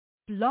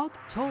Blog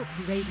Talk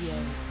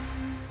Radio.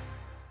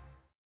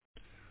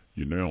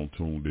 You're now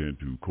tuned in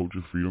to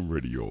Culture Freedom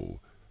Radio,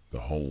 the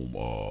home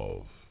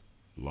of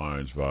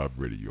Lions Vibe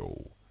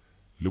Radio,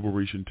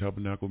 Liberation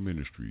Tabernacle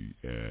Ministry,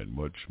 and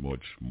much,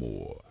 much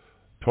more.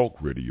 Talk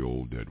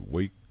radio that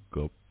wake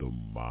up the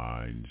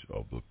minds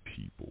of the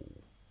people.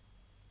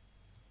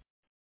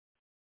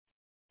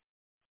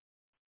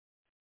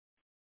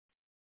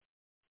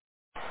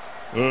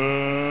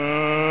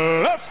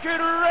 Let's get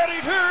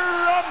ready to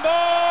rumble!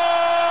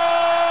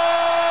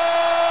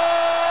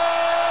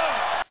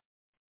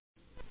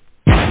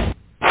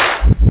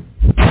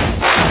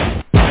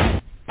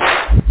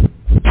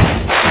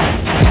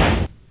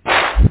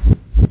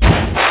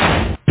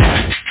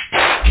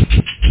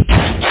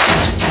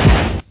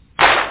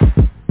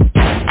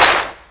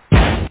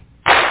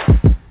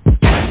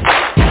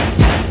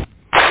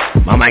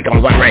 My mic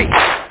on, one rate.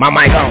 My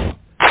mic on.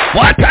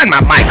 Boy, turn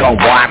my mic on,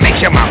 boy. Make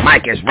sure my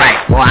mic is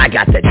right. Boy, I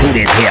got to do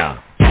this here.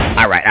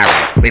 All right.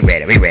 We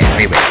ready.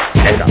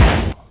 Let's go.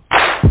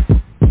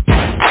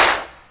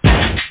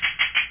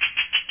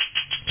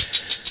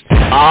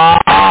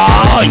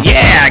 Oh,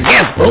 yeah.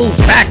 Guess who's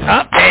back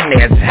up in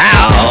this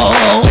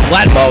house?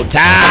 One more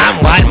time.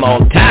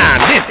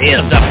 This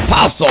is the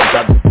apostle,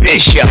 the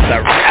bishop, the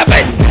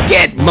Reverend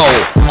Gitmo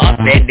up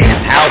in this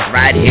house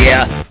right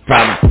here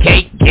from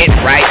Cake Get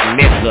Right,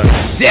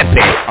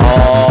 Mississippi.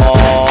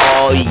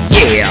 Oh,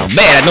 yeah.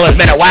 Man, I know it's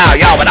been a while,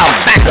 y'all, but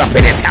I'm back up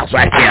in this house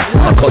right here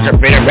on Culture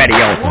Freedom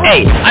Radio.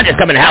 Hey, I just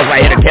come in the house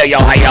right here to tell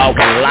y'all how y'all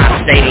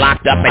can stay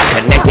locked up and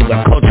connected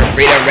with Culture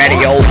Freedom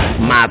Radio,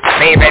 my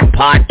favorite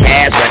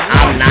podcast when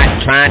I'm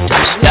not trying to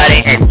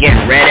study and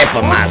get ready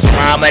for my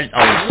sermons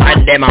on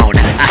Sunday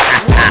morning.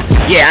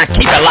 Yeah, I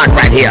keep it locked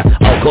right here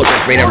on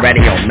Culture Freedom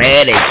Radio,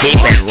 man. They keep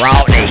it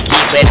raw, they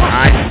keep it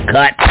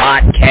uncut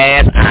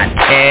podcast, I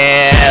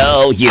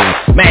tell you.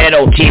 Man, that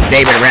old Chief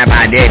David,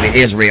 Rabbi David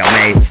Israel,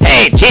 man.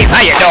 Hey, Chief,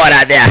 how you doing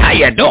out there?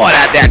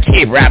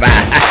 Chief Rabbi?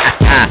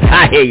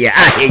 I hear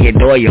you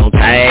doing your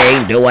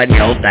thing. But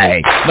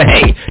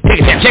hey,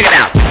 check it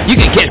out. You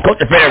can catch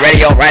Culture Freedom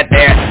Radio right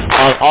there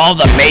on all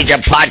the major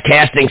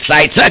podcasting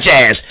sites such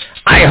as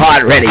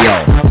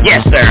iHeartRadio.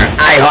 Yes, sir,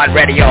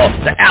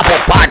 iHeartRadio, the Apple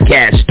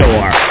Podcast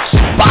Store,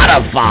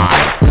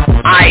 Spotify,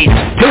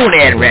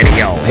 TuneIn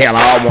Radio. Hell,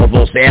 I almost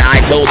will say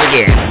iTunes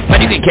again.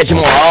 But you can catch them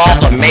on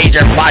all the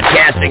major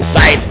podcasting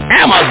sites.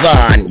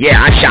 Amazon.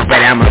 Yeah, I shop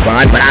at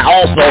Amazon, but I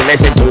also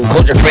listen to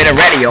Culture Freedom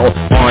Radio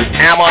on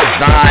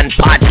Amazon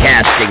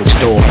Podcasting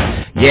Store.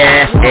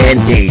 Yes,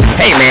 indeed.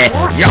 Hey, man,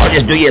 y'all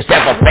just do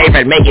yourself a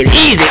favor and make it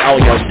easy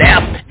on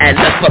yourself and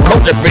look for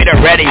Culture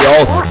Freedom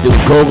Radio through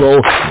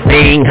Google,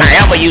 Bing,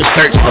 however you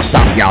search for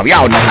something, y'all.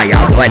 Y'all know how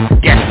y'all do it.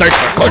 Just search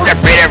for Culture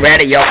Freedom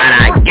Radio, and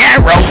I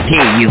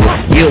guarantee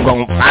you're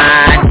going to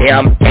find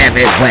them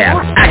everywhere.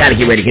 I got to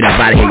get ready to get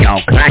up out of here, y'all,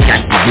 because I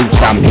got to do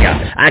something here.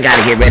 I got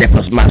to get ready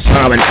for my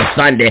sermon for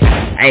Sunday.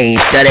 I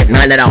ain't studied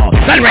none at all.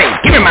 Sunray,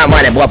 give me my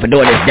money, boy, for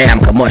doing this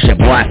damn commercial,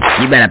 boy.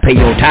 You better pay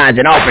your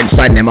tithes and offerings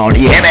Sunday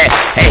morning. You hear me?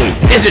 Hey,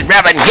 this is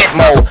Reverend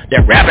Gitmo,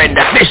 the Reverend,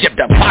 the Bishop,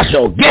 the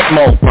Apostle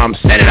Gitmo from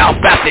Citadel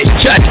Baptist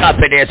Church up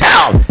in his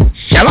house.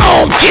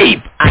 Shalom, Chief.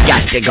 I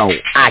got to go.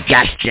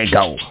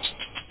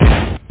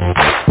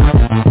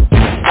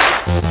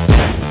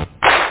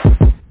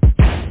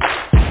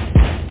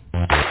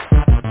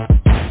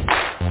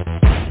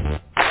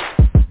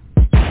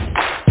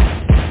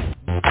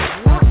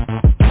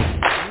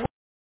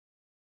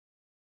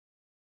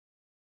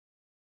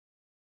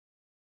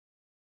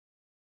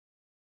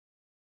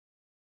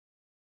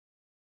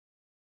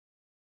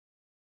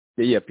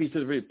 Yeah, peace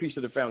to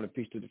the family,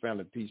 peace.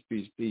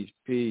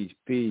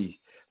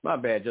 My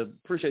bad, just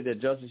appreciate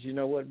that, Justice. You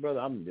know what, brother?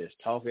 I'm just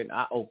talking.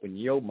 I open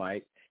your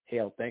mic,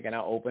 hell, thinking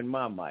I open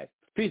my mic.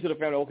 Peace to the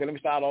family. Okay, let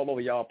me start all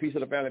over, y'all. Peace to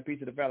the family, peace.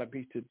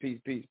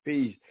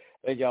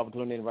 Thank y'all for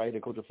tuning in right here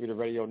to Culture Freedom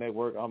Radio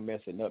Network. I'm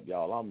messing up,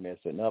 y'all. I'm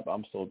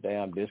so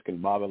damn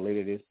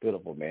discombobulated. It's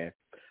pitiful, man.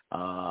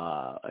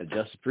 I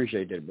just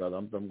appreciate that, brother.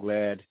 I'm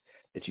glad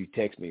that you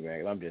text me,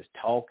 man. I'm just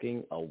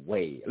talking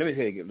away. Let me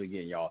say it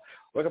again, y'all.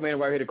 Welcome in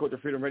right here to Culture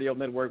Freedom Radio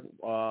Network.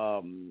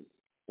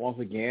 Once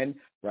again,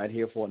 right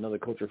here for another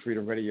Culture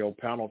Freedom Radio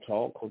panel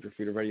talk, Culture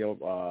Freedom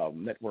Radio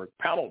Network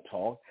panel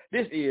talk.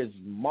 This is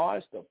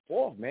March the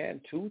 4th, man,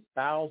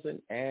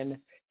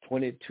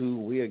 2022.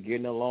 We are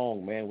getting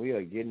along, man. We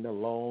are getting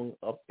along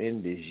up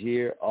in this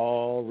year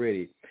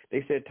already.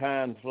 They said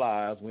time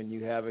flies when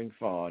you're having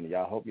fun.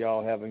 Y'all hope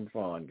y'all having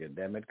fun,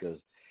 goddammit, because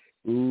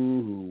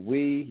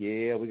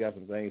we got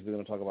some things we're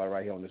going to talk about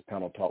right here on this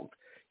panel talk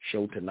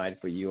show tonight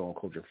for you on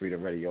Culture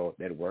Freedom Radio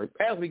Network.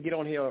 As we get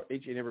on here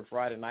each and every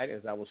Friday night,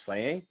 as I was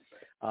saying,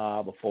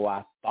 before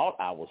I thought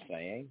I was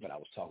saying, but I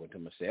was talking to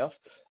myself,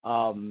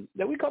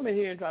 that we come in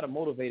here and try to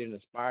motivate and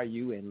inspire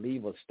you and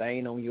leave a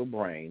stain on your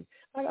brain.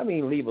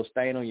 Leave a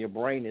stain on your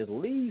brain is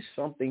leave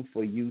something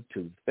for you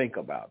to think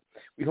about.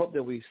 We hope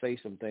that we say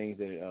some things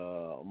that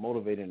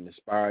motivate and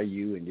inspire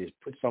you and just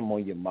put something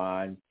on your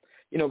mind,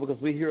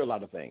 because we hear a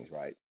lot of things,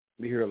 right?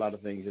 We hear a lot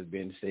of things that's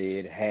been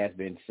said, has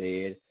been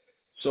said.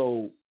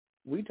 So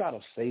we try to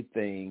say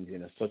things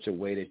in such a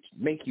way that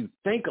make you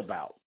think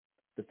about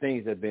the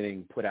things that are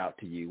being put out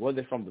to you,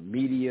 whether from the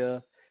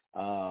media,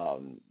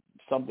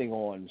 something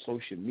on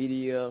social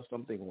media,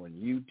 something on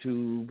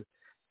YouTube,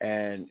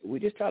 and we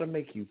just try to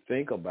make you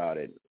think about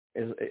it.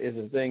 It's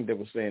a thing that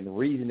we're saying,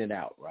 reason it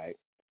out, right?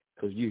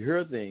 Because you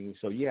hear things,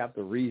 so you have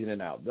to reason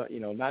it out. You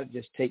know, not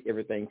just take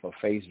everything for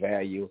face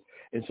value.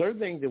 And certain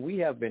things that we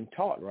have been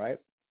taught, right,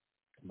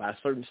 by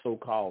certain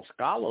so-called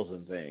scholars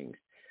and things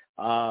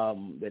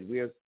that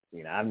we're,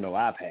 you know, I know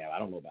I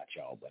don't know about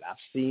y'all, but I've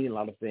seen a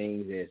lot of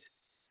things that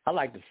I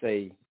like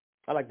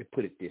to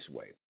put it this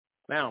way.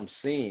 Now I'm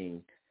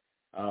seeing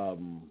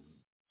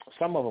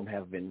some of them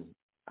have been,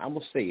 I'm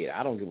going to say it,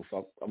 I don't give a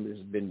fuck,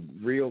 just been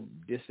real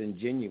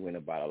disingenuous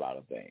about a lot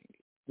of things.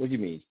 What do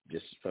you mean,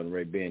 just from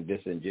being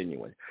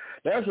disingenuous?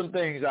 There are some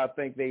things I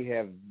think they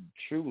have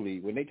truly,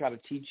 when they try to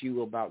teach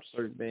you about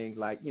certain things,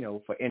 like, you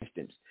know, for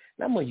instance,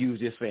 and I'm going to use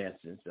this for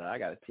instance, I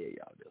got to tell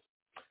y'all this.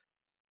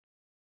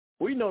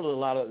 We know that a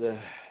lot of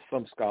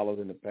some scholars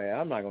in the past,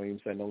 I'm not going to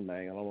even say no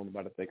name, I don't want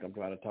anybody to think I'm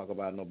trying to talk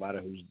about nobody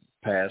who's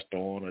passed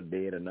on or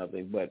dead or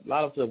nothing, but a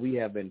lot of stuff we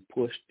have been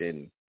pushed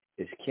in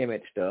is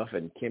Kemet stuff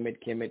and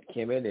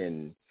Kemet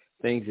and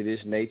things of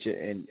this nature,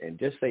 and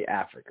just say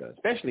Africa,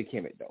 especially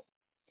Kemet though.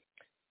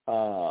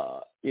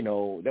 You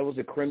know, there was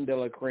a creme de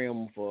la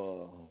creme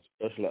for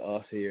especially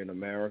us here in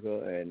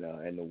America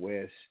and the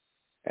West,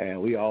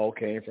 and we all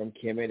came from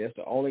Kemet. That's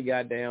the only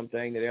goddamn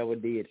thing that ever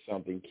did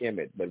something,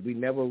 Kemet. But we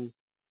never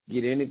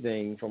get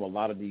anything from a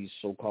lot of these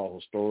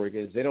so-called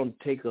historians. They don't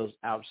take us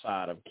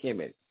outside of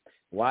Kemet.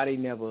 Why they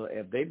never,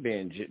 if they've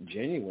been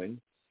genuine,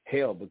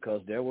 hell,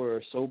 because there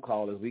were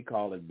so-called, as we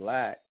call it,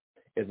 black,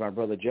 as my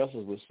brother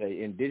Justice would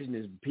say,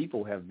 indigenous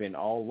people have been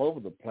all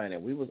over the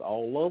planet. We was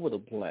all over the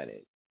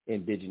planet.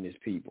 Indigenous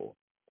people.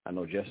 I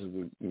know Justice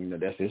would, you know,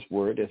 that's his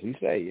word, as he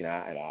say, you know,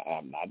 and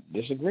I'm not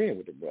disagreeing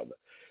with the brother.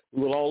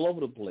 We were all over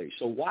the place.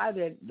 So why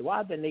didn't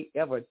they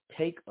ever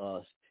take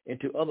us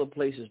into other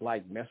places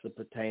like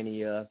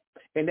Mesopotamia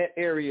and that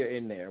area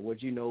in there,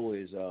 what you know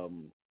is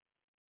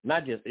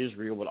not just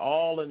Israel, but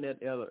all in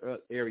that other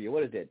area.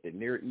 What is that? The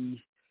Near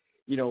East.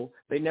 You know,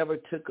 they never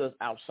took us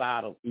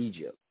outside of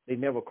Egypt. They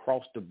never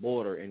crossed the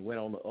border and went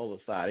on the other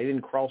side. They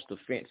didn't cross the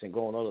fence and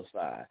go on the other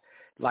side.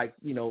 Like,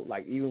 you know,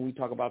 like even we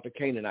talk about the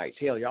Canaanites.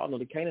 Hell, y'all know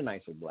the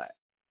Canaanites are black.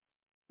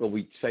 Well,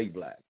 we say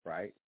black,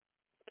 right?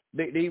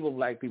 They were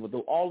black people.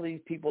 Though all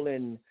these people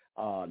in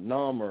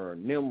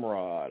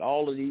Nimrod,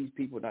 all of these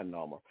people, not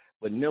Namur,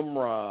 but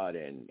Nimrod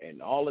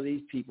and all of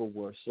these people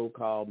were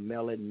so-called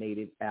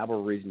melanated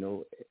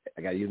Aboriginal,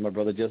 I got to use my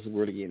brother Justice's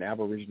word again,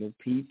 Aboriginal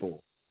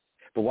people.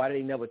 But why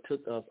they never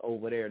took us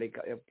over there? They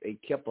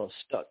kept us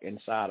stuck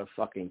inside of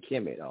fucking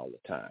Kemet all the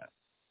time,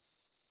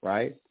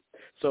 right?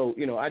 So,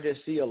 you know, I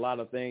just see a lot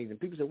of things, and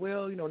people say,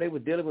 well, you know, they were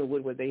dealing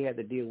with what they had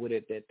to deal with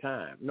at that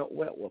time. No,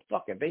 well,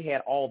 fuck, if they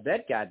had all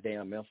that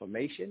goddamn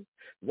information,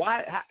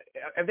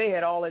 if they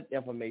had all that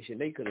information,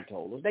 they could have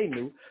told us. They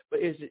knew, but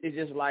it's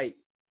just like,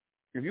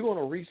 if you want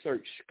to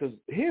research, because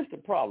here's the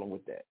problem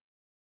with that,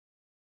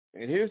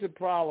 and here's the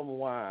problem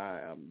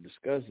why I'm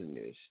discussing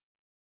this,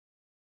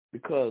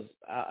 because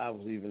I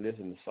was even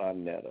listening to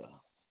Sonetta.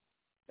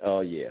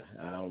 Oh yeah,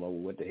 I don't know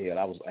what the hell.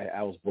 I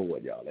was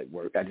bored, y'all, at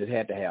work. I just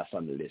had to have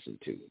something to listen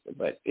to.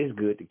 But it's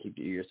good to keep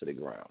your ears to the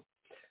ground.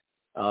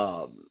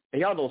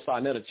 And y'all know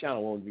Sonetta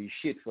channel won't be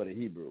shit for the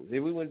Hebrews. It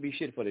wouldn't be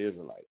shit for the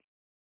Israelites.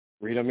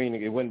 You know what I mean?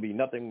 It wouldn't be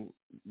nothing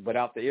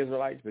without the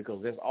Israelites,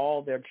 because that's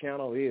all their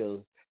channel is,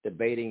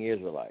 debating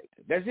Israelites.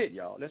 That's it,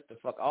 y'all. That's the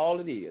fuck all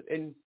it is.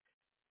 And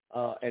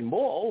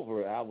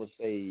moreover, I would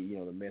say, you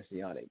know, the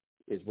Messianic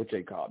is what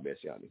they call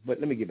Messianic.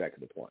 But let me get back to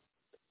the point.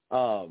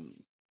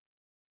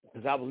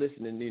 Because I was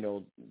listening, you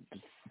know,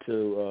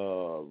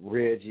 to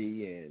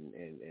Reggie, and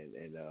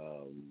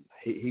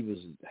he was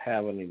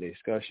having a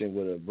discussion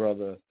with a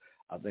brother,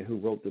 I think, who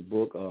wrote the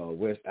book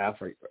West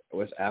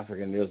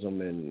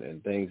Africanism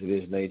and things of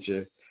this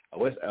nature.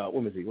 What's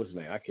his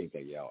name? I can't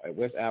think, y'all.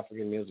 West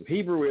Africanism,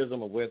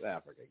 Hebrewism of West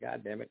Africa.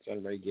 God damn it,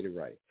 somebody get it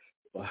right.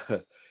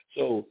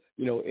 So,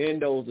 you know, in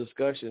those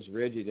discussions,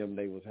 Reggie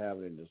they was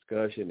having a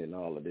discussion and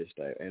all of this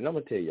stuff. And I'm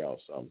gonna tell y'all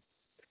something.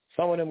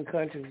 Some of them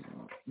countries,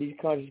 these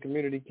countries,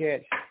 community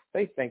cats,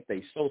 they think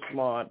they so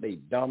smart, they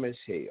dumb as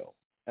hell.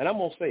 And I'm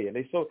gonna say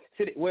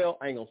it. Well,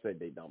 I ain't gonna say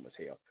they dumb as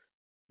hell.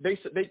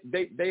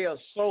 They are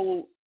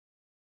so,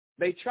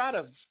 they try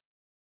to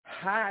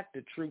hide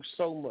the truth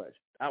so much.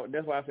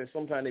 That's why I said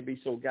sometimes they be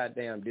so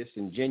goddamn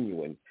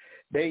disingenuous.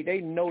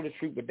 They know the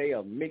truth, but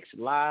they'll mix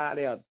lie.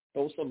 They'll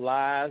throw some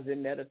lies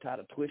in there to try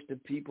to twist the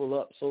people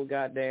up so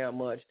goddamn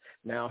much.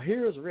 Now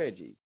here's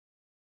Reggie.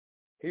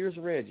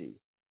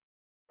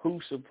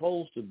 Who's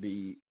supposed to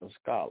be a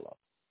scholar,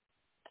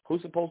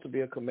 who's supposed to be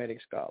a Kemetic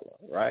scholar,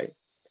 right?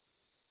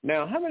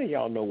 Now, how many of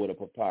y'all know what a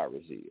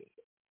papyrus is?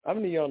 How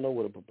many of y'all know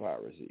what a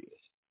papyrus is?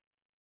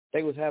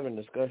 They was having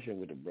a discussion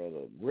with the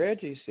brother.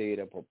 Reggie said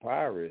a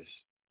papyrus,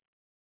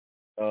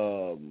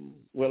 well,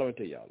 let me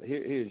tell y'all.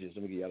 Here's just,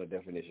 let me give y'all a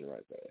definition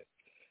right there.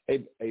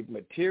 A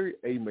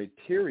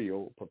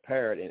material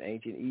prepared in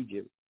ancient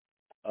Egypt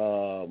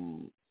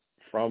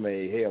from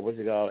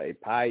a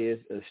pious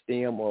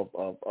stem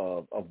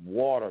of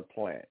water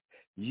plant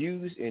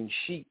used in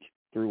sheet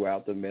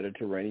throughout the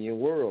Mediterranean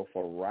world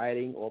for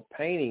writing or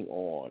painting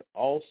on,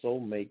 also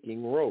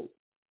making rope.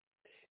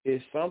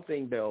 It's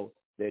something, though,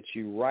 that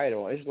you write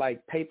on. It's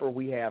like paper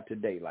we have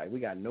today. Like we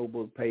got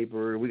notebook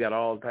paper, we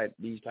got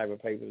these type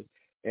of papers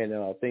and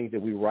things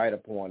that we write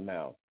upon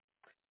now.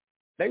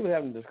 They were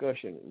having a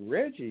discussion.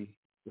 Reggie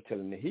was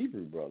telling the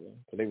Hebrew brother,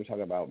 because they were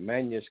talking about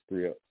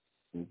manuscript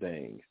and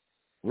things.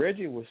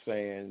 Reggie was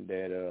saying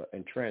that,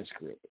 and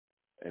transcript,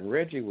 and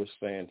Reggie was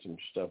saying some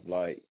stuff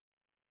like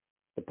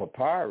the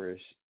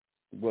papyrus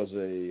was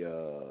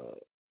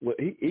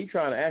he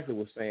trying to actually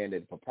was saying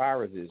that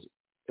papyrus is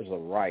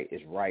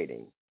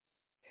writing.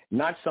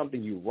 Not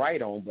something you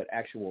write on, but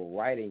actual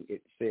writing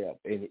itself.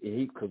 And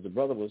because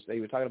they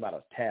were talking about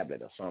a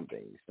tablet or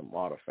something, some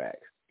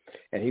artifacts.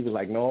 And he was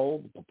like,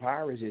 no, the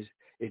papyrus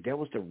that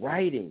was the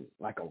writing,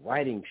 like a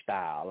writing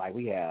style. Like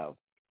we have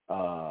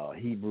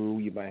Hebrew,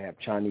 you might have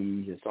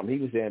Chinese and something.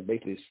 He was saying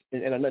basically,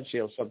 in a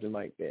nutshell, something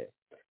like that.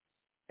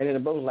 And then the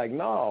brother was like,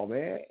 no,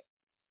 man.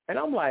 And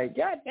I'm like,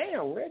 God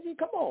damn, Reggie,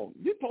 come on.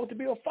 You're supposed to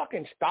be a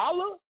fucking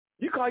scholar?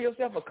 You call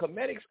yourself a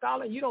Kemetic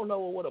scholar? You don't know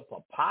what a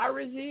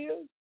papyrus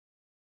is?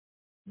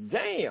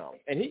 Damn.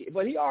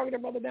 But he argued the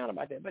brother down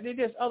about that. But it's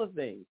just other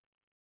things.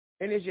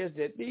 And it's just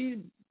that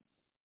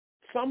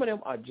some of them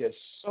are just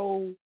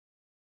so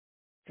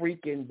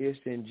freaking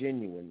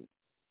disingenuous.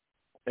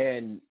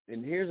 And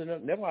here's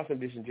another, never why I'm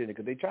disingenuous,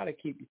 because they try to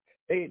keep,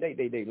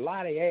 they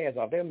lie their ass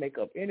off. They'll make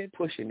up any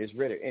pushing this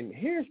rhetoric. And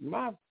here's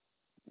my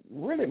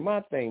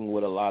thing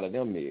with a lot of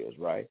them is,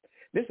 right?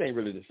 This ain't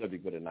really the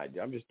subject for tonight.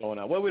 I'm just throwing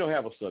out, well, we don't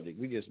have a subject.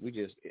 We just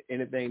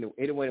anything,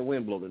 any way the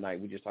wind blow tonight,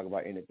 we just talk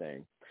about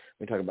anything.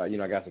 We talk about,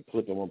 I got some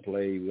clips I want to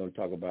play. We're going to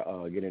talk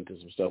about, get into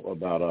some stuff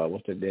about,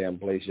 what's that damn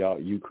place, y'all,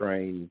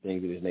 Ukraine,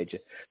 things of this nature.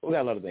 We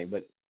got a lot of things,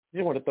 but I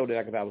just want to throw that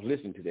out because I was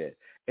listening to that.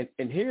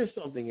 And here's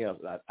something else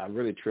I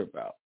really trip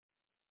out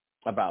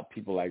about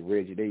people like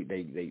Reggie.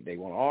 They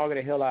want to argue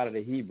the hell out of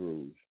the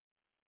Hebrews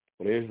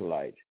or the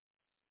Israelites,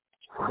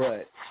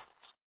 but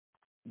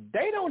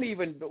they don't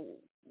even,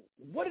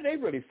 what do they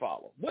really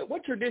follow?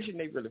 What tradition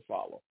they really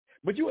follow?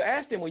 But you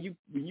ask them when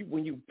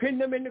you pin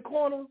them in the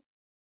corner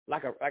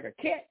like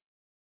a cat,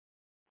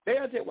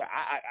 they'll say, well,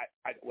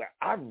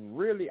 I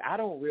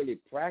don't really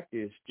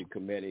practice the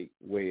Kemetic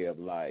way of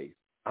life.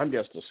 I'm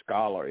just a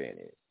scholar in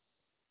it.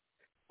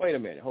 Wait a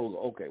minute, hold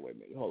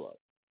up.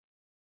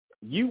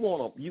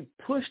 You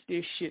push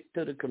this shit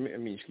to the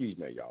community. Excuse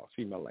me, y'all.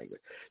 Excuse my language.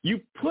 You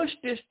push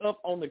this stuff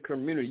on the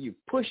community. You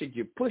push it.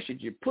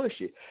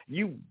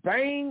 You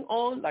bang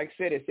on, like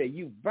said,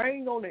 you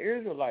bang on the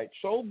Israelites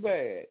so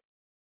bad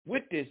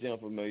with this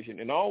information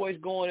and always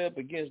going up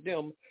against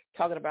them,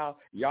 talking about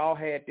y'all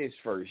had this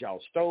first.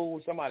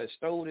 Somebody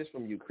stole this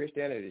from you.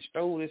 Christianity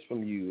stole this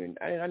from you. And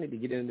I need to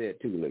get into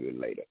that too a little bit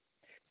later.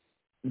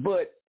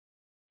 But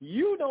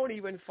you don't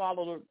even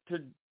follow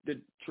the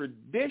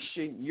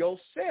tradition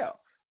yourself.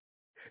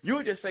 You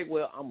would just say,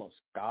 well, I'm a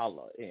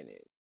scholar in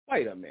it.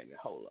 Wait a minute,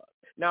 hold up.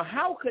 Now,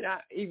 how could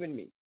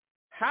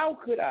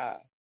I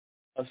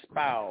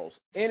espouse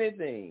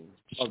anything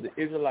of the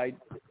Israelite,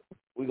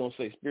 we're going to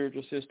say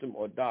spiritual system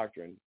or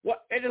doctrine?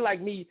 What? It's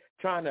like me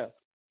trying to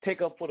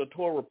take up for the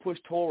Torah, push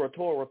Torah.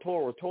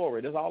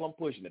 That's all I'm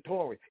pushing, the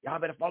Torah. Y'all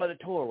better follow the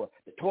Torah.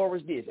 The Torah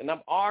is this. And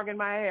I'm arguing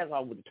my ass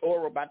off with the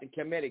Torah about the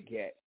Kemetic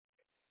cat.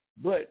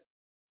 But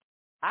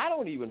I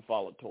don't even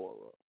follow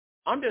Torah.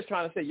 I'm just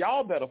trying to say,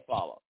 y'all better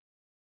follow.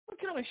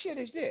 What kind of shit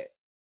is that?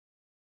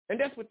 And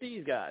that's what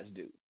these guys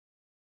do.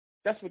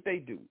 That's what they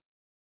do.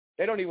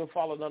 They don't even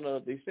follow none of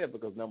what they said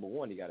because, number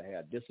one, you got to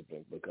have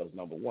discipline because,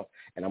 number one,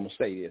 and I'm going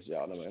to say this,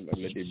 y'all. I'm going to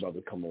let these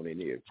brothers come on in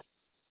here.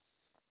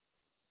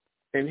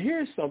 And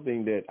here's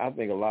something that I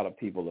think a lot of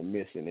people are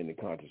missing in the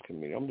conscious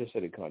community. I'm just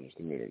saying the conscious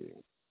community.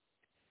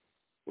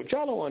 What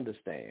y'all don't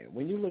understand,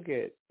 when you look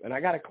at, and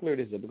I got to clear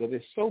this up because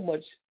there's so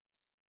much,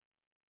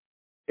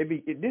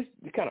 this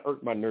kind of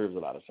irked my nerves a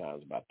lot of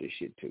times about this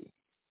shit too.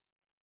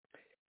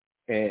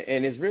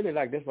 And it's really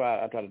like, that's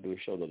why I tried to do a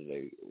show the other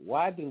day.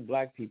 Why do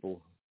black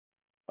people,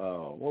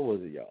 what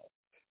was it, y'all?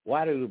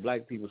 Why do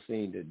black people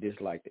seem to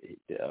dislike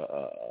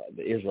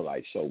the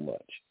Israelites so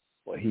much,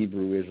 or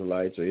Hebrew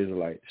Israelites or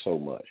Israelites so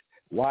much?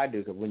 Why do?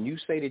 Because when you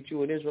say that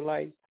you're an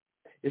Israelite,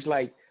 it's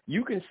like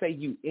you can say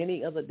you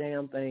any other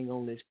damn thing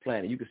on this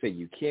planet. You can say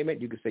you Kemet.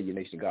 You can say you're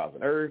Nation of Gods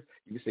on Earth.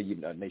 You can say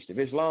you're a Nation of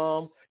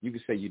Islam. You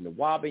can say you're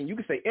Nawabi. You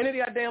can say any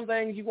of the damn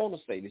things you want to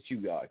say that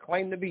you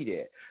claim to be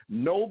that.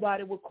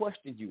 Nobody will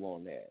question you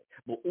on that.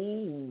 But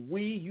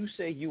you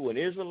say you an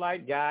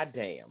Israelite,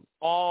 goddamn.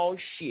 Oh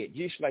shit!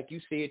 Just like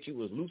you said you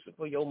was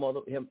Lucifer, him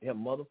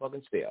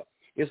motherfucking self.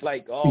 It's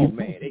like, oh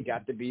man, it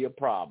got to be a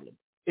problem.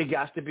 It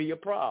got to be a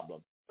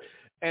problem.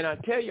 And I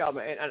tell y'all,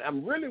 man, and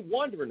I'm really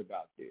wondering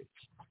about this.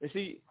 And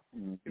see,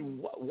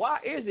 why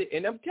is it?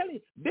 And I'm telling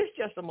you, this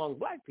just among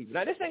black people.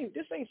 Now, this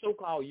ain't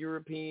so-called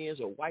Europeans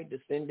or white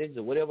descendants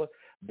or whatever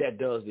that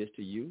does this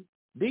to you.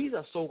 These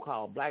are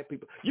so-called black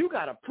people. You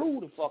got to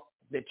prove the fuck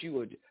that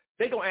you are.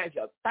 They're going to ask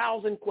you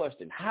 1,000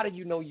 questions. How do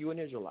you know you're an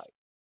Israelite?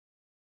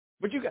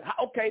 But you got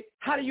okay.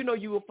 How do you know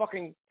you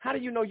How do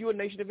you know you're a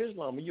Nation of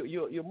Islam?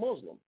 You're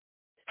Muslim.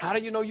 How do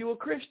you know you're a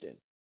Christian?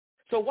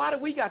 So why do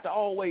we got to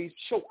always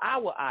show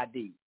our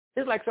ID?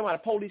 It's like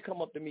police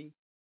come up to me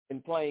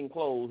in plain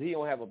clothes. He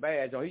don't have a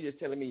badge on. He just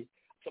telling me,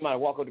 somebody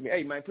walk up to me,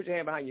 hey, man, put your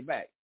hand behind your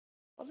back.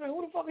 I was like,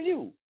 who the fuck are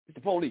you? It's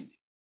the police.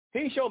 He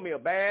ain't showed me a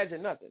badge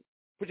and nothing.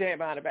 Put your hand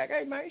behind the back.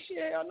 Hey, man, shit,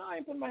 hell no, I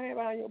ain't putting my hand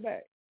behind your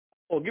back.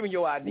 Oh, give me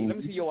your ID. Let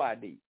me see your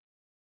ID.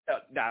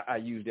 I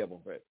used that one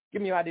for it.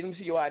 Give me your ID. Let me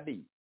see your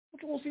ID.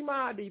 What you want to see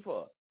my ID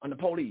for? On the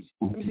police.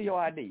 Let me see your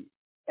ID.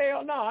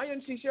 Hell no, I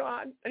didn't see your.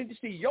 I need to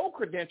see your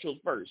credentials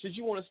first. Since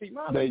you want to see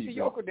mine, let me see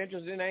your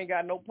credentials, then I ain't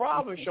got no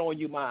problem showing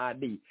you my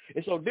ID.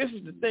 And so this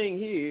is the thing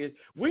here is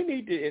we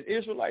need to, as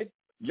Israelites,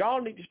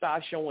 y'all need to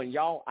start showing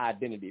y'all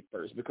identity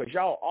first, because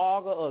y'all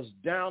argue us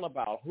down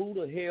about who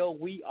the hell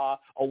we are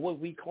or what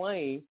we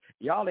claim.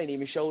 Y'all ain't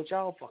even showed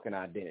y'all fucking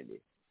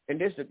identity. And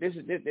that's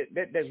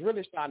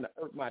really starting to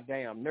irk my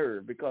damn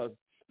nerve, because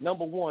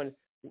number one,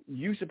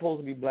 you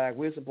supposed to be black,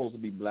 we're supposed to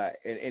be black.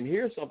 And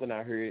here's something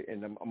I heard,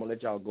 and I'm gonna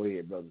let y'all go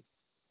ahead, brother.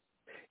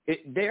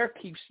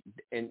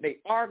 They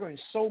arguing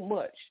so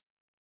much.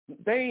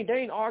 They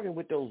ain't arguing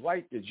with those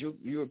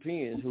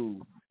Europeans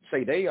who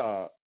say they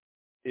are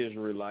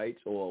Israelites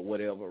or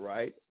whatever,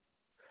 right?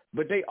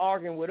 But they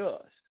arguing with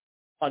us,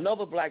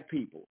 another black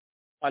people,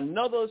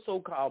 another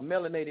so-called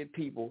melanated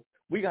people.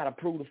 We got to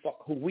prove the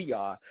fuck who we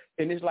are.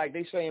 And it's like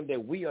they saying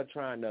that we are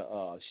trying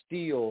to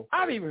steal.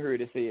 I've even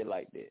heard it said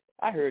like that.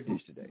 I heard this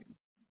today.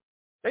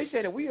 They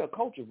said that we are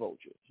culture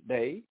vultures,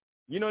 Dave.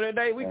 You know that,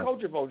 Dave? We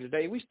culture vultures,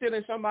 Dave. We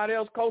stealing somebody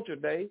else's culture,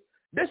 Dave.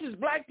 This is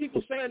black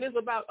people saying this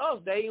about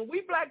us, Dave, and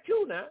we black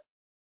too now.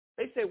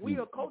 They said we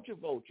are culture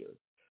vultures.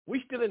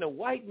 We stealing a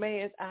white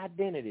man's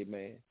identity,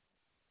 man.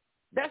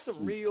 That's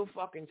some real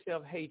fucking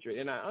self-hatred.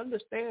 And I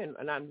understand,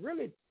 and I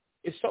really,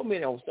 it's so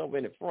many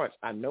fronts.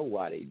 I know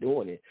why they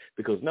doing it.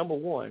 Because number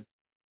one,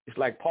 it's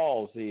like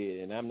Paul said,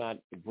 and I'm not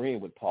agreeing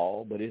with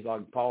Paul, but it's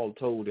like Paul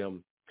told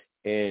them,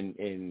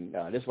 and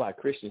that's why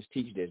Christians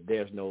teach that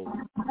there's no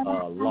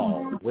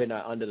law. We're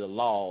not under the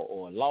law,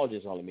 or law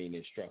just only means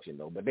instruction,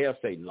 though. But they'll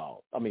say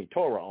law. I mean,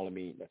 Torah only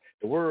means,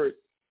 the word,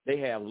 they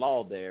have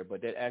law there,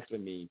 but that actually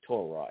means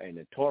Torah. And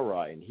the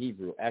Torah in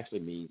Hebrew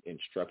actually means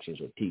instructions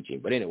or teaching.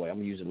 But anyway,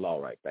 I'm using law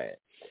right back.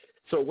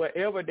 So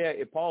wherever there,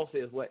 if Paul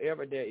says,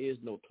 wherever there is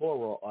no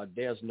Torah or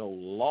there's no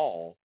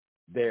law,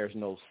 there's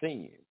no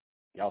sin.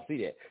 Y'all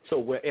see that?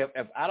 So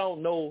if I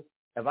don't know,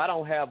 if I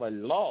don't have a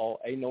law,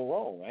 ain't no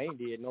wrong. I ain't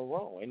did no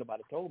wrong. Ain't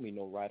nobody told me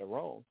no right or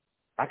wrong.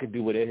 I can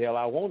do what the hell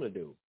I want to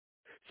do.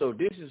 So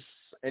this is,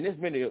 and there's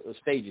many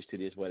stages to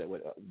this,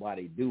 why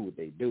they do what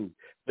they do.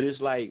 But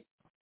it's like,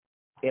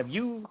 if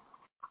you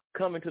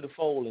come into the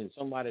fold and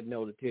somebody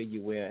know to tell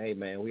you, well, hey,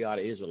 man, we are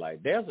the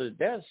Israelites,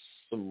 there's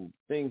some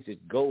things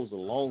that goes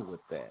along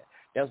with that.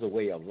 There's a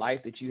way of life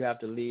that you have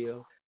to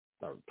live.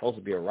 It's supposed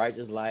to be a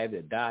righteous life,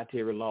 the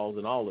dietary laws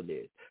and all of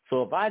this.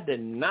 So if I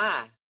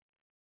deny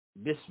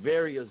this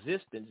very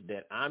existence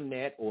that I'm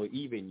that, or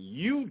even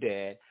you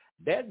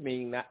that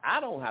means that I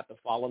don't have to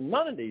follow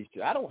none of these.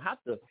 I don't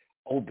have to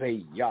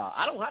obey y'all.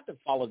 I don't have to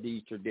follow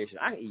these traditions.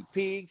 I can eat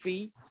pig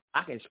feet.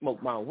 I can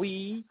smoke my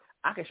weed.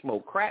 I can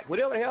smoke crack,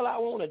 whatever the hell I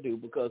want to do,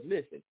 because,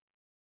 listen,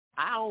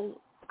 I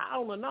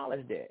don't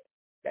acknowledge that.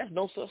 That's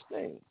no such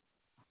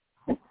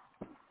thing.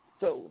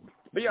 So,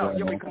 but y'all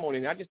come on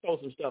in. I just throw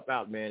some stuff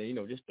out, man.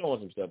 Just throwing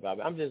some stuff out.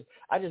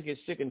 I just get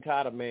sick and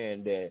tired of,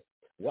 man, that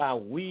why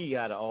we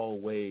got to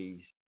always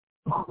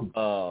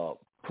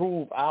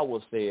prove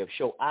ourselves,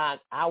 show our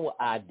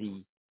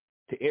ID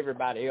to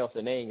everybody else,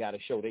 and they ain't got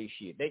to show their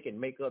shit. They can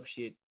make up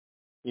shit,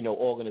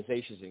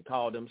 organizations, and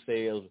call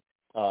themselves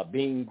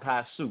Bean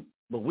Pie Soup.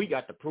 But we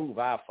got to prove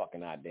our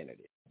fucking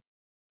identity.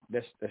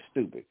 That's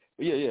stupid.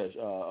 But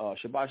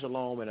Shabbat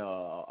Shalom and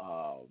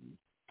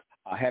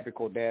a happy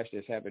Kodesh,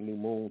 this happy new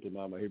moon to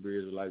my Hebrew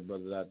Israelite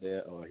brothers out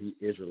there, or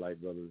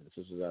Israelite brothers and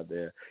sisters out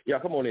there. Y'all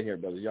come on in here,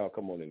 brothers. Y'all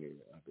come on in here.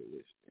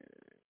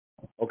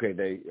 Okay,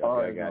 Dave.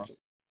 Okay, I got you.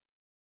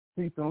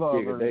 Peace and love,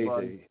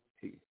 everybody.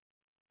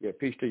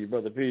 Peace to you,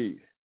 brother. Peace.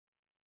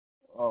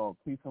 Oh,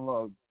 peace and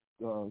love.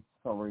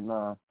 Summary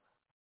 9.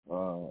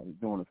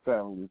 Doing a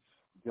fabulous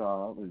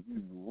job as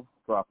usual,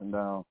 dropping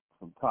down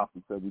some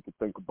topics that we could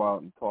think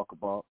about and talk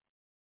about.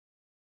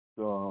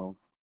 So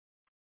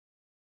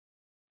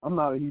I'm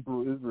not a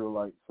Hebrew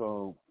Israelite,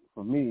 so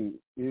for me,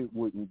 it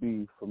wouldn't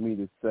be for me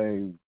to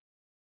say,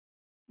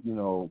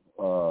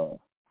 how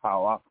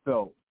I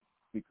felt,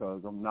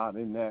 because I'm not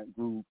in that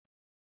group.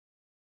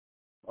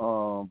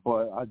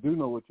 But I do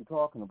know what you're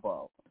talking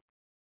about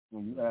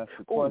when you ask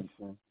the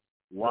question.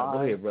 Why? Go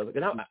ahead, brother.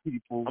 And I'm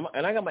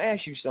gonna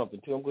ask you something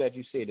too. I'm glad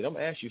you said it. I'm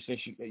gonna ask you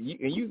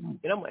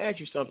I'm gonna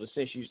ask you something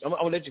I'm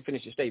gonna let you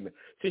finish your statement.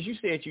 Since you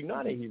said you're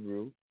not a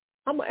Hebrew,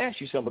 I'm gonna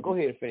ask you something. Go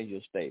ahead and finish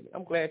your statement.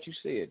 I'm glad you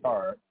said that. All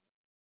right.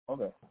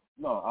 Okay.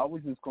 No, I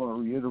was just gonna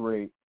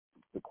reiterate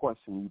the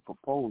question you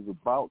proposed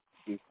about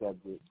this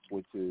subject,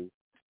 which is,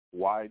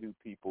 why do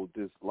people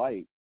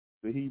dislike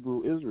the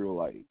Hebrew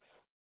Israelites?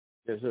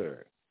 Yes,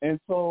 sir. And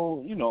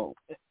so,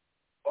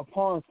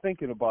 upon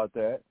thinking about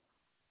that,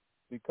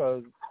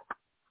 because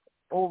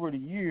over the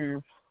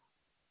years,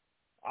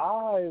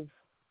 I've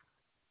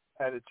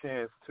had a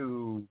chance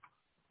to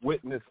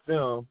witness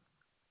them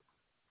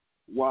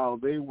while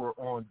they were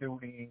on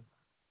duty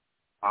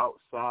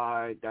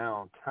outside,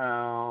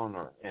 downtown,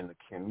 or in the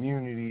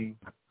community,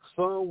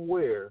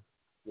 somewhere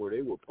where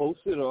they were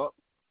posted up.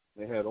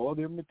 They had all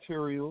their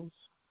materials.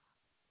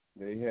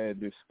 They had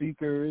their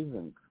speakers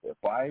and their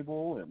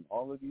Bible and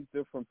all of these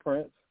different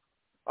prints.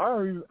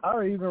 I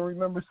even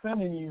remember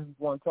sending you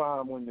one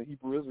time when the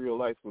Hebrew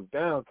Israelites was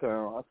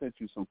downtown. I sent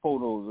you some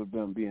photos of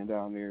them being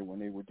down there when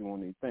they were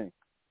doing their thing.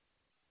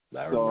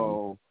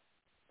 So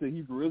the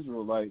Hebrew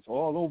Israelites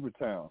all over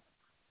town.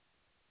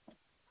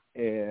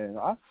 And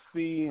I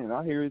see and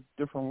I hear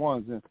different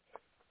ones. And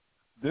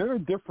there are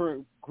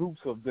different groups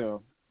of them.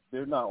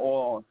 They're not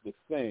all the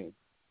same.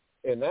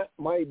 And that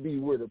might be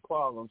where the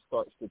problem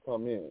starts to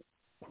come in.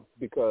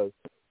 Because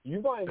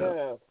you might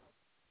have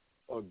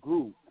a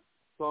group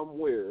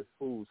somewhere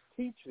who's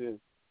teaching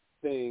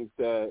things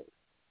that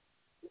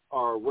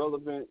are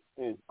relevant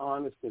and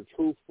honest and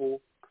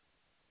truthful,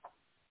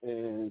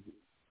 and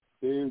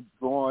they're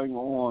drawing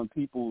on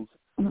people's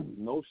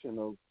notion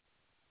of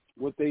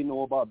what they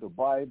know about the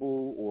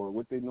Bible or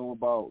what they know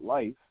about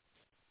life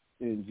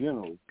in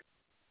general.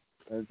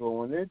 And so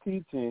when they're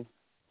teaching,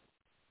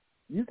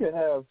 you can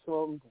have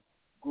some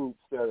groups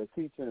that are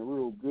teaching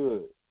real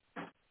good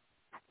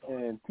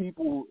and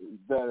people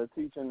that are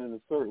teaching in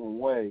a certain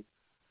way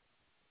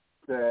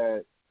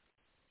that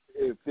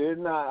if they're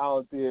not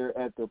out there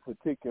at the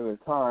particular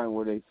time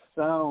where they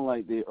sound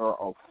like they are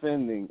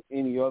offending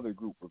any other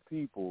group of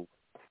people,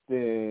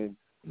 then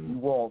you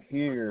won't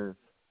hear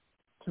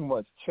too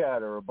much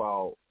chatter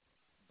about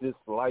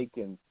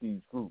disliking these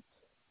groups.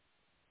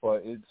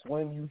 But it's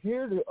when you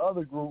hear the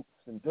other groups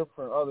and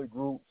different other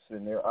groups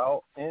and they're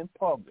out in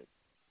public,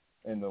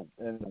 and the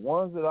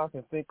ones that I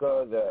can think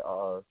of that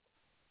are,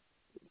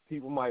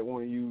 people might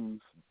want to use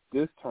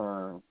this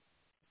term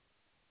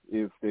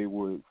if they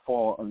would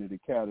fall under the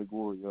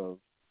category of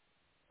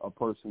a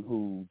person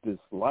who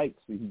dislikes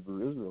the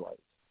Hebrew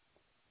Israelites.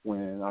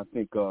 When I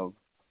think of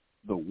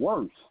the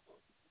worst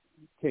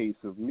case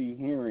of me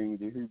hearing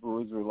the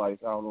Hebrew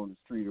Israelites out on the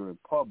street or in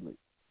public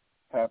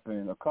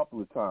happen a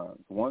couple of times.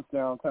 Once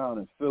downtown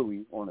in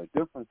Philly on a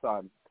different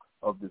side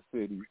of the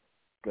city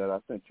that I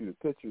sent you the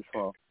pictures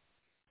from,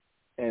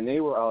 and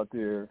they were out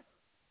there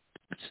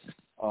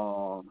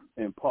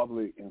in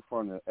public in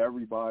front of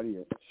everybody,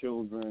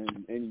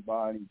 children,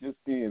 anybody, just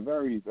being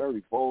very,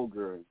 very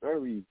vulgar and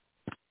very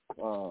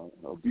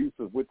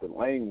abusive with the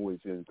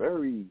language and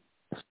very,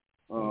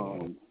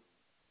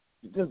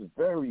 just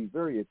very,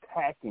 very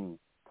attacking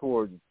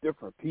towards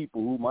different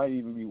people who might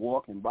even be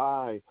walking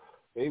by.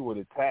 They would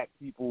attack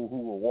people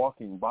who were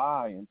walking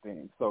by and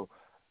things. So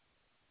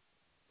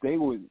they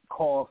would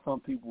call some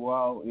people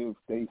out if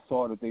they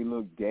saw that they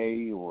looked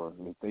gay, or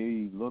if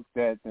they looked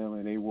at them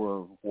and they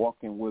were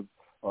walking with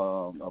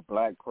a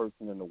black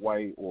person and a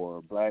white, or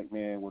a black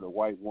man with a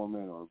white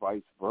woman, or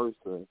vice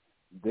versa.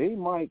 They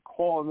might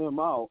call them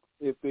out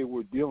if they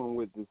were dealing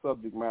with the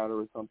subject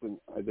matter or something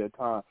at that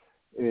time,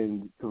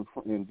 and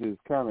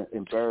just kind of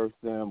embarrass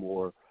them,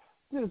 or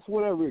just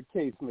whatever the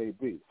case may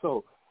be.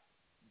 So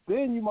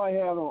then you might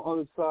have on the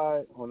other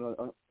side,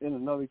 in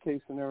another case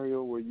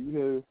scenario, where you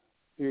hear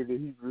the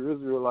Hebrew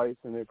Israelites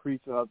and they're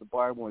preaching out the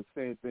Bible and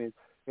saying things,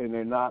 and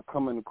they're not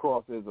coming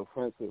across as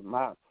offensive,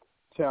 not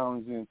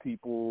challenging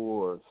people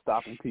or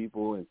stopping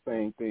people and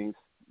saying things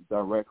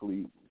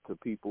directly to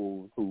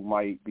people who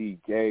might be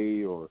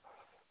gay or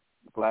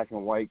black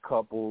and white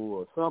couple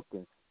or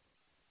something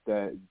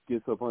that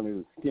gets up under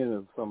the skin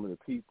of some of the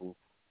people.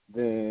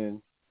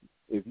 Then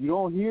if you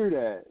don't hear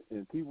that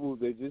and people,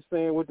 they're just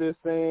saying what they're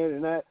saying,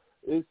 and that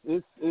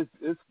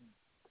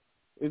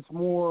it's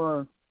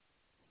more,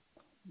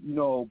 you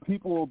know,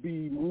 people will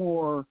be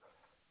more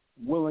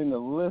willing to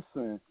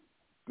listen,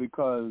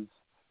 because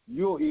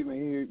you'll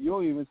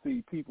even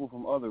see people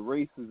from other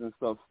races and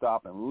stuff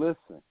stop and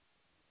listen.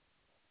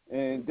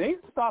 And they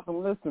stop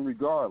and listen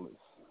regardless.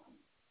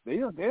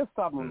 They'll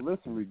stop and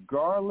listen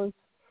regardless,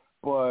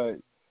 but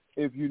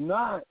if you're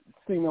not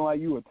seeming like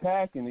you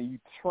attacking and you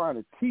trying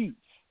to teach,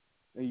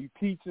 and you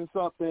teaching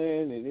something,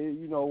 and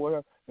you know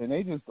whatever, and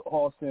they just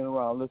all sitting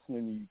around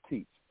listening to you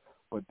teach.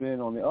 But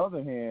then on the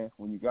other hand,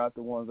 when you got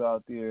the ones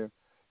out there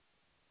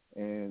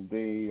and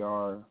they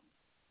are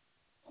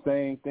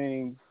saying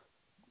things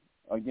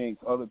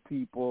against other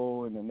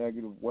people in a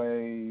negative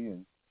way,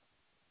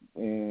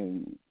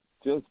 and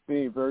just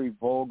being very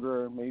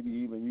vulgar, maybe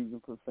even using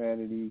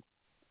profanity,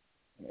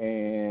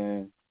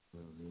 and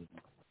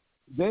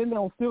then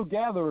they'll still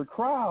gather a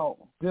crowd.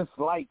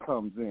 Dislike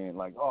comes in,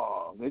 like,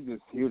 oh, they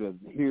just here to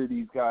hear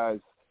these guys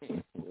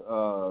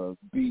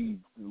be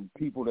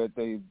people that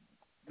they,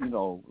 you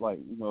know, like,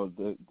 you know,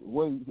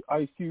 what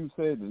Ice Cube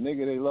said, the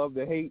nigga they love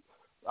to hate.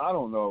 I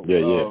don't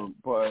know,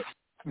 but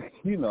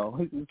you know,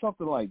 it's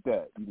something like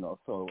that, you know.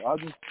 So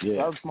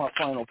that was my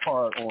final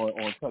part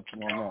on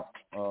touching on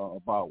that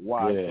about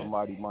why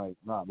somebody might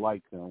not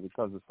like them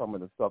because of some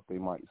of the stuff they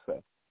might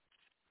say.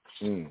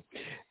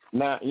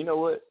 Now, you know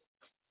what?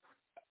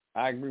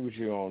 I agree with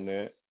you on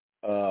that.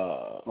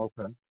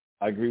 Okay.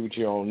 I agree with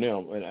you on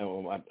them, and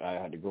I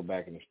had to go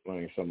back and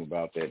explain something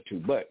about that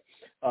too. But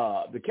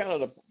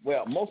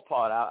most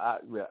part,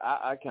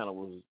 I kind of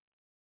was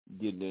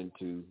getting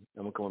into.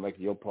 I'm coming back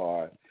to your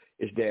part.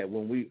 Is that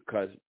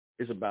because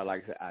it's about,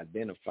 like I said,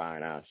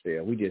 identifying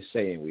ourselves. We just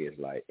saying we is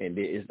like, and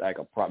it's like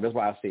a problem. That's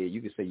why I said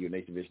you can say you're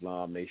Nation of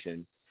Islam,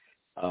 Nation,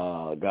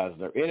 God's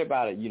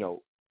anybody, and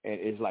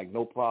it's like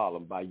no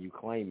problem by you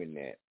claiming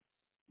that.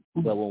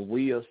 But when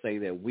we'll say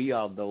that we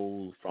are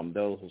those from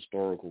those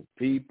historical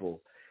people,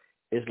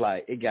 it's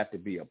like it got to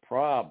be a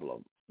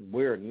problem.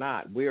 We're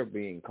not. We're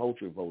being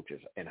culture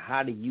vultures. And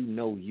how do you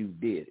know you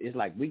did? It's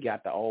like we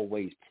got to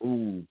always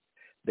prove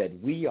that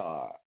we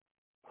are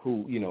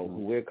who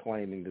we're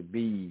claiming to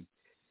be.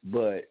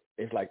 But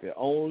it's like the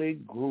only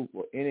group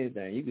or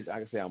anything. I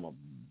can say I'm a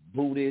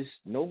Buddhist.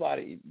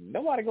 Nobody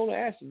gonna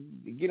ask you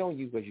to get on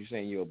you because you're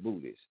saying you're a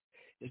Buddhist.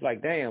 It's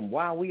like, damn,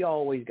 why we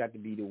always got to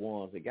be the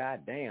ones that,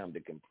 goddamn,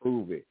 that can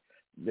prove it?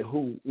 They're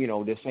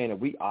saying that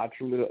we are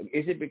true.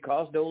 Is it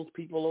because those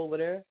people over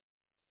there,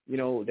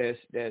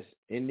 that's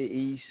in the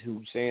East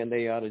who saying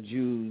they are the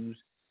Jews,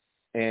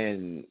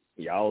 and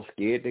y'all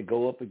scared to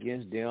go up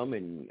against them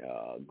and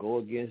go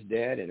against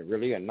that and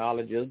really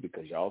acknowledge us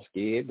because y'all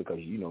scared because,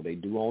 they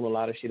do own a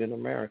lot of shit in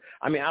America?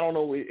 I mean, I don't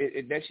know.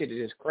 That shit is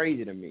just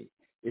crazy to me.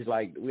 It's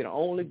like we're the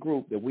only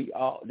group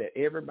that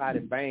everybody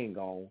bang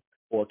on.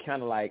 Or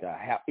kind of like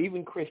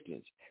even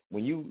Christians,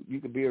 when you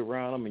could be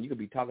around them and you could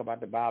be talking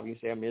about the Bible, you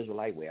say I'm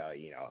Israelite. Well,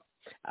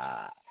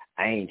 I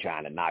ain't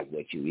trying to knock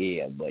what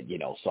you is, but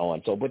so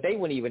and so. But they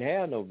wouldn't even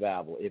have no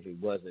Bible if it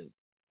wasn't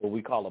what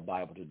we call a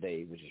Bible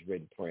today, which is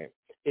written print.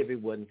 If it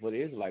wasn't for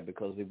the Israelite,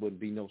 because there wouldn't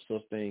be no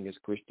such thing as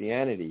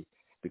Christianity,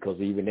 because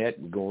even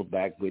that goes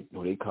back with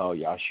what they call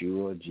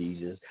Yahshua,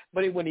 Jesus.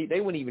 But they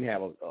wouldn't even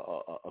have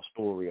a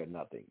story or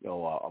nothing,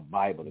 or a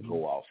Bible to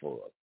go off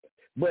of.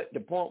 But the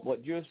point,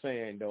 what you're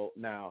saying, though,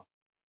 now,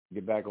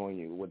 get back on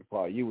you, what the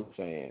part you were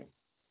saying,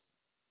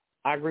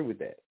 I agree with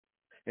that.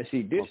 And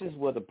see, this is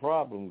where the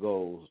problem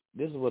goes.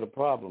 When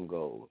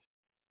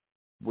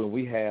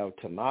we have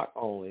Tanakh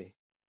only,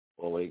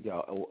 or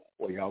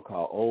what y'all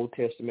call Old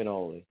Testament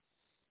only,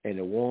 and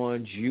the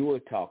ones you were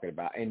talking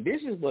about. And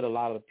this is what a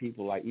lot of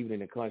people, like even in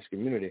the conscious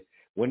community,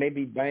 when they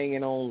be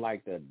banging on,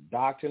 like, the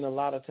doctrine a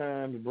lot of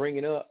times, bring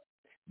it up,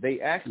 they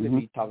actually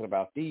be talking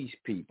about these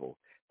people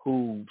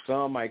who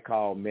some might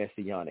call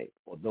messianic,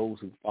 or those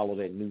who follow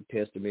that New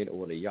Testament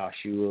or the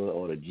Yahshua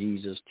or the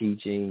Jesus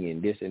teaching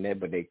and this and that,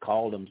 but they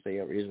call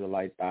themselves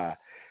Israelite by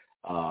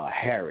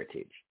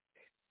heritage.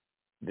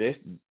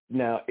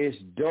 Now, it's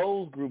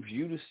those groups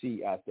you to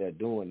see out there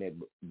doing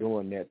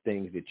that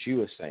things that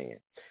you are saying.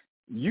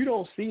 You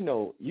don't see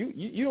no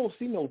you don't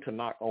see no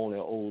Tanakh only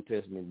Old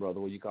Testament brother,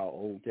 what you call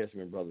Old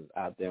Testament brothers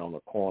out there on the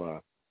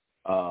corner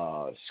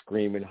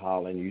screaming,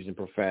 hollering, using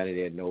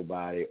profanity at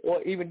nobody,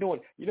 or even doing,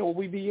 where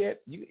we be at?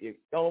 The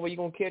only way you're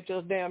going to catch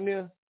us damn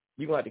near,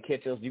 you're going to have to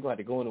catch us, you're going to have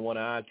to go into one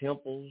of our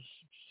temples,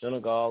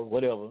 synagogues,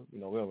 whatever,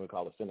 we don't even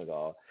call it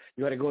synagogue.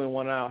 You have to go in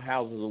one of our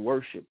houses of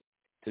worship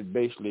to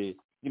basically,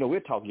 we'll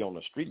talk to you on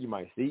the street, you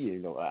might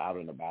see, out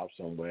and about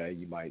somewhere,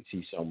 you might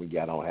see something, we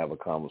got on, have a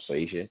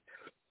conversation.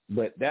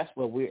 But that's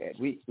where we're at.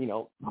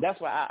 That's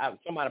why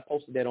somebody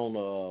posted that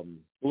on,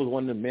 it was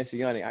one of the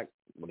messianic,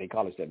 they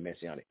call it that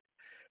messianic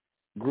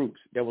groups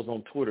that was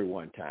on Twitter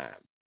one time,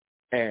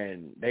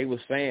 and they were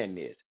saying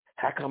this: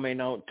 how come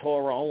ain't on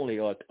Torah only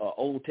or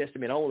Old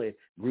Testament only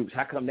groups?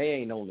 How come they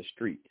ain't on the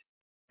street?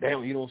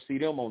 Damn, you don't see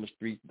them on the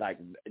street like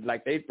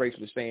they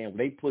basically saying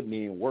they putting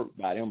in work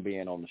by them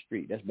being on the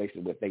street. That's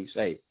basically what they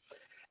say.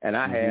 And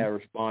I have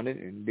responded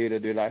and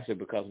did I said,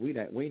 because we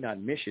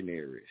not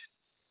missionaries,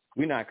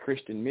 we're not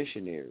Christian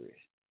missionaries.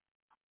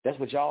 That's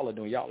what y'all are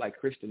doing. Y'all like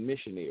Christian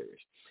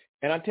missionaries.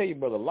 And I tell you,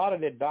 brother, a lot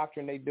of that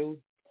doctrine they do,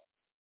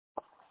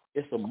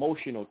 it's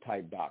emotional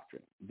type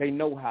doctrine. They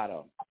know how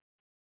to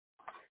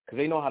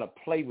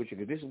play with you.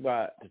 Because this is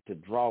why to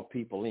draw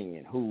people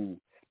in who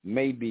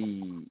may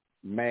be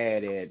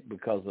mad at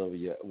because of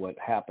what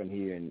happened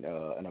here in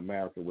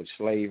America with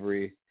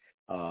slavery,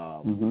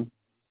 and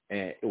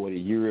or the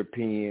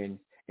European.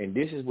 And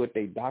this is what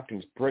their doctrine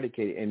is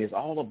predicated. And it's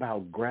all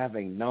about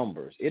grabbing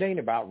numbers. It ain't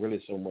about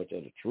really so much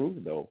of the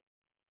truth, though.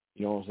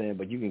 You know what I'm saying?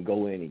 But you can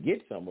go in and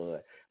get some of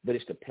it. But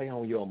it's to play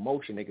on your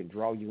emotion. They can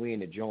draw you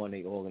in to join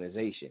their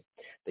organization.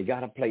 They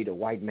got to play the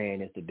white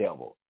man as the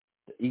devil.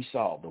 The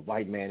Esau, the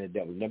white man as the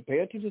devil. Now pay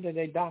attention to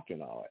their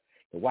doctrine, all right.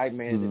 The white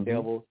man is the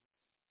devil.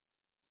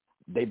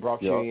 They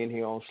brought you in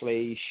here on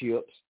slave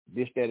ships,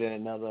 this, that, and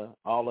another,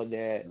 all of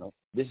that.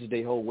 This is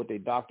their whole, what they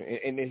doctrine.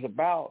 And it's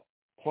about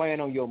playing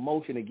on your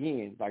emotion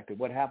again, like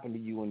what happened to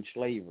you in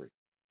slavery.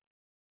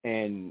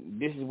 And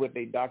this is what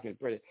they doctrine.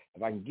 If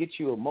I can get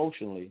you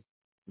emotionally,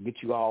 get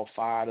you all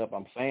fired up.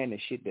 I'm saying the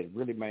shit that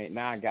really, man,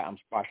 I'm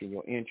sparking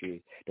your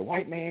interest. The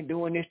white man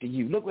doing this to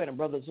you. Look at him,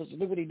 brothers and sisters.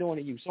 Look what he doing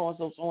to you.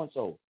 So-and-so,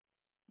 so-and-so.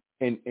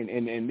 And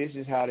this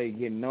is how they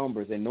get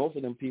numbers. And most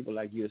of them people,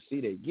 like you'll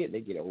see, they get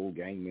old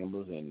gang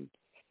members and,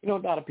 a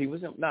lot of people,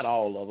 not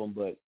all of them,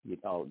 but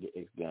all the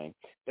ex-gang.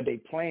 But they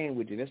playing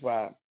with you. That's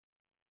why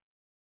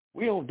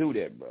We don't do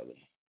that, brother.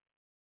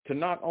 To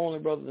not only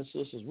brothers and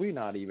sisters, we're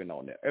not even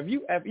on there. If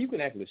you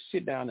can actually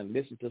sit down and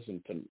listen to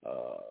some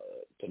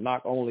to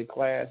knock only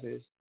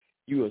classes,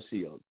 you will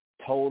see a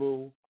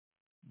total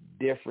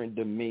different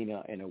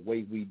demeanor in the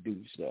way we do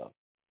stuff.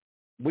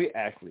 We're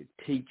actually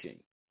teaching.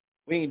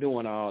 We ain't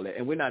doing all that,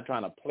 and we're not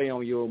trying to play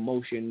on your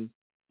emotion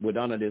with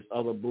none of this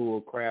other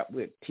bull crap.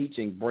 We're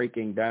teaching,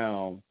 breaking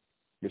down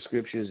the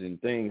scriptures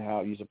and things,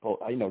 how you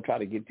supposed, try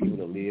to get people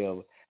to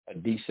live a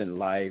decent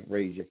life,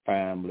 raise your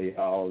family,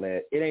 all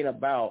that. It ain't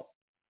about,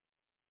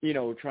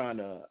 trying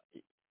to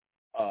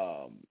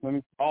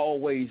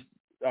always,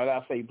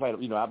 I say, I've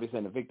been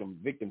saying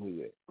the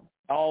victimhood.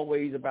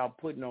 Always about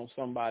putting on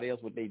somebody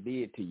else what they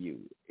did to you.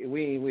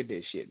 We ain't with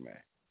that shit, man.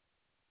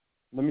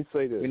 Let me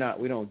say this.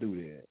 We don't do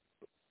that.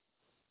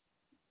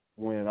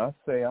 When I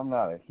say I'm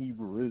not a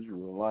Hebrew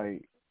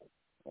Israelite,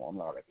 or I'm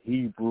not a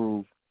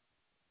Hebrew,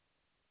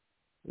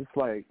 it's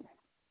like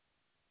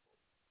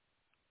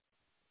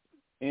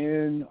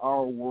in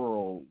our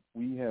world,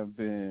 we have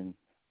been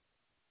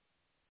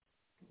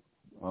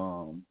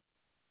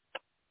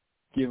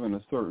given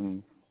a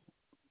certain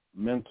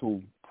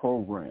mental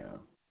program.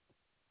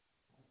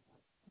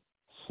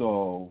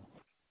 So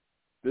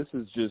this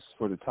is just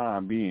for the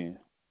time being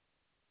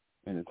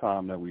and the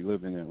time that we're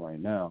living in right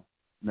now.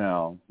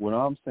 Now, what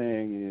I'm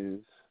saying is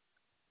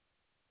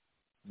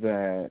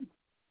that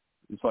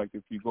it's like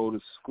if you go to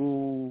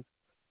school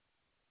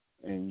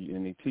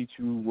and they teach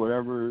you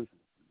whatever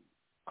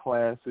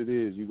class it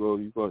is, you go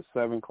to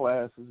 7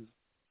 classes,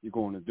 you're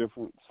going to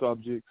different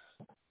subjects,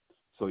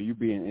 so you're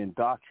being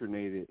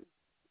indoctrinated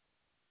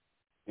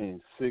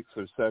in 6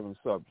 or 7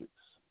 subjects.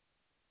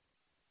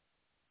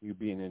 You're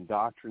being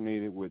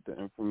indoctrinated with the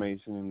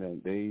information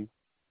that they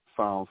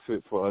found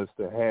fit for us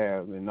to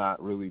have, and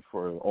not really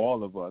for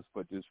all of us,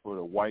 but just for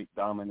the white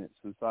dominant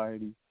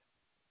society,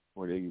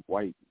 where the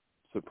white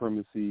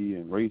supremacy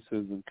and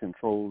racism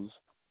controls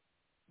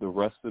the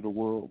rest of the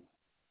world.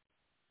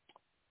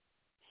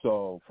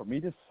 So for me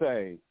to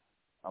say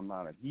I'm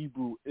not a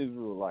Hebrew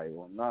Israelite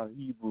or I'm not a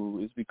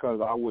Hebrew, it's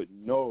because I would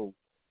know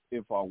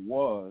if I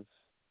was,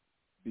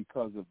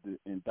 because of the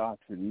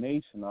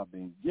indoctrination I've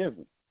been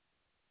given.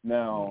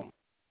 Now,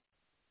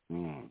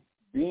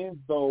 being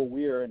though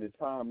we are in the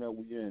time that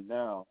we're in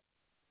now,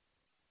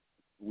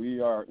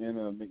 we are in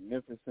a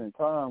magnificent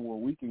time where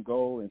we can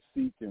go and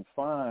seek and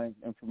find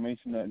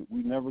information that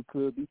we never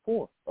could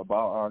before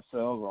about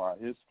ourselves or our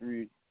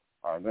history,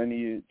 our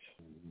lineage.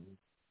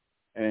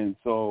 And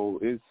so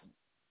it's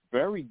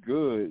very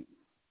good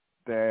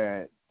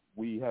that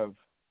we have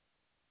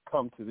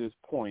come to this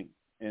point,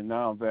 and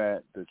now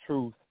that the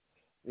truth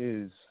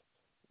is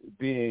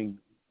being,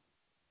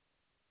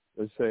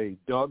 let's say,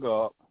 dug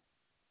up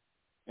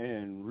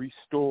and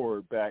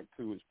restored back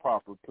to its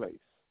proper place.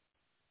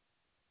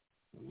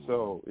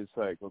 So it's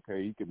like,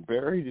 okay, you can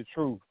bury the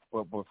truth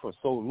but for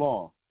so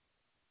long,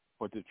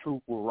 but the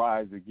truth will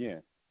rise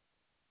again.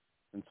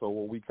 And so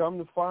when we come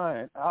to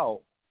find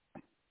out,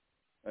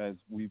 as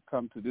we've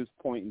come to this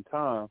point in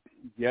time,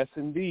 yes,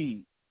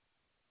 indeed,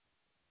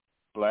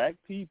 black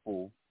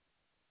people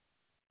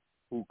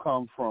who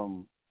come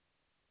from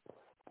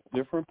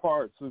different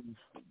parts of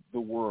the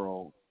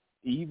world,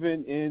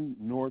 even in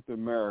North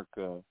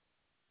America,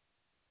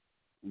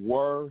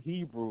 were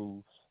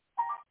Hebrews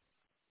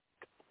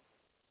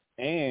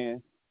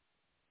and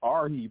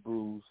are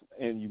Hebrews,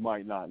 and you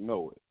might not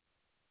know it.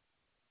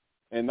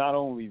 And not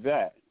only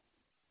that,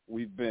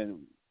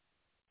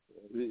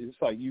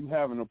 it's like you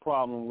having a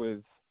problem with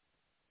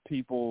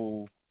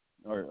people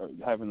or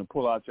having to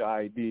pull out your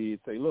ID and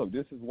say, look,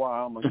 this is why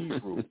I'm a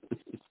Hebrew.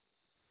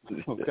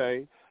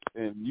 Okay?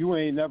 And you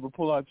ain't never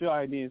pull out your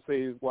ID and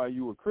say it's why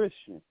you a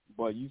Christian,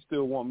 but you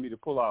still want me to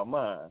pull out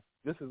mine.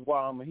 This is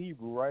why I'm a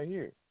Hebrew right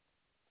here.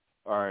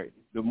 All right.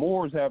 The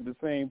Moors have the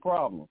same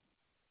problem,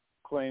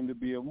 claim to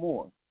be a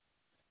Moor,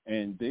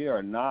 and they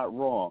are not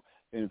wrong.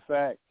 In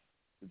fact,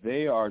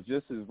 they are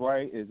just as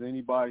right as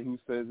anybody who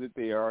says that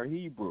they are a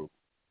Hebrew,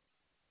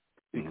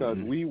 because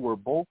we were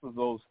both of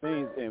those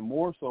things, and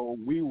more so,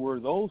 we were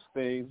those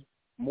things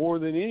more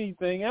than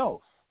anything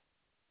else.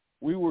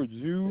 We were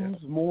Jews,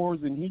 Moors,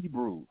 and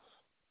Hebrews,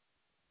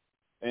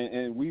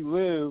 and we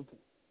lived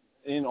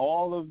in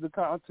all of the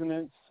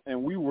continents,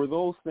 and we were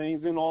those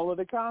things in all of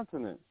the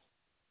continents.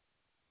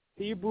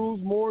 Hebrews,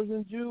 Moors,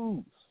 and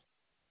Jews.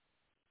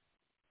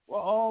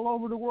 Well, all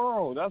over the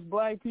world. That's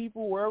black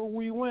people wherever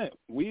we went.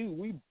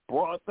 We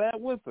brought that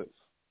with us.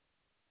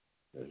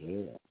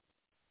 Yeah.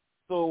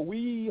 So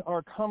we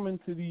are coming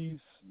to these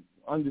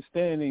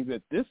understandings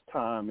at this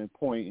time and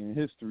point in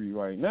history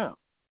right now.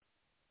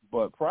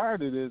 But prior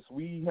to this,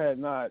 we had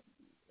not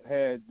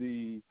had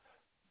the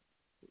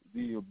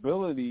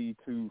ability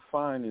to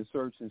find and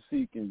search and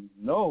seek and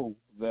know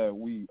that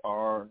we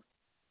are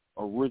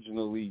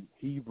originally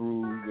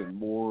Hebrews and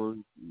Moors,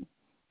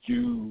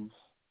 Jews.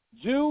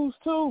 Jews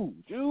too.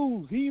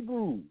 Jews,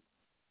 Hebrews,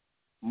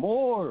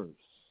 Moors,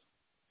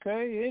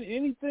 okay,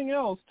 anything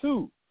else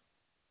too.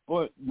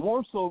 But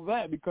more so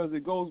that, because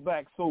it goes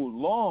back so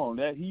long,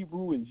 that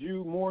Hebrew and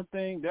Jew Moor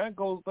thing, that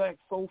goes back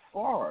so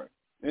far.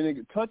 and it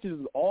touches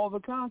all the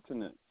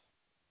continents.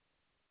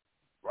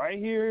 Right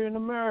here in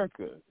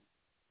America,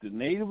 the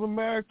Native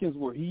Americans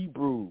were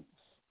Hebrews,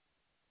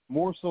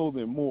 more so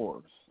than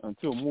Moors,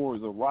 until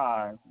Moors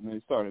arrived and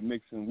they started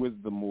mixing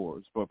with the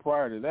Moors. But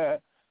prior to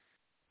that,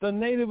 the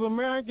Native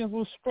Americans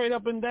were straight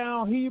up and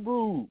down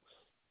Hebrews.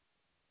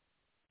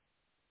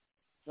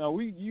 Now,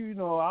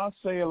 I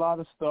say a lot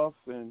of stuff,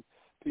 and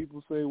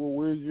people say, well,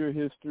 where's your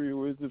history?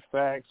 Where's the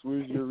facts?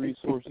 Where's your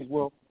resources?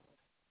 Well,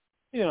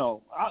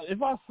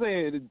 if I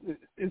say it,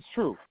 it's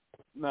true.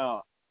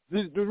 Now,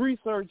 the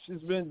research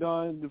has been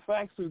done. The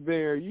facts are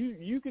there.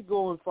 You could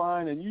go and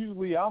find, and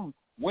usually I'm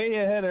way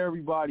ahead of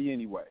everybody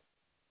anyway.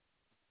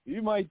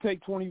 You might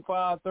take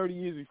 25, 30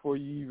 years before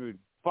you even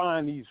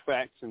find these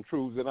facts and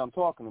truths that I'm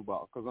talking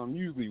about, because I'm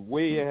usually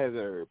way ahead of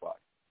everybody,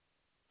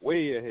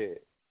 way ahead.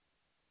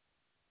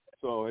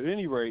 So at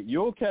any rate,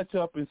 you'll catch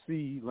up and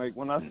see, like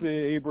when I said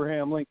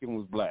Abraham Lincoln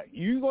was black,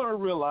 you're going to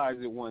realize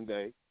it one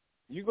day.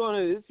 You're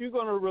going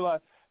to realize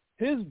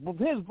his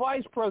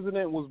vice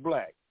president was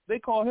black. They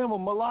call him a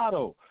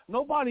mulatto.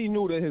 Nobody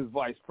knew that his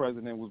vice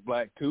president was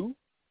black too.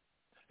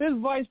 His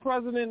vice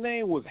president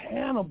name was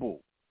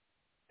Hannibal.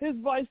 His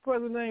vice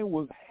president name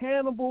was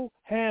Hannibal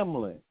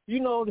Hamlin. You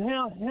know,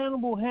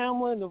 Hannibal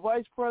Hamlin, the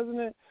vice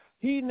president,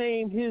 he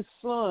named his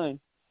son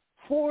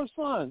 4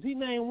 sons. He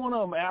named one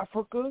of them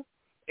Africa,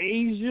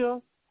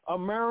 Asia,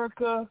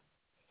 America,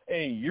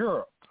 and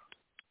Europe.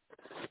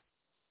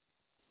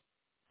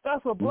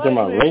 That's a black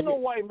man. Ain't no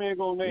white man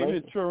gonna name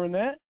his children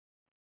that.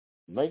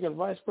 Lincoln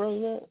vice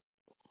president?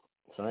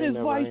 His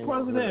vice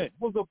president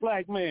was a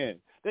black man.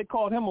 They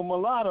called him a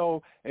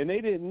mulatto, and they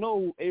didn't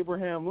know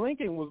Abraham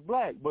Lincoln was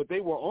black, but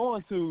they were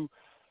on to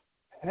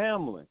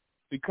Hamlin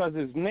because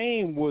his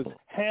name was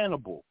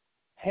Hannibal,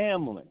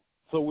 Hamlin.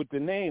 So with the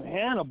name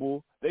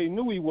Hannibal, they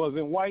knew he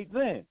wasn't white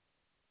then.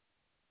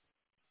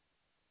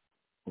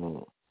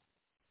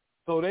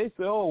 So they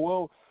said, oh,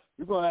 well,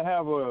 you're going to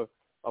have a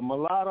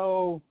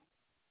mulatto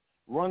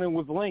running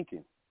with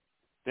Lincoln.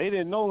 They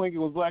didn't know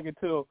Lincoln was black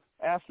until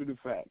after the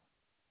fact.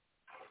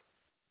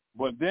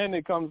 But then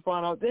they come to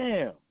find out,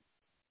 damn,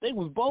 they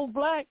was both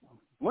black.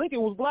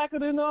 Lincoln was blacker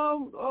than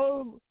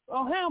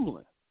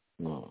Hamlin.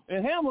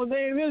 And Hamlin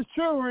named his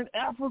children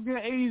Africa,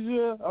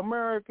 Asia,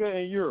 America,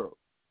 and Europe.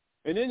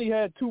 And then he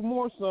had 2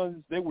 more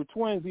sons. They were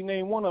twins. He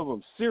named one of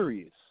them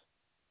Sirius.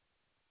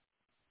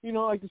 You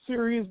know, like the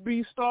Sirius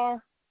B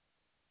star.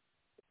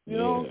 You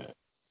know,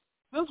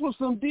 this was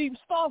some deep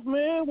stuff,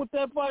 man, with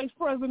that vice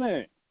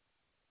president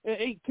in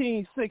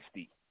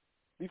 1860,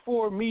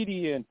 before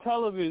media and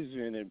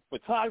television and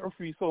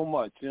photography so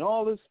much and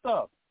all this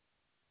stuff.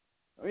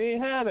 They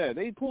ain't had that.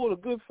 They pulled a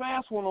good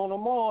fast one on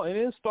them all and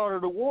then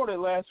started a war that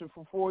lasted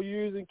for 4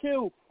 years and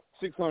killed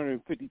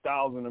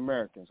 650,000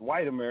 Americans,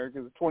 white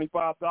Americans,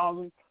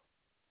 25,000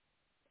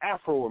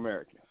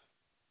 Afro-Americans.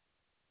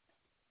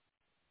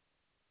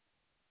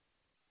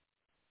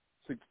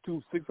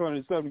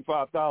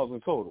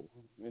 675,000 total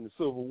in the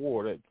Civil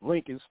War that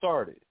Lincoln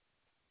started.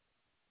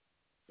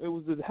 It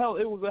was a hell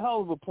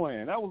of a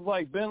plan. That was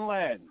like Bin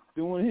Laden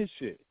doing his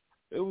shit.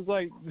 It was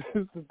like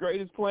the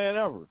greatest plan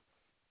ever.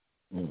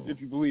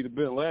 If you believe the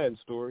Bin Laden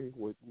story,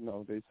 which,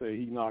 they say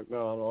he knocked down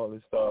all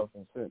this stuff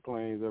and sent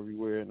planes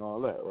everywhere and all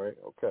that, right?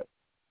 Okay.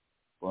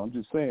 Well, I'm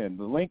just saying,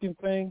 the Lincoln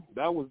thing,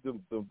 that was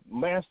the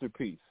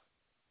masterpiece.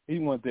 He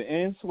wanted to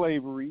end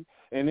slavery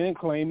and then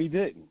claim he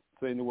didn't.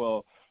 Saying,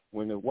 well,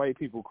 when the white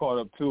people caught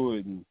up to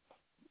it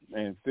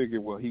and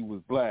figured, well, he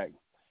was black,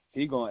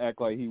 he going to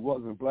act like he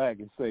wasn't black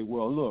and say,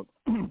 well, look,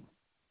 I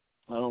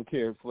don't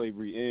care if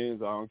slavery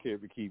ends. I don't care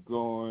if it keeps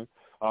going.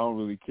 I don't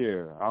really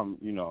care.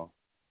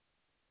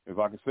 If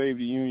I can save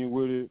the Union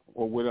with it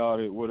or without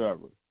it,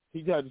 whatever.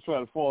 He had to try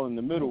to fall in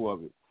the middle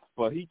of it.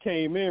 But he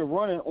came in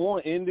running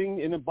on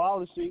ending and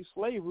abolishing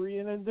slavery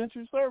and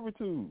indentured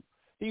servitude.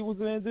 He was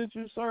an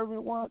indentured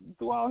servant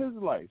throughout his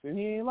life, and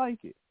he ain't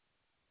like it.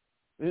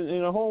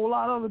 And a whole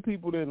lot of other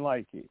people didn't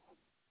like it.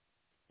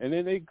 And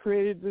then they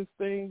created this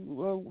thing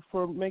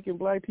for making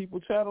black people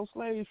chattel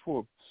slaves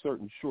for a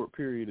certain short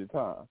period of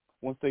time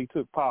once they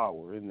took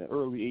power in the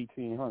early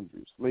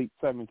 1800s, late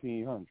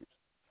 1700s.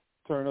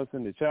 Turned us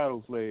into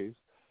chattel slaves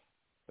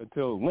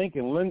until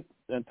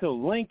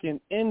Lincoln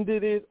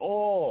ended it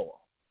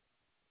all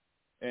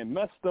and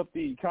messed up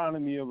the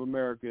economy of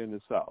America in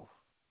the South.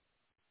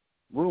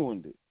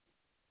 Ruined it.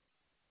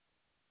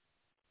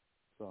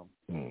 So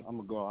I'm going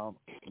to go.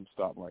 I'm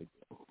stop right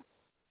there.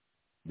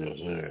 Yes,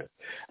 sir.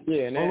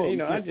 Yeah, and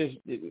I just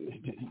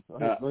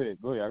go ahead.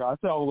 I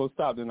said I was gonna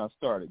stop, then I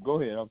started. Go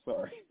ahead. I'm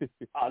sorry.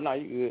 Oh no,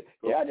 you good.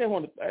 Yeah, I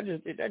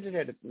just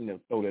had to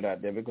throw that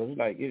out there because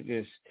it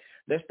just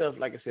that stuff.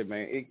 Like I said,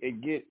 man,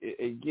 it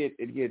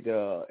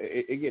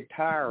get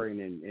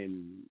tiring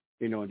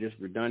and just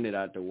redundant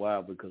after a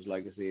while because,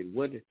 like I said,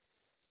 what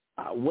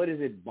is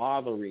it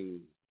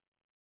bothering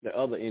the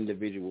other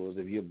individuals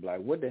if you're black?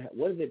 What is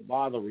it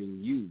bothering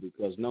you?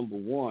 Because number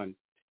one,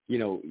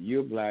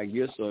 you're black,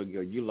 you're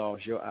Southern, you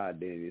lost your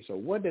identity. So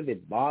what does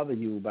it bother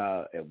you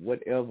about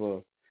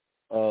whatever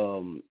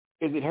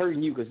Is it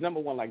hurting you? Because number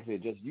one, like I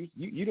said, just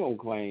you don't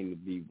claim to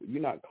be.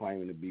 You're not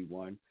claiming to be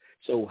one.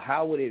 So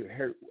how would it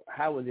hurt?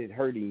 How is it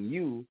hurting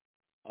you?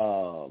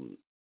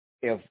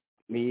 If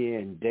me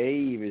and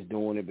Dave is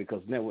doing it,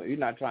 because we're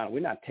not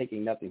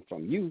taking nothing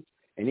from you.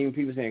 And even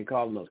people saying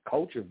calling us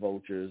culture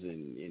vultures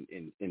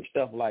and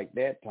stuff like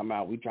that. Talking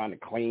about we trying to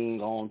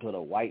cling on to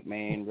the white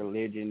man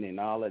religion and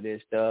all of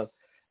this stuff.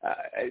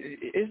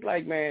 It's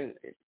like, man,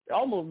 it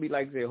almost be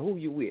like say, who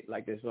you with?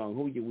 Like this song,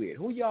 who you with?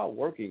 Who y'all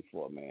working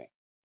for, man?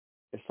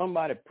 Is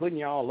somebody putting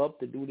y'all up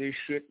to do this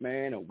shit,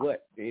 man, or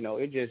what? You know,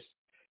 it's just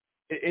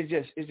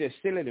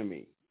silly to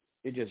me.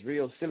 It's just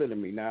real silly to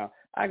me. Now,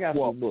 I got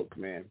some books,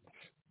 man.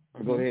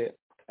 Go ahead,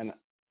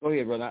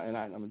 brother. And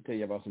I'm gonna tell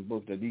you about some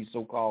books that these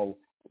so-called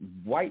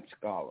white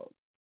scholars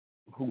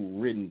who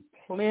written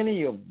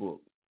plenty of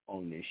books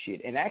on this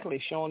shit and actually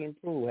showing and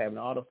prove, having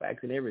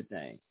artifacts and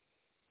everything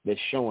that's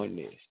showing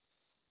this.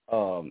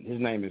 His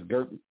name is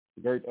Gert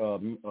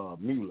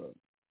Mueller.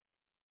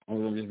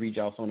 I'm gonna just read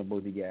y'all some of the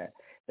books he got.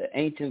 The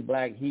Ancient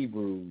Black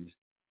Hebrews,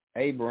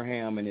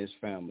 Abraham and his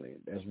family.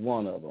 That's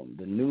one of them.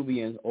 The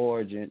Nubian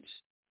Origins,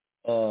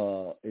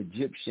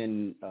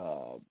 Egyptian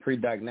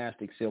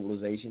pre-dynastic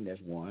civilization.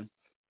 That's one.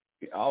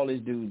 All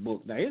these dudes'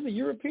 books. Now, here's a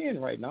European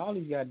right now. All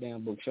these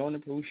goddamn books showing the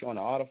proof, showing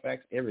the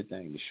artifacts,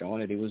 everything. Just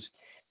showing that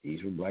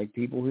these were black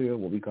people here,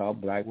 what we call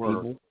black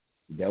people,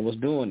 that was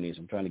doing this.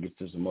 I'm trying to get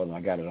to some other.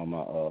 I got it on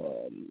my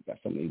got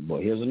something.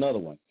 But here's another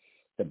one.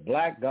 The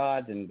black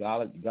gods and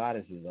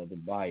goddesses of the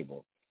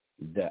Bible.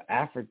 The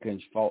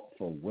Africans fought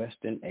for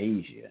Western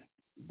Asia.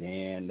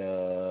 Then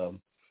I'm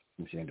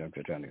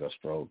just trying to go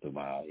scroll through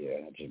my I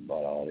just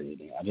bought all these.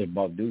 I just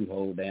bought dude's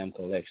whole damn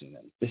collection.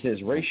 It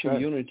says racial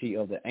unity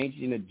of the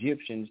ancient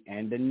Egyptians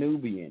and the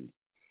Nubians,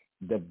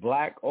 the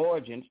black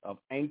origins of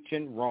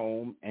ancient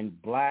Rome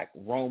and black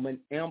Roman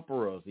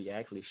emperors. He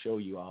actually show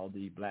you all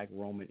the black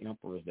Roman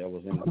emperors that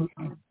was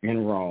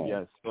in Rome.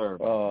 Yes, sir.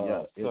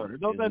 Yes, sir.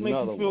 Don't that make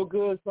you feel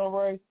good,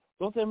 Sunray?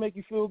 Don't that make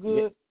you feel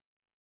good? Yeah.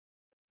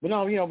 But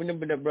no,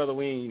 but brother,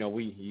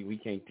 we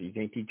can't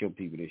teach your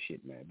people this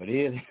shit, man. But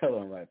here's the other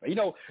one, right?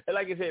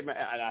 Like I said, man,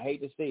 I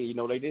hate to say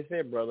it, they just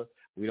said, brother,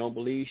 we don't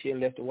believe shit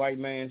unless the white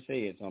man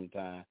say it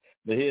sometime.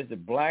 But here's the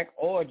black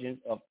origins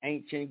of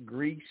ancient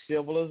Greek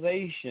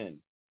civilization.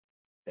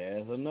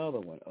 There's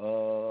another one.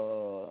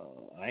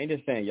 I ain't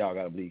just saying y'all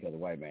got to believe because the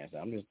white man said.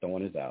 I'm just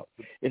throwing this out.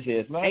 It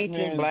says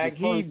ancient black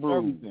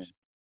Hebrews.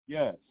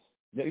 Yes.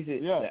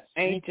 The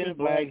ancient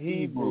black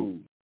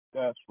Hebrews.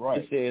 That's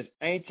right. It says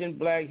ancient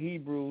black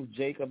Hebrews,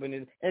 Jacob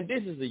and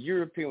this is a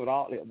European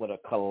with a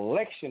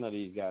collection of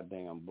these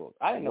goddamn books.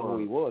 I didn't know who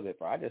he was at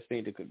first. I just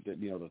seen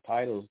the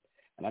titles,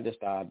 and I just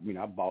started,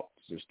 I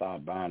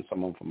started buying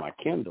some of them for my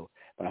Kindle.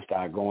 But I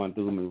started going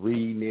through them and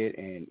reading it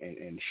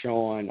and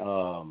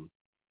showing.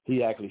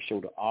 He actually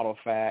showed the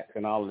artifacts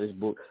and all of this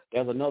book.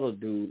 There's another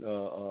dude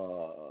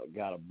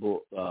got a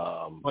book.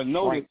 But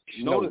notice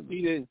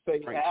he didn't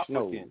say Frank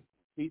African.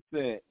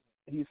 Snowden.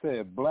 He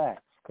said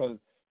blacks because.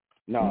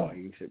 No,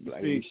 he said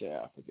black. He said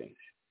Africans.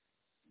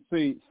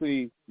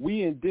 See,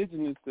 we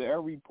indigenous to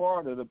every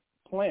part of the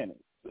planet,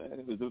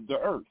 the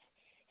earth.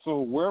 So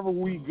wherever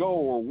we go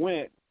or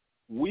went,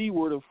 we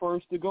were the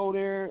first to go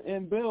there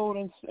and build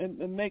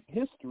and make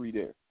history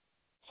there.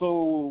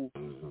 So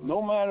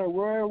no matter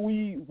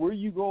where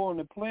you go on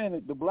the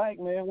planet, the black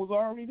man was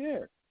already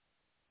there.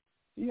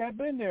 He had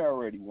been there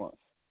already once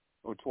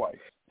or twice.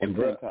 And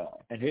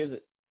here's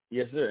it.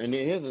 Yes, sir. And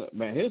then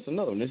here's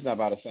another one. This is not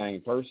about the same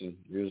person.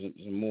 Here's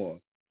some more.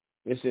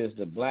 It says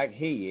the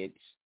blackheads,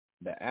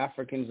 the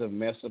Africans of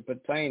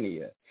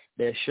Mesopotamia.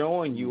 They're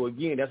showing you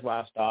again. That's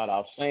why I started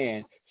off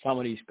saying some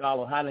of these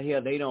scholars, how the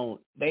hell they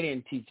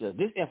didn't teach us.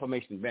 This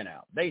information's been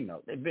out. They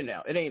know. They've been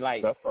out. It ain't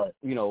like, that's right.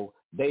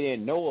 They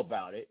didn't know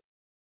about it.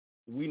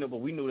 We know,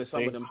 but we knew that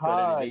some of them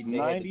studied.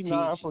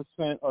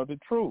 99% of the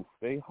truth.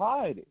 They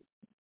hide it.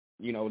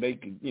 They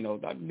could,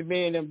 the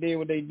man them did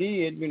what they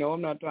did.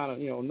 I'm not trying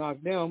to, knock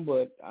them,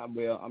 but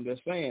I'm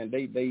just saying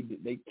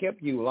they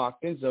kept you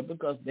locked in stuff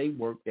because they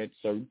worked at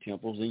certain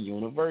temples and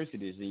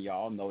universities, and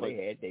y'all know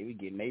they were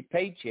getting their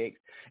paychecks,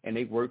 and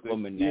they worked for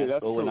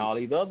Monasco and all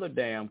these other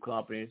damn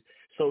companies.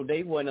 So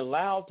they weren't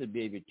allowed to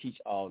be able to teach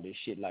all this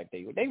shit like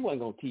they were. They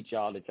wasn't gonna teach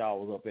y'all that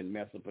y'all was up in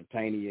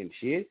Mesopotamia and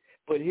shit.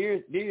 But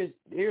here's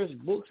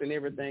books and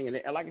everything, and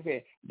like I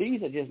said,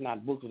 these are just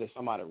not books that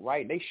somebody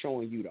write. They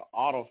showing you the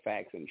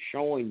artifacts and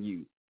showing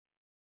you.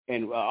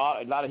 And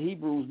a lot of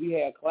Hebrews, we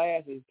have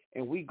classes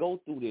and we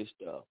go through this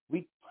stuff.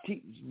 We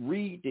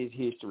read this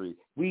history.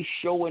 They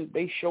show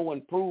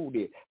and prove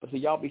it. But so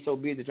y'all be so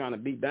busy trying to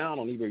beat down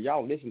on either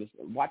y'all listen to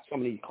watch some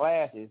of these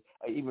classes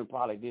or even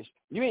probably this.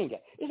 You ain't got.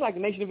 It's like the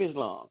Nation of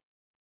Islam.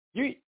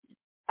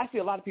 I see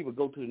a lot of people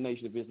go to the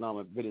Nation of Islam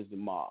and visit the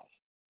mosque.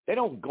 They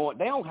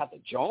don't have to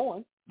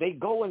join. They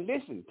go and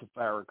listen to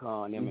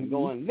Farrakhan and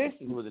go and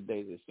listen to what the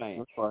days are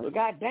saying. Right. But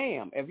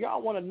goddamn, if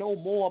y'all want to know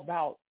more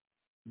about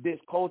this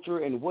culture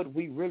and what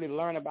we really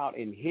learn about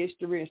in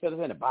history, instead of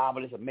saying the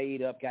Bible is a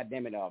made up,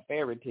 goddamn it,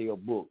 fairy tale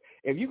book.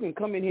 If you can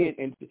come in here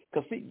and,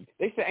 cause see,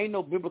 they say ain't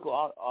no biblical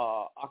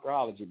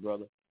archaeology,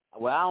 brother.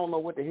 Well, I don't know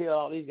what the hell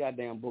all these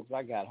goddamn books.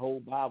 I got whole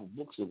Bible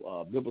books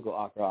of biblical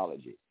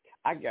archaeology.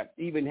 I got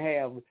even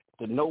have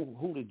to know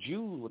who the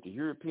Jews, with the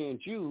European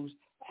Jews.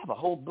 I have a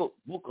whole book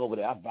over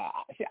there. I buy.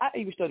 See, I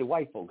even study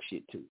white folk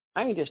shit too.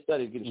 I ain't just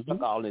studied getting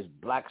stuck all this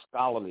black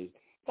scholarly.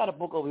 Got a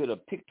book over here, the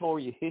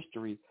pictorial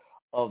history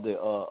of the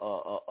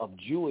of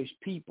Jewish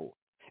people,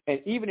 and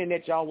even in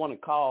that y'all want to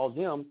call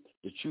them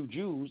the true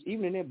Jews.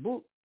 Even in that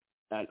book,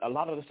 a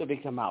lot of the stuff they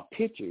come out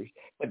pictures,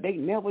 but they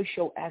never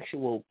show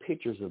actual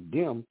pictures of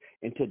them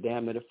until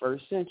damn near the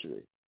first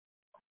century.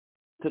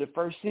 To the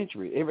first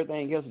century,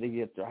 everything else they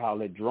get to how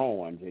they're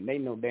drawings, and they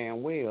know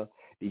damn well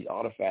these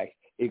artifacts.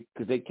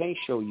 Because they can't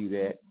show you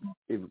that,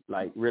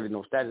 like really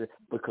no status,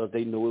 because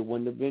they knew it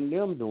wouldn't have been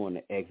them doing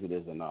the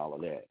Exodus and all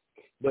of that.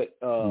 But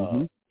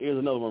here's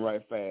another one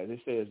right fast. It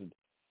says,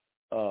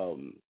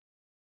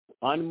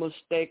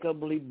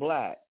 unmistakably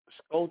black,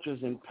 sculptures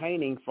and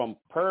painting from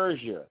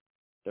Persia,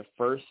 the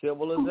first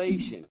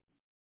civilization.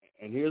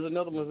 And here's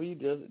another one we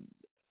just,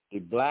 the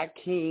black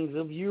kings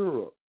of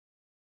Europe.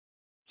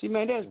 See,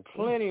 man, there's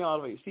plenty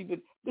of it. See, but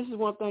this is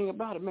one thing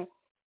about it, man.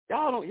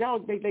 Y'all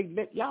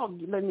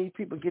letting these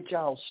people get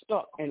y'all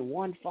stuck in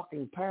one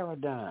fucking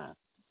paradigm.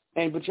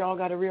 But y'all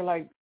got to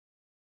realize,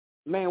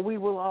 man, we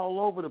were all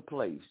over the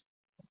place.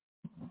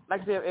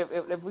 Like I said,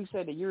 if we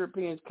said the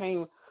Europeans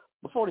came,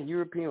 before the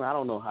Europeans, I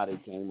don't know how they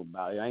came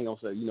about it. I ain't going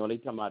to say, they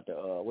talking about the,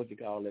 what you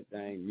call that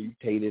thing,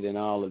 mutated and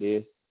all of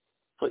this.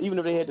 So even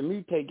if they had to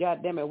mutate,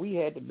 goddamn it, we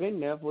had to been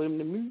there for them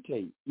to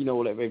mutate.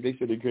 Like if they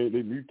said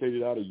they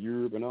mutated out of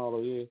Europe and all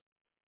of this.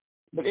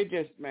 But it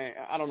just, man,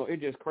 I don't know.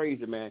 It's just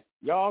crazy, man.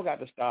 Y'all got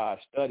to start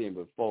studying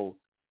before,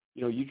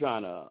 you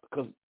trying to,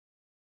 because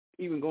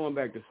even going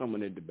back to some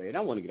of the debate, I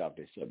want to get off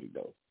this subject,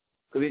 though.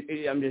 Because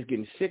I'm just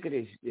getting sick of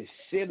this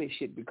silly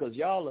shit because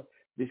y'all,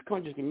 this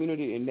conscious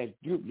community and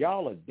that group,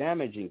 y'all are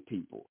damaging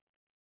people.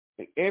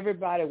 And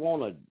everybody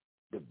want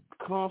to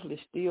constantly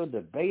still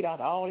debate out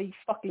all these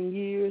fucking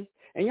years.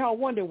 And y'all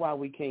wonder why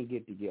we can't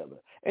get together.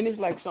 And it's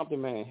like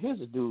something, man. Here's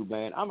a dude,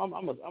 man. I'm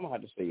gonna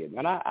have to say it,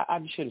 man.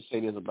 I shouldn't say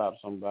this about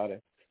somebody,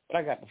 but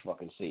I got to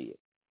fucking say it.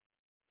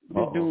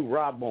 This dude,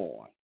 Rob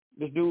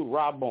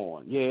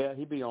Bourne. Yeah,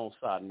 he be on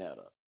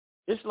Sarnetta.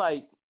 It's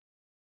like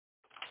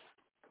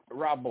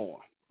Rob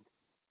Bourne.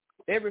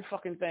 Every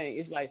fucking thing.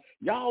 It's like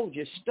y'all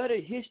just study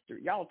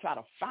history. Y'all try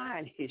to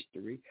find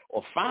history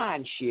or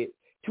find shit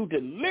to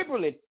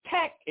deliberately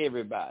attack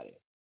everybody.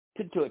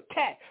 To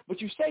attack, but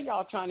you say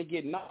y'all trying to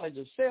get knowledge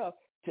of self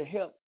to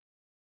help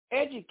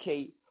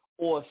educate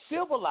or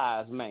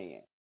civilize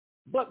man.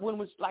 But when,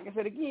 like I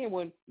said again,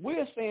 when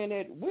we're saying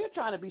that we're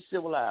trying to be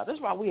civilized,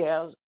 that's why we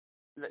have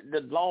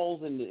the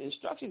laws and the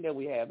instruction that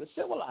we have to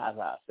civilize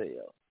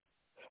ourselves.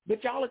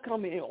 But y'all are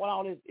coming in with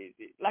all this,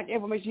 like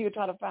information you're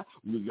trying to find.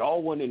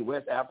 Y'all wasn't in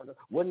West Africa.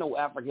 Wasn't no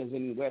Africans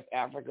in West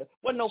Africa.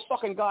 Wasn't no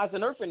fucking gods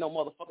on earth in no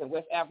motherfucking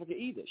West Africa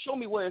either. Show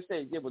me where it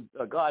says there was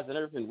gods on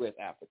earth in West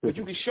Africa. But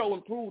you can show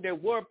and prove there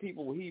were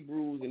people with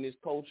Hebrews in this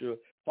culture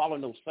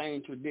following those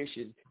same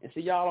traditions. And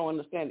see, y'all don't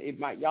understand.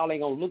 Y'all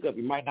ain't going to look up.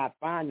 You might not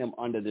find them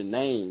under the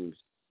names,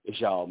 as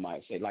y'all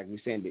might say. Like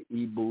we saying the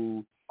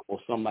Hebrew or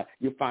something like,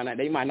 you'll find out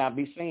they might not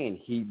be saying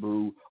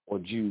Hebrew or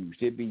Jews.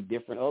 There'd be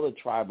different other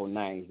tribal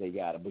names they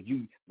got. But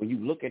when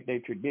you look at their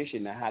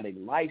tradition and how they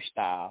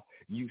lifestyle,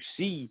 you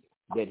see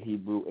that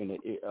Hebrew and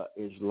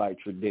Israelite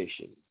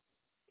tradition.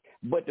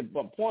 But the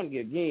point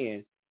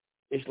again,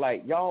 it's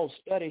like y'all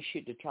study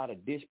shit to try to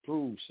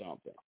disprove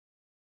something.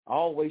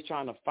 Always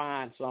trying to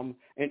find something.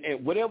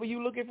 And whatever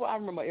you looking for, I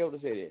remember my elder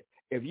said it.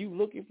 If you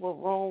looking for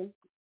wrong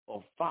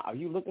or are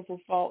you looking for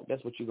fault,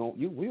 that's what you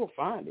will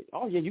find it.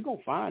 Oh yeah, you're gonna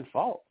find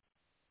fault.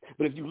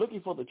 But if you're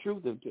looking for the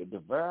truth to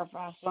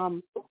verify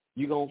something,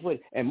 you're going to put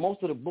it. And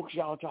most of the books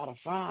y'all try to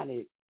find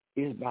it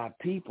is by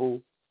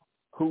people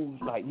who,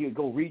 like, you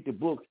go read the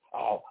book.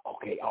 Oh,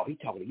 okay. Oh, he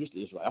talking against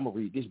the Israelite. I'm going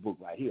to read this book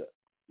right here.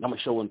 I'm going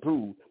to show and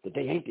prove that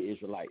they ain't the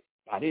Israelite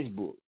by this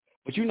book.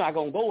 But you're not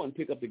going to go and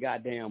pick up the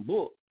goddamn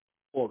book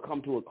or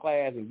come to a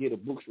class and get a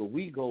books where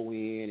we go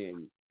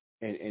in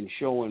and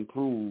show and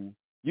prove.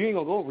 You ain't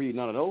going to go read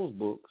none of those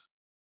books.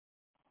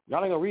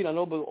 Y'all ain't going to read none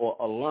of those books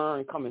or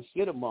learn, come and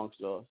sit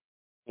amongst us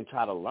and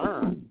try to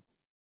learn,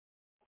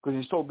 because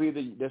you're so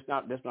busy. That's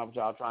not what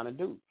y'all trying to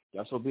do.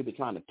 Y'all so busy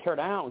trying to tear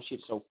down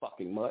shit so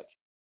fucking much,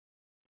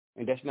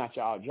 and that's not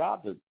y'all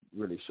job to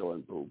really show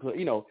and prove.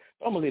 I'm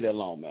gonna leave that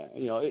alone, man.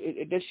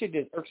 That shit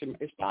just irks me.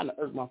 It's starting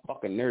to irk my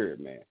fucking nerve,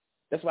 man.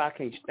 That's why I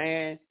can't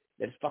stand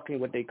that fucking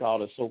what they call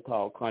the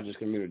so-called conscious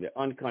community, the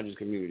unconscious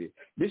community.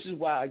 This is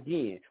why,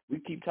 again, we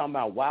keep talking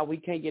about why we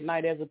can't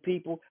unite as a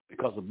people,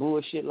 because of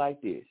bullshit like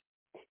this.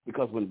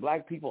 Because when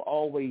black people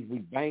always be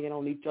banging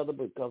on each other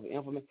because of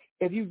information,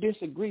 if you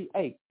disagree,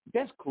 hey,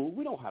 that's cool.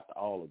 We don't have to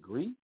all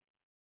agree.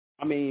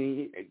 I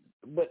mean,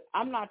 but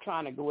I'm not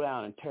trying to go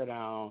down and tear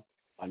down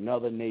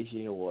another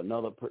nation or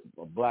another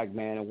black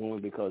man or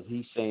woman because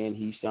he's saying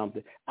he's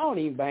something. I don't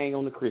even bang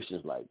on the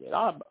Christians like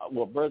that.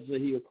 Brother,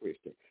 he a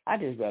Christian. I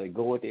just rather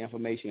go with the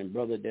information and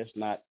brother, that's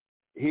not,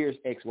 here's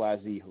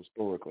XYZ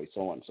historically,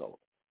 so and so.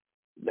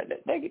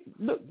 They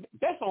look,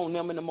 that's on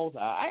them and the Most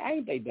High. I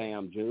ain't they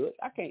damn judge.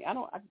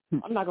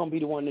 I'm not gonna be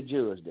the one to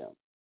judge them.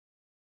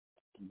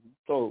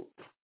 So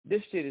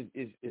this shit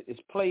is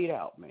played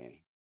out, man.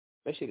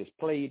 That shit is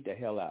played the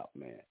hell out,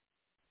 man.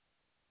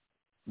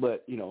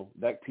 But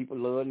black people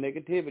love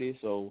negativity,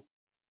 so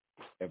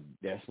if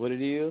that's what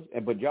it is.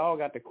 But y'all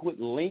got to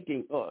quit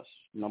linking us,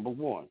 number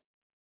one,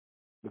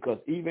 because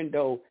even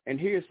though, and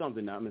here's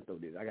something. Now I'm gonna throw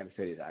this. I gotta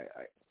say this. I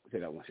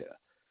said I want to say that.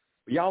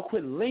 But y'all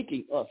quit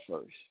linking us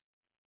first.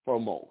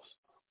 Foremost,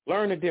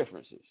 learn the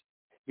differences,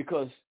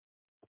 because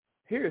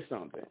here's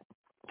something.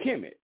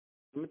 Kemet,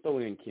 let me throw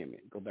in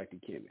Kemet. Go back to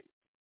Kemet.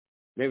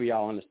 Maybe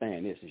y'all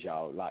understand this as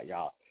y'all.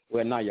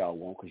 Well, now y'all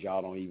won't, because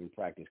y'all don't even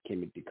practice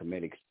Kemet, the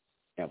Kemetic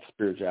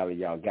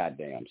spirituality. Y'all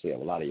goddamn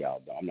self. A lot of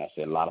y'all don't. I'm not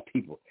saying a lot of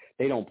people.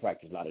 They don't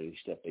practice a lot of this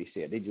stuff. They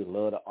said they just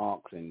love the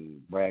Ankhs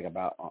and brag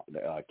about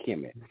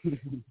Kemet.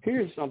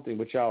 Here's something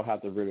which y'all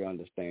have to really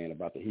understand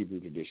about the Hebrew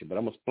tradition, but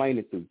I'm gonna explain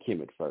it through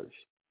Kemet first.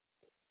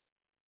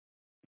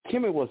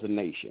 Kemet was a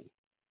nation.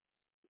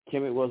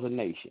 Kemet was a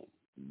nation.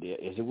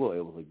 As it was.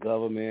 It was a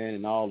government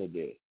and all of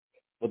that.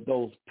 But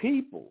those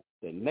people,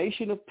 the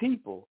nation of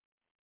people,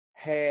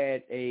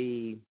 had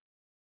a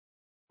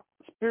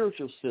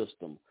spiritual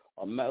system,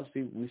 or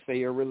mostly we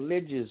say a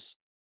religious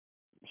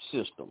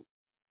system.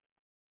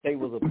 They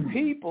were the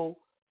people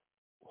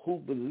who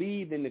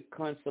believed in the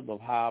concept of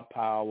higher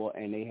power,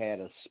 and they had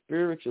a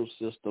spiritual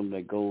system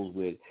that goes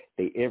with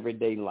their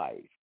everyday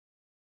life.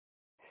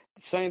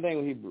 Same thing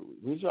with Hebrew.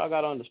 Which I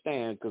got to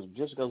understand, because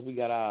just because we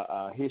got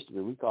our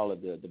history, we call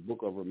it the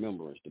Book of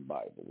Remembrance, the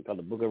Bible. We call it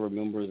the Book of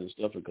Remembrance and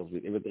stuff because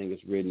everything is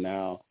written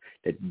now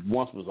that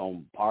once was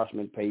on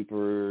parchment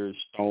papers,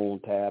 stone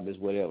tablets,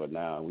 whatever.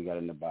 Now we got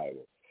in the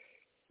Bible.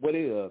 But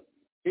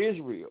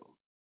Israel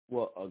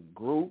was a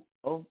group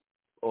of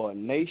or a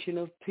nation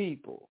of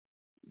people.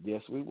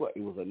 Yes, we were.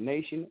 It was a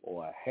nation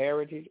or a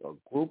heritage or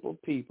group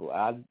of people,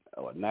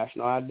 or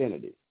national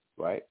identity,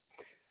 right?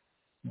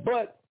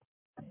 But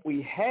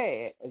we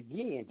had,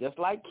 again, just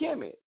like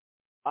Kemet,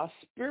 a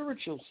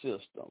spiritual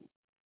system.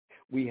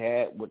 We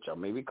had what y'all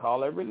maybe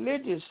call a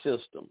religious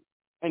system.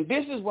 And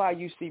this is why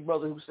you see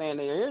brothers who saying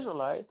they're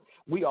Israelite,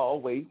 we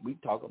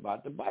talk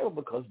about the Bible,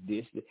 because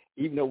this,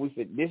 even though we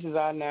said this is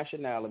our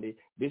nationality,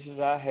 this is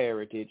our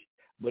heritage,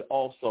 but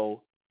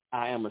also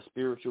I am a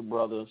spiritual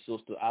brother and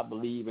sister. I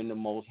believe in the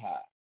Most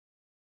High.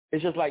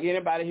 It's just like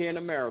anybody here in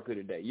America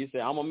today. You say,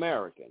 I'm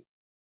American,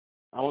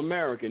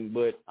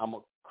 but I'm a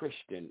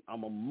Christian,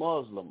 I'm a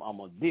Muslim, I'm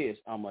a this,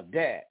 I'm a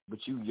that. But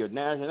your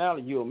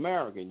nationality, you're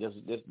American.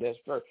 That's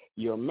first.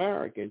 You're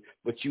American,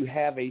 but you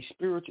have a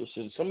spiritual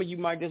system. Some of you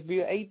might just be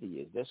an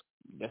atheist.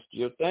 That's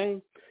your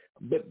thing.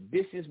 But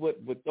this is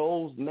what with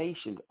those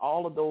nations,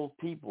 all of those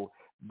people,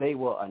 they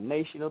were a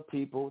nation of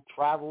people,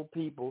 tribal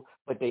people,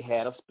 but they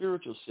had a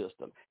spiritual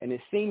system. And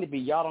it seemed to be,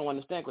 y'all don't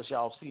understand because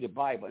y'all see the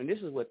Bible. And this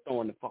is what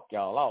throwing the fuck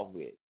y'all off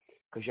with.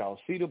 Because y'all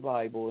see the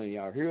Bible and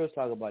y'all hear us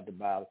talk about the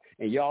Bible,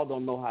 and y'all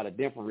don't know how to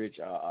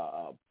differentiate,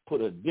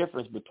 put a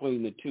difference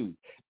between the two,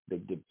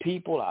 the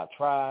people, our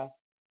tribe,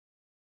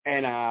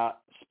 and our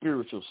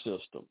spiritual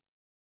system.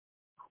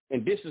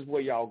 And this is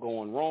where y'all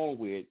going wrong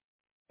with.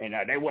 And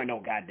there wasn't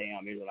no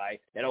goddamn Israelite,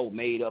 that old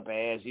made up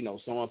ass,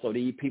 so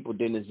these people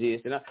didn't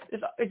exist. And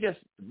it's just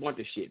a bunch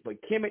of shit.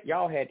 But Kemet,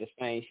 y'all had the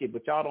same shit,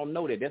 but y'all don't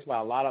know that. That's why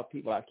a lot of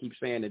people, I keep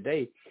saying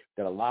today,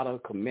 that a lot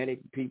of Kemetic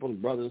people,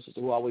 brothers and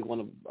sisters who always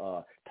want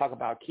to talk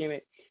about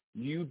Kemet,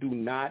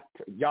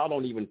 y'all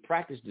don't even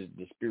practice the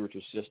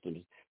spiritual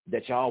systems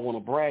that y'all want to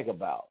brag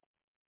about.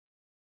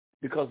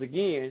 Because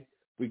again,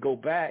 we go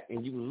back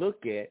and you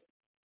look at,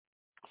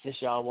 since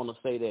y'all want to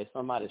say that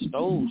somebody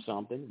stole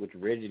something, which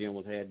Reggie then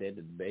had that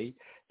debate,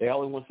 they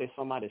always want to say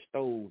somebody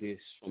stole this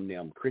from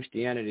them.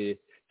 Christianity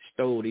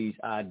stole these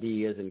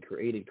ideas and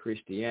created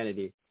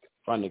Christianity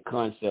from the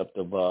concept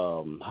of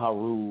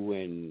Haru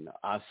and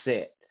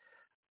Aset.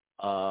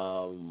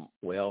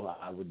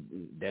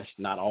 That's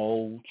not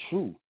all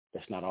true.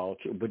 That's not all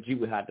true. But you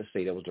would have to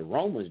say that was the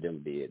Romans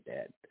them did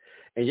that.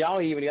 And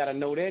y'all even got to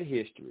know that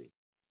history.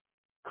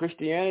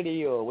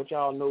 Christianity, or what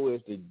y'all know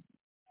is the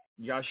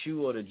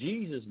Yeshua or the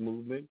Jesus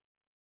movement,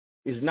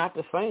 is not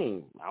the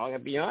same. I gotta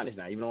be honest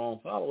now, even though I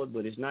don't follow it,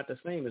 but it's not the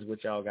same as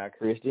what y'all got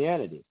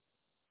Christianity.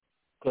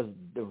 Because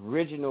those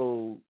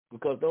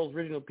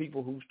original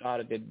people who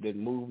started that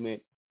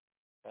movement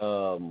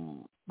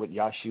with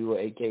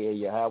Yeshua, a.k.a.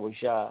 Yahweh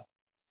Shah,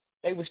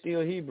 they were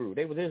still Hebrew.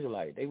 They was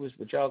Israelite. They was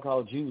what y'all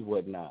call Jews,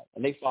 whatnot.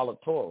 And they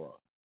followed Torah.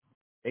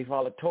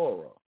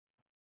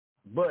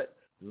 But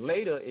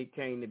later, it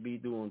came to be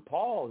doing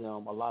Paul.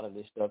 A lot of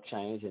this stuff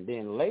changed, and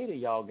then later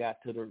y'all got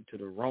to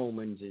the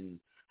Romans and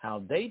how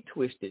they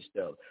twisted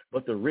stuff.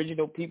 But the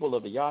original people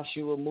of the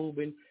Yeshua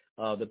movement,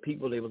 the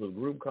people, there was a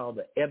group called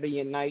the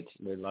Ebionites.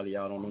 A lot of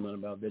y'all don't know nothing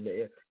about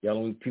that.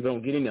 People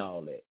don't get into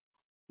all that.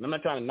 And I'm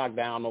not trying to knock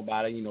down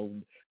nobody,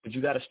 but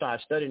you got to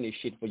start studying this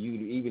shit for you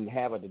to even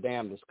have a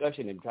damn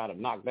discussion and try to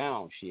knock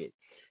down shit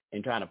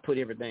and trying to put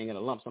everything in a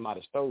lump.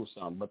 Somebody stole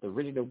something. But the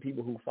original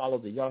people who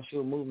followed the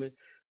Yeshua movement,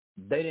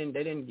 they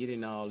didn't get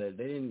in all that.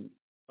 They didn't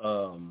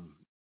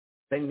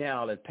They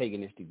now that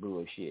paganistic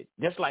bullshit.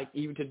 Just like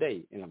even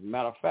today. And as a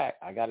matter of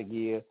fact, I got to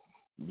give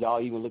y'all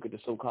even look at the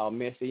so-called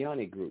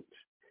Messianic groups.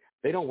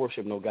 They don't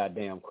worship no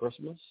goddamn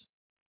Christmas.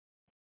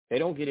 They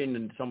don't get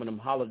into some of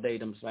them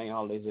same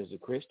holidays as the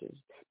Christians,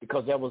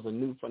 because that was a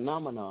new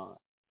phenomenon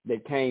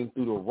that came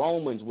through the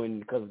Romans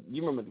because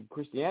you remember the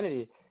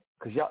Christianity,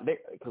 because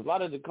a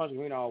lot of the countries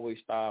we always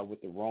start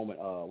with the Roman,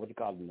 what they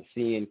call the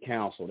Nicene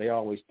Council. They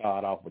always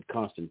start off with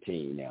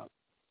Constantine now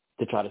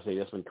to try to say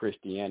that's when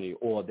Christianity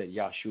or the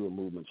Yahshua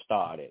movement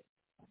started.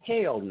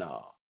 Hell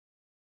no.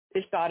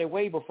 It started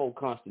way before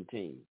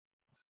Constantine.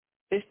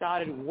 It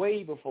started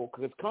way before,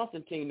 because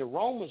Constantine, the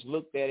Romans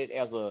looked at it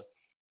as a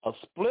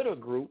splitter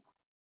group,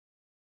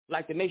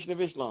 like the Nation of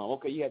Islam.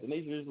 Okay, you had the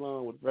Nation of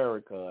Islam with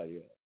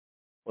Farrakhan,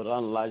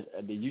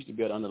 they used to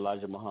be under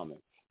Elijah Muhammad.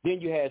 Then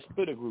you had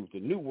splitter groups, the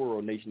New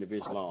World Nation of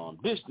Islam,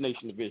 this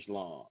Nation of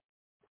Islam.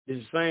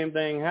 The same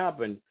thing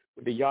happened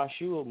with the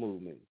Yahshua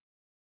movement.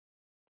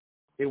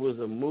 It was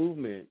a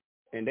movement,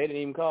 and they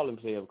didn't even call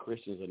themselves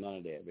Christians or none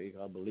of that. They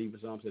called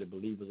believers. Some said the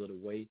believers of the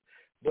way.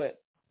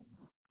 But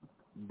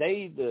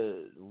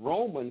the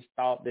Romans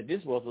thought that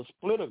this was a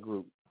splitter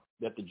group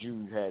that the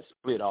Jews had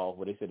split off,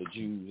 where they said the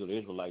Jews or the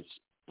Israelites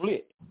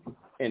split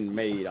and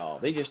made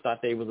off. They just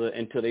thought they was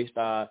until they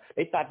thought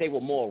they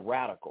were more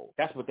radical.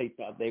 That's what they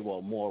thought, they were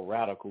a more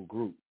radical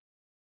group.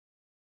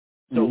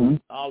 So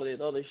all of this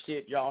other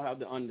shit, y'all have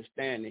to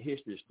understand the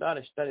history. Start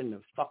studying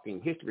the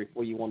fucking history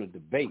before you want to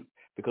debate,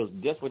 because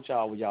that's what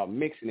y'all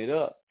mixing it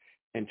up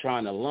and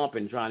trying to lump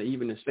and trying to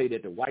even to say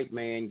that the white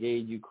man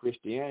gave you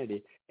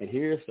Christianity. And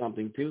here's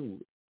something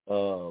too. I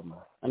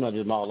know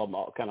just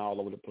kind of all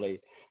over the place,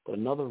 but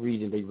another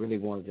reason they really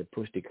wanted to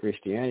push the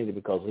Christianity,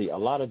 because a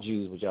lot of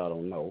Jews, which y'all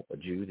don't know, are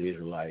Jews, the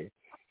Israelites.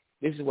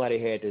 This is why they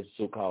had this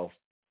so-called,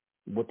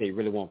 what they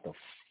really want to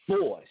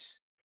force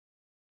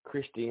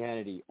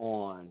Christianity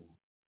on,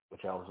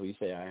 which also you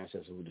say our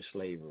ancestors were the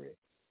slavery,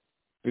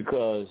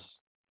 because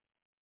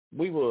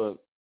we were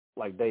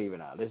like Dave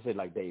and I. Let's say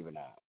like Dave and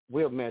I.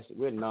 We're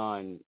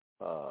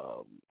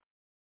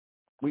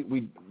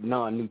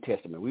non-New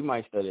Testament. We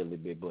might study a little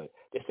bit, but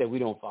they said we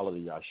don't follow the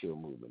Yahshua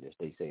movement, as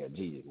they say, a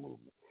Jesus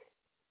movement.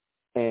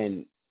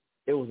 And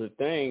it was a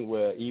thing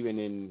where even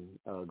in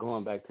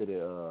going back to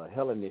the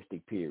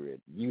Hellenistic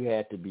period, you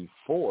had to be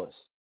forced.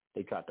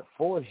 They tried to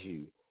force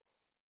you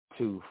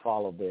to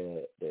follow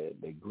the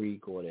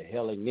Greek or the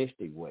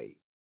Hellenistic way.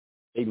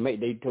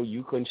 They told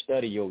you couldn't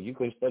study you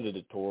couldn't study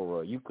the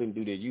Torah, you couldn't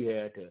do that. You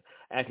had to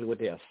actually what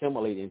they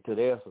assimilate into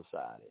their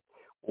society.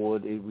 Or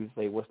we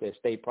say, what's that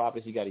state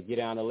prophecy? You got to get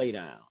down and lay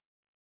down.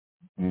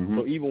 Mm-hmm.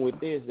 So even with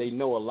this, they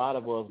know a lot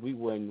of us. We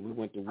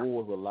went to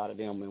war with a lot of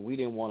them, and we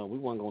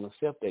weren't going to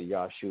accept that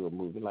Yahshua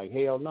movement. Like,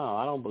 hell no,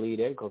 I don't believe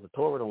that, because the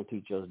Torah don't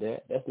teach us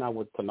that. That's not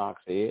what Tanakh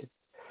said.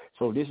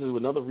 So this is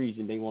another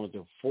reason they wanted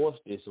to force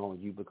this on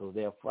you, because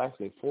they're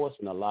actually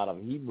forcing a lot of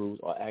Hebrews,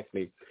 or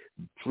actually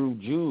true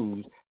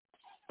Jews,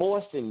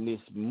 forcing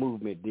this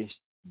movement, this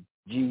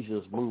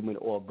Jesus movement,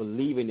 or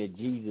believing that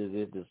Jesus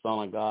is the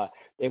Son of God.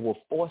 They were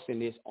forcing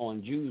this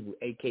on Jews,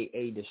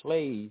 a.k.a. the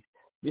slaves.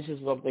 This is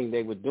something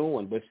they were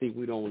doing, but see,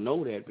 we don't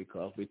know that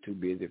because we're too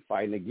busy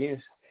fighting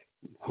against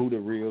who the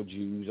real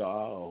Jews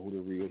are or who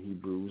the real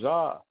Hebrews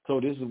are.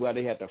 So this is why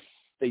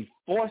they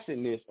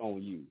forcing this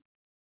on you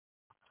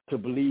to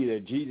believe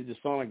that Jesus is the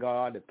Son of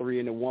God, the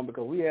three in the one,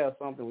 because we have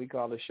something we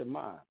call the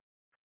Shema.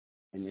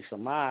 And the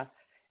Shema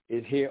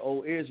is, "Hear,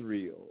 O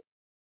Israel,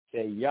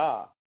 say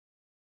Yah,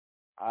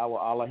 our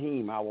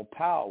Elohim, our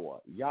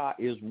power. Yah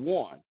is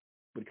one."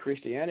 But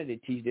Christianity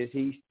teaches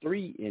he's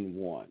three in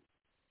one.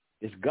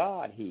 It's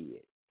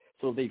Godhead.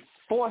 So they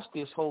forced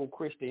this whole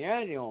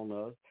Christianity on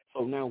us.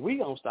 So now we're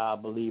going to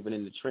start believing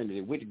in the Trinity,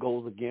 which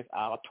goes against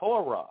our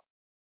Torah.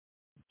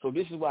 So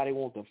this is why they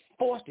want to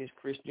force this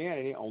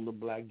Christianity on the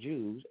black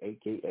Jews,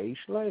 a.k.a.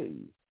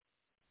 slaves,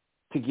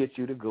 to get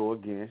you to go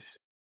against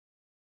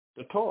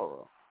the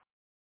Torah.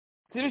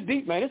 See, it's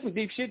deep, man. It's some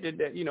deep shit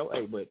that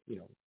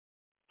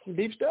some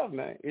deep stuff,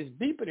 man. It's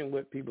deeper than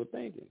what people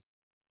thinking.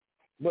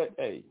 But,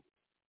 hey,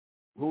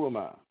 who am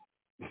I?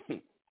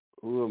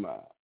 Who am I?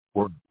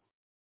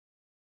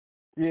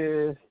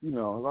 Yeah, a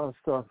lot of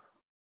stuff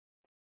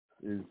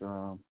is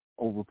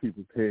over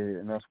people's head,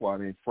 and that's why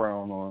they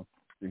frown on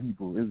the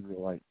Hebrew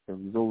Israelites,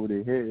 because it's over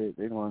their head.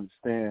 They don't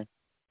understand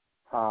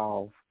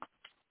how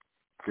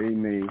they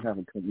may have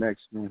a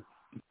connection.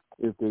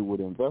 If they would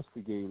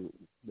investigate it,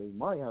 they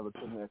might have a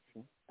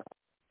connection.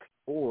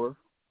 Or,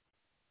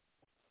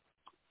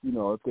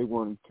 if they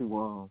wanted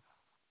to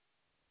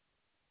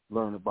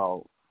learn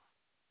about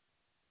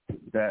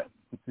that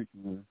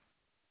particular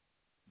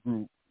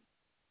group,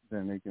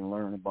 then they can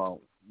learn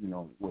about,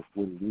 what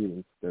it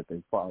is that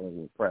they follow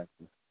or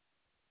practice.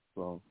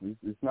 So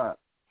it's not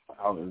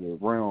out of the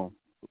realm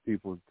for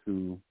people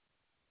to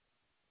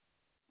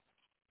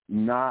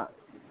not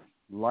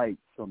like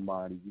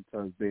somebody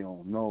because they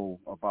don't know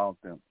about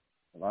them.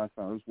 A lot of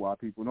times that's why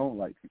people don't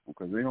like people,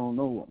 because they don't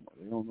know them.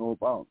 They don't know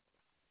about them.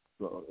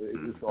 So it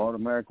just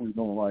automatically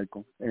don't like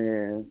them.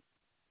 And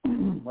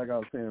like I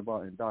was saying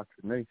about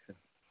indoctrination,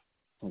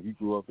 if you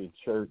grew up in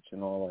church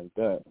and all like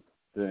that,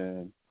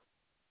 then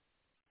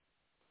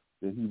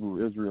the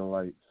Hebrew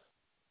Israelites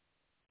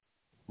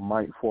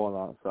might fall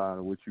outside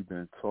of what you've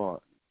been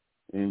taught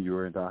in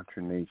your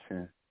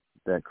indoctrination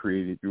that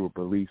created your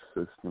belief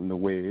system the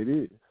way it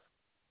is.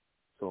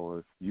 So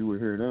if you would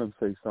hear them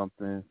say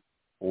something,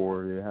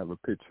 or they have a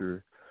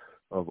picture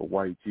of a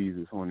white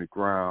Jesus on the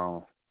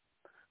ground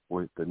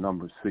with the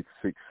number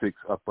 666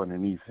 up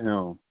underneath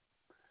him,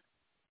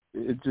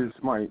 it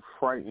just might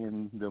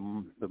frighten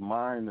the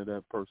mind of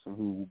that person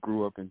who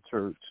grew up in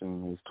church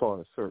and was taught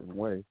a certain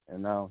way,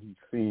 and now he's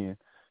seeing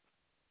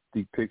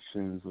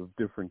depictions of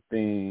different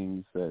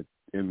things, that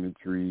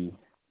imagery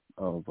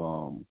of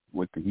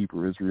what the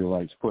Hebrew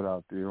Israelites put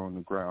out there on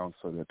the ground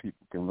so that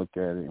people can look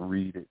at it and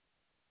read it.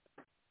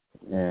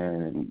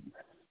 And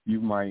you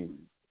might,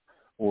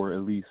 or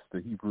at least the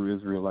Hebrew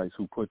Israelites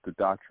who put the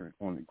doctrine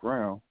on the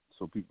ground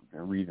so people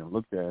can read and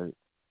look at it,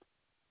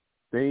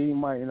 they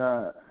might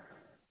not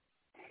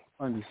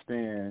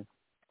understand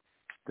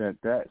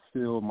that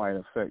still might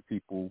affect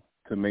people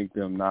to make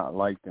them not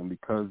like them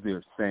because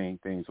they're saying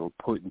things or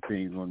putting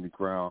things on the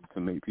ground to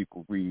make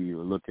people read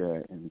or look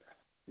at, and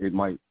it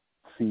might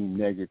seem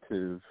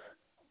negative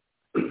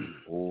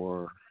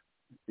or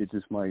it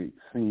just might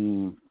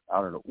seem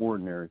out of the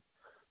ordinary.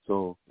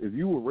 So if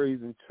you were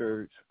raised in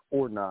church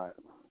or not,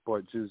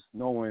 but just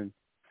knowing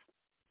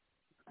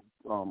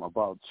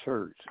about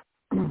church,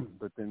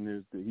 but then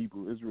there's the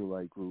Hebrew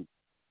Israelite group,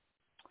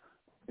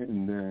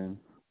 and then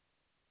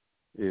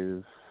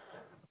if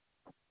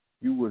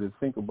you were to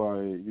think about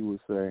it, you would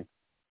say,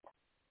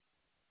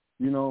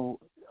 you know,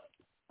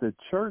 the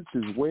church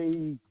is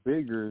way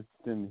bigger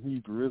than the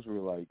Hebrew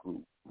Israelite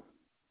group.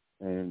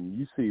 And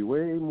you see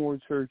way more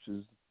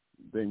churches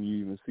than you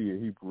even see of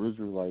Hebrew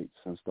Israelites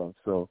and stuff.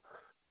 So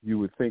you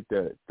would think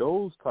that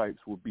those types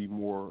would be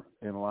more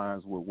in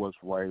line with what's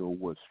right or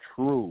what's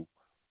true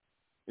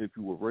if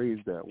you were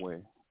raised that way,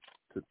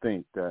 to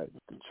think that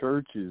the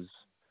churches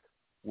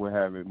would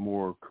have it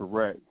more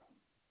correct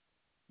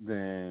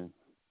than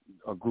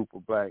a group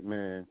of black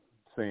men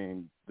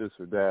saying this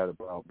or that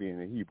about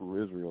being a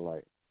Hebrew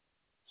Israelite.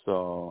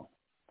 So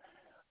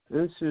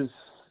it's just,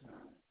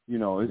 you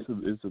know,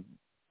 it's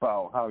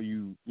about how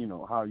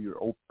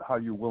how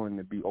you're willing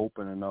to be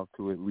open enough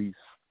to at least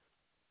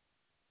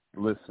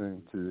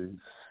listen to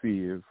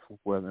see if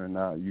whether or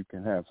not you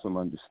can have some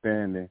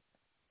understanding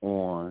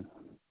on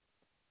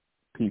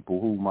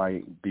people who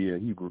might be a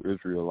Hebrew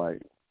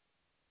Israelite.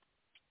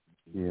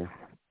 Yeah.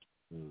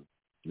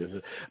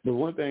 But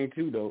one thing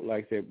too, though,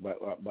 like I said, but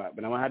I'm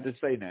gonna have to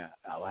say now.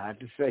 I will have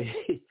to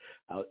say,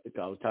 I was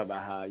talking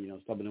about how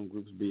some of them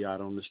groups be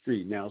out on the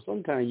street. Now,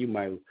 sometimes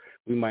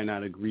we might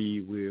not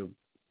agree with,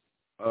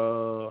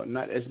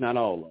 it's not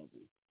all of them.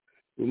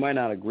 We might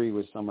not agree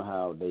with some of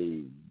how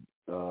they,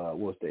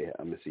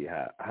 let me see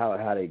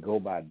how they go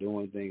by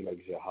doing things, like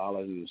you said,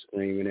 hollering and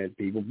screaming at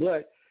people.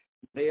 But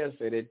they'll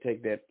say they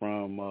take that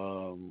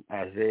from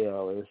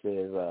Isaiah. It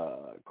says,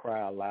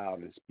 "Cry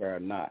aloud and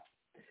spare not."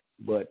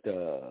 But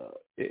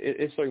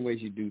it's certain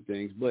ways you do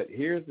things. But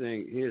here's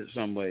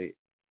some way,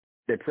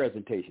 their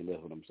presentation.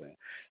 That's what I'm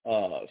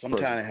saying.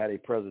 Sometimes how they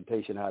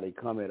presentation, how they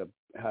come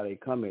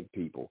at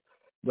people.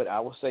 But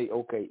I will say,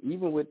 okay,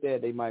 even with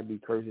that, they might be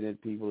cursing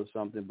at people or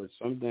something. But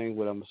something,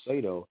 what I'm gonna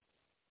say though,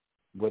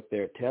 what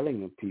they're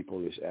telling the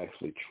people is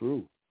actually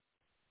true.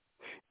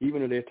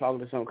 Even though they're talking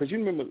to someone, because you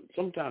remember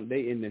sometimes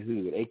they in the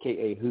hood,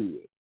 AKA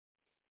hood,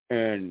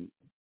 and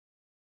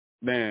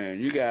man,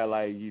 you got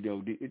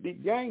the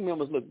gang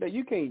members. Look,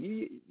 you can't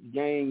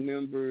gang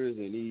members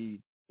and these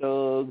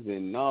thugs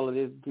and all of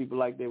this people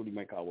like that.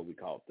 What we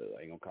call thugs.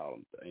 I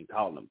ain't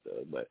calling them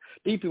thugs, but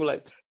these people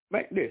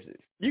man, listen,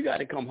 you got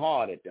to come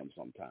hard at them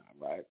sometimes,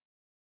 right?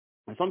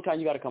 And sometimes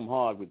you got to come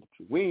hard with the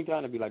truth. We ain't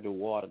trying to be like the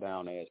watered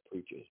down ass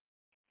preachers,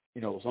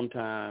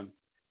 sometimes.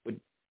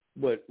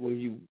 But when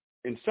you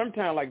and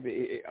sometimes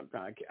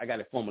I got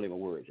to formulate my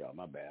words, y'all.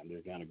 My bad. I'm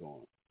just kind of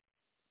going.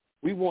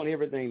 We want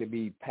everything to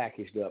be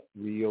packaged up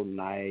real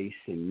nice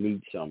and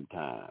neat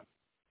sometimes.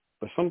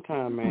 But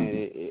sometimes, man,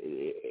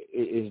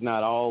 it's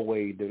not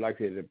always, like I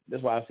said,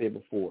 that's why I said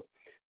before,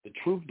 the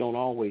truth don't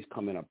always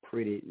come in a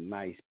pretty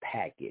nice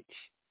package.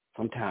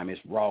 Sometimes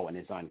it's raw and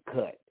it's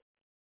uncut.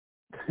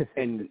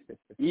 And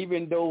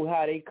even though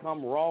how they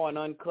come raw and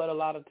uncut a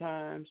lot of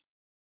times,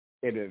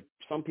 if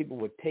some people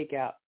would take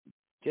out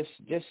just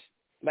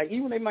like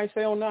even they might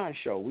say on our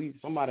show,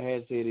 somebody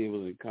had said it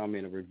was a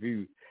comment, a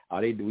review,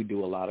 we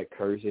do a lot of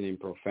cursing and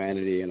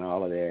profanity and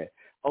all of that.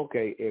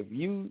 Okay, if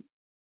you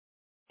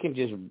can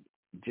just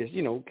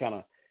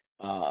kind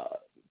of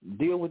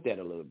deal with that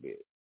a little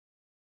bit.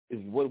 Is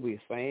what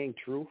we're saying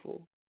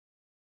truthful?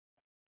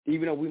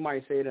 Even though we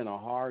might say it in a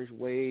harsh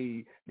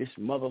way, this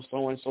mother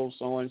so-and-so,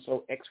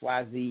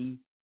 XYZ,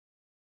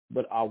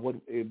 but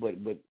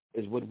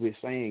is what we're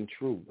saying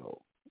true,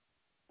 though?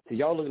 So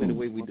y'all looking at the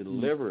way we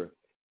deliver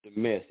the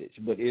message,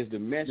 but is the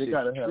message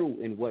true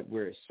in what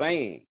we're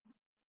saying?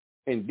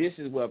 And this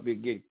is where we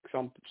get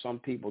some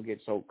people get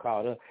so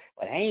caught up.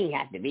 But they ain't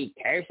have to be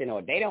cursing,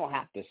 or they don't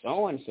have to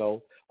so and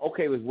so.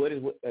 Okay, is what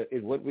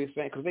we're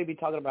saying? Because they be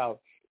talking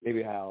about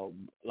maybe how,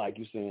 like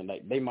you're saying,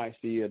 like they might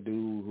see a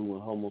dude who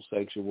is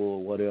homosexual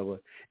or whatever,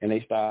 and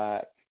they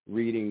start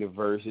reading the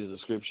verses, the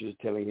scriptures,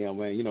 telling him,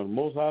 man, the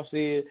Most High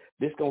said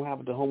this gonna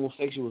happen to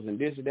homosexuals and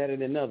this, that,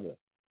 and another,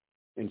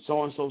 and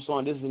so and so,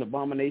 this is an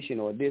abomination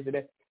or this or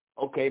that.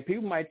 Okay,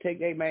 people might take,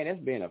 hey, man, that's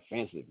being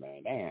offensive,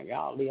 man. Damn,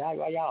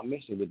 y'all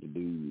messing with the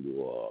dude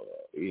or,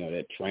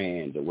 that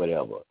trans or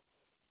whatever.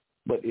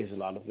 But there's a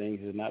lot of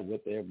things is not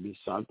what they're,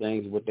 some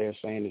things what they're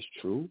saying is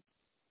true.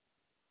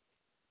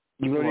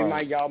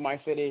 Y'all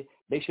might say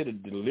they should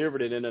have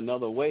delivered it in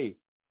another way.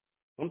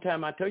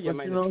 Sometimes I tell you,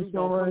 man, the truth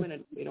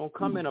don't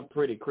come in a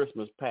pretty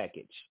Christmas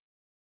package.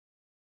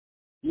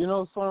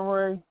 Son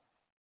Ray,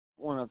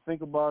 when I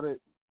think about it,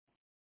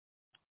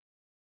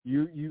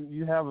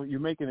 you're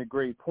making a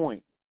great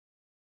point,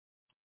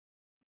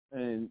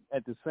 and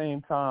at the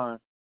same time,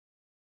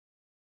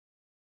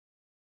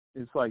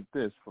 it's like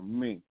this for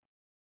me.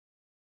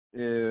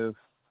 If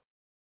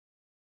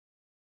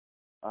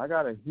I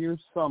gotta hear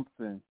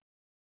something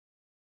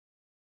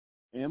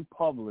in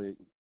public,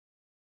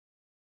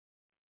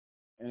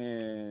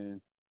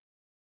 and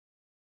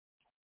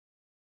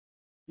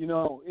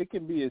it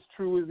can be as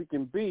true as it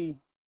can be,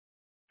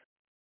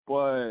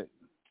 but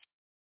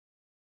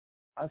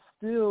I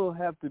still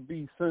have to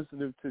be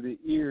sensitive to the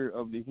ear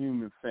of the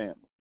human family.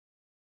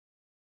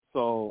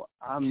 So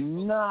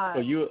I'm not.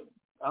 So you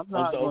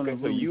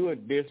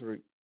would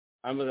disregard.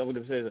 I'm going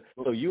to say.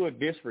 So you would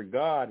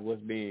disregard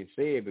what's being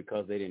said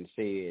because they didn't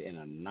say it in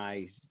a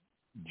nice,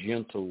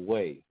 gentle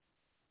way.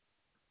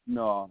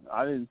 No,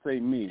 I didn't say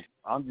me.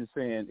 I'm just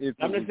saying if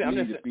I was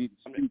the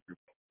speaker.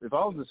 If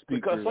I was the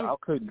speaker, I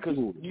couldn't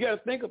do it. You got to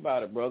think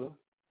about it, brother.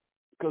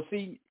 Because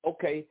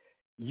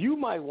you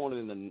might want it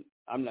in a.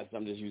 I'm just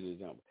using an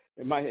example.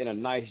 It might in a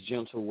nice,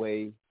 gentle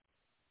way,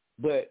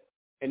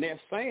 and they're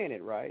saying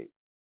it right.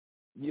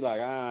 You're like,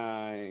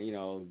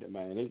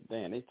 man,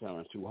 they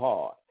telling too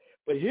hard.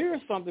 But here's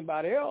something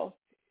about else.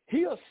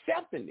 He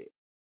accepting it.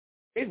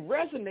 It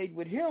resonates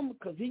with him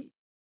because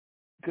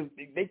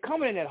they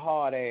coming in that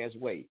hard ass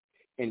way,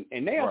 and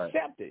they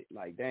accept it.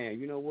 Like, damn,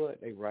 you know what?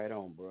 They right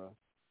on, bro.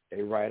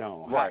 They right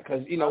on. Right?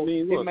 Because it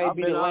may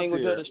be the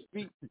language of the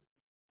street.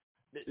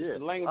 The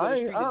language of the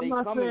street that they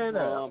coming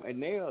from,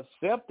 and they're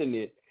accepting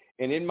it,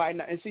 and it might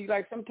not. And see,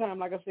 like sometimes,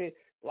 like I said,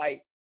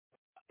 like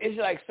it's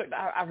like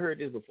I've heard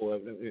this before.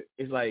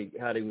 It's like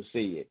how they would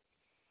say it.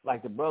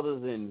 Like the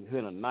brothers in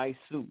a nice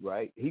suit,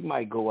 right? He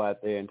might go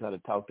out there and try to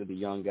talk to the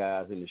young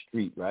guys in the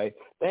street, right?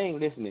 They ain't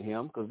listening to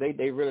him because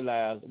they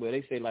realize, well,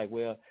 they say like,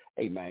 well,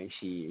 hey man,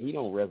 shit, he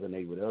don't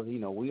resonate with us. We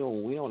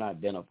don't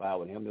identify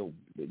with him.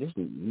 This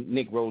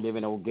Negro living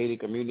in old gated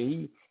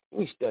community,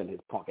 he studying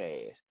his punk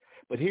ass.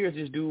 But here's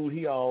this dude,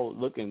 he all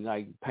looking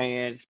like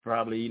pants,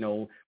 probably,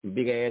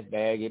 big ass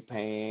baggy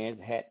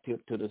pants, hat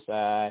tipped to the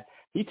side.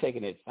 He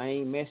taking that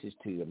same message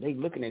to them. They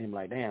looking at him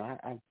like, damn,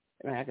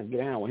 I can get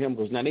down with him,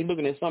 because now they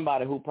looking at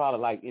somebody who probably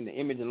like in the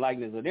image and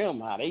likeness of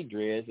them, how they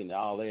dress and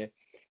all that.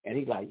 And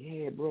he's like,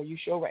 yeah, bro, you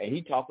sure right. And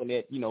he talking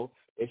that,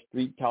 that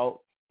street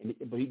talk,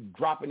 but he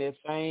dropping that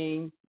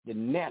same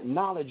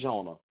knowledge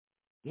on her.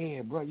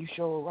 Yeah, bro, you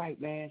sure right,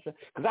 man.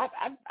 Because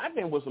I've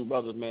been with some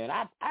brothers, man.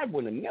 I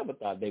would have never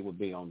thought they would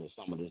be on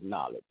some of this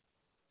knowledge.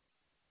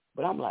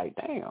 But I'm like,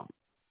 damn.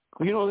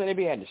 You know, they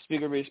be having the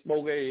cigarette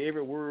smoke,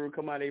 every word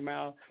come out of their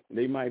mouth.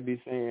 They might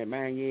be saying,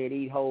 man, yeah,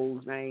 these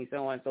hoes, man,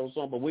 so and so.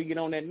 But we get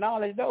on that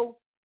knowledge, though,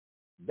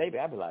 baby,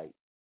 I be like,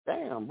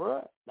 damn,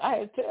 bro. I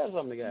had to tell some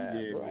of the guys,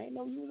 bro. I ain't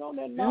know you was on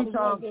that knowledge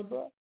like that,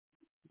 bro.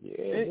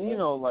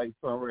 Yeah, like,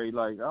 sorry,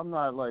 like, I'm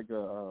not like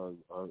a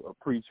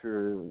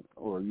preacher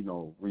or,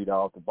 read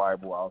out the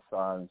Bible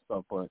outside and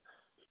stuff, but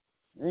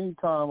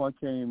anytime I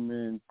came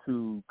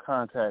into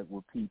contact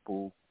with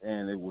people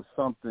and it was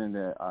something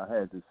that I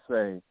had to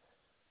say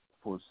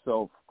for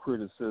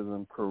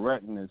self-criticism,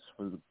 correctness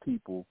for the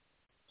people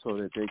so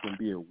that they can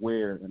be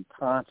aware and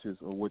conscious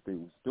of what they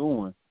was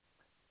doing,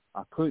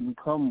 I couldn't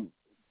come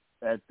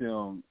at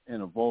them in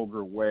a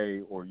vulgar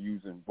way or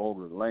using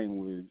vulgar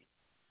language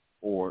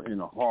or in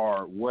a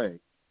hard way.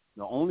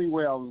 The only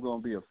way I was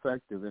going to be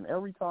effective, and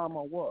every time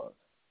I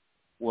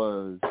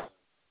was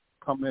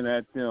coming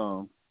at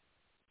them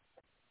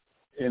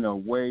in a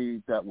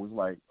way that was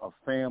like a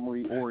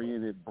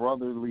family-oriented,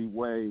 brotherly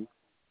way.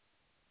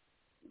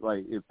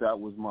 Like if that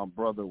was my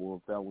brother or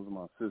if that was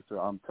my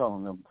sister, I'm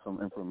telling them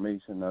some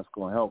information that's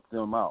going to help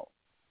them out.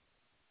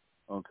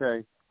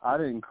 Okay? I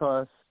didn't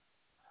cuss.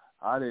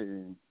 I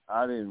didn't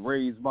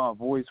raise my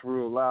voice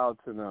real loud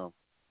to them.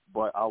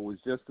 But I was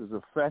just as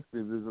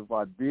effective as if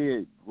I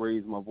did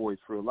raise my voice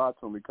real loud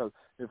to them, because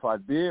if I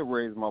did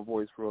raise my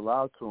voice real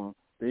loud to them,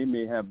 they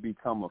may have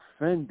become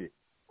offended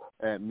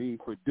at me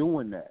for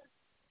doing that.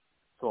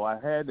 So I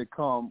had to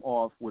come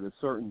off with a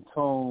certain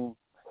tone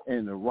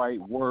and the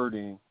right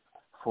wording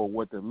for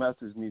what the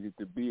message needed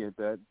to be at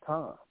that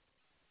time.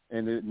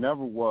 And it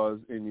never was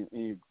in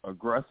any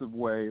aggressive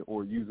way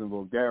or using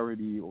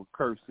vulgarity or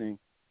cursing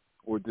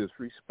or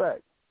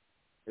disrespect.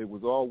 It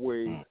was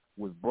always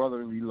was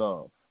brotherly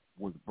love.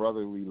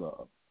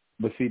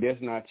 But see,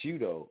 that's not you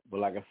though. But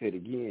like I said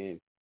again,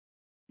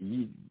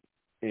 you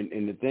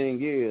and the thing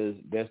is,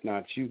 that's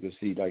not you. Cause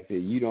see, like I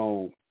said, you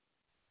don't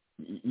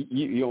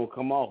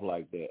come off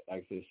like that.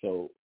 Like I said,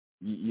 so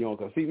you don't.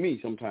 Cause see me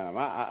sometimes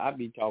I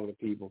be talking to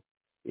people.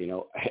 You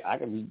know,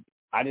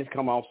 I just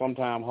come off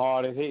sometimes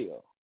hard as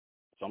hell.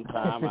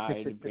 Sometimes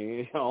it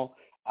depends on.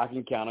 I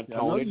can kind of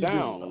tone it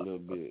down a little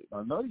bit.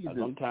 I know you do.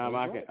 Sometimes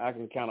I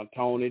can kind of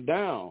tone it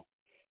down.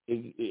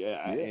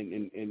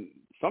 And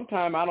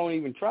sometimes I don't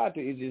even try to.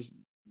 It's just,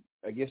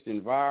 I guess, the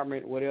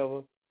environment,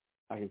 whatever.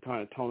 I can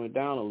kind of tone it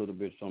down a little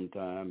bit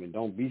sometimes, and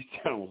don't be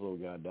sound so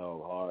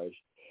goddamn harsh.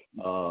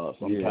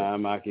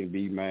 Sometimes I can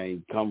be,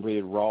 come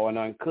really raw and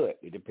uncut.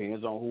 It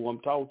depends on who I'm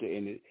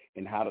talking to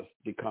and how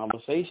the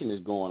conversation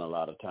is going a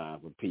lot of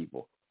times with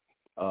people.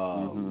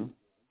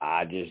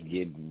 I just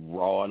get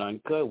raw and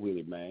uncut with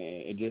it,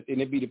 man.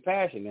 And it be the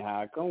passion and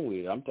how I come with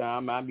it.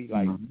 Sometimes I be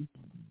like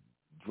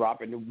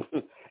dropping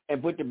the and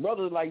but the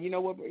brothers like, you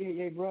know what,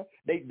 hey bro,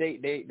 they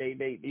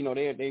you know,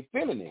 they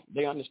feeling it.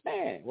 They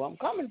understand where I'm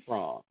coming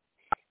from.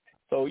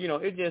 So, you know,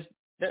 it just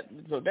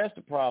so that's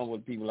the problem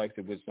with people like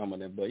that with some of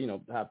them. But you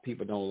know how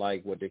people don't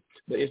like what they.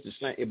 But it's the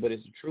same. But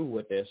it's true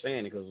what they're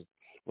saying because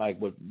like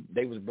what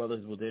they was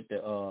brothers was at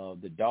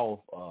the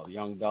Dolph,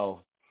 young Dolph,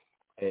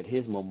 at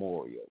his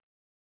memorial.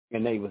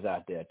 And they was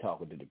out there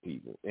talking to the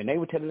people. And they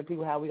were telling the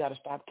people how we got to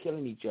stop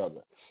killing each other.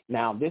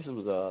 Now, this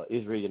was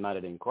Israel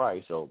United in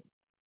Christ, so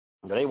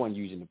they weren't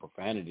using the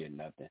profanity or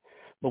nothing.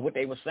 But what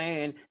they were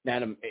saying,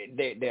 now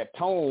their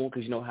tone,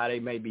 because you know how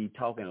they may be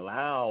talking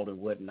loud and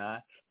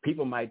whatnot,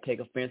 people might take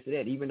offense to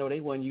that, even though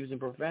they weren't using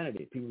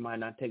profanity. People might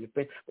not take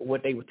offense. But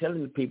what they were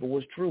telling the people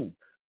was true.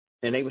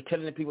 And they were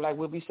telling the people, like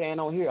we'll be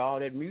saying on here, all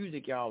that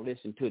music y'all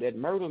listen to, that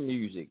murder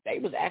music. They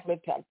was actually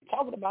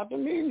talking about the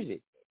music.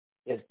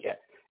 Yeah.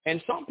 And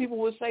some people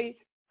would say,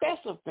 that's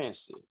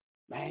offensive.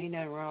 Man, ain't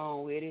nothing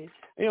wrong with it.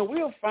 You know,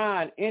 we'll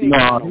find any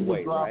kind of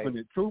way, dropping right?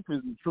 it. Truth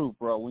is the truth,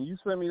 bro. When you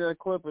sent me that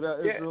clip of that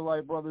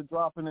Israelite brother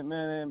dropping it,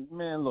 man,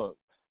 look,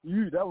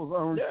 that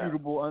was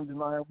unrefutable,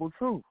 undeniable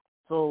truth.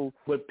 So,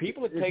 but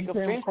people would take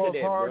offense to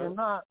that, hard bro. Or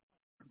not,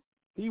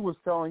 he was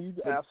telling you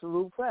the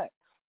absolute facts.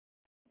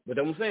 But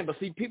I'm saying,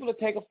 see, people will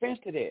take offense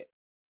to that.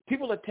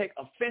 People will take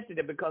offense to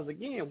that because,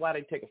 again, why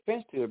they take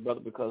offense to it,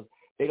 brother, because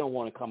they don't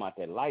want to come out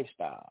that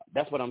lifestyle.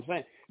 That's what I'm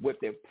saying. What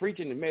they're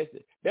preaching the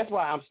message. That's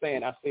why I'm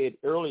saying, I said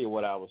earlier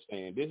what I was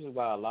saying. This is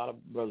why a lot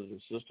of brothers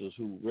and sisters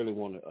who really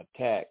want to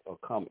attack or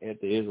come at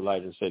the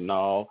Israelites and say,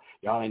 no,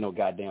 y'all ain't no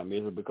goddamn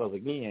Israel. Because,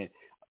 again,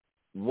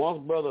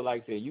 once brother,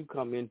 like I said, you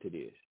come into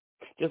this.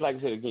 Just like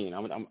I said, again,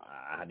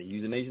 I had to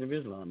use the Nation of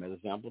Islam as an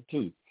example,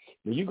 too.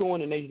 When you go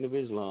in the Nation of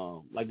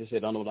Islam, like they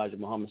said, I know Elijah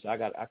Muhammad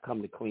said, I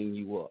come to clean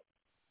you up.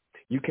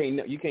 You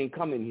can't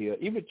come in here.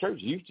 Even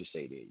churches used to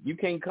say that. You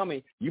can't come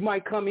in. You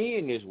might come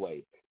in this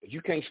way, but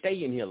you can't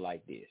stay in here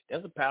like this.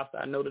 That's a pastor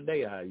I know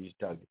today how he used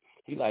to talk.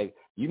 He's like,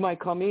 you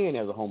might come in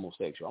as a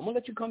homosexual. I'm going to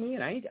let you come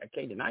in. I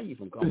can't deny you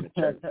from coming to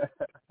church.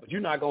 But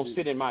you're not going to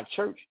sit in my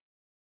church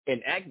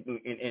and act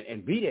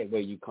and be that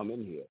way you come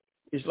in here.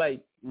 It's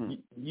like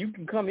you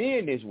can come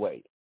in this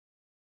way,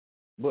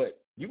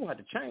 but you're going to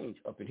have to change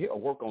up in here or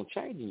work on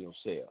changing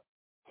yourself.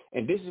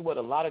 And this is what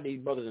a lot of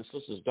these brothers and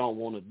sisters don't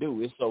want to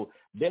do. And so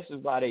this is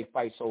why they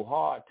fight so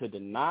hard to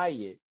deny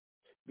it.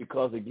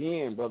 Because,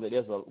 again, brother,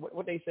 there's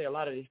what they say, a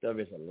lot of this stuff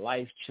is a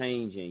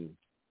life-changing,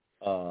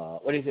 a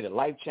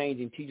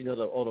life-changing teaching of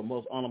the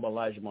most honorable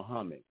Elijah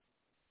Muhammad.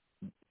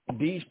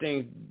 These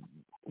things,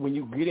 when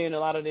you get in a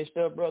lot of this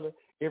stuff, brother,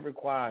 it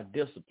requires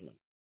discipline.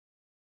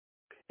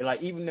 And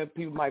like, even if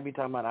people might be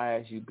talking about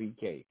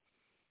ISUBK,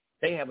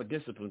 they have a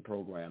discipline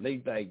program.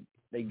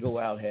 They go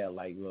out here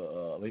like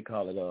we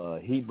call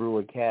it Hebrew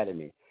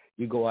Academy.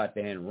 You go out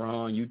there and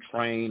run, you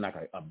train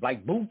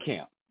like boot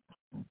camp,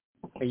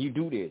 and you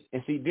do this.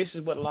 And see, this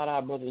is what a lot of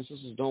our brothers and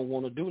sisters don't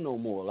want to do no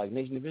more. Like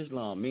Nation of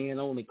Islam, men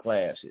only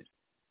classes.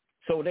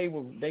 So they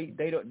want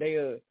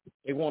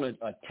to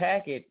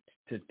attack it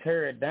to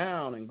tear it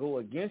down and go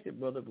against it,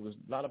 brother. Because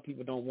a lot of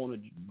people don't want to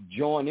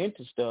join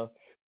into stuff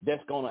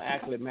that's going to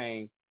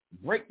actually,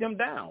 break them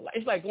down.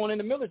 It's like going in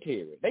the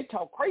military. They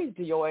talk crazy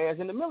to your ass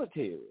in the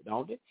military,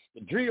 don't they?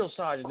 The drill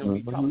sergeants don't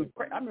be talking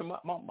crazy. I remember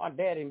my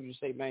dad used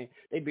to say, man,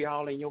 they be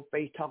all in your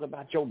face talking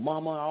about your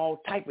mama,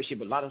 all type of shit.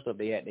 But a lot of stuff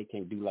they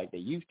can't do like they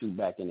used to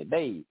back in the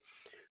day.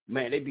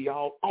 Man, they be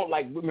all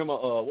like, remember,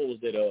 what was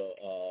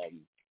that,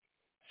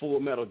 Full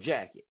Metal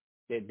Jacket?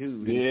 That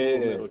dude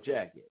in Full Metal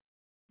Jacket.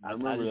 I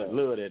remember that.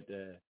 Love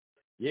that.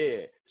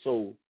 Yeah.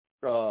 So,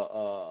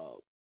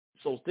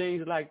 so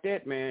things like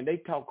that, man, they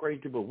talk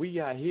crazy, but we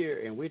out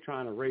here and we're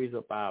trying to raise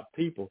up our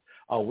people.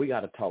 Oh, we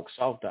got to talk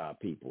soft to our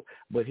people.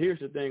 But here's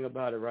the thing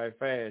about it right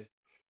fast.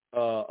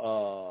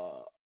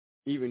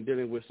 Even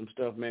dealing with some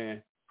stuff,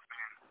 man,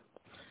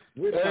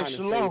 we're trying to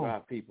save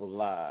our people's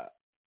lives.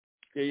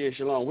 Yeah,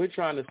 Shalom. We're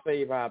trying to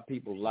save our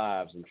people's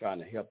lives and trying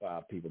to help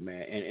our people,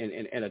 man.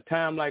 And a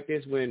time like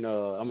this when,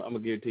 I'm going to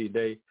give it to you,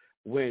 Dave,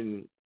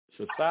 when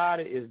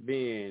society is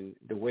being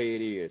the way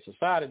it is.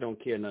 Society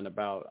don't care nothing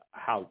about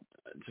how.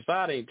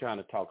 Society ain't trying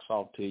to talk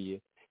soft to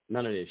you.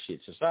 None of this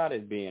shit. Society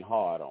is being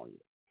hard on you.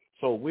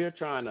 So we're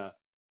trying to.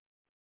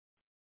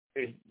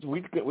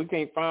 We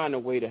can't find a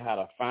way to how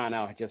to find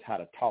out just how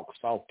to talk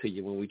soft to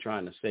you when we're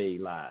trying to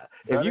save lives.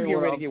 If you get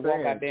ready to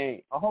walk out there,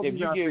 I hope you're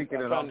not thinking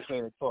that I'm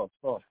saying talk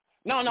soft.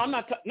 No, I'm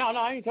not.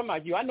 I ain't talking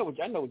about you. I know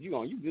what you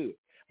on. You good.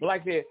 But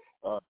like I said,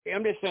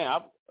 I'm just saying.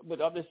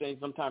 I'm just saying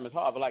sometimes it's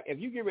hard. But like if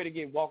you get ready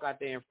to walk out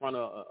there in front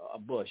of a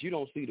bus, you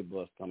don't see the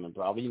bus coming.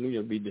 Probably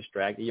you'll be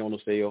distracted. You're on the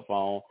cell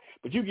phone.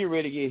 But you get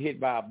ready to get hit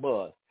by a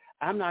bus.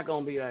 I'm not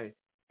gonna be like,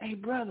 hey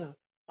brother,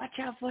 watch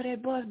out for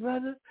that bus,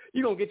 brother.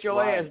 You gonna get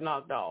your ass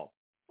knocked off.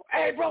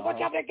 Hey bro, watch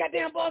out for that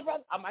goddamn bus,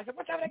 brother. I might say,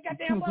 watch out for that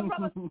goddamn bus,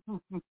 brother.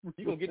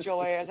 You gonna get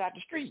your ass out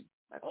the street.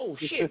 Like, oh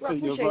shit, bro,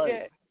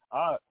 appreciate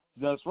that.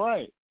 That's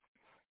right.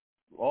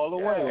 All the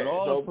way with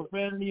all the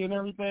profanity and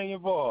everything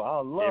involved. I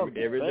love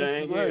everything.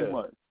 Thank you very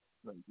much.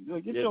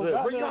 Get your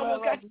goddamn ass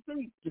out the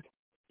street.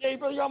 Yeah,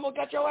 bro, you almost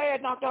got your ass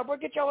knocked out, bro.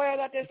 Get your ass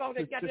out there off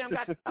that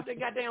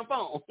goddamn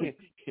phone. That's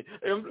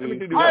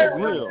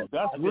real.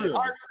 That's real.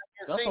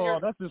 That's all.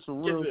 That's just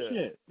some real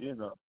shit, you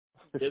know.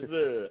 Yes,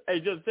 sir. Hey,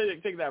 just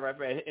take that right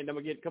fast, and then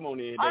we come on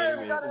in.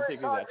 I'm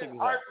Sergeant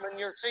Hartman,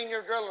 your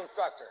senior drill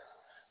instructor.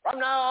 From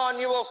now on,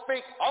 you will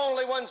speak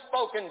only when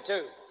spoken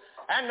to,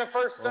 and the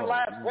first and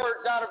last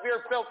words out of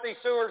your filthy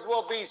sewers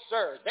will be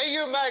 "sir." Do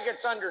you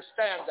maggots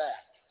understand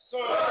that? Sir,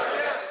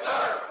 yes,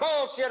 sir.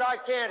 Bullshit! I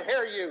can't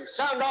hear you.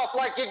 Sound off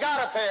like you got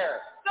a pair.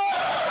 Sir,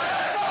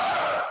 yes,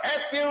 sir.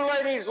 If you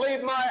ladies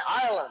leave my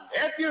island,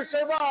 if you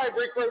survive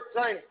recruit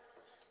training,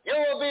 you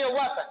will be a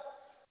weapon.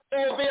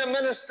 You will be a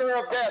minister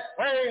of death,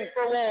 praying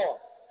for war.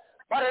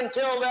 But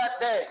until that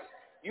day,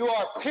 you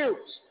are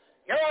pukes.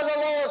 You are the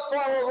lowest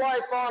form of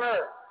life on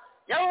earth.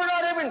 You are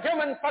not even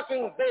human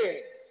fucking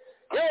beings.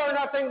 You are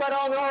nothing but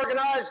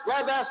unorganized,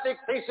 grabastic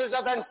pieces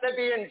of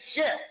amphibian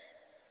shit.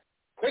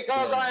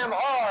 Because I am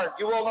hard,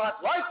 you will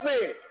not like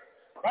me.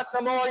 But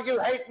the more you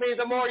hate me,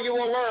 the more you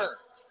will learn.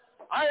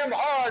 I am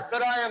hard,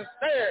 but I am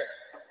fair.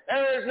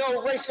 There is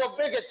no racial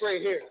bigotry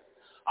here.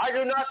 I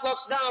do not look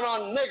down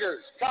on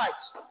niggers,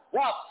 kites,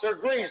 wops, or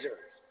greasers.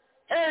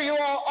 Here you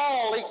are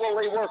all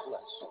equally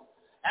worthless.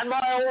 And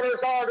my orders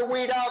are to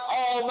weed out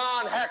all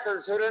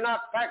non-hackers who do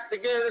not pack the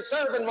gear to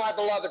serve in my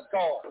beloved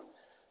corps.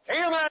 See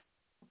you, man.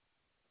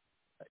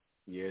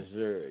 Yes,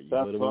 sir. You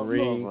know the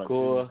Marine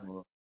Corps.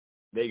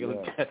 They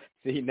gonna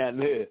see not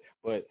live,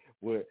 but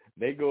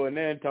they go in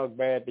there and talk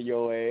bad to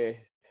your ass,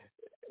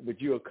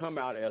 but you'll come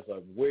out as a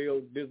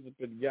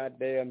well-disciplined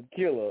goddamn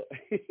killer.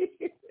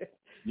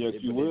 Yes,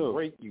 you will.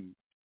 Break you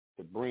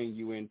to bring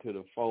you into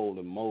the fold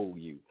and mold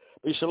you.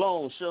 Hey,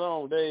 shalom,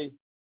 Dave.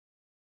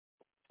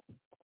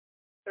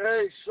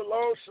 Hey,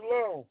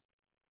 shalom.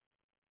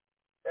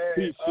 Hey,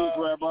 peace,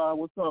 Rabbi.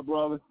 What's up,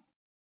 brother?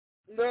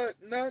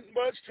 Nothing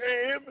much to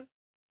him.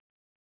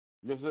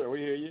 Yes, sir. We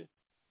hear you.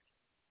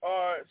 All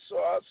right, so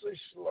I say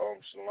shalom.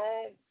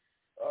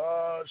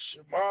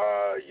 Shema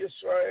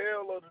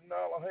Yisrael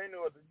Adonai Eloheinu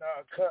Adonai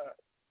Echad.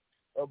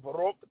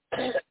 Baruch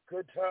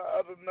Atah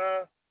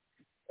Adonai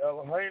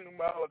Eloheinu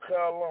Malach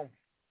Haolam.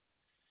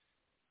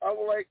 I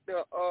would like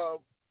to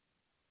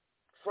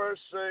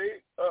first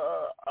say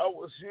I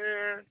was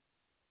hearing.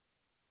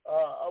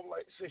 I would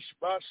like to say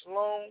Shabbat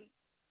Shalom.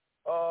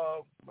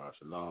 Shabbat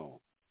Shalom.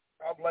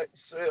 I would like to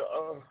say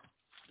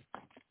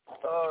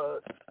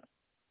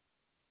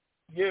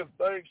give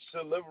thanks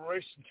to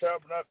Liberation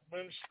Tabernacle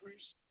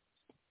Ministries,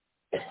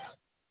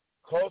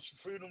 Culture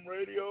Freedom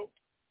Radio,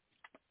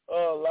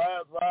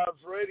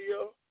 Lives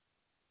Radio,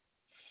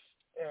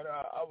 and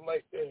I would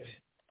like to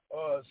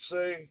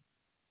say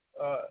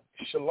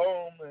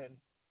shalom and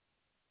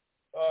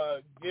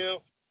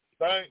give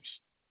thanks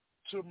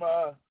to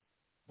my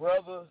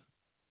brother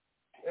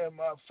and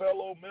my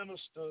fellow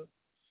minister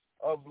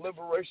of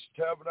Liberation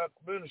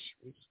Tabernacle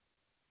Ministries,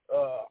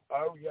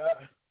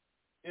 Ariah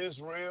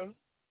Israel,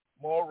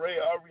 Moray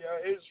Ariah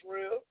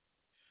Israel.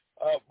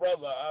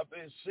 Brother, I've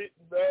been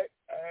sitting back.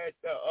 I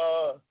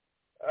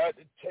had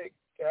to take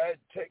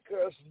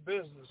care of some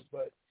business,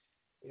 but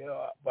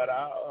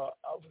I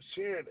was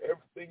hearing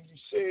everything you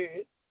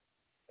said,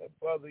 and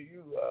brother,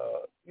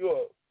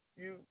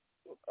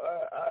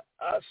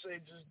 I say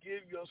just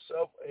give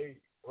yourself a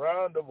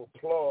round of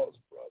applause,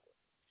 brother.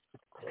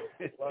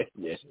 Like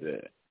yes,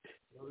 sir.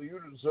 You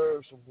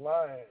deserve some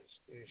lines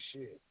and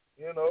shit,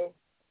 you know.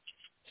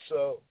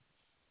 So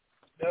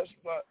that's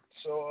not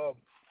so.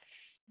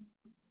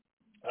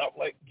 I'd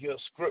like to give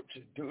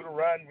scripture,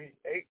 Deuteronomy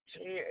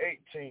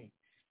 18:18.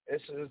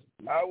 It says,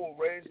 "I will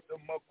raise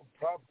them up a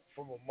prophet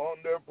from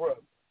among their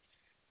brothers,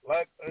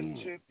 like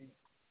unto thee,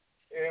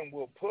 and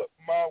will put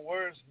my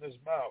words in his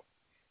mouth,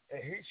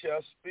 and he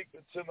shall speak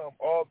unto them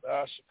all that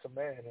I shall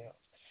command him."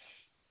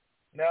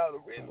 Now, the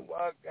reason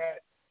why I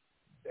got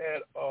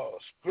that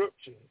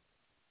scripture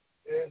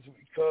is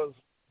because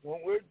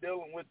when we're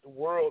dealing with the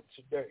world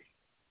today,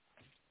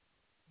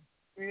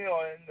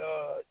 and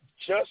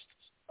justice,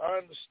 I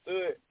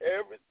understood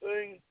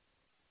everything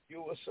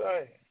you were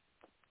saying,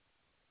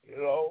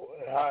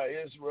 and how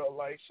it's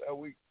Israelites, how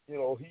we,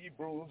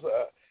 Hebrews,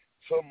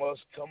 some of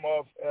us come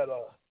off at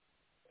a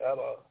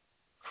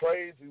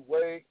crazy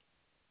way,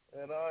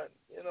 and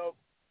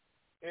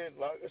and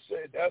like I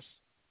said, that's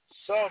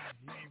some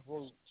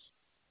Hebrews.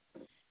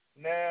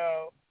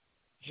 Now,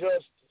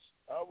 Justice,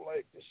 I would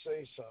like to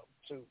say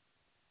something too.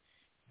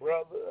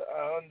 Brother, I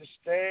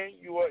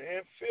understand you are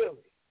in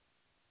Philly.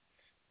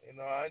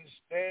 I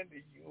understand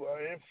that you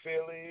are in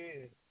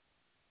Philly,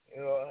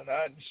 and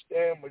I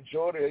understand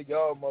majority of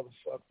y'all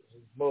motherfuckers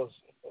is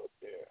Muslim up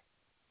there.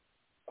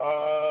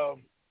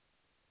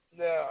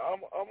 Now,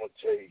 I'm going to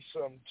tell you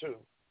something, too.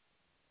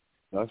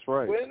 That's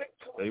right.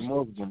 They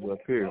Muslims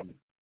up here.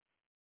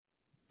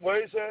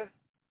 What is that?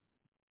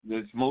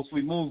 There's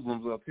mostly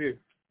Muslims up here.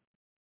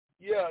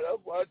 Yeah,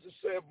 that's why I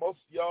just said most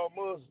of y'all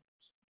Muslims.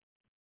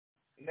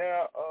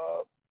 Now,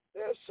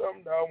 there's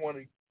something I want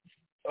to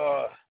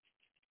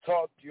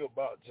talk to you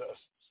about,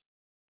 Justice.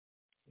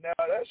 Now,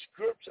 that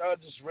scripture I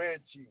just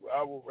read to you,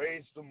 I will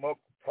raise them up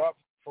a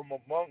prophet from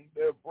among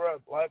their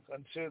brethren like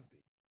unto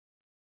thee.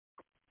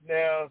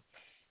 Now,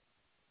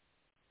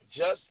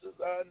 just as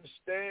I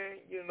understand,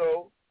 you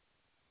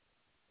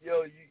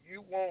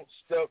want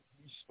stuff to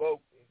be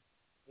spoken,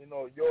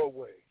 your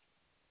way.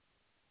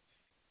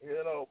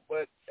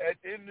 But at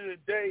the end of the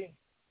day,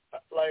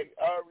 like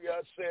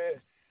Aria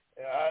said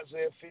in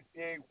Isaiah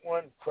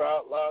 58:1,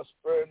 crowd loud,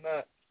 spare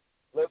not.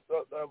 Lift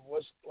up thy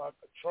voice like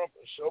a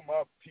trumpet, show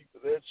my people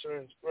their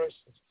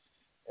transgressions,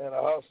 and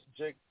the house of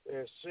Jacob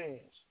their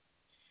sins.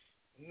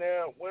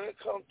 Now, when it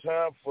comes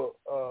time for,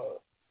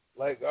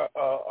 like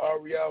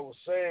Aria was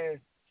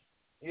saying,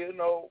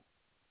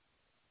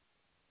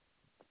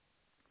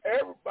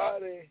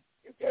 everybody,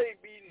 you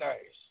can't be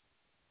nice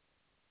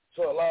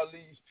to a lot of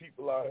these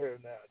people out here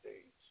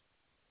nowadays.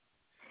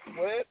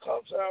 When it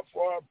comes time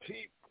for our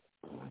people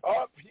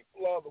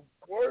are the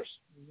worst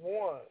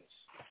ones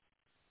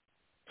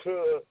at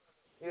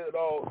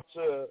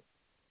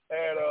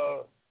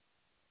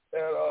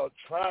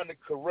trying to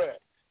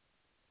correct.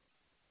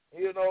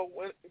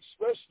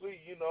 Especially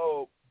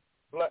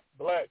black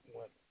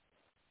women.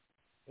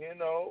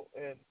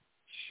 And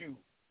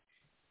shoot.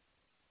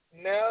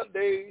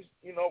 Nowadays,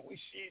 we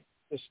see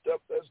the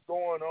stuff that's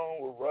going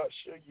on with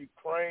Russia,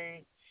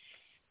 Ukraine,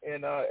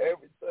 and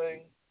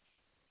everything.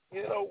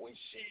 We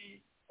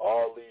see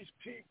all these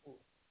people,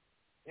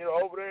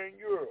 over there in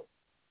Europe,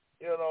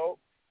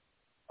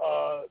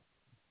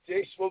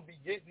 they supposed to be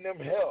getting them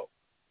help.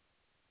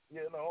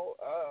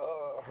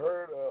 I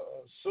heard a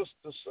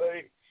sister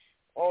say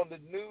on the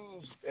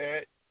news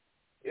that,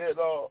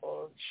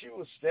 she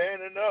was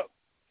standing up,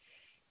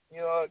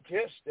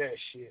 against that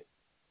shit.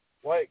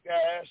 White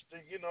guy asked her,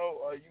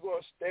 are you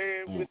going to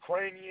stand with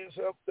Ukrainians,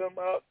 help them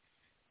out?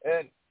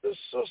 And the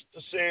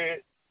sister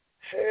said,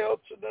 hell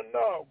to the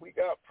no. We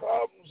got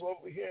problems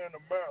over here in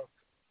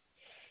America.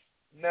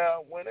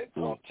 Now, when it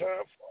comes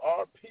time for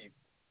our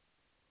people,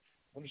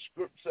 when the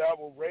scripture says, I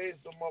will raise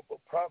them up a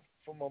prophet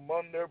from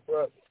among their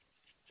brothers,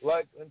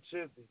 like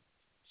unto thee.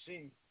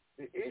 See,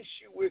 the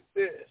issue with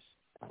this,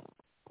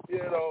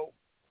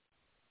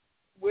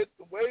 with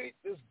the way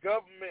this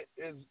government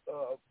is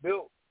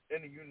built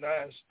in the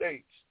United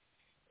States,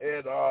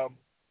 and I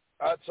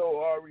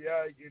told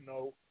REI,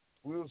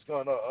 we was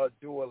going to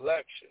do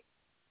election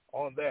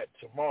on that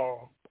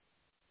tomorrow,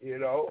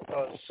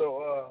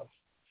 so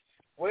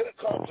when it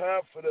comes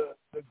time for the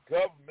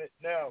government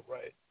now,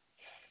 right,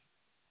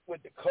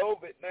 with the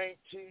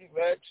COVID-19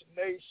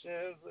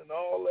 vaccinations and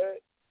all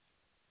that,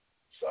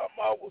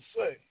 something I would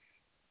say,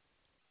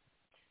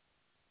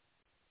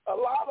 a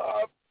lot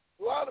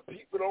of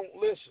people don't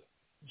listen.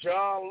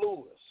 John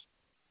Lewis,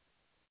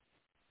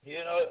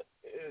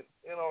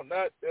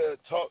 not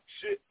talk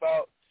shit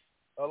about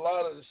a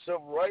lot of the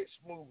civil rights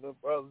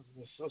movement brothers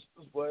and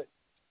sisters, but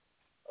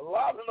a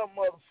lot of them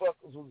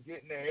motherfuckers was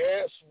getting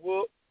their ass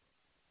whooped.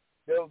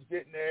 They was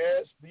getting their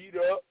ass beat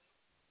up,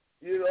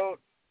 and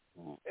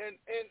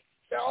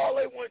all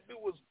they want to do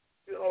was,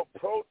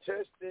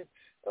 protesting,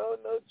 oh,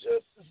 no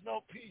justice,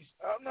 no peace.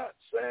 I'm not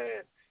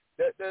saying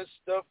that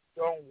stuff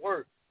don't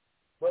work,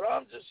 but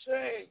I'm just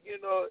saying,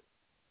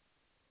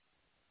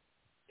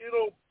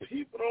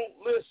 people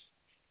don't listen.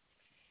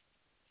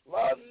 A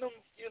lot of them,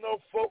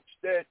 folks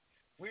that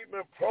we've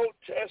been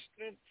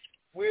protesting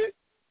with,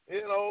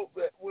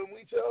 that when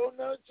we say, oh,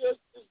 no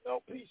justice, no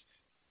peace,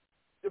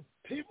 the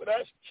people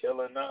that's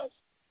killing us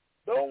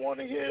don't want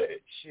to hear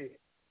that shit.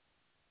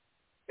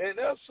 And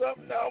that's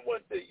something I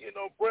want to,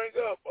 bring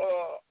up,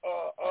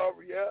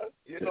 Aria.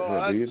 I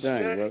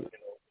understand, I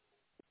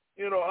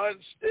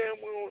understand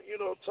we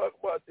don't, talk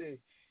about the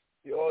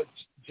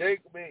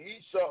Jacob and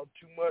Esau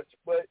too much,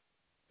 but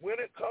when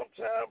it comes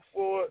time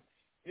for,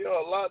 a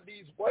lot of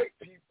these white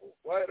people,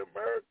 white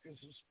Americans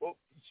who spoke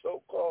these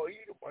so-called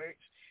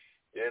Edomites,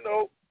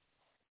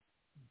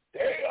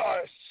 they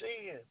are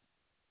seeing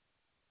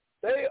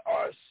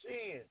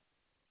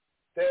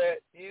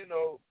that,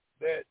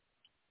 that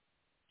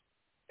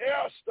they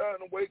are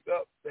starting to wake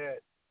up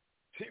that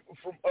people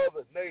from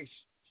other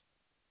nations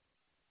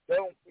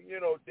don't,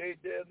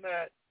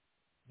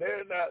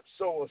 they're not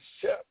so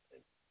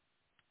accepting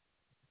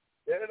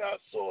They're not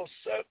so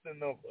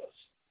accepting of us.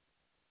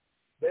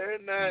 They're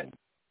not,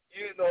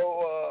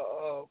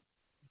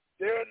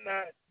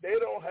 they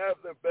don't have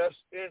their best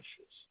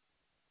interests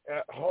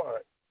at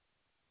heart.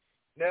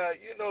 Now,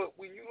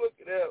 when you look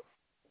at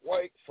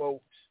white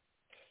folks,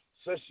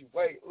 especially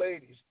white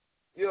ladies,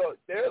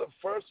 they're the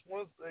first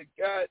ones that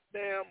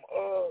goddamn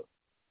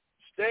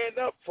stand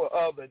up for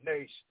other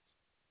nations.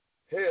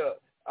 Hell,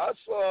 I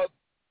saw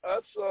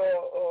a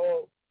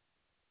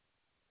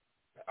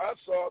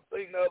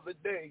thing the other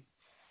day.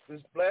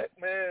 This black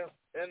man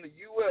in the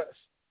U.S.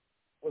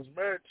 was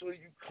married to a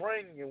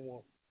Ukrainian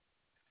woman.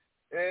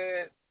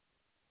 And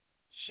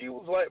she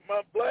was like,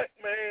 my black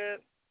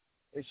man,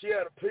 and she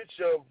had a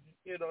picture of,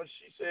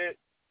 she said,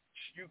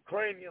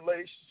 Ukrainian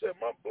lady, she said,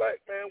 my black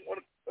man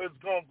is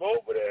going to go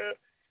over there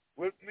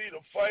with me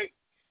to fight,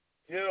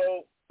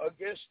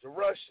 against the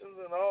Russians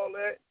and all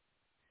that.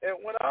 And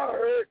when I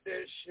heard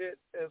that shit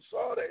and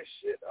saw that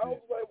shit, I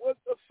was like, what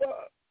the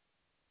fuck?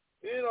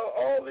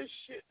 All this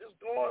shit that's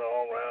going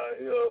on around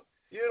here,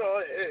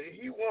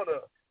 he want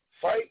to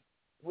fight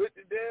with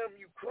the damn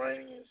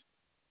Ukrainians.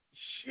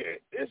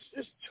 Shit, it's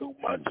just too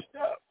much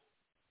stuff.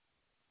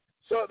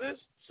 So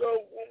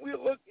when we're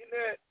looking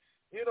at,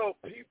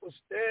 people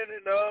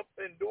standing up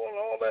and doing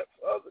all that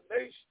for other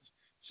nations,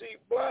 see,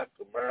 black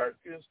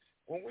Americans,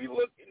 when we're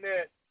looking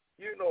at,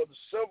 the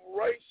civil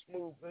rights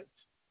movement,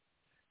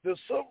 the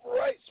civil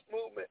rights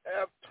movement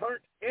have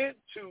turned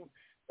into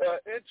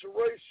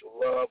interracial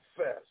love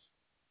fest.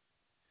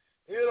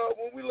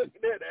 When we're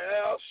looking at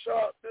Al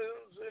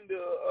Sharptons and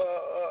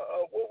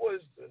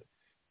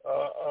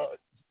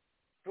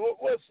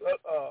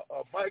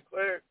Michael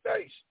Eric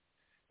Dyson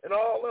and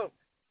all of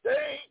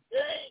them,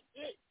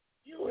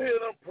 you hear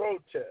them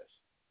protest.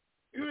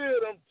 You hear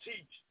them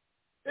teach.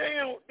 They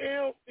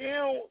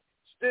don't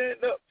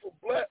stand up for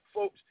black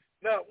folks,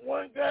 not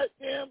one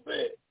goddamn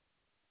bit.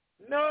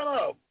 None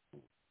of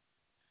them.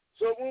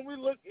 So when we're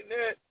looking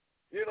at,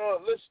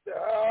 listen to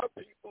how our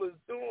people is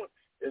doing,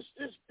 it's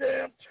just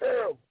damn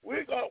terrible.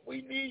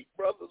 We need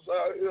brothers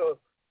out here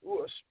who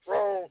are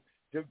strong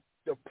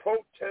to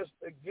protest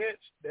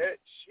against that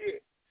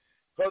shit.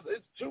 Because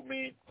it's too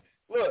many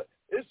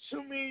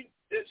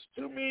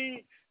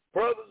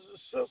brothers and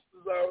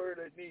sisters out here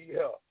that need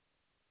help.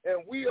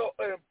 And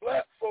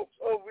black folks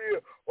over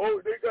here,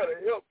 they gotta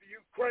help the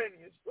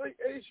Ukrainians. Like,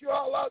 is you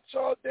all out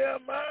y'all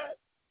damn mind?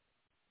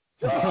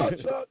 Y'all out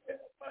y'all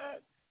damn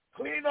mind?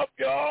 Clean up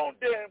your own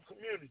damn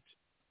community.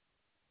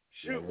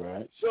 Shoot.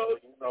 Right. So,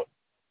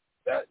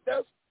 that's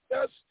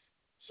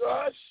so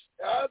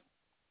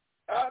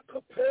I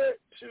compare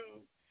it to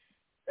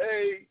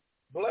a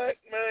black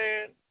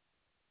man,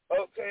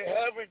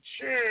 having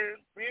children,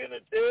 being a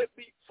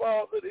deadbeat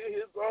father to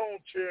his own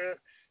children,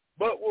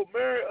 but will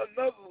marry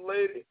another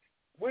lady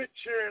with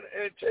children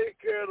and take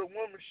care of the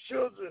woman's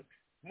children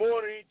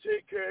more than he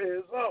take care of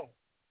his own.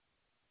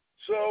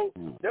 So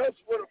that's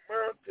what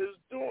America is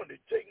doing.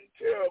 They're taking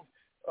care of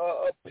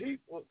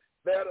people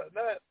that are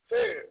not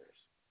theirs.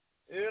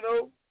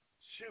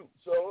 Shoot.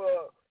 So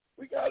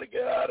we got to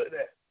get out of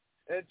that.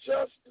 And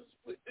justice,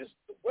 it's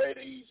the way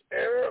these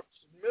Arabs,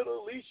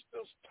 Middle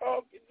Easterns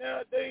talking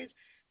nowadays.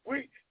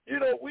 We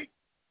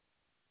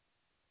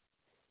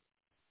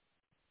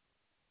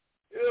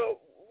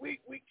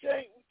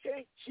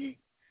can't keep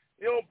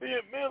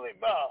being mealy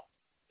mouth.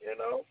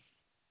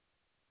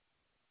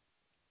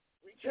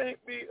 We can't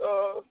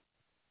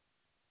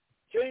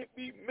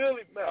be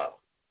mealy mouth.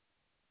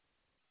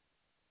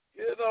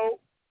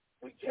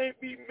 We can't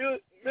be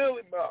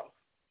mealy mouth.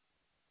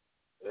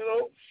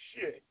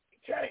 Shit, you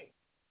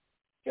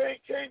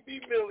can't be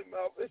mealy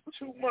mouth. It's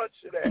too much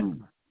of that.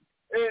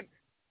 And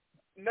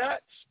not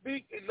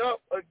speaking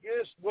up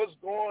against what's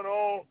going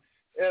on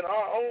in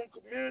our own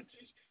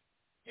communities,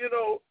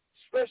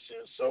 especially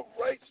in civil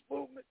rights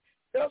movement,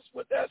 that's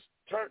what that's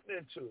turned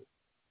into.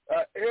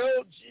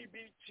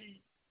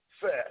 LGBT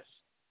fest.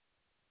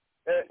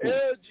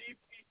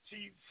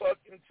 LGBT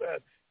fucking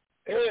fest.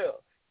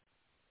 Hell,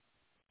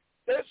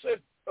 they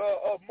said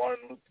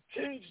Martin Luther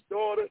King's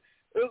daughter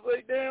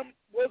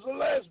was a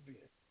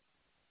lesbian.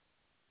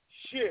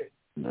 Shit.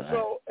 Right.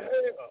 So,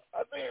 hell,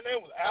 I think her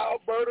name was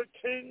Alberta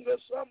King or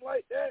something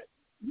like that.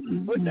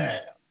 But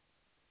damn,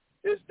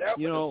 is that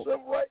what the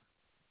civil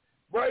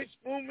rights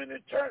movement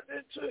has turned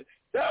into?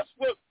 That's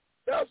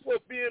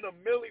what being a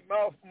mealy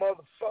mouth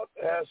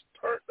motherfucker has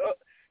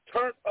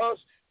turned us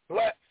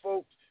black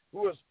folks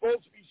who are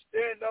supposed to be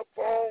standing up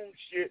for our own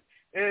shit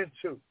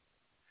into.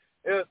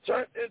 It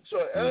turned into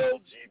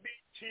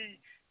LGBT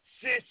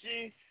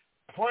sissy,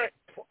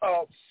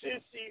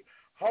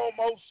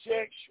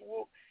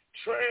 homosexual,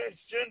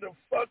 transgender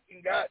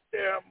fucking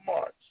goddamn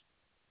march.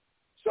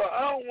 So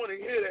I don't want to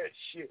hear that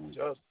shit,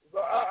 Justice.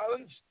 I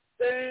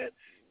understand,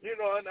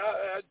 and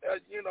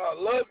I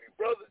love you,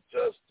 brother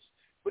Justice,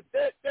 but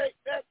that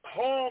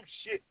calm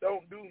shit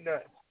don't do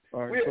nothing.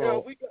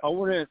 All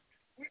right,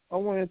 I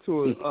went into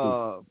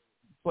a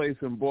place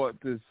and bought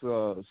this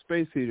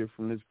space heater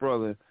from this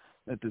brother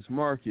at this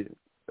market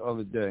the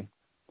other day,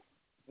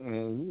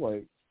 and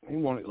he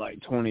wanted like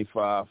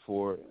 $25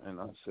 for it, and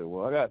I said,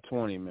 well, I got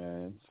 20,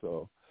 man.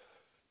 So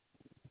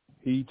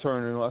he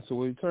turned it on. I said,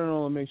 well, you turn it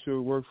on and make sure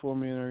it worked for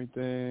me and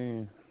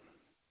everything.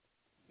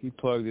 He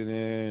plugged it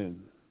in.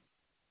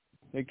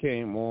 It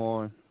came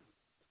on.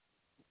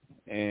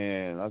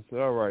 And I said,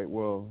 all right,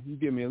 well, you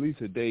give me at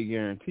least a day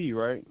guarantee,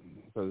 right?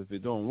 Because if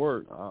it don't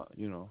work, I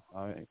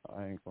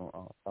ain't gonna.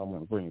 I'm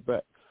gonna bring it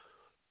back.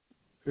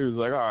 He was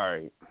like, all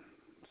right.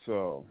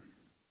 So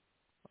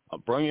I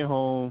bring it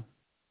home,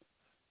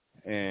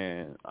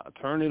 and I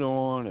turned it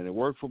on, and it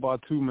worked for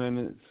about 2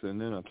 minutes,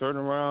 and then I turned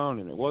around,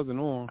 and it wasn't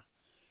on,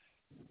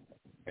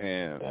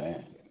 and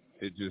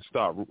it just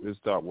stopped. It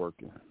stopped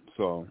working.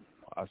 So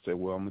I said,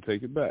 well, I'm gonna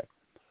take it back.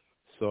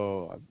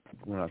 So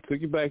when I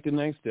took it back the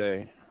next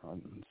day, I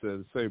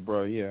said, say,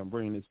 bro, yeah, I'm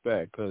bringing this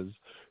back because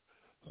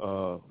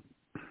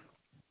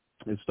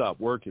it stopped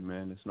working,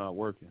 man. It's not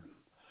working.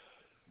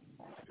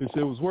 He said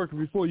it was working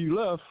before you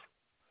left.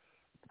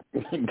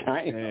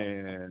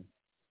 And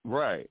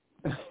right.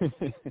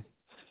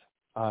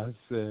 I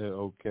said,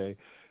 okay.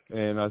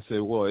 And I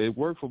said, well, it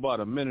worked for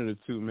about a minute or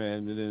two,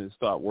 man, and then it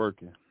stopped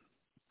working.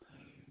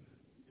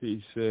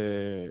 He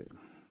said,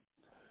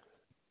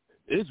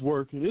 it's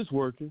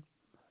working.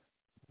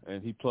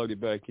 And he plugged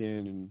it back in,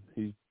 and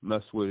he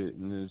messed with it,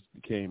 and it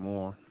came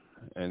on.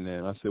 And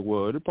then I said,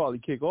 well, it'll probably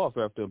kick off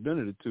after a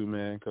minute or two,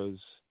 man, because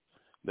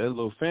that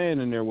little fan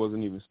in there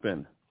wasn't even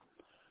spinning.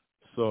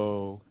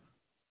 So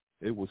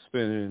it was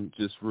spinning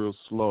just real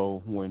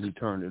slow when he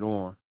turned it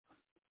on.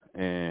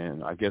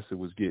 And I guess it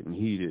was getting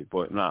heated,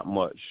 but not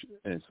much.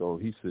 And so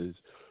he says,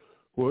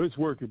 well, it's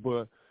working,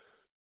 but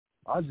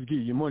I'll just give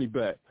you your money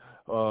back.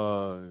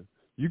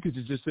 You could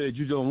have just said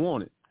you don't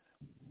want it.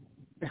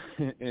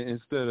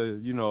 Instead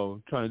of,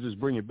 trying to just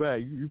bring it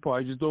back, you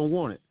probably just don't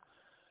want it.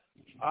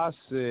 I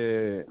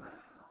said,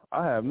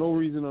 I have no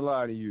reason to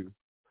lie to you.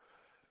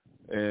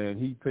 And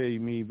he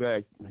paid me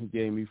back. He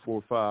gave me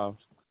 4 5.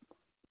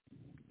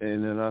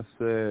 And then I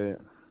said,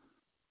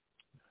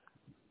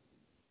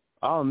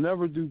 I'll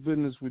never do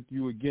business with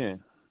you again.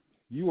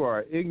 You are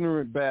an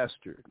ignorant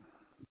bastard.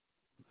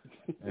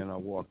 And I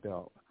walked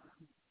out.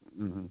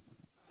 Mm-hmm.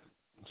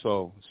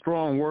 So,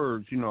 strong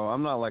words,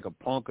 I'm not like a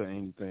punk or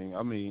anything.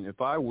 I mean, if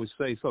I would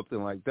say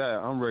something like that,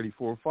 I'm ready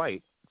for a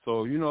fight.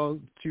 So,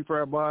 Chief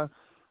Rabbi,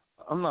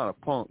 I'm not a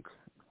punk.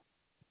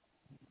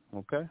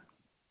 Okay?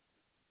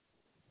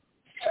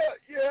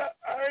 Yeah,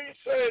 I ain't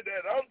saying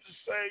that. I'm just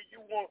saying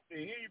you want the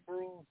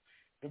Hebrews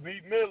to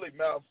be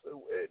mealy-mouthed.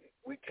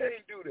 We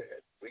can't do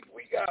that.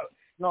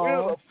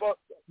 We're in a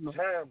fucked up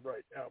time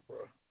right now, bro.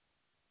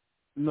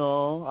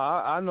 No,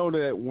 I know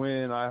that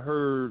when I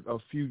heard a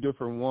few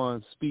different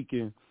ones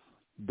speaking,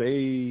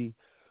 the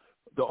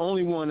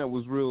only one that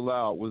was real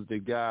loud was the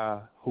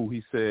guy who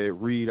he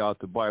said read out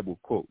the Bible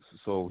quotes.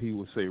 So he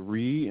would say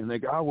read, and the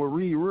guy would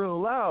read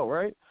real loud,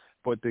 right?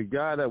 But the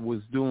guy that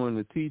was doing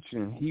the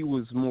teaching, he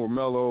was more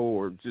mellow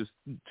or just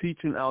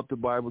teaching out the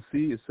Bible.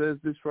 See, it says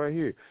this right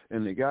here.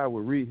 And the guy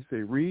would read, he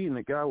said read, and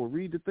the guy would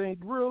read the thing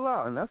real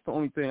loud. And that's the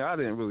only thing I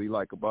didn't really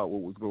like about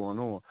what was going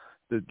on.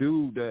 The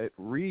dude that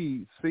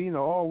reads seemed to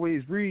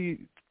always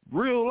read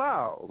real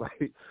loud.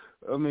 Like,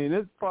 I mean,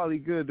 it's probably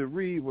good to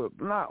read, but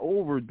not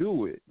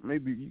overdo it.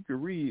 Maybe you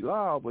can read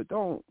loud, but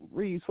don't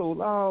read so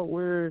loud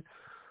where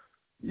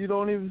you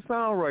don't even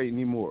sound right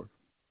anymore.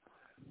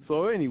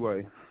 So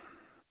anyway,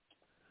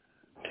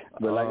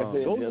 but like I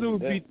said, those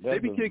dudes they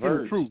be kicking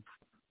the truth.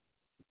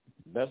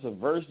 That's a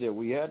verse that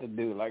we had to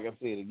do. Like I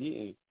said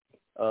again,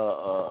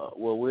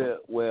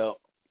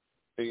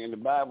 in the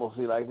Bible,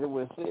 see, like this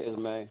what it says,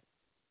 man.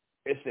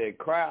 It said,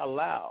 cry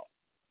aloud,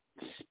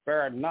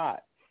 spare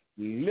not,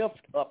 lift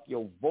up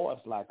your voice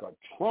like a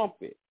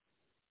trumpet.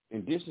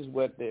 And this is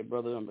what that,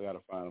 brother, I got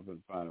to find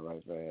it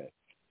right fast,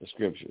 the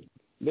scripture.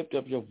 Lift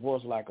up your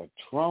voice like a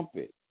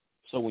trumpet.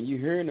 So when you're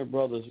hearing the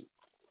brothers,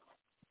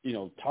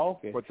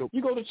 talking,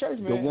 you go to church,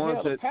 man.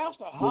 The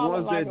pastor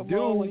holler like a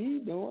mom when he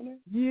doing it.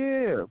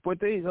 Yeah,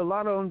 but a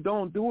lot of them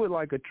don't do it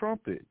like a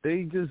trumpet.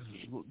 They just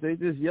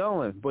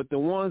yelling. But the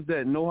ones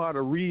that know how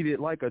to read it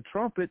like a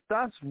trumpet,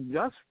 that's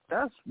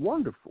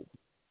wonderful.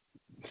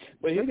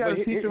 But they got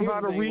to teach them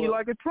how to read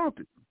like a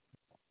trumpet.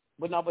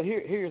 But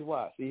here's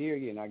why. See, here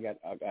again, I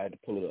had to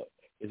pull it up.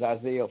 It's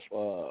Isaiah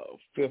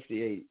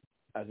 58,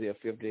 Isaiah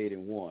 58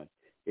 and 1.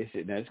 It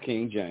said, that's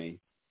King James.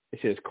 It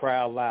says,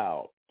 cry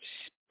aloud.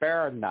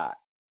 Spare not.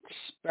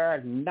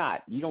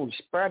 You don't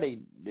spare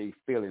their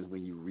feelings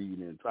when you read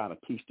and trying to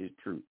teach this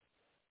truth.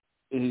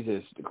 And he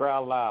says, cry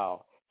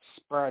loud,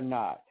 spare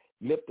not.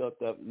 Lift up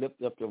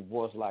your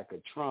voice like a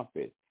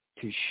trumpet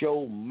to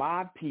show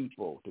my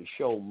people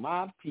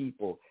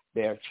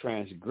their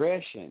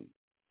transgression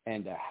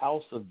and the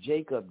house of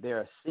Jacob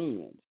their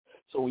sins.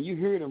 So when you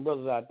hear them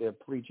brothers out there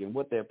preaching,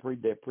 what they're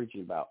preaching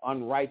about,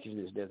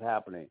 unrighteousness that's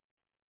happening,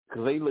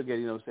 because they look at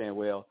it, saying,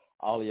 well,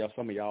 all of y'all,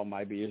 some of y'all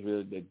might be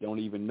Israel that don't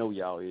even know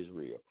y'all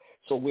Israel.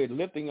 So we're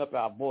lifting up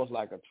our voice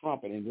like a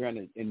trumpet,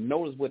 and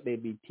notice what they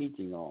be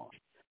teaching on,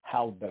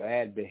 how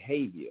bad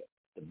behavior.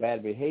 The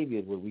bad behavior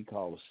is what we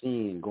call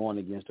sin, going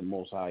against the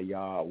Most High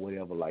Yah or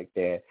whatever like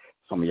that.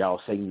 Some of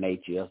y'all say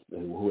nature,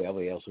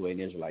 whoever else who ain't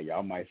Israelite,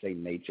 y'all might say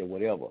nature,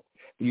 whatever.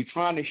 But you're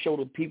trying to show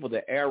the people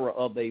the error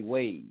of their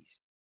ways.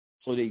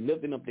 So they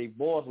lifting up their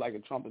voice like a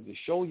trumpet to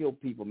show your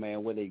people,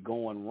 man, where they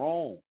going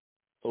wrong.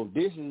 So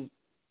this is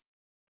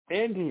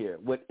in here.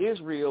 What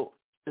Israel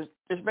is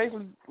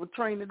basically what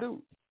trained to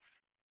do.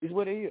 Is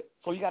what it is.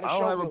 So you got to show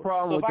them. I don't have a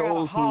problem with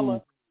those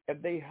who...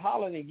 If they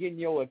hollering and getting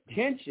your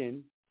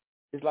attention,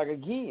 it's like,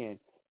 again,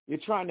 you're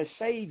trying to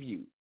save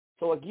you.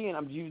 So, again,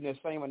 I'm using the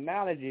same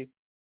analogy,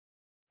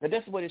 but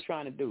that's what it's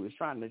trying to do. It's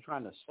trying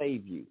to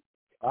save you.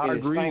 I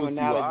agree with you.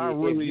 I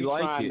really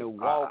like it. Trying to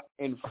walk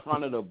in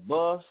front of the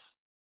bus,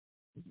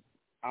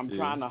 I'm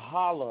trying to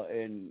holler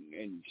and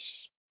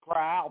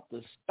cry out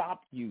to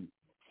stop you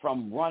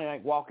from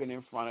walking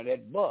in front of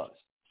that bus.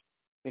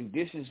 And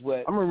this is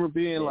what I remember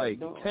being like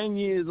 10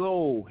 years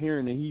old,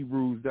 hearing the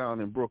Hebrews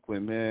down in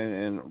Brooklyn, man.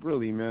 And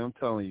really, man, I'm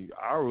telling you,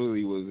 I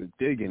really was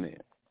digging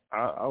it.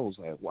 I was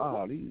like,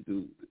 wow, these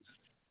dudes.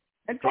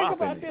 And think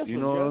about this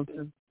you know what I'm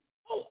saying?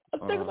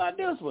 Think about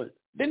this one.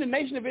 Then the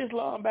Nation of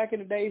Islam, back in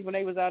the days when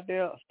they was out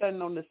there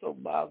standing on the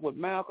soapbox with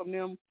Malcolm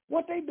them,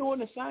 what they doing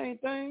the same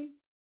thing?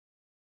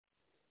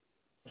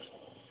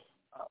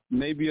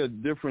 Maybe a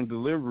different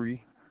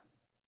delivery.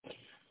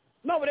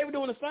 No, but they were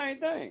doing the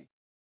same thing.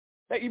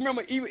 You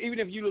remember, even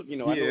if you look, I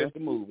know it's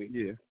the movie.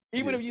 Yeah.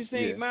 Even if you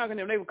seen Malcolm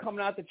and them, they were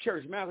coming out the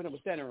church. Malcolm and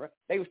them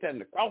they were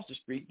standing across the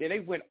street. Then they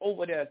went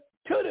over there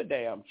to the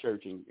damn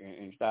church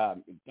and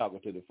started talking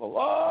to the folks.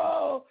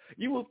 Oh,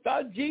 you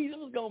thought Jesus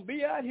was going to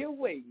be out here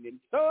waiting, and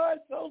so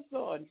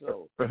and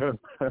so.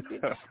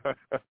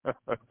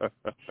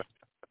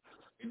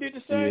 You did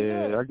the same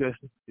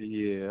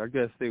thing. I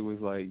guess they was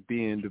like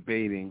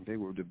debating. They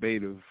were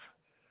debative.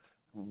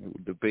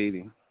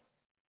 Debating.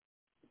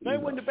 No, it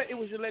wasn't debate. It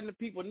was just letting the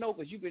people know,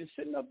 because you've been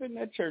sitting up in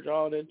that church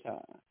all that time.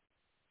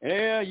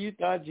 Yeah, you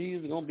thought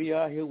Jesus was going to be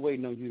out here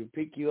waiting on you to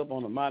pick you up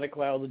on the mighty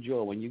clouds of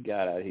joy when you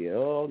got out here.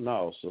 Oh,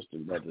 no, sister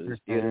and brother,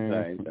 it's still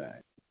the same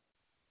thing.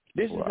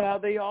 This is how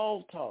they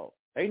all talk.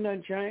 Ain't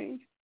nothing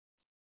changed.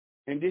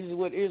 And this is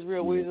what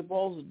Israel we're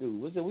supposed to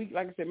do.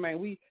 Like I said,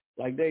 man,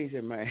 like Dave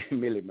said, man,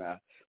 Millie Mouse,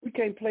 we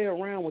can't play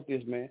around with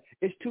this, man.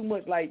 It's too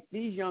much like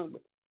these young,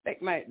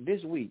 man,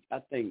 this week, I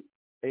think,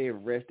 they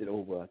arrested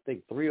over,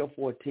 3 or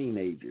 4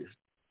 teenagers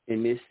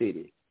in this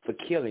city for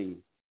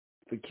killing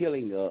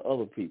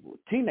other people.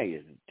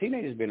 Teenagers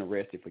been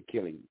arrested for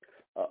killing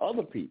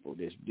other people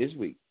this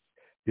week.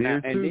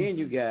 Now, and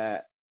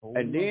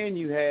then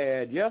you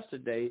had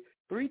yesterday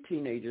 3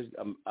 teenagers.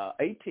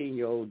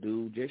 18-year-old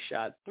dude just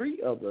shot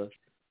 3 other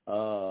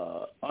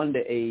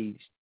underage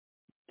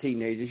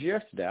teenagers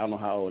yesterday. I don't know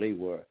how old they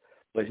were.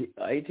 But an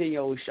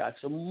 18-year-old shot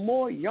some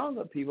more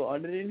younger people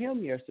under than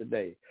him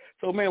yesterday.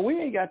 So, man, we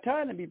ain't got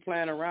time to be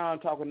playing around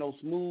talking no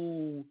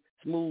smooth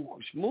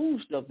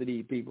stuff to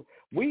these people.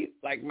 We're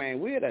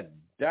at a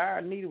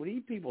dire need.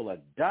 These people are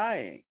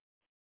dying.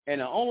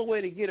 And the only way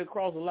to get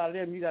across a lot of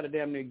them, you got to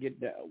damn near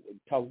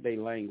talk their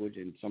language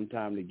and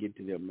sometime to get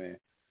to them, man.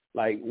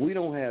 Like, we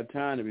don't have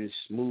time to be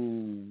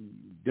smooth,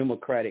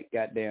 democratic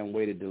goddamn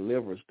way to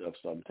deliver stuff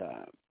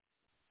sometimes.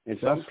 And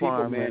some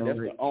people, man, that's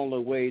the only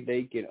way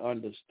they can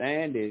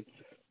understand it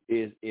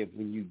is if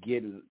when you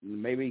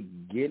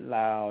get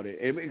loud,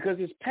 and because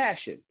it's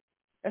passion.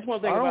 That's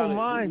one thing about it. I don't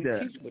mind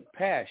that. Teach with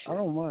passion. I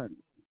don't mind.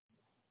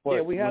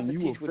 But we have when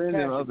to you teach with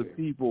offending passion. Other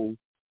people,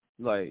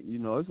 like,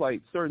 it's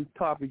like certain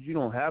topics you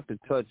don't have to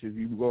touch if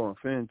you go and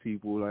offend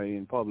people, like,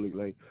 in public.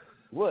 Like,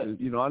 what?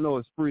 I know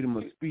it's freedom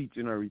of speech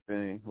and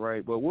everything,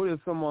 right? But what if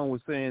someone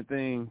was saying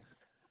things,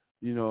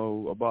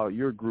 about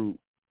your group,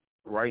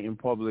 right, in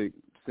public,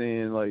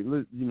 saying, like,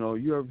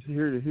 you ever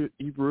hear the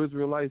Hebrew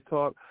Israelites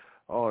talk?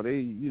 Oh, they,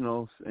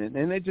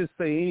 and they just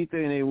say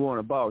anything they want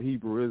about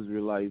Hebrew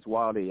Israelites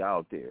while they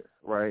out there,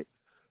 right?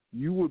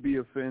 You would be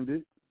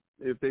offended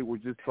if they were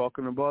just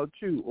talking about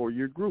you or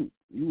your group.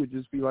 You would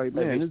just be like,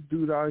 man, this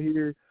dude out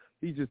here,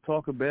 he just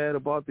talking bad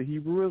about the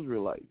Hebrew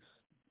Israelites.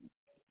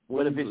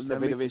 But if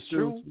it's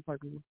true,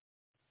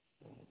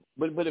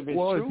 but if it's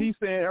true, if he's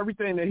saying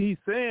everything that he's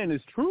saying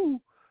is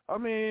true, I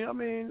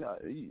mean,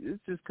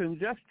 it's just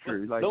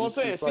conjecture. Like, what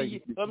I'm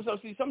saying,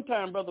 see,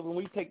 sometimes, brother, when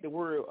we take the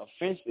word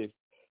offensive,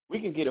 we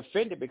can get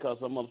offended because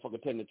some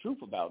motherfucker telling the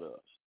truth about us.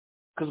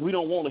 Because we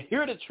don't want to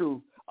hear the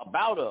truth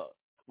about us.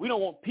 We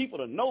don't want people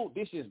to know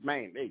this is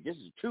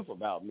the truth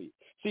about me.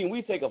 See,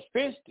 we take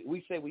offense.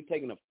 We say we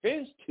taking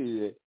offense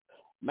to it.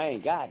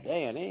 Man,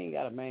 goddamn, they ain't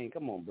got to, man,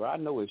 come on, bro. I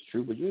know it's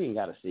true, but you ain't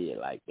got to see it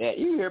like that.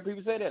 You hear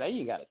people say that? I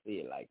ain't got to see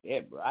it like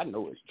that, bro. I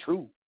know it's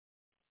true.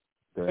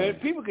 Yeah.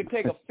 And people can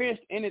take offense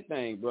to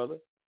anything, brother.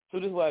 So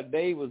this is why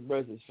Dave was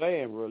versus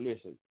saying, bro,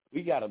 listen,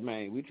 we got to,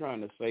 man, we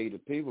trying to say to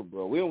people,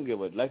 bro, we don't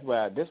give a, that's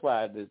why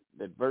the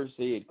verse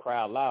said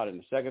cry out loud, and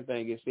the second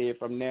thing it said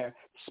from there,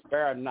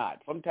 spare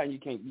not. Sometimes you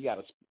can't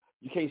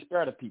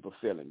spare the people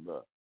feeling,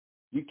 bro.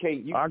 You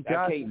can't. I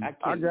got you.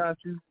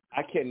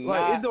 I cannot.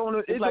 Like, it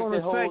don't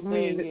affect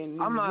me.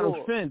 I'm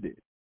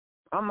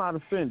not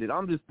offended.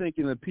 I'm just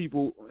thinking of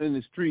people in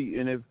the street,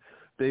 and if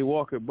they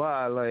walking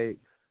by, like,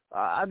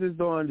 I just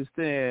don't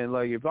understand.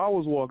 Like, if I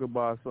was walking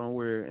by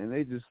somewhere and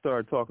they just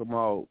start talking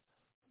about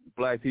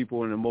black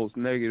people in the most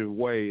negative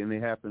way, and they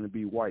happen to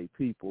be white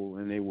people,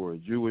 and they were a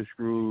Jewish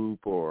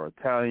group or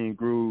Italian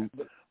group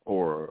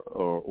or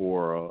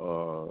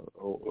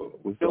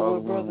what's the other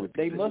one?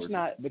 They must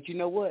not. But you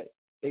know what?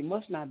 They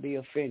must not be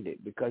offended,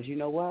 because you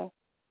know why?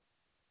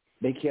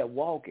 They kept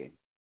walking.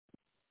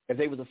 If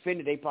they was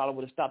offended, they probably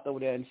would have stopped over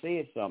there and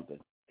said something.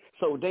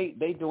 So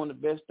they doing the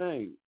best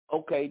thing.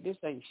 Okay, this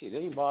ain't shit. It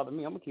ain't bothering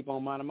me. I'm gonna keep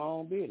on minding my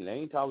own business. They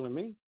ain't talking to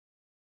me.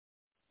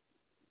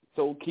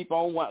 So keep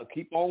on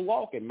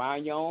walking.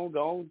 Mind your own.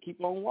 Go.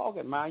 Keep on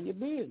walking. Mind your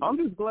business. I'm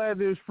just glad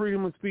there's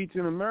freedom of speech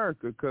in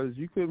America, because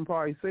you couldn't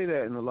probably say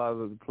that in a lot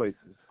of other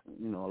places.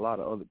 You know, a lot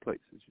of other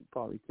places, you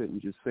probably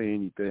couldn't just say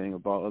anything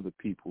about other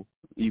people,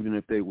 even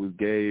if they was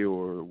gay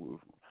or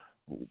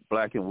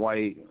black and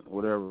white,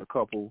 whatever, a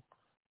couple.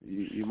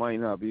 You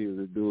might not be able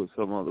to do it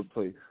some other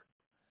place.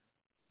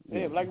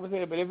 Yeah, like I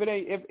said, but if it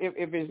ain't,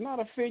 if it's not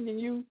offending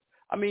you,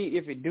 I mean,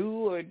 if it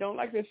do or it don't,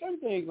 like there's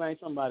some things, man,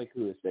 somebody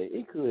could say.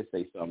 It could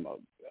say something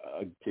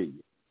to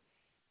you.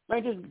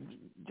 Man,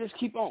 just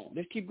keep on.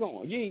 Just keep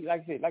going. You ain't,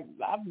 like I said, like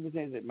I've been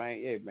saying that, man,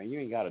 yeah, man, you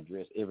ain't got to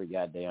address every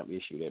goddamn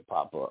issue that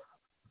pop up.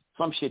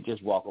 Some shit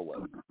just walk away.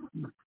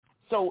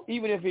 So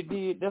even if it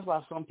did, that's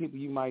why some people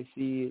you might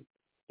see it,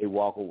 they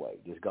walk away.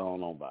 Just go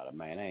on about it,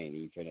 man. I ain't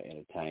even finna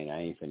entertain.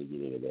 I ain't finna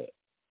get into that.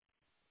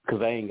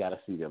 Because I ain't got to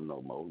see them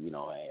no more. You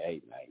know,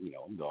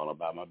 I'm going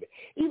about my business.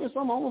 Even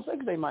some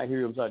homosexuals, they might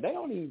hear them say, they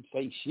don't even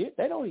say shit.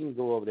 They don't even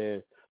go over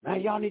there,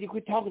 man, y'all need to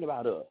quit talking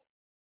about us.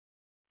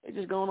 They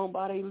just going on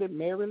by their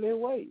merry little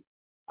way.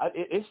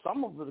 It's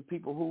some of the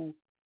people who,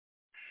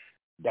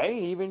 they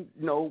ain't even,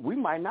 we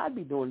might not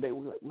be doing that.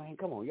 We're like, man,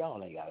 come on,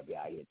 y'all ain't got to be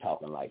out here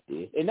talking like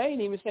this. And they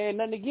ain't even saying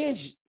nothing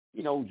against,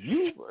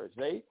 you per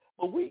se.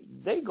 But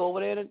they go over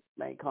there and,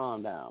 man,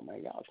 calm down,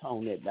 man. Y'all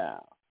tone that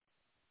down.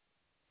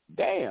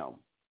 Damn.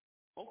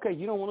 Okay,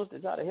 you don't want us to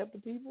try to help the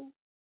people?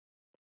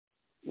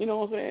 You know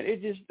what I'm saying?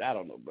 It just, I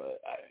don't know, bro.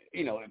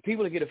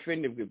 People get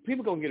offended.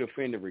 People going to get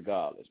offended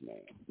regardless, man.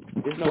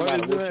 It's no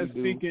matter what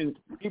you do.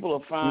 People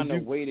will find a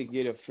way to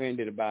get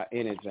offended about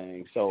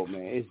anything. So,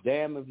 man, it's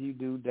damn if you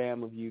do,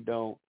 damn if you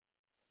don't.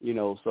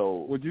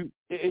 So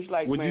it's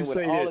like, man, with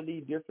all of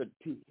these different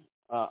people.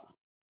 I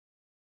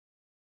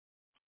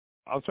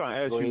was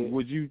trying to ask you,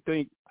 would you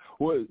think,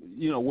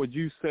 would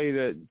you say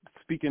that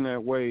speaking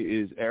that way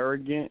is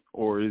arrogant,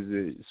 or is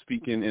it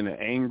speaking in an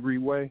angry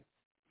way?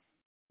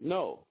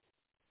 No.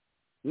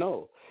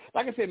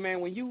 Like I said,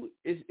 man,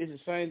 it's the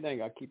same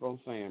thing I keep on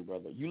saying,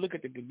 brother. You look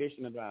at the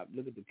condition that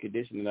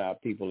our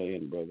people are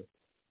in, brother.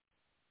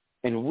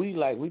 And we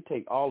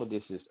take all of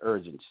this as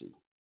urgency.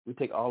 We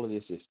take all of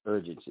this as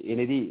urgency, and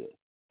it is.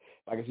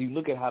 Like if you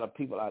look at how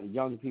the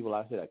young people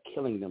out there are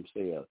killing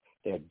themselves,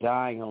 they're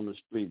dying on the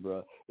street,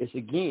 bro. It's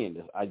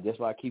again, that's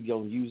why I keep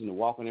on using the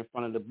walking in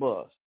front of the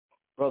bus.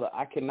 Brother,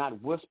 I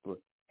cannot whisper,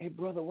 hey,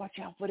 brother, watch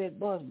out for that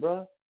bus,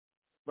 bro.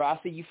 Bro, I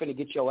see you finna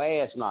get your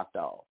ass knocked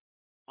off.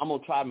 I'm going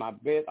to try my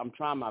best. I'm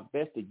trying my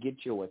best to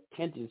get your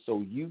attention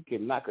so you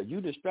can not, because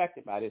you're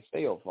distracted by this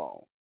cell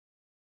phone.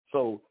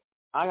 So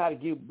I got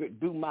to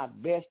do my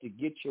best to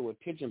get your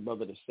attention,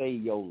 brother, to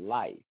save your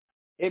life.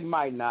 It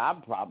might not.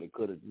 I probably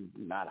could have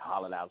not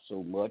hollered out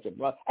so much.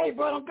 Bro, hey,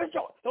 bro,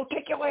 don't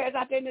take your ass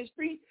out there in the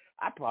street.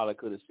 I probably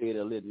could have said it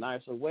a little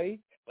nicer way,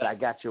 but I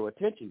got your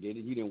attention, did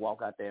it? You didn't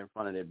walk out there in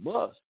front of that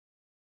bus.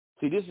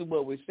 See, this is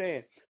what we're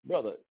saying.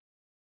 Brother,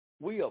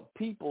 we are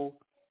people.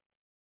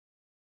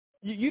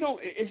 You don't.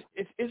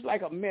 It's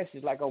like a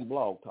message, like on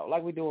Blog Talk,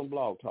 like we're doing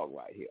Blog Talk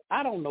right here.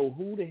 I don't know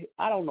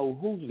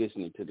who's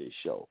listening to this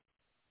show.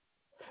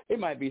 It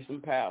might be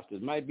some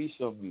pastors, might be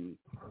some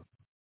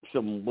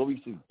what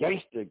we see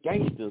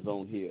gangsters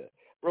on here,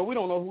 bro. We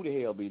don't know who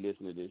the hell be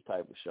listening to this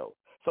type of show.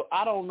 So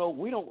I don't know.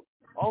 We don't.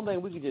 Only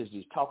thing we can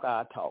just talk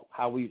our talk.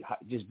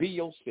 Just be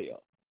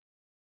yourself.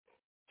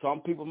 Some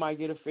people might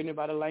get offended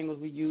by the language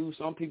we use.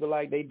 Some people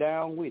they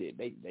down with it.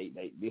 They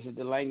this is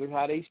the language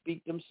how they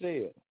speak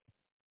themselves.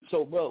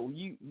 So, bro,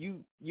 you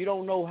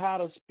don't know how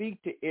to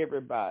speak to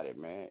everybody,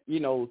 man.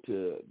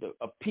 To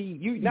appease.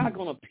 You're not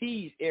gonna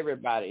appease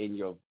everybody in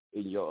your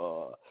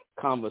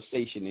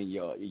conversation, in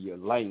your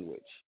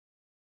language.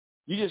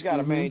 You just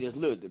gotta, man. Just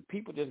look. The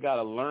people just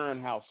gotta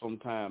learn how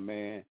sometime,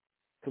 man.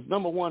 Because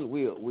number one,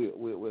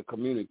 we're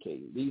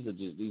communicating. These are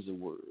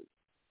words,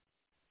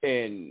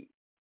 and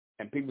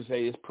people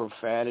say it's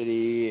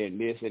profanity and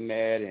this and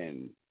that,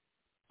 and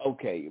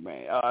okay,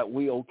 man.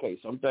 We okay.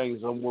 Some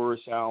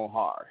words sound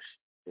harsh.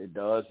 It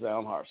does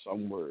sound harsh,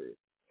 some words.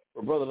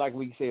 But, brother, like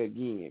we say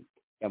again,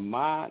 when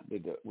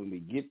we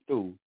get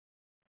through,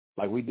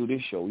 like we do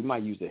this show, we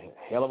might use a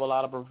hell of a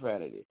lot of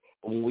profanity.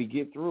 But when we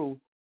get through,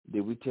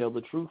 did we tell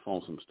the truth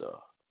on some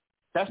stuff?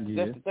 That's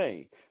the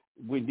thing.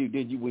 When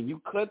you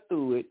cut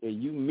through it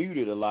and you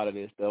muted a lot of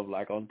this stuff,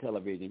 like on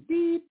television,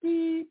 beep,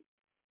 beep.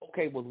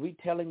 Okay, was we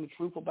telling the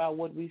truth about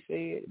what we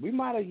said? We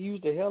might have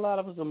used the hell out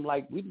of some,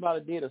 like we might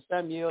have did a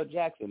Samuel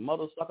Jackson,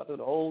 mother sucker through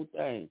the whole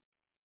thing.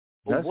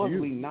 But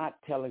we're not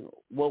telling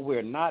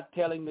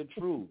the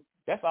truth.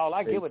 That's all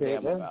I give a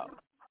damn about.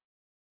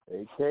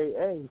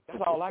 AKA.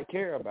 That's all I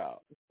care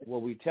about. Were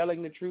we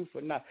telling the truth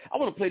or not? I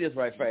want to play this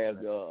right fast.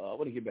 I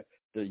want to get back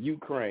to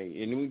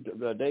Ukraine. And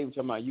they were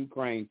talking about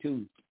Ukraine,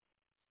 too.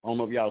 I don't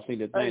know if y'all seen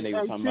the thing they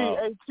were talking about.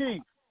 Hey,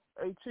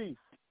 Chief.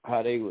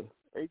 How they were.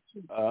 Hey,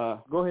 Chief.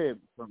 Go ahead,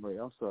 somebody.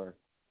 I'm sorry.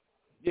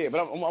 Yeah,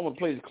 but I'm going to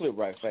play this clip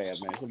right fast,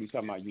 man. It's going to be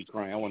talking about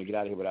Ukraine. I want to get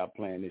out of here without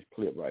playing this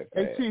clip right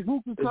fast. Hey, Chief,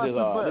 who can cuss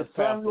the best?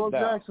 Samuel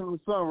Jackson or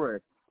Sunray?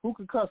 Who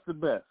can cuss the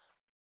best?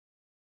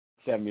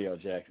 Samuel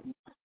Jackson.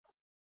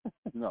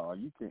 No,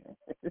 you can't.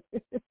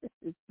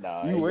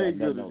 No, you way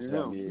better than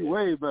him. You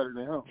way better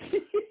than him.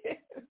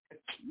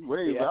 You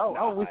way better.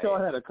 I wish y'all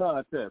had a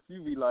contest.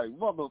 You'd be like,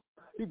 mother.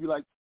 You'd be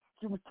like,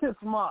 kiss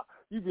my.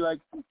 You'd be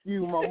like,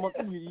 you, my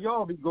mother.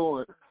 Y'all be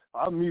going.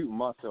 I'm muting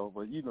myself,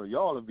 but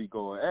y'all will be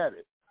going at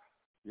it.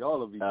 Y'all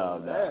will be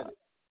going at it.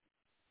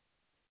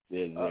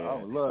 Yeah. I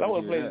would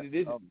love to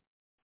hear that.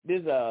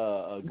 This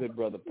a good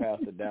brother,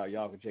 Pastor Dow.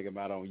 Y'all can check him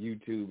out on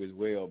YouTube as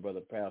well, brother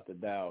Pastor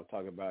Dow,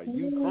 talking about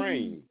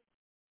Ukraine.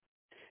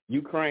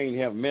 Ukraine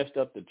have messed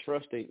up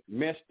trusting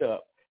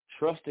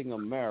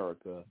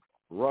America.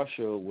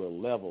 Russia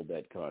will level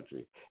that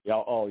country.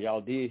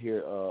 Y'all did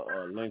hear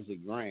Lindsey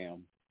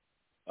Graham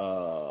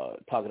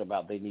talking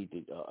about they need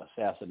to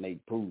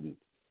assassinate Putin.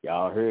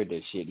 Y'all heard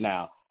that shit.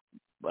 Now,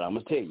 but I'm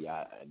gonna tell you,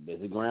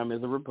 Lindsey Graham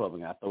is a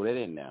Republican. I throw that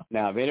in now.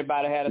 Now, if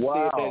anybody had said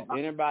that,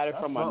 anybody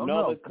from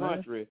another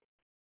country,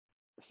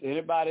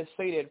 anybody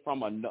say that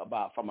from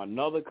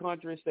another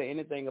country, say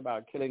anything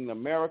about killing the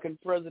American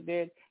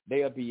president,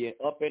 they'll be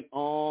up in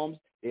arms.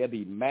 They'll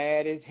be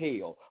mad as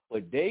hell.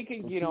 But they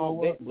can get on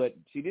that. But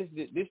see, this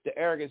the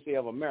arrogancy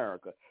of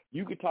America.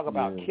 You could talk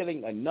about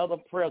killing another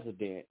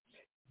president,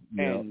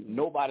 and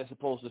nobody's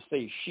supposed to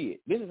say shit.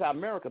 This is how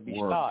America be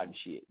starting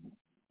shit.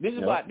 This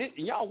is why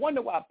y'all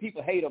wonder why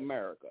people hate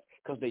America,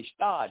 because they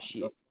start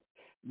shit.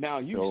 Now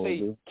you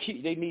say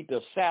they need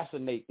to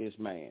assassinate this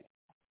man.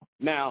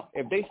 Now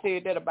if they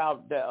said that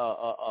about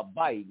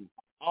Biden,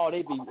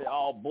 they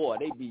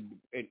be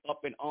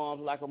up in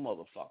arms like a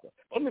motherfucker.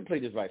 Let me play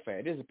this right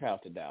fast. This is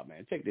Pastor Dow,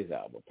 man. Check this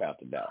out, what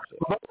Pastor Dow said.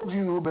 For those of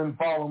you who've been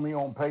following me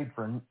on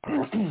Patreon,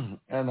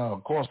 and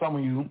of course some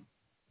of you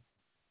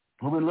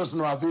who've been listening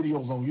to our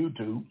videos on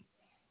YouTube,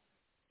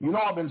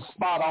 I've been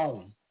spot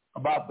on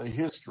about the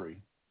history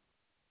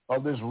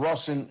of this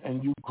Russian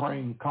and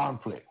Ukraine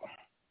conflict.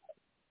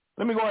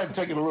 Let me go ahead and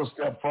take it a little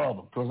step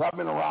further, because I've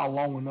been around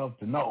long enough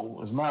to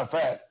know. As a matter of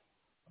fact,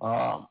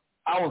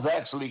 I was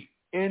actually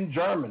in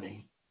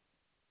Germany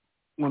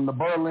when the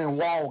Berlin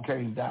Wall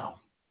came down,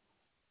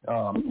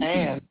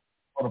 and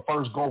for the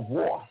first Gulf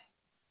War.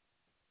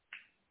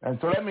 And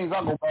so that means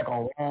I go back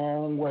a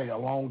long way, a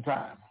long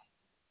time.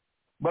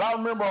 But I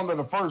remember under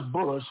the first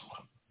Bush,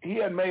 he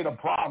had made a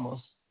promise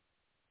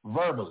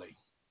verbally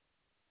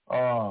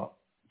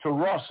to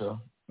Russia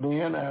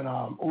then, and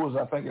was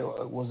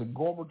it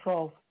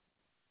Gorbachev?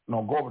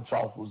 No,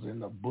 Gorbachev was in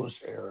the Bush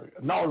area.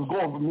 No, it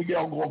was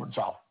Mikhail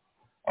Gorbachev.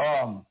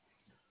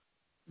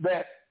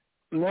 That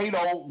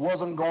NATO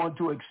wasn't going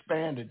to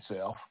expand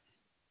itself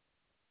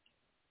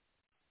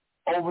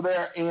over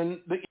there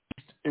in the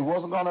East. It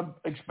wasn't going to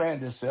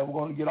expand itself. We're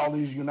going to get all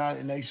these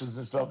United Nations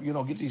and stuff,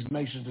 get these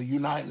nations to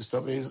unite and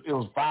stuff. It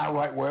was fine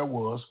right where it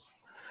was.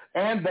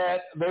 And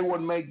that they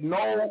would make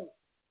no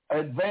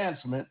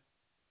advancement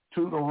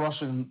to the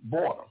Russian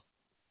border.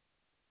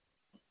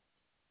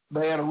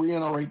 They had to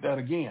reiterate that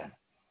again,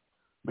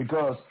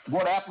 because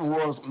what happened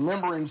was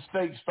neighboring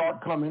states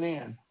start coming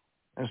in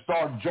and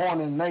start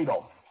joining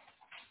NATO.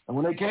 And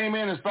when they came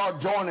in and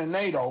started joining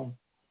NATO,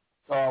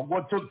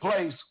 what took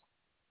place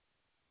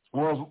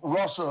was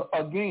Russia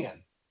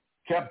again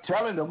kept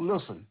telling them,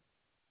 listen,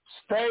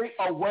 stay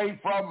away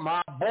from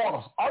my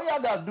borders. All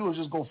y'all got to do is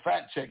just go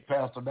fact check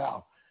Pastor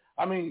Dow.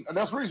 I mean,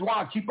 that's the reason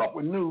why I keep up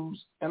with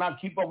news and I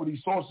keep up with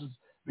these sources,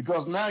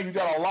 because now you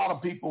got a lot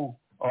of people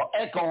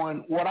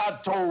echoing what I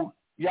told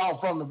y'all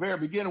from the very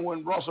beginning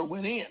when Russia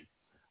went in.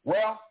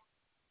 Well,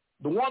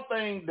 the one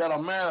thing that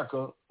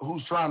America,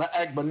 who's trying to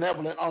act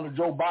benevolent under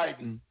Joe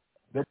Biden,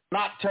 they're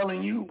not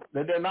telling you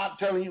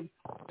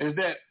is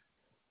that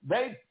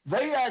they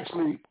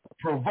actually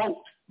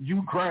provoked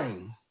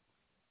Ukraine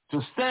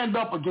to stand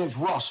up against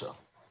Russia.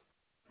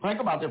 Think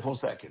about that for a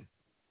second.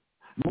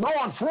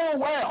 Knowing full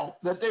well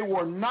that they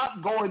were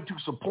not going to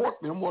support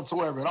them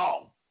whatsoever at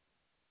all.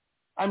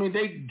 I mean,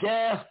 they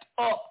gassed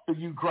up the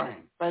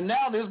Ukraine. And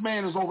now this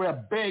man is over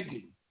there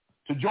begging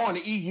to join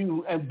the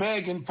EU and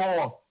begging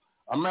for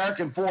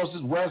American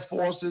forces, West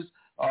forces,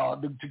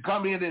 to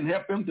come in and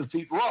help him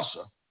defeat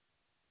Russia,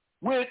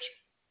 which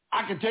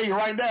I can tell you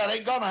right now, it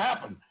ain't going to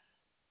happen.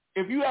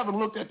 If you haven't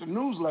looked at the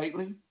news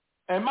lately,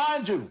 and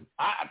mind you,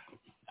 I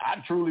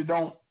truly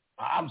don't,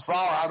 I'm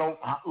sorry,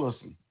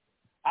 listen,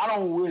 I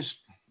don't wish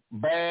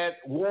bad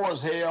war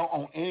as hell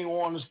on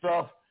anyone and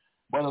stuff,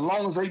 but as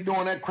long as they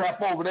doing that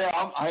crap over there,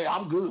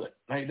 I'm good.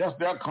 Hey, that's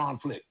their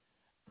conflict.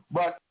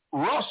 But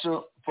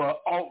Russia, for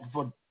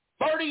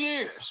 30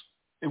 years,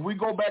 if we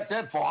go back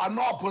that far, I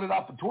know I put it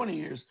out for 20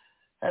 years,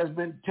 has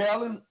been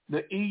telling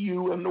the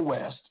EU and the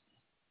West,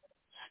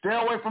 stay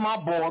away from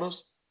our borders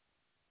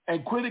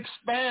and quit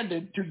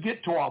expanding to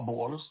get to our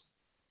borders.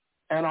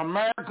 And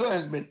America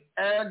has been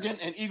arrogant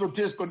and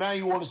egotistical. Now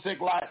you want to sit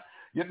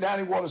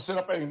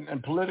up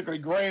and politically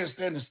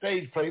grandstand the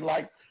stage play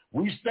like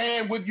we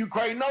stand with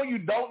Ukraine. No, you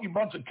don't, you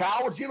bunch of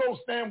cowards. You don't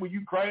stand with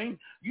Ukraine.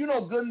 You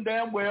know good and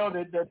damn well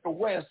that the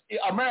West,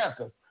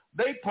 America,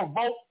 they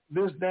provoked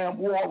this damn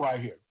war right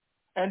here.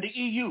 And the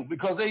EU,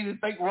 because they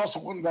didn't think Russia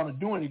wasn't going to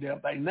do any damn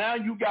thing. Now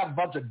you got a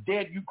bunch of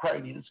dead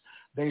Ukrainians.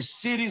 Their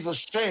cities are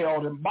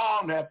shelled and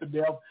bombed half to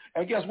death.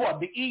 And guess what?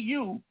 The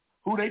EU,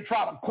 who they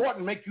try to court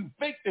and make you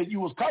think that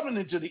you was coming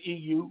into the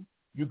EU,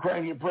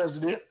 Ukrainian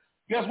president,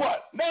 guess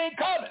what? They ain't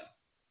coming.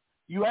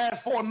 You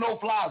asked for a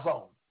no-fly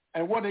zone.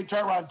 And what they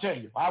turn around and tell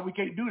you? Why we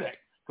can't do that?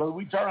 Because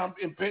we turn around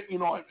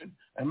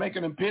and make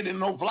an impending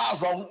no-fly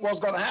zone, what's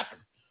going to happen?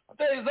 I'll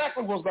tell you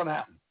exactly what's going to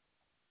happen.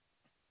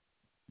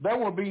 There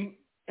will be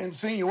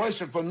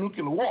insinuation for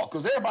nuclear war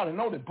because everybody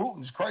know that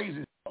Putin's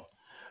crazy. And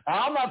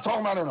I'm not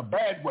talking about in a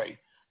bad way.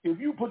 If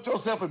you put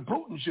yourself in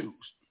Putin's shoes,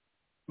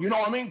 you know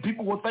what I mean?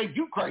 People will think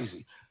you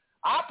crazy.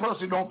 I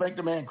personally don't think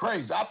the man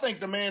crazy. I think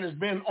the man has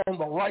been on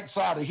the right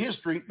side of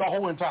history the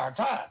whole entire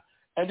time.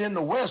 And then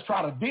the West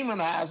try to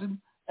demonize him,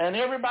 and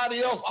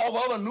everybody else, all the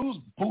other news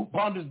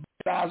pundits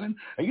demonize him.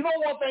 And you know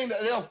one thing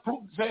that else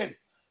Putin said?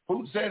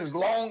 Putin said, as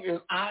long as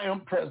I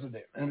am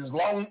president and as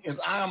long as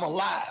I am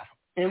alive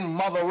in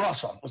Mother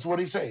Russia, that's what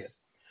he says.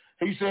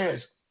 He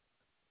says,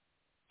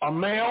 a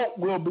male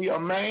will be a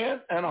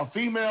man and a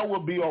female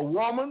will be a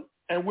woman,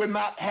 and we're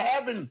not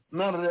having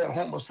none of that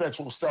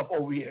homosexual stuff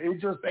over here. It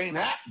just ain't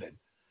happening.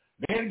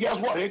 Then guess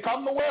what? Here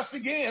come the West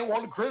again,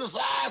 want to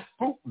criticize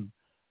Putin.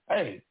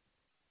 Hey,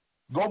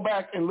 go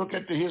back and look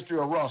at the history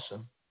of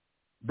Russia.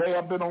 They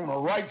have been on the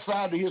right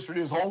side of the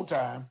history this whole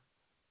time.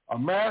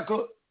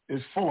 America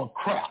is full of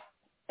crap,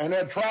 and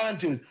they're trying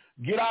to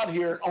get out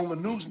here on the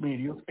news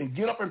media and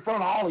get up in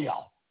front of all of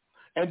y'all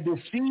and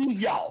deceive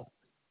y'all.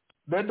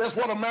 That's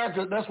what the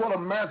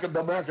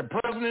American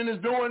president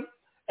is doing.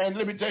 And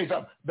let me tell you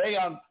something. They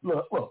are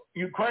look,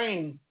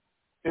 Ukraine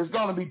is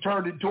going to be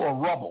turned into a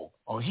rubble,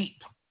 a heap.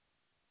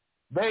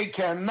 They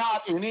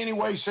cannot in any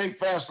way, shape,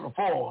 fashion, or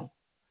form,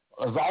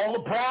 as all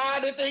the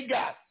pride that they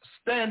got,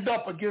 stand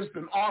up against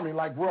an army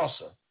like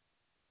Russia.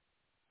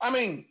 I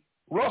mean,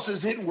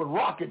 Russia's hitting with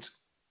rockets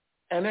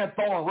and they're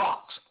throwing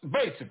rocks,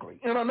 basically,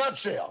 in a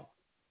nutshell.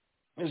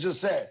 It's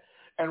just sad.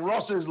 And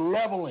Russia is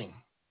leveling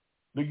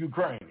the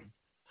Ukraine.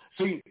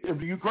 See, if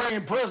the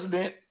Ukrainian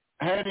president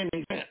had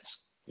any sense,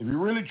 if he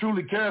really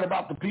truly cared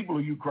about the people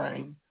of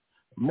Ukraine,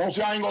 most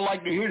of y'all ain't going to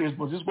like to hear this,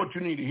 but this is what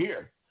you need to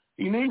hear.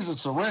 He needs to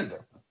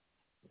surrender.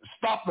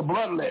 Stop the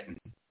bloodletting.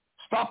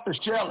 Stop the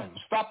shelling.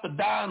 Stop the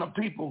dying of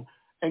people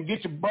and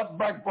get your butt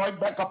right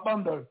back up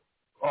under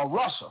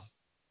Russia.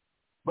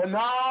 But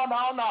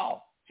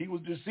no. He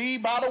was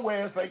deceived by the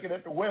West, thinking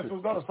that the West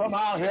was going to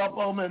somehow help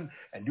him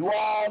and do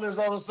all this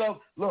other stuff.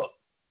 Look,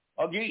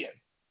 again,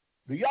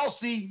 do y'all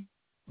see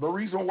the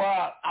reason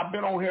why I've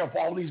been on here for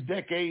all these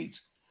decades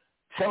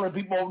telling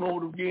people over and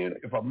over again,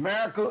 if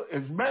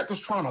America's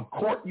trying to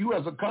court you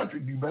as a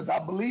country, you better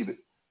not believe it.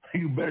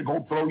 You better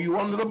go throw you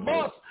under the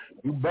bus.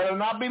 You better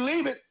not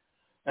believe it.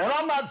 And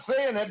I'm not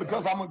saying that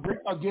because I'm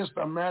against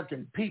the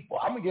American people.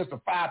 I'm against the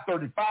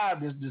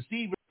 535 that's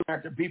deceiving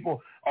American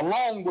people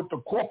along with the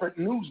corporate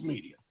news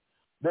media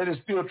that is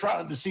still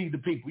trying to deceive the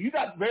people. You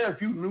got very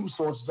few news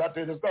sources out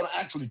there that's going to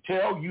actually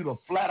tell you the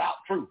flat-out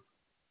truth.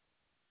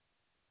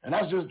 And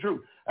that's just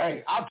true.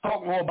 Hey, I'll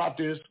talk more about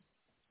this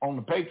on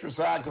the Patriot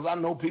side because I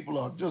know people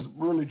are just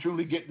really,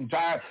 truly getting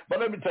tired. But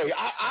let me tell you,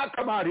 I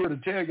come out here to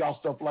tell y'all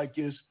stuff like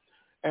this,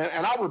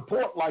 and I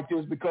report like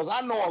this because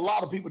I know a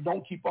lot of people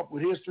don't keep up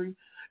with history,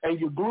 and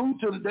you're glued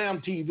to the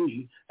damn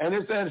TV, and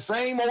it's that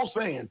same old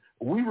saying,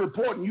 we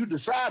report and you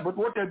decide, but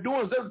what they're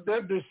doing is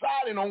they're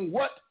deciding on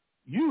what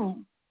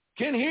you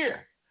can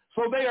hear.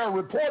 So they are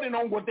reporting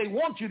on what they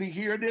want you to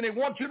hear, then they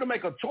want you to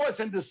make a choice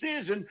and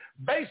decision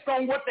based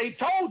on what they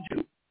told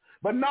you.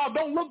 But now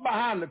don't look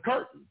behind the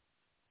curtain.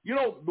 You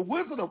know, The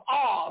Wizard of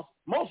Oz,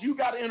 most of you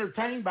got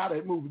entertained by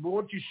that movie, but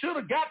what you should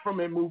have got from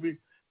that movie,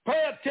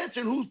 pay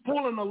attention who's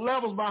pulling the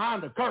levers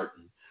behind the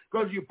curtain.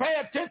 Because you pay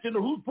attention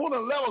to who's pulling the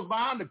levers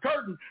behind the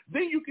curtain,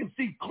 then you can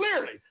see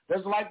clearly.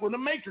 That's like when The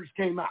Matrix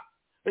came out.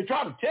 They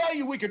try to tell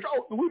you we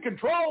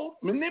control,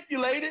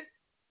 manipulated,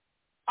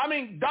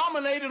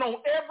 dominated on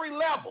every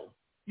level.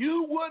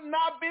 You would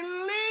not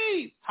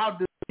believe how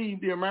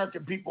deceived the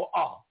American people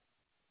are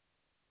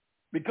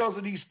because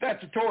of these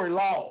statutory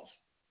laws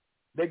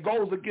that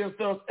goes against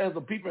us as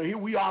a people. Here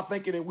we are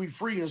thinking that we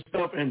free and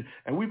stuff, and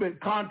we've been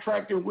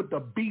contracting with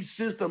the beast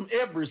system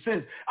ever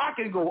since. I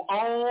can go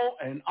on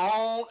and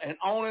on and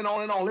on and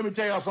on and on. Let me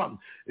tell you something.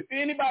 If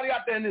anybody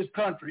out there in this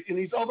country, in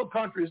these other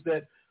countries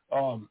that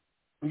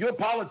you're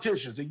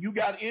politicians and you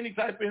got any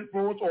type of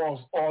influence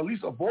or at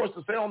least a voice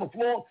to say on the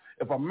floor,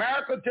 if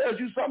America tells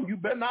you something, you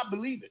better not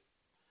believe it.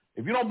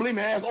 If you don't believe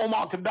me, ask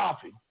Omar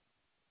Gaddafi.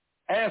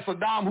 Ask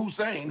Saddam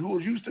Hussein, who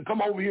was used to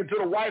come over here to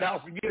the White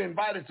House and get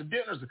invited to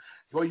dinners.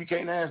 Well, you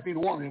can't ask neither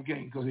one of them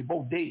kings because they're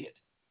both dead.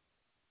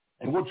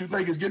 And what you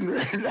think is getting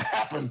ready to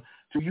happen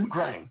to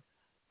Ukraine?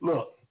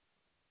 Look,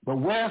 The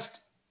West,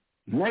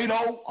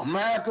 NATO,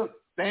 America,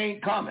 they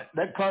ain't coming.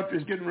 That country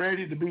is getting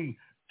ready to be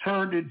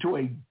turned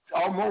into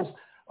almost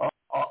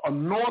a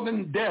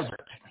northern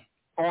desert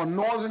or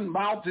northern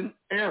mountain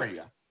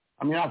area.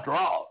 I mean, after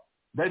all,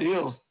 that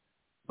is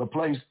the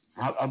place.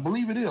 I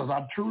believe it is.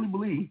 I truly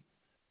believe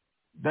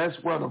that's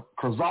where the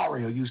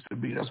Khazaria used to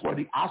be. That's where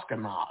the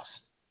Ashkenaz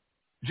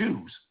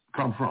Jews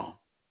come from.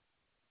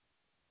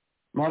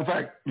 Matter of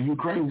fact, the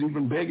Ukraine's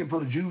even begging for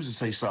the Jews to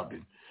say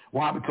something.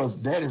 Why? Because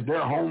that is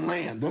their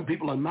homeland. Them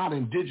people are not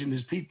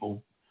indigenous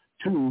people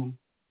to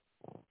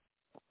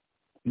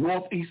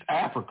Northeast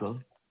Africa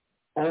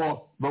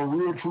or the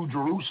real true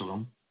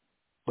Jerusalem,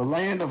 the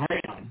land of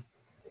Ham,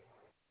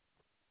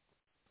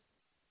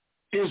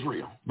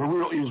 Israel, the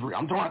real Israel.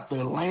 I'm talking about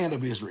the land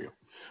of Israel.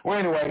 Well,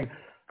 anyway,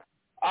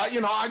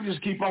 I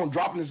just keep on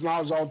dropping this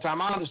knowledge all the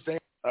time. I understand.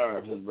 All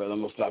right, brother, I'm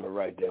going to stop it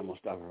right there.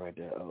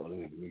 Oh, let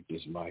me mute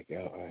this mic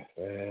out right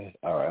fast.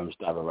 All right, I'm going to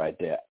stop it right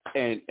there.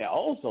 And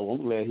also,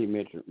 I'm glad he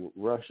mentioned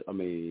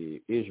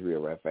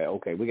Israel right fast.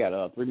 Okay, we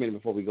got 3 minutes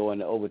before we go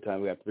into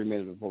overtime. We got 3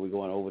 minutes before we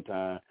go into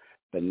overtime.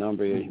 The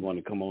number is, you want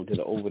to come on to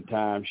the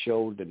overtime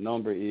show, the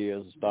number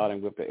is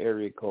starting with the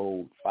area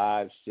code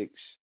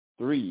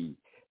 563.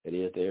 It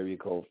is the area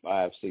code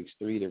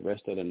 563. The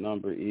rest of the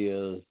number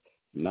is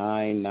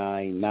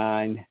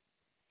 999-3081.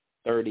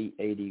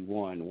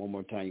 One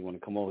more time, you want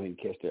to come over and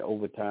catch the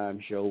overtime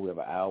show. We have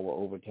an hour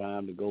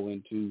overtime to go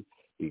into.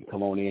 You can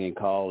come on in and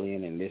call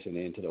in and listen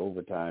in to the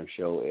overtime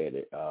show at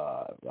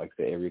like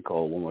the area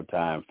code one more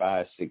time,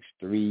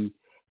 563.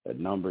 The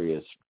number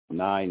is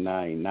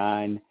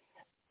 999-3081,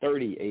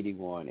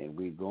 and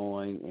we're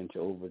going into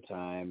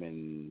overtime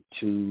in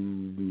 2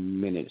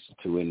 minutes,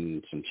 2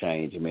 and some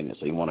change minutes.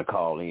 So you want to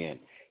call in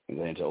and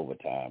go into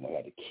overtime. We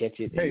have to catch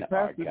it in the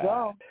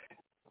archive.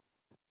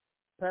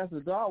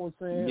 Pastor Dow was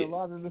saying a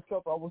lot of the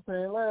stuff I was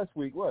saying last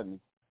week, wasn't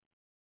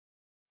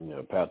he?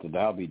 Yeah, Pastor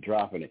Dow be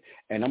dropping it.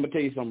 And I'm going to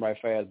tell you something right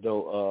fast,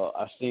 though.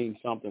 I seen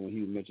something when he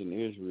mentioned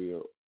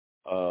Israel,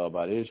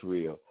 about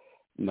Israel.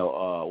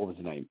 What was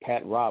his name?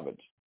 Pat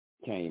Roberts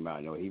came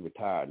out. He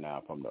retired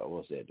now from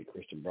the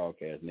Christian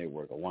Broadcast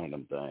Network or one of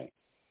them things.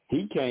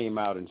 He came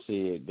out and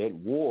said that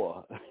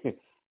war,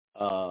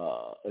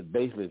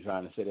 basically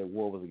trying to say that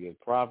war was against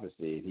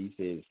prophecy. He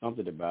said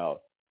something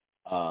about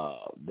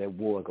that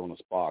war is going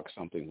to spark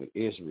something with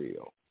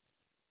Israel,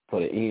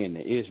 put an end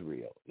to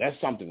Israel. That's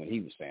something what he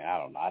was saying. I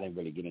don't know. I didn't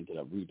really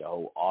read the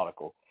whole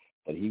article,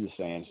 but he was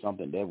saying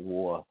something that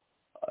war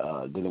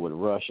dealing with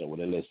Russia, with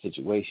that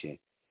situation,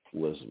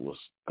 was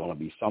going to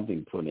be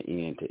something putting an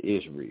end to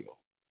Israel.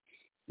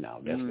 Now,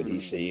 that's what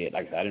he said.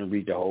 Like I said, I didn't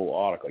read the whole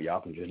article. Y'all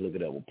can just look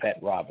it up. Well,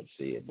 Pat Roberts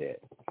said that.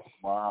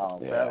 Wow,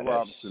 yeah, Pat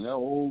Robertson, that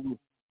old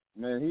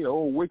man, he an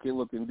old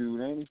wicked-looking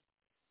dude, ain't he?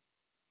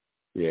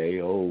 Yeah,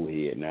 he old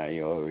head now. He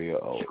real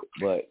old.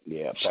 But,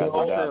 yeah, Pastor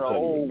Dow, an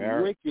old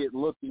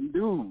wicked-looking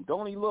dude.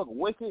 Don't he look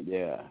wicked?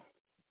 Yeah.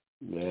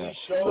 Yeah.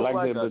 Like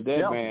I said, but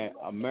that man,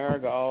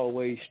 America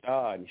always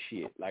starting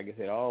shit. Like I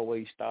said,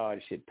 always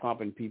starting shit,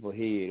 pumping people's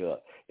head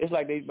up. It's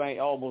like they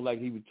almost like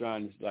he was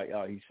trying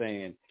to, he's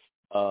saying,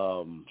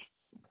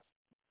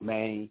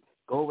 man,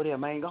 go over there,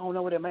 man. Go on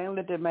over there, man. Don't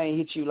let that man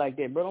hit you like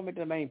that, bro. Don't let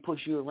that man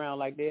push you around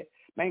like that.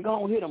 Man,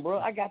 go on hit him, bro.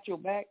 I got your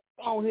back.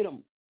 Go on hit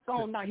him.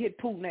 Go on now, hit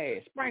Putin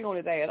ass. Spring on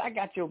his ass. I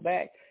got your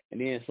back.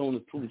 And then as soon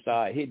as Putin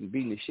started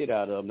beating the shit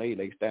out of them,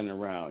 they standing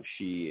around.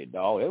 Shit,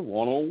 dog, that's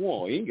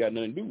one-on-one. He ain't got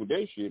nothing to do with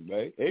that shit,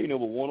 man. They ain't no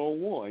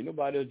one-on-one. Ain't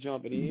nobody else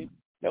jumping in.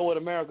 That's what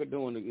America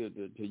doing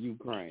to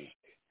Ukraine.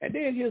 And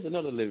then here's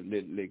another little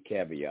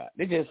caveat.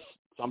 They just,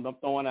 something I'm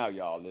throwing out,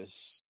 y'all. This,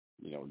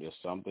 there's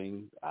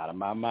something out of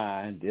my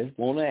mind. Just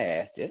want to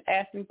ask. Just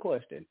asking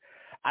questions.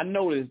 I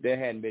noticed there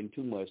hadn't been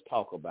too much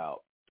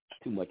about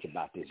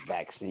this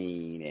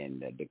vaccine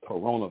and the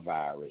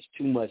coronavirus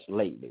too much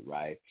lately,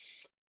 right?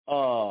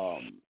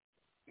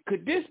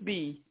 Could this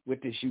be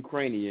with this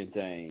Ukrainian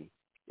thing,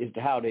 is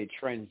how they're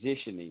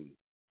transitioning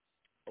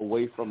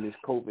away from this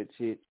COVID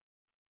shit?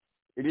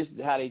 Is this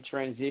how they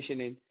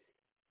transitioning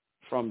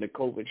from the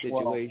COVID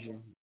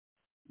situation?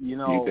 Well,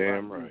 you're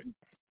damn right.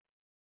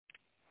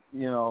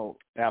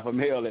 Alpha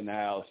male in the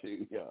house.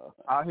 Yeah.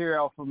 I hear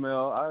Alpha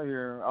male. I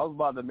was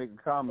about to make a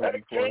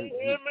comment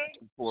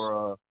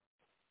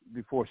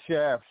before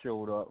Shaft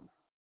showed up.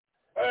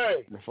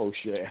 Hey. Before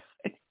Shaft.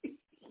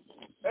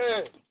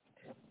 Hey.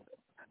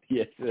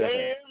 Yes, sir. Can you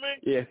hear me?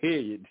 Yeah,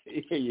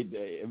 hear you,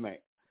 Dave, man.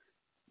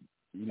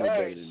 You know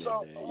better than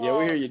that, Dave. Yeah,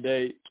 we hear you,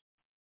 Dave.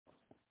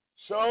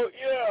 So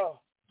yeah,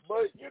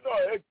 but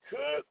it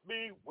could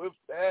be with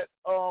that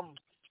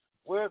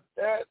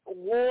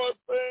war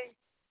thing.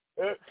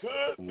 It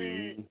could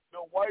be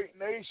the white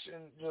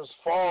nation just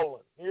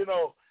falling.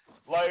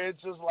 Like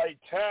it's just like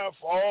time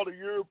for all the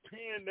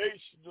European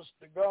nations just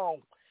to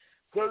go.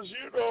 Because,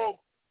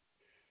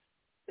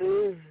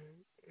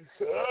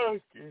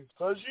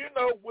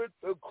 with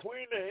the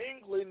Queen of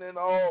England and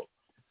all,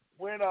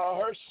 when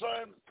her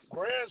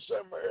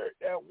grandson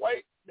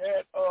married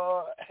that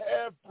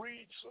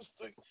half-breed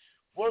sister,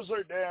 what's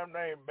her damn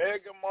name,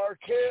 Meghan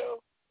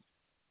Markle?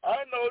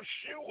 I know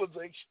she was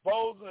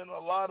exposing a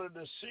lot of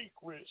the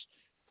secrets,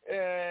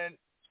 and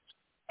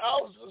I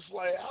was just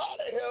like, how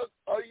the hell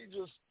are you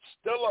just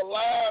still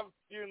alive,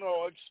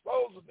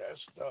 exposing that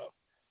stuff?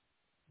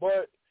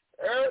 But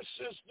ever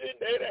since then,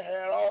 they done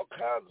had all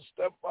kinds of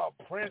stuff about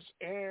Prince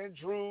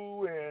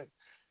Andrew and,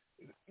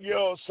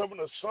 some of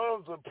the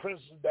sons of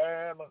Princess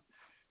Diana.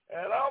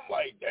 And I'm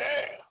like,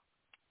 damn.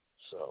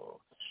 So,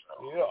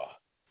 yeah.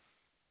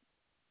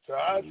 So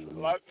I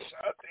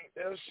think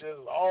that shit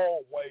is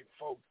all white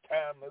folk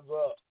time is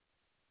up.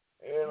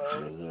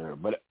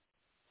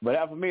 But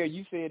Alpha Male,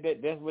 you said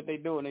that's what they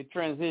doing. They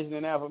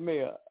transitioning Alpha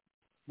Male.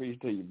 Peace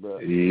to you,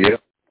 brother.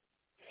 Yep.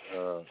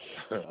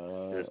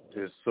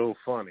 It's so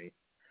funny.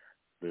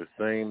 The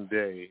same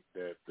day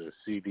that the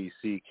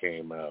CDC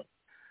came out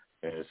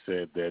and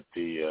said that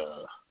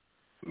the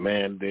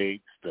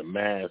mandates, the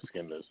mask,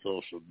 and the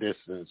social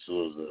distance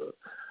was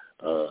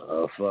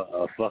a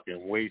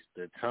fucking waste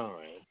of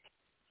time.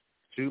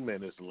 2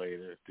 minutes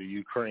later, the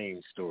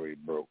Ukraine story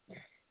broke.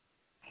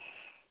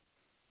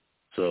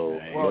 So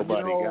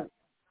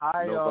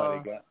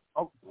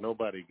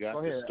nobody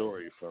got the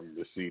story from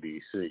the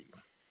CDC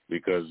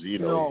because you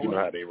know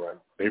how they run.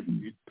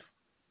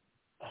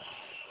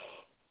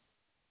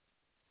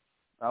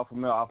 Alpha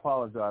Male, I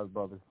apologize,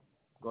 brother.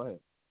 Go ahead.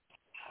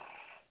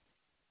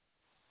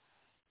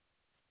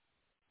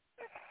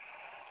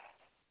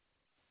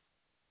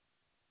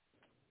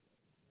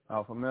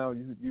 Alpha Male,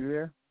 you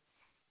here?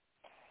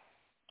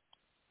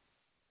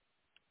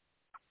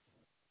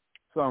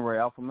 Sunray,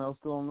 Alpha Male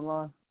still on the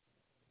line?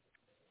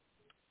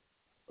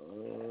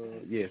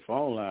 Yeah,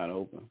 phone line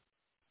open.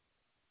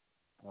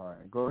 All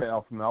right, go ahead,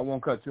 Alpha Male. I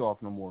won't cut you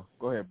off no more.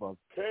 Go ahead, brother.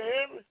 Can you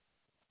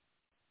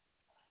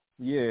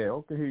hear me? Yeah,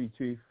 okay, hear you,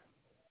 Chief.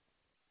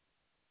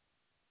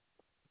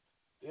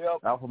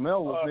 Yep. Alpha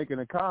Male was making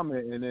a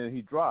comment and then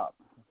he dropped.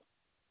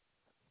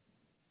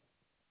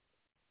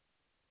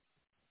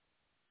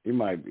 He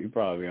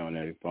probably on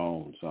that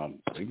phone or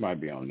something. He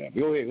might be on that.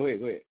 Go ahead.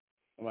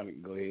 Somebody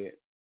go ahead.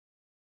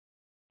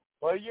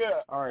 Well,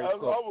 yeah. All right.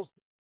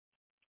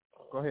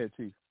 Go ahead,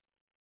 Chief.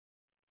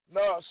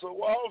 No, so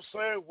what I was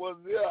saying was,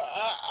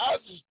 I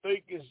just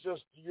think it's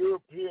just the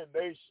European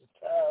nation's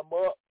time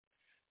up,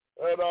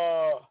 and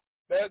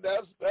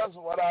that's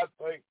what I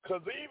think.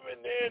 Because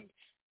even in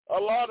a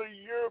lot of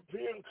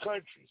European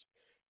countries,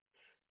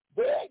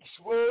 they're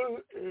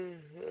exposing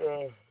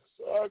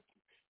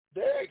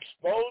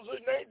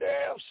their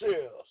damn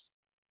selves,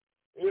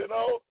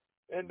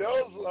 And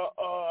there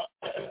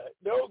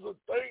was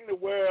a thing to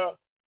where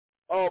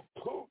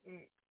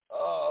Putin,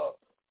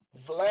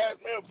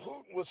 Vladimir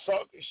Putin was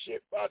talking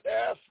shit about the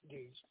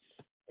Africans.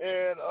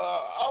 And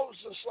I was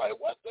just like,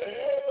 what the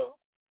hell?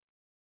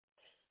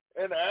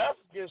 And the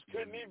Africans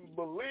couldn't even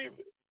believe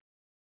it.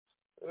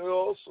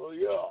 So,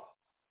 yeah,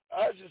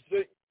 I just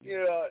think,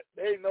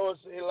 they know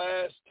it's their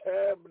last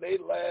time and their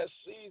last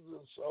season,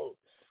 so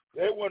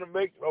they want to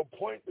make no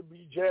point to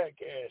be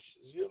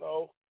jackasses,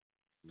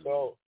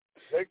 So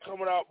they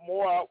coming out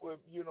with,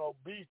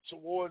 beef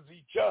towards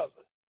each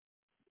other.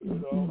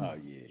 Oh,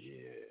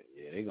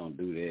 yeah, they're going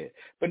to do that.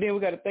 But then we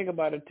got to think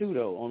about it, too,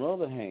 though. On the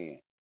other hand,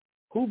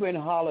 who been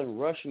hollering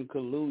Russian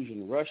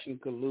collusion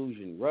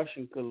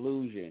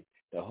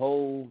the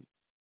whole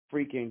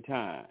freaking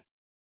time?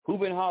 Who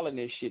been hollering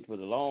this shit for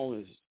the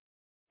longest?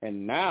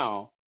 And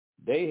now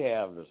they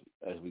have,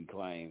 as we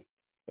claim,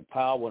 the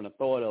power and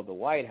authority of the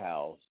White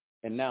House.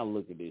 And now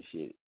look at this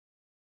shit.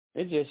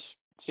 It just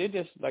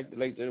like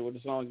with the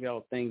song,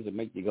 y'all, things that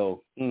make you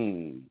go,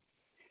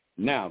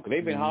 Now, because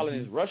they've been hollering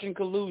this Russian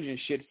collusion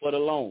shit for the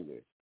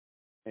longest.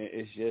 And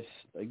it's just,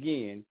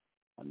 again,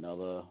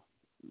 another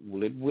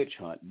witch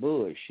hunt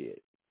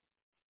bullshit.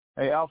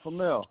 Hey, Alpha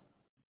Male.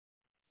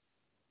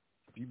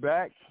 You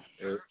back?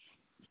 Hey,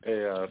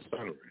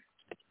 Sunray.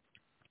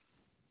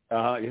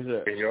 Yes,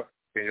 sir.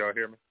 Can y'all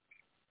hear me?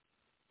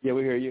 Yeah,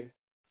 we hear you.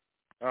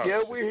 Oh,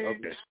 yeah, we hear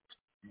okay.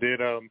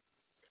 you.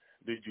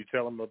 Did you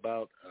tell them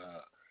about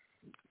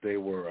they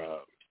were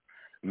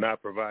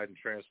not providing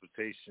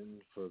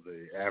transportation for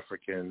the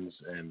Africans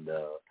and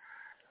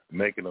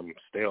making them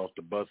stay off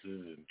the buses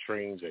and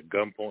trains at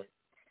gunpoint?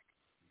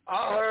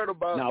 I heard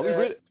about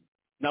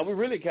that. We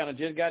really kind of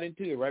just got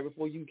into it right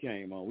before you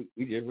came on.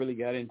 We just really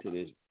got into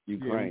this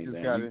Ukraine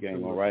thing. You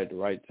came on right at the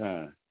right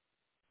time.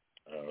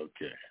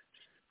 Okay.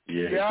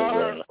 Yeah, I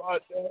heard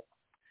about that.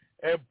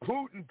 And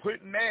Putin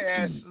putting their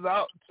asses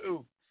out,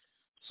 too.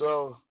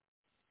 So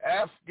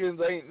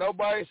Africans ain't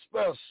nobody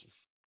special.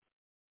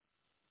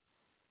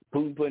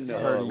 Putin putting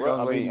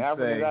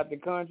Africans out the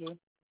country?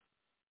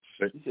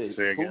 You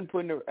said Putin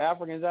putting the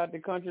Africans out the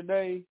country,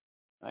 Dave?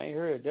 I ain't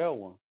heard that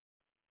one.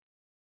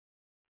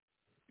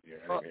 Yeah,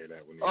 I didn't hear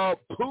that one.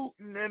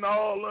 Putin and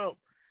all of them.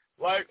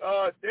 Like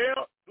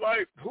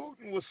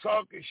Putin was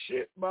talking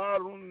shit about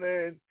them,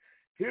 and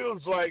he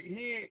was like,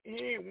 he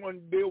ain't want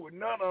to deal with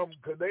none of them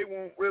because they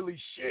won't really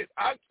shit.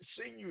 I can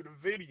send you the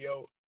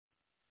video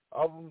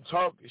of them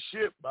talking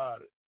shit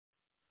about it.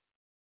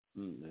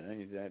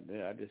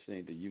 I just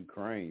seen the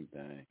Ukraine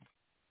thing.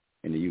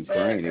 In the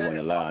Ukraine, they wouldn't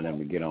allow them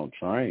to get on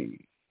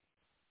trains.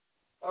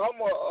 I'm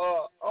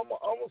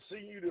gonna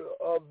send you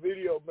the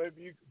video.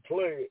 Maybe you can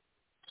play it.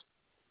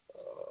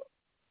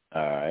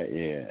 All right,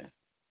 yeah.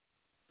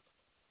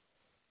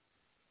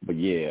 But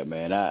yeah,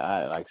 man,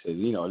 I like I said,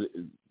 you know,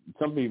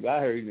 some people I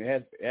heard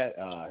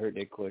heard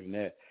that question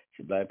that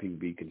should black people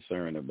be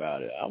concerned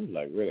about it. I was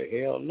like,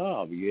 really, hell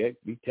no. Be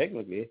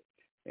technically,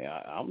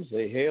 yeah, I'm gonna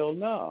say hell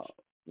no,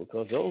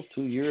 because those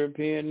two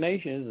European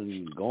nations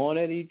and going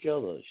at each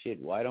other, shit,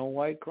 white on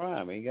white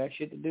crime ain't got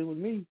shit to do with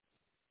me.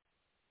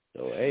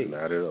 So hey,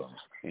 not at all.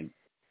 And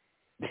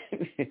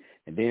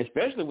then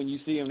especially when you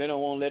see them, they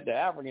don't want to let the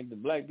Africans, the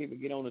black people,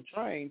 get on the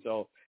train.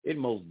 So it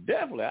most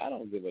definitely, I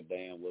don't give a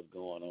damn what's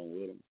going on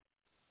with them.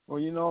 Well,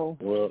 you know,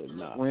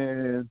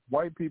 when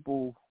white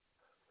people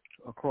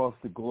across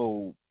the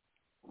globe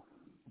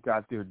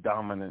got their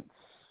dominance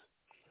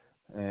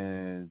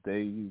and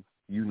they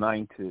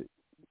united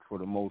for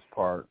the most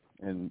part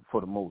and for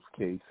the most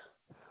case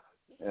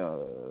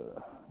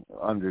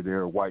under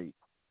their white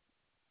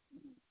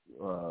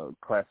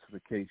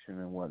classification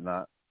and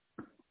whatnot,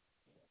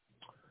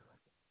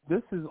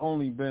 this has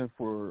only been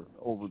for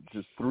over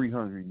just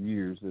 300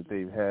 years that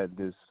they've had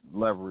this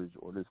leverage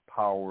or this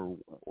power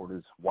or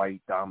this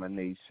white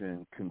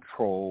domination,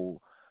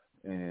 control,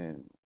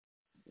 and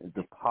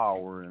the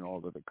power in all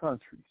of the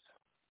countries.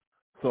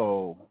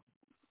 So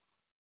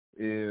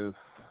if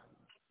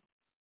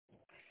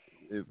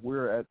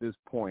we're at this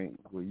point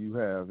where you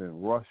have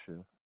in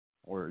Russia,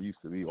 where it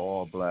used to be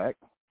all black,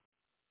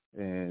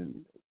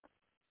 and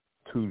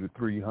 200 to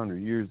 300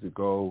 years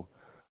ago,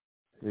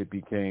 it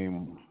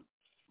became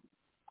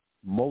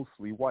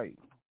mostly white.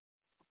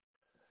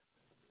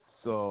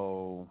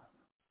 So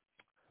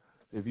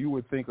if you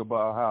would think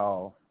about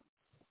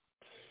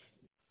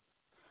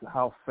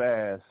how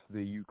fast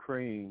the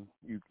Ukrainians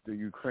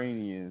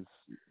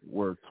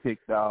were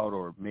kicked out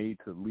or made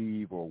to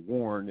leave or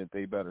warned that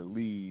they better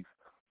leave,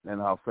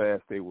 and how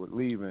fast they were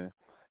leaving,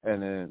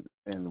 and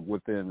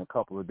within a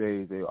couple of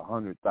days, there were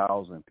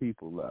 100,000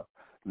 people left.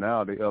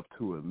 Now they're up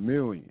to 1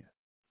 million.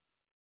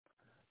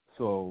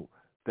 So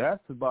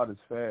that's about as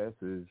fast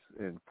as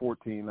in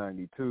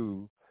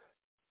 1492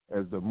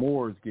 as the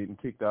Moors getting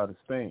kicked out of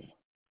Spain.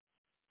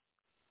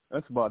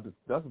 That's about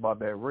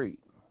that rate.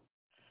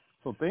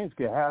 So things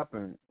can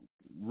happen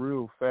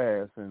real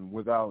fast and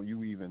without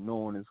you even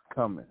knowing it's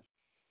coming.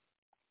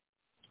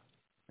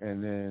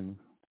 And then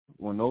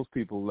when those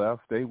people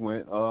left, they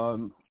went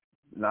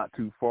not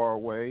too far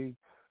away.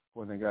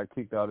 When they got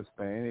kicked out of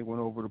Spain, they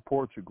went over to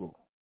Portugal.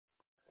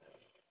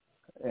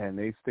 And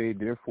they stayed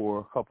there for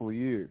a couple of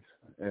years.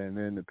 And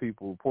then the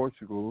people of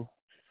Portugal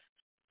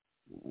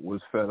was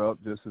fed up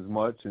just as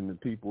much, and the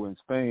people in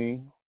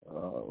Spain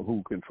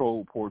who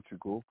controlled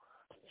Portugal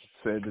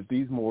said that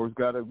these Moors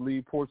got to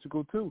leave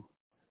Portugal too.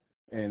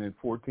 And in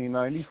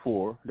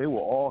 1494, they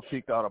were all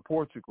kicked out of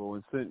Portugal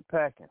and sent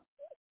packing.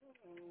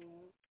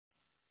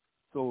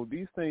 So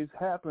these things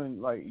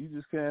happen, like you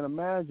just can't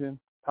imagine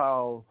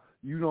how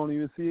you don't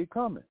even see it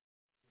coming.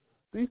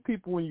 These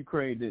people in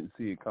Ukraine didn't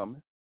see it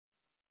coming.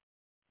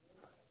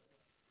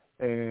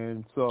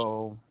 And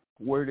so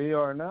where they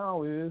are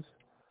now is,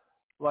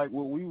 like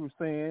what we were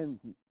saying,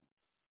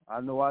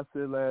 I know I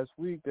said last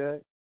week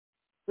that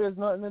there's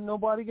nothing that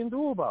nobody can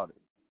do about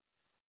it.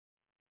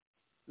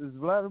 Does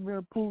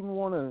Vladimir Putin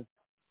want to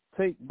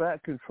take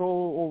back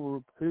control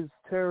over his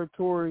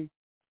territory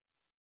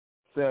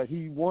that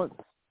he once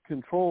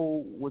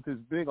controlled with his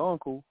big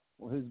uncle?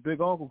 Well, his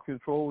big uncle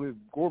controlled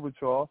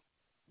Gorbachev,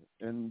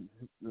 and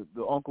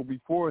the uncle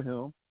before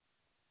him,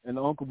 and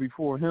the uncle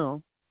before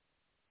him,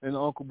 and the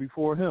uncle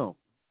before him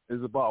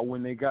is about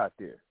when they got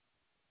there.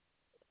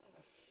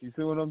 You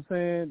see what I'm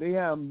saying? They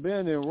haven't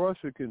been in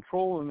Russia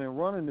controlling and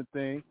running the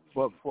thing,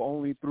 but for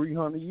only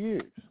 300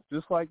 years,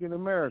 just like in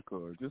America,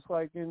 or just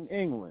like in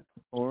England,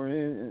 or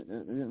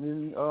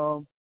in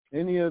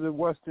any of the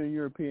Western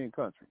European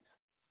countries.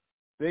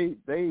 They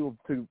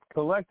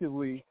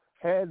collectively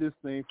had this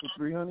thing for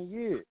 300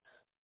 years.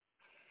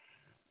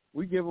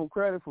 We give them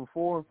credit for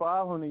 400 and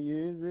 500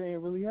 years. They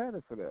ain't really had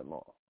it for that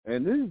long.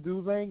 And these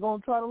dudes ain't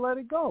gonna try to let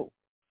it go.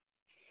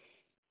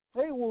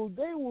 They will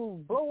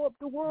blow up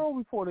the world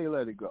before they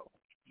let it go,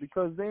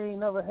 because they ain't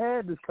never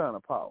had this kind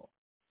of power,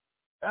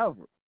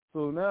 ever.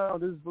 So now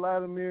this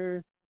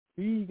Vladimir,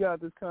 he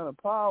got this kind of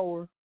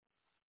power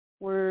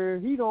where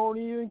he don't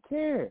even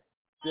care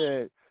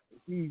that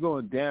he's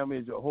gonna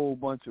damage a whole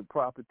bunch of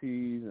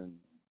properties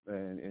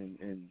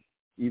and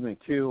even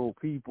kill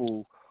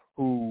people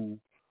who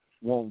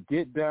won't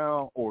get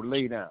down or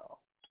lay down.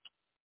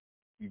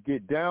 You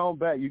get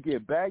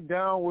back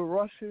down with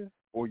Russia,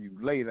 or you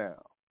lay down.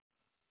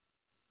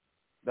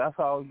 That's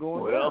how it's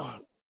going down.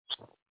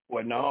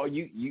 Well, no, if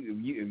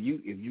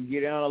you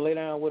get down and lay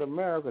down with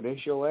America,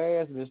 that's your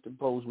ass, Mr.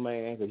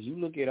 Postman. Because you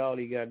look at all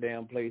these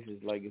goddamn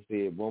places, like you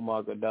said,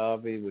 Muammar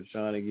Gaddafi was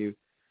trying to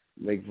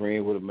make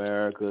friends with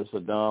America,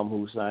 Saddam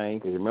Hussein.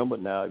 Because remember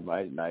now,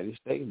 the United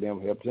States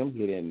them helped him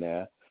get in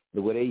there.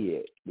 Look where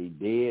they at. They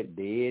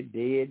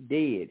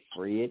dead,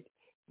 Fred.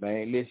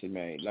 Man, listen,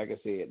 man. Like I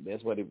said,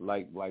 that's what it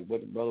like what the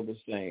brother was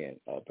saying,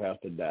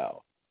 Pastor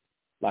Dow.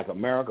 like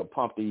America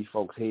pumped these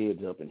folks'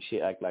 heads up and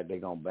shit, act like they're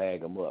going to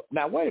bag them up.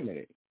 Now, wait a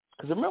minute.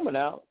 Because remember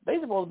now, they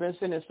supposed to have been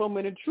sending so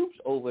many troops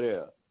over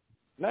there.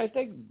 United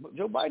States,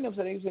 Joe Biden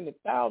said they were sending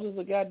thousands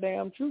of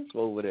goddamn troops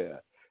over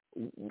there.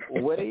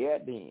 Where they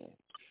at then?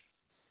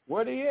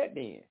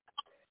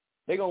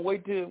 They gonna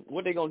wait till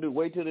what they gonna do?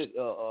 Wait till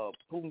the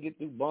Putin get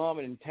through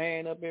bombing and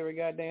tearing up every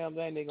goddamn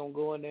thing. They gonna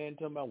go in there and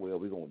tell about, well,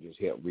 we're gonna just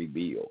help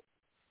rebuild.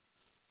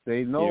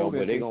 They know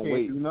that they gonna can't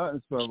wait. do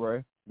nothing,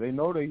 Sunray. They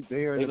know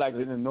they are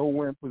in a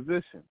no-win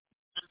position.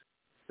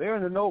 They're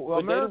in a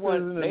America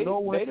is in a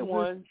no-win position. The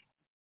one.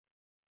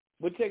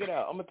 But check it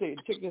out. I'm gonna tell you.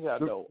 Check this out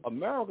though.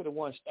 America the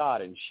one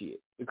starting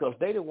shit because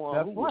they the one.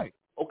 That's right.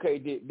 Okay.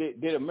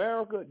 Did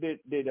America?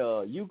 Did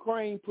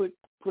Ukraine put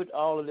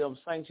all of them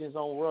sanctions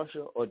on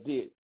Russia, or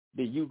did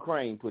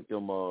Ukraine put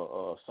them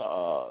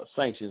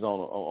sanctions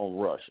on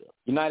Russia?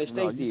 United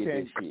States did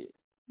this shit.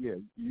 Yeah,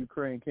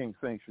 Ukraine can't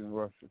sanction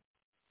Russia.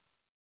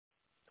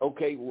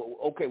 Okay.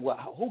 Well,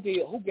 who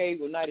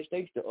gave United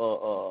States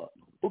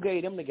who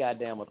gave them the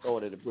goddamn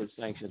authority to put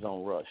sanctions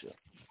on Russia?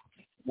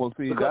 Well,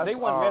 see, because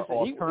that's our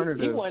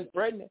alternative. He wasn't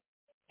threatening.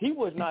 He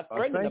was not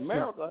threatening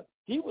America.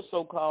 He was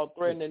so-called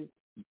threatening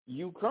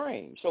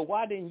Ukraine. So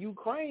why didn't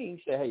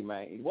Ukraine say, hey,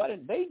 man, why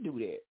didn't they do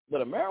that?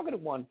 But America the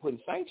one putting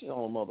sanctions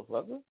on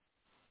motherfucker,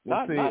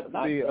 not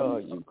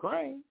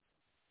Ukraine.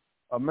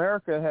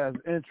 America has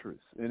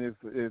interest, and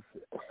if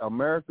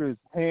America's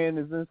hand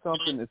is in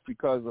something, it's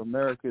because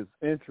America's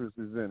interest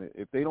is in it.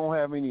 If they don't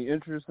have any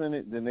interest in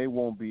it, then they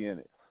won't be in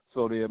it.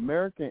 So the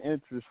American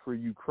interest for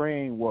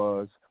Ukraine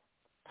was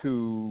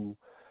to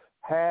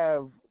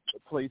have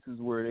places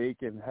where they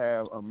can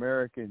have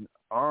American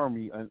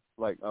army,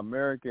 like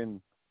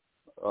American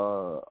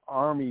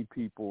army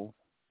people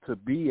to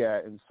be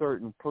at in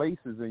certain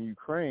places in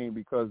Ukraine,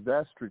 because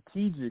that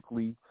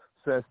strategically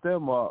sets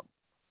them up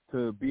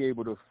to be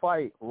able to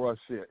fight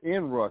Russia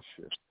in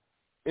Russia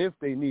if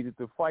they needed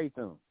to fight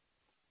them.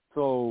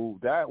 So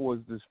that was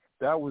the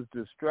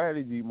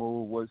strategy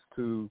move, was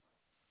to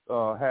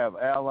have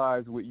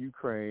allies with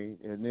Ukraine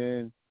and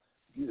then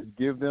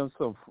give them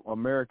some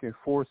American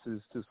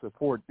forces to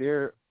support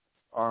their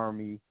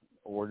army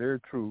or their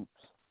troops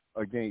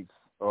against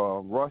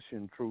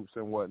Russian troops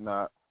and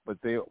whatnot. But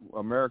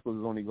America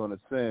was only going to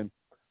send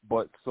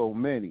but so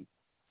many,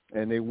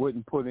 and they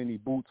wouldn't put any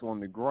boots on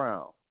the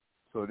ground.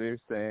 So they're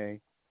saying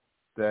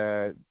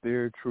that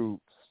their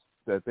troops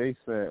that they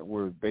sent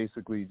were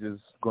basically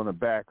just going to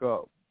back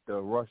up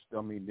the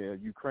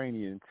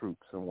Ukrainian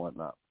troops and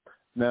whatnot.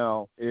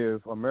 Now,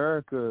 if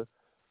America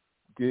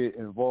get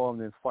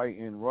involved in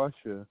fighting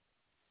Russia,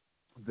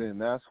 then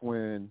that's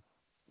when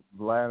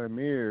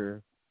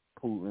Vladimir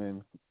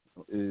Putin,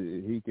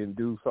 he can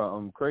do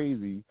something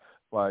crazy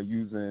by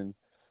using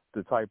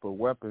the type of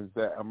weapons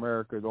that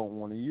America don't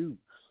want to use,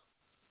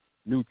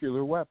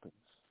 nuclear weapons.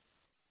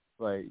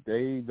 Like,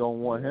 they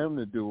don't want him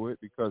to do it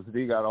because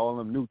they got all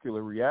them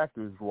nuclear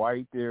reactors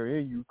right there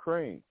in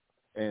Ukraine.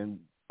 And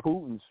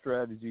Putin's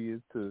strategy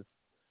is to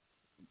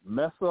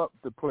mess up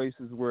the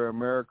places where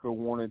America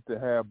wanted to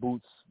have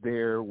boots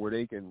there, where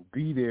they can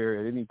be there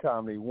at any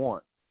time they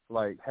want,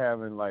 like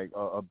having like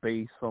a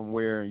base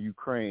somewhere in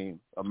Ukraine,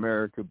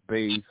 America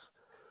base,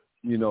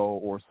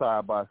 or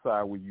side by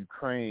side with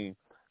Ukraine.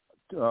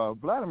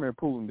 Vladimir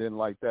Putin didn't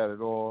like that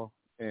at all,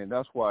 and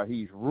that's why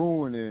he's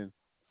ruining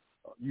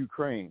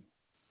Ukraine,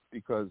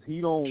 because he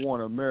don't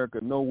want America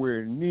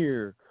nowhere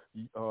near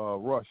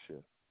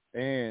Russia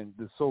and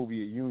the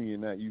Soviet Union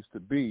that used to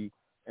be.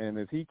 And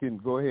if he can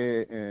go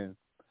ahead and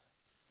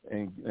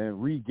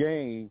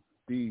regain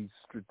these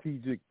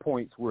strategic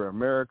points where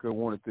America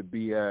wanted to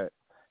be at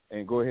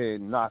and go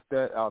ahead and knock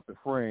that out the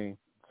frame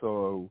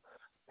so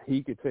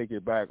he could take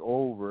it back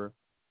over,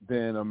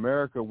 then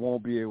America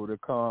won't be able to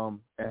come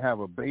and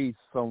have a base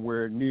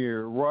somewhere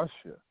near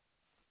Russia,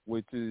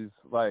 which is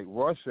like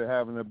Russia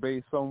having a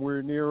base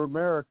somewhere near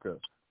America.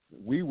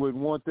 We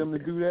wouldn't want them to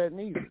do that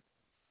neither.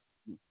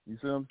 You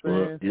see what I'm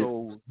saying? Well, yeah.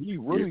 So he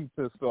really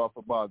pissed off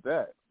about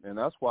that, and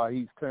that's why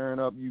he's tearing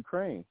up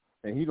Ukraine.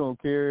 And he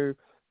don't care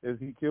if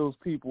he kills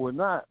people or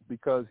not,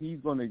 because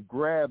he's going to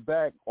grab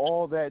back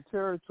all that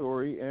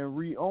territory and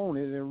re-own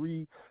it and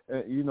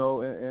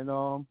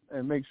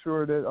make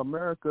sure that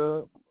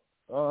America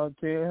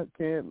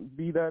can't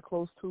be that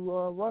close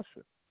to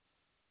Russia.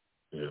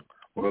 Yeah.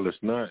 Well,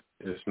 it's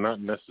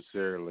not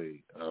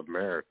necessarily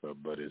America,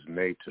 but it's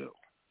NATO.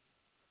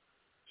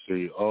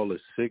 See, all the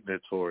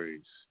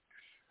signatories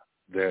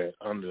that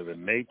under the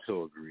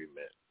NATO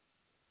agreement,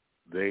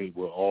 they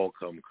will all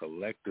come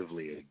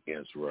collectively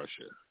against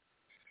Russia.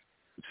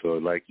 So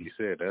like you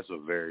said, that's a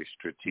very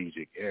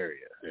strategic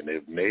area. And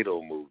if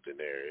NATO moved in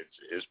there,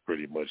 it's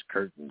pretty much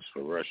curtains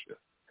for Russia.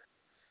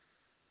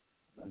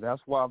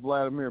 That's why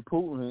Vladimir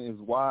Putin is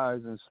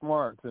wise and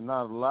smart to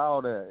not allow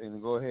that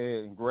and go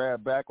ahead and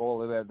grab back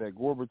all of that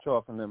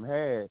Gorbachev and them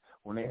had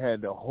when they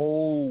had the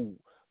whole,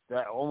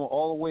 that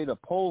all the way to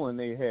Poland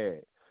they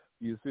had.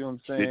 You see what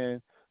I'm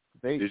saying?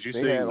 Did you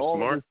say he was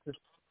smart?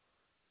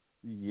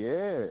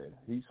 Yeah,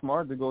 he's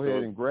smart to go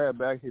ahead and grab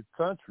back his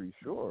country,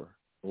 sure.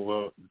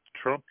 Well,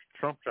 Trump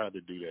tried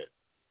to do that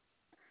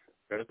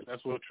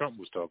That's what Trump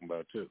was talking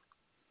about too.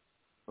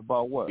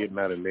 About what? Getting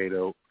out of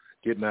NATO,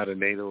 getting out of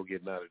the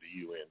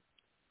UN.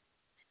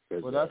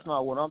 Well, that's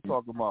not what I'm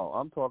talking about.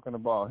 I'm talking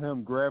about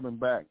him grabbing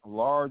back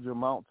large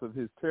amounts of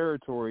his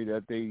territory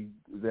that they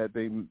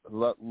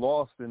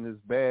lost in this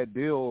bad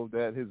deal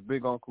that his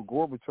big uncle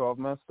Gorbachev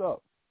messed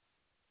up.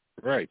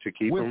 Right, to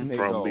keep him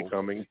NATO. from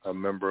becoming a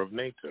member of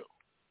NATO.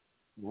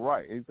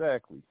 Right,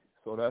 exactly.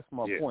 So that's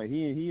my point.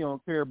 He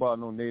don't care about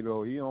no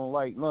NATO. He don't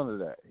like none of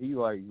that. He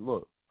like,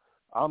 look,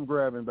 I'm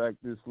grabbing back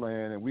this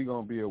land, and we're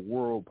gonna be a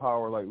world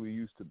power like we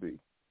used to be.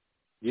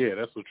 Yeah,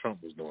 that's what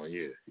Trump was doing.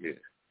 Yeah.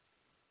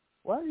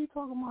 Why are you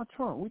talking about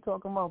Trump? We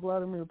talking about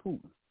Vladimir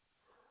Putin.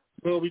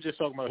 Well, we just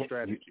talking about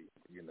strategy.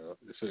 You know,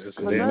 it's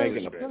they're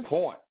making a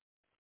point.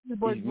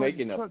 He's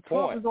making a Trump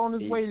point. Is on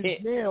his way to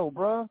jail,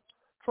 bro.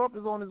 Trump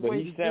is on his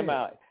way to jail.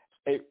 About,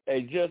 hey,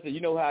 Justin,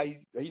 you know how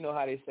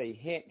they say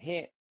hint,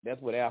 hint.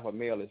 That's what Alpha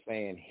Male is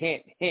saying.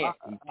 Hint, hint.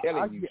 He's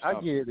telling you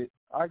something.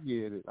 I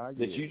get it.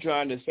 That you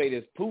trying to say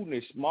that Putin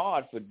is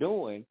smart for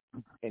doing,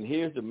 and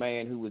here's the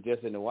man who was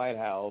just in the White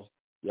House.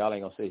 Y'all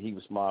ain't gonna say he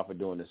was smart for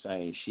doing the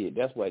same shit.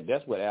 That's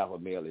what Alpha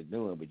Male is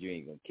doing, but you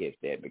ain't gonna catch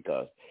that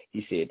because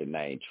he said the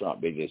name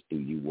Trump. They just threw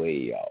you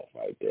way off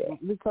right there.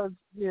 Because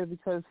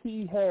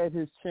he had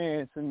his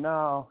chance, and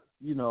now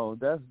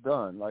that's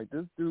done. Like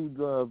this dude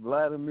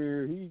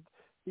Vladimir,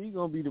 he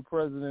gonna be the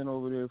president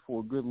over there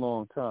for a good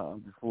long time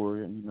before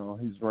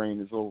his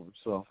reign is over.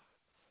 So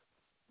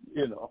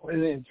and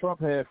then Trump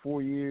had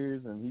 4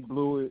 years and he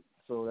blew it.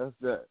 So that's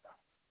that.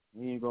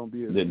 He ain't gonna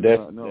be if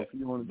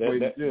you want to play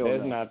the jail.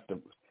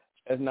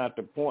 That's not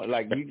the point.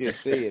 Like you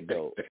just said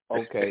though.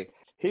 Okay,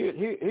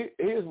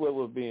 here's what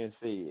was being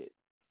said.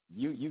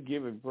 You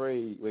giving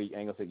praise. Well, you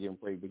ain't gonna say giving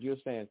praise, but you're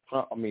saying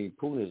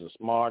Putin is a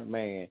smart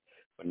man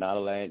for not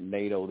allowing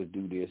NATO to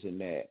do this and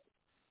that.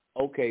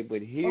 Okay,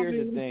 but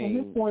here's the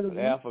thing. What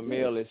Alpha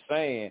Male is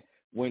saying: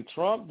 when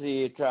Trump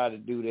did try to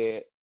do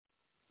that,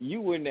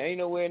 ain't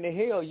nowhere in the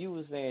hell you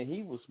were saying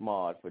he was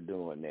smart for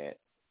doing that.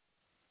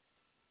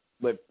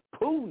 But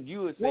Putin,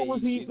 you would say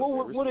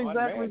what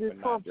exactly did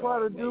Trump try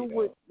to do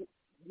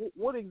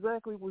what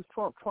exactly was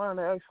Trump trying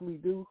to actually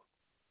do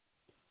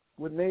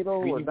with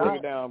NATO? Can you break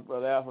it down,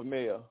 Brother Alpha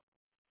Male?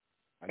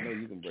 I know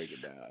you can break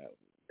it down.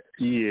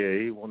 Yeah,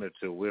 he wanted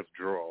to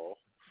withdraw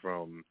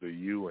from the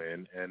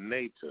UN and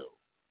NATO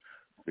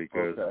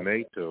because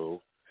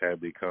NATO had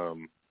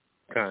become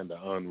kind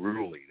of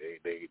unruly.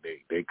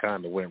 They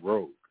kind of went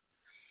rogue.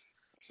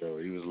 So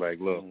he was like,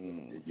 look,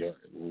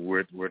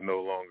 we're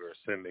no longer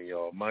sending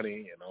y'all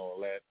money and all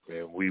that,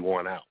 and we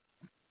want out.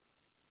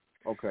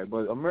 Okay,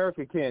 but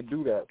America can't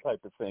do that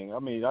type of thing. I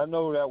mean, I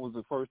know that was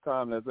the first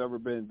time that's ever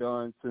been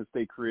done since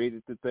they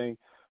created the thing,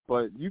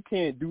 but you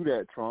can't do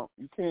that, Trump.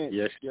 You can't.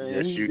 Yes,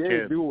 you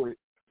can do it,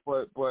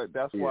 but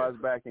that's why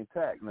it's back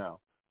intact now.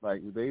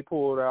 Like, they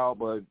pulled out,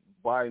 but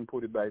Biden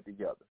put it back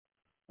together.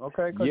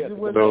 Okay? Yeah,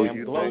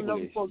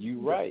 you're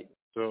right.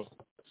 So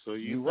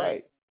you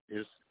right.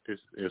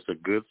 It's a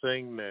good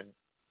thing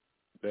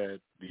that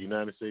the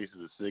United States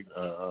is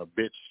a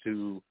bitch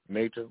to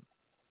NATO?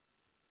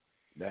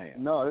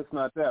 Damn. No, it's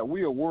not that.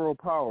 We a world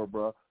power,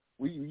 bro.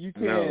 You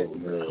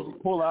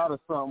can't pull out of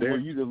something where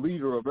you the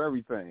leader of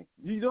everything.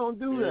 You don't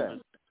do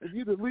that. If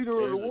you're the leader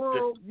of the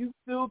world, you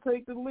still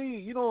take the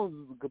lead. You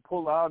don't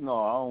pull out,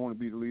 no, I don't want to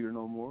be the leader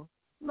no more.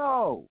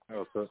 No.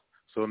 Oh,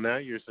 so now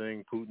you're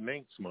saying Putin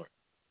ain't smart.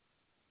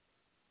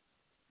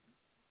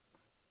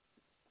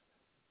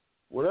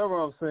 Whatever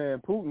I'm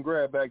saying, Putin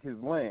grabbed back his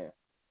land.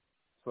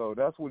 So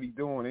that's what he's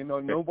doing. Ain't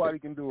nobody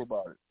can do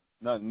about it.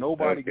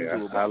 Nobody can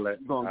do about it.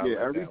 He's going to get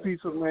every piece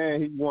of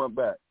land he want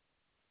back.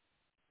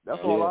 That's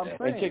all I'm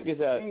saying. And check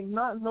this out. Ain't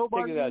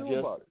nobody can do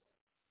about it.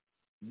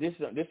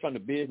 This from the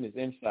Business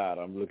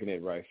Insider I'm looking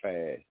at right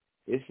fast.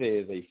 It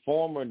says a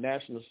former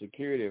National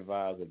Security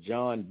Advisor,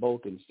 John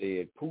Bolton,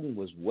 said Putin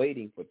was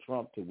waiting for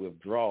Trump to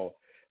withdraw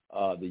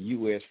the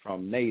U.S.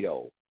 from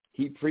NATO.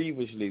 He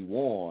previously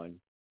warned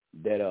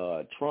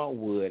that Trump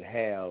would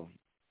have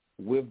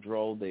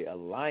withdrawn the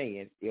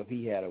alliance if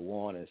he had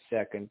won a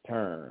second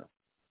term.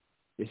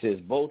 It says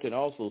Bolton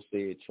also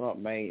said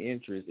Trump's main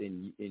interest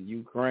in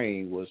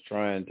Ukraine was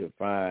trying to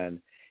find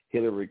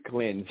Hillary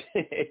Clinton's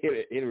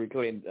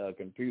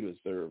computer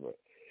server.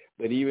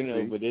 But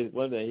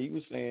one thing he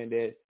was saying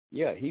that,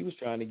 he was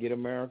trying to get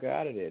America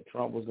out of there.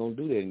 Trump was going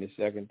to do that in his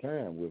second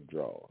term,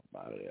 withdraw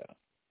out of there.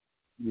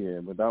 Yeah,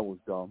 but that was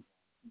dumb.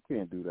 You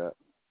can't do that.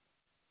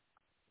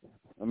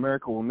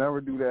 America will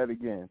never do that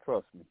again.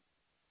 Trust me.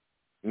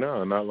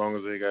 No, not long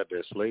as they got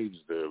their slaves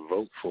to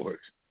vote for it.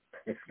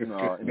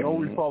 No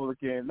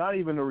Republican, not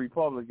even a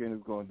Republican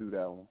is going to do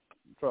that one.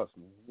 Trust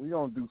me. We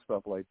don't do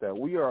stuff like that.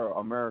 We are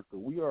America.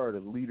 We are the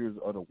leaders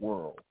of the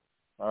world.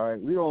 All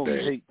right? We don't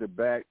take the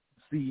back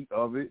seat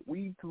of it.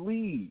 We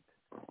lead.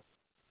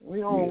 We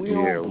don't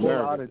pull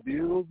out of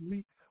deals.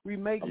 We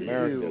make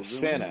America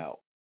deals. Sent out.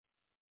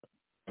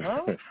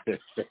 Huh?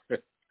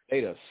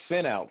 They the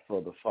sent out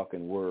for the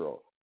fucking world.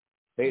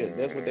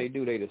 That's what they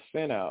do. They the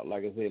sent out.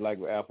 Like I said, like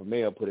Alpha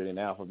Male put it in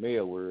Alpha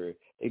Male word.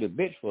 They the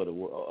bitch for the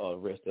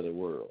rest of the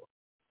world.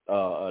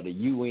 the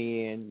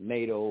UN,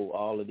 NATO,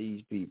 all of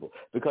these people.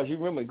 Because you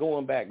remember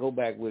go back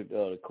with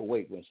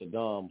Kuwait when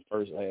Saddam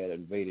first had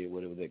invaded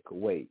what it was at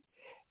Kuwait.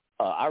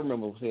 I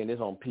remember seeing this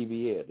on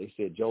PBS. They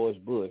said George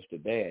Bush, the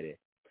daddy,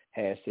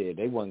 had said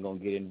they wasn't gonna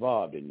get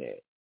involved in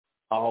that.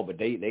 Oh, but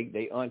they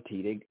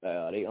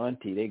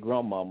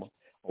grandmama,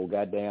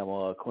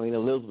 goddamn Queen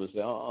Elizabeth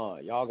said,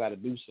 y'all got to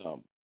do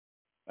something.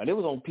 And it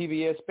was on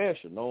PBS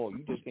special. No,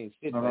 you just can't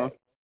sit back.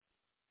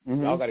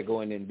 Mm-hmm. Y'all got to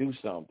go in there and do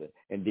something.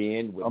 And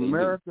then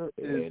America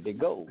they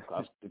go.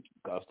 Cause the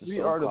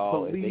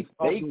so-called they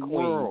queen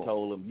world.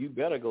 told them, you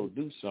better go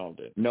do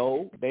something.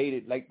 No,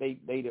 they're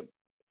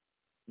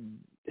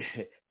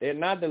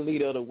not the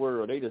leader of the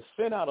world. They the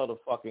center out of the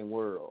fucking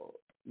world.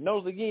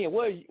 Notice again,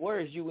 where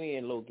is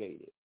UN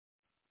located?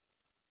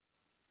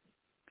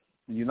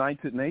 The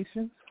United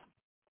Nations?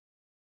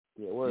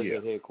 Yeah, where is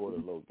their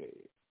headquarters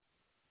located?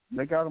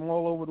 They got them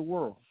all over the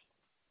world.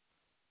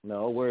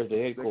 No, where's the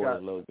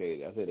headquarters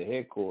located? I said the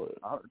headquarters.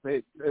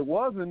 It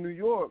was in New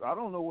York. I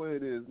don't know where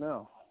it is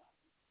now.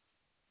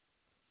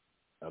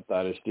 I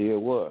thought it still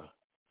was.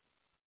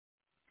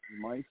 It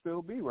might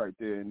still be right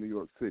there in New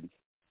York City.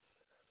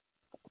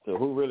 So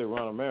who really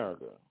run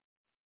America?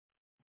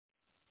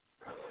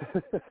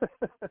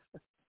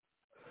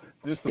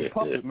 Just some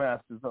puppet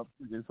masters up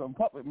there. Some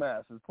puppet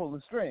masters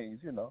pulling strings,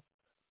 you know.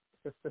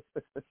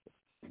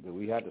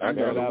 We have to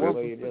figure out the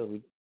way it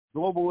is.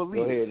 Global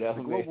elite. Go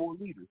ahead, global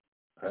leaders.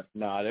 I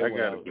got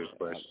a good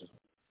question.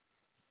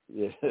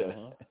 Yeah.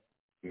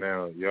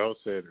 Now, y'all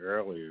said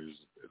earlier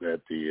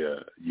that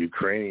the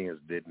Ukrainians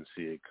didn't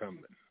see it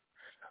coming.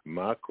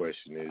 My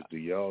question is, do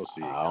y'all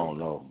see it coming? I don't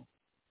know.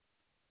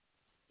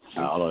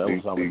 That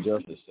was something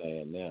Justice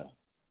saying now.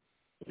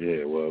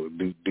 Yeah, well,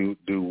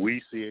 do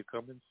we see it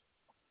coming?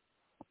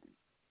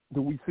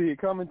 Do we see it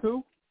coming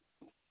too?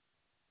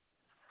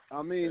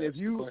 I mean, if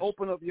you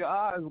open up your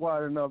eyes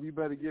wide enough, you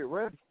better get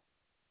ready.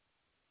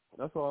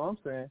 That's all I'm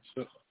saying.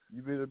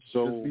 You better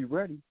just be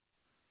ready.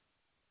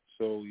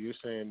 So you're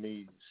saying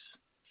these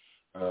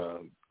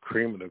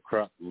cream of the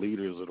crop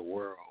leaders of the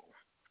world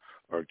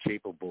are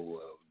capable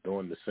of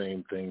doing the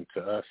same thing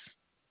to us?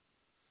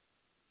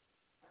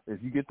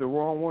 If you get the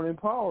wrong one in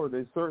power,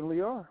 they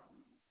certainly are.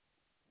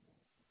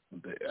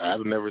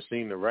 I've never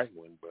seen the right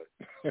one, but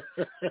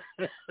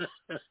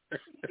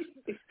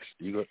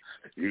you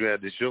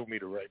got to show me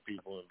the right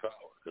people in power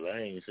because I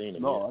ain't seen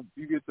them. No, yet.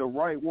 You get the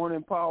right one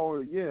in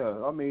power,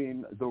 yeah. I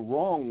mean, the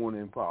wrong one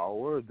in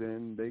power,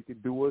 then they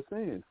could do us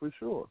in for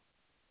sure.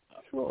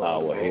 Sure.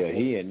 Oh well, hell,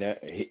 he in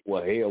that.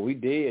 We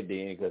did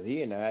then because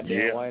he in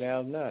the White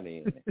House now.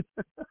 Then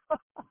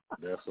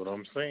that's what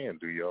I'm saying.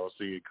 Do y'all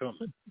see it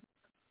coming?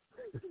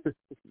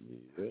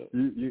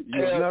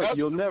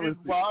 You'll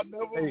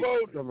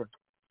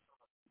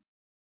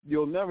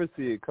never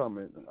see it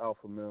coming,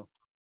 Alpha Male.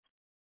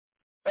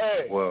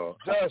 Hey, well,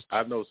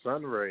 I know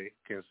Sunray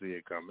can see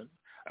it coming.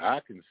 I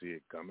can see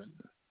it coming.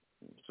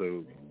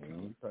 So,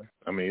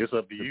 I mean, it's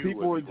up to you.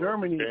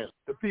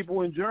 The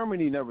people in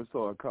Germany never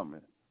saw it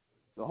coming.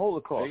 The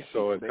Holocaust. They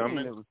saw it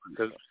coming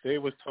because they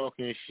was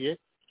talking shit.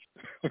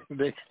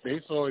 they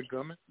saw it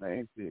coming. They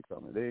ain't see it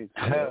coming. They ain't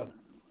see it coming.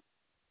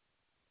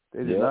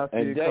 They did not see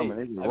it coming.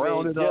 They just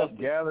rounded up,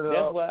 gathered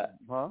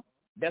up.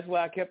 That's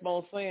why I kept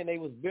on saying they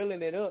was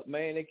building it up,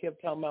 man. They kept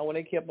talking about when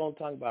they kept on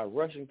talking about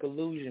Russian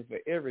collusion for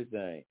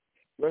everything.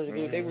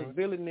 They was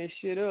building this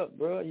shit up,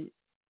 bro.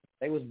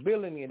 They was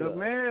building it up.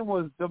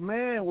 The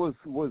man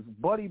was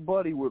buddy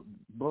with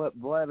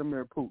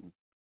Vladimir Putin.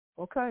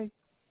 Okay,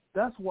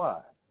 that's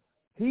why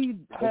he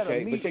had a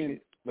meeting.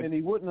 And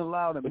he wouldn't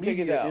allow the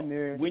media in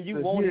there. When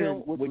you want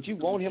him, would you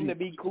want him to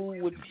be cool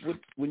with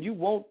would you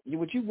want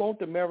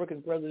the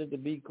American president to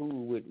be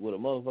cool with a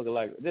motherfucker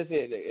like this?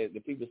 The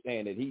people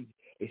saying that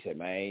they said,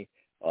 man,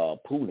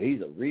 Putin,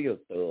 he's a real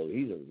thug,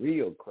 he's a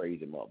real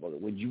crazy motherfucker.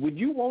 Would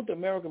you want the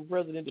American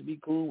president to be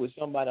cool with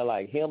somebody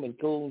like him and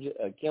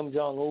Kim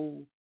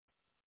Jong-un?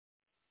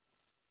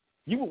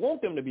 You would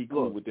want them to be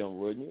cool with them,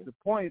 wouldn't you? The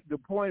point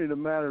of the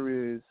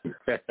matter is,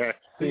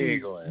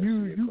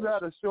 you got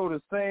to show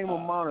the same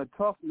amount of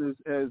toughness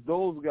as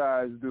those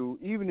guys do,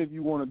 even if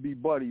you want to be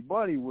buddy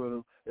with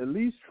them. At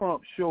least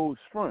Trump showed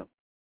strength.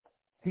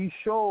 He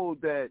showed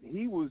that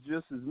he was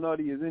just as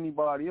nutty as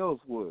anybody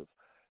else was,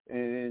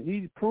 and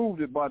he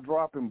proved it by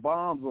dropping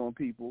bombs on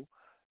people.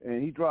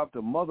 And he dropped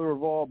the mother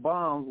of all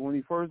bombs when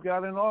he first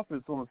got in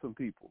office on some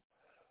people.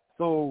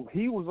 So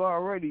he was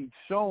already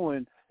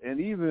showing and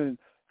even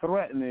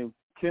threatening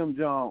Kim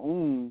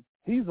Jong-un.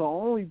 He's the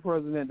only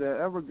president that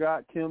ever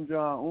got Kim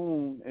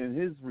Jong-un and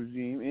his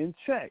regime in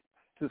check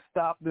to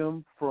stop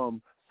them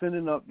from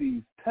sending up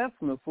these test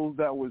missiles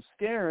that was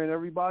scaring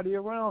everybody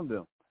around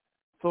them.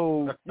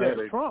 So yeah,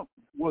 Trump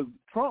was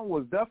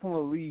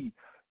definitely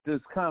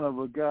this kind of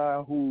a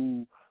guy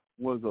who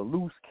was a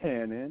loose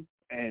cannon,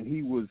 and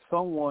he was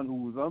someone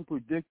who was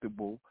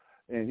unpredictable,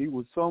 and he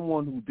was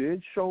someone who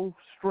did show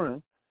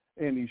strength,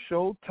 and he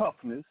showed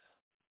toughness,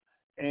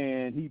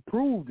 and he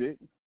proved it,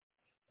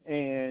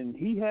 and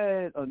he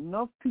had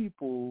enough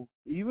people,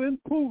 even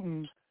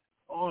Putin,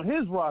 on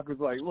his rockers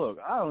like, look,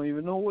 I don't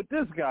even know what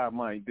this guy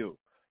might do.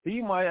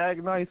 He might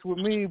act nice with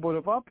me, but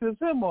if I piss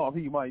him off,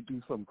 he might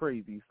do some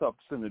crazy stuff,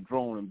 send a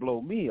drone and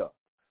blow me up.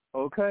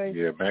 Okay?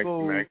 Yeah,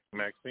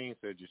 Maxine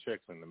said your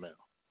check's in the mail.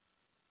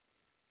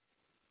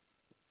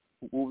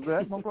 What was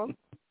that, my brother?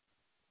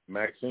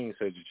 Maxine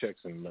said your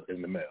check's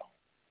in the mail.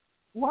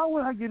 Why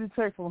would I get a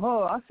check from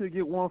her? I should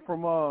get one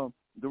from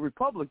the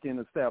Republican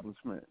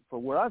establishment for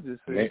what I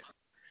just said.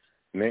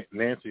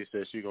 Nancy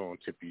says she's going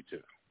to tip you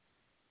too.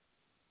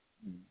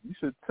 You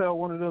should tell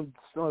one of them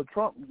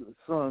Trump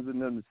sons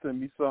and them to send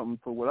me something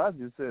for what I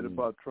just said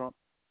about Trump.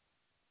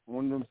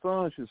 One of them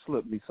sons should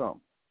slip me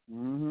something.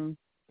 Mm-hmm.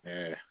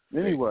 Yeah.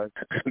 Anyway.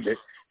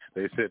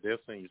 They said they'll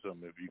send you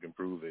something if you can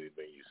prove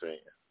anything you're saying.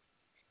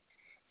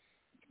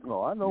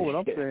 No, I know what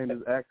I'm saying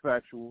is act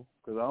factual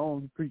because I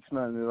don't preach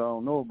nothing that I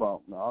don't know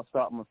about. Now, I'll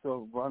stop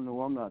myself if I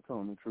know I'm not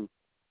telling the truth.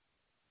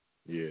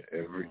 Yeah,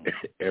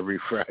 every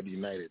Friday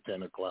night at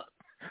 10 o'clock.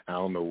 I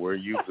don't know where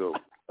you go,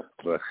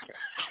 but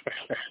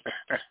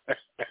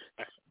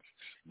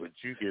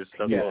you get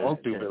stuck on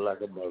stupid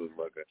like a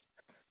motherfucker.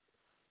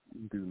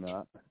 Do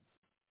not.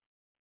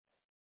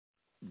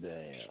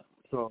 Damn.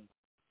 So,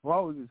 well,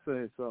 I was just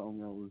saying something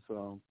that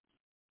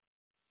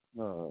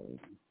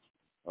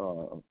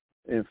was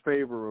in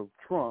favor of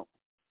Trump,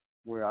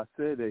 where I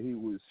said that he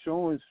was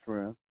showing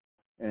strength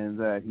and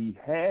that he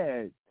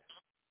had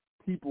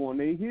people on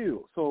their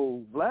heels.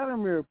 So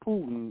Vladimir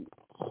Putin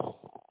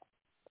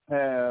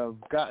have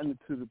gotten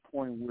to the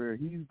point where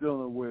he's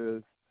dealing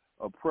with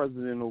a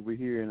president over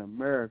here in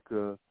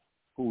America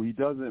who he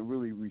doesn't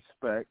really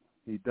respect.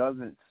 He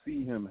doesn't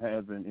see him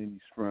having any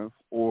strength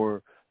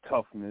or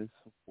toughness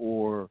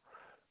or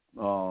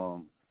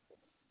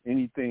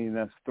anything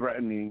that's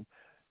threatening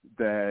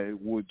that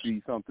would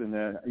be something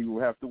that he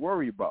would have to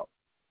worry about,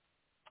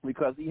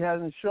 because he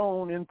hasn't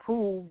shown and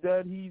proved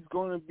that he's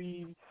going to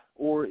be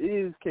or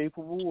is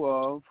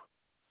capable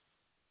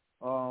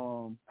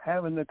of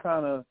having the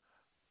kind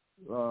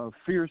of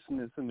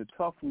fierceness and the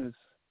toughness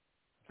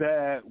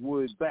that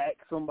would back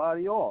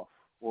somebody off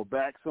or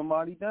back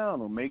somebody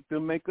down or make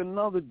them make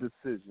another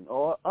decision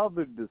or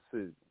other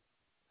decision.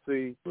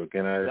 See,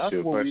 can I ask that's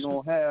you a what question? we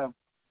don't have.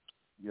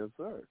 Yes,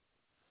 sir.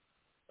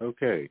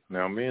 Okay.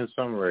 Now, me and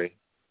Sunray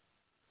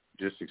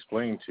just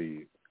explained to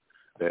you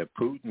that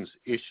Putin's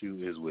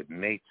issue is with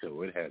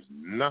NATO. It has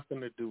nothing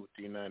to do with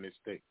the United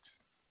States.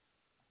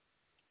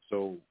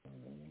 So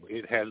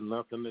it has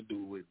nothing to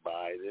do with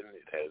Biden.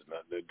 It has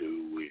nothing to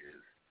do with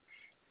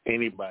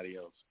anybody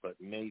else but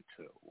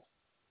NATO.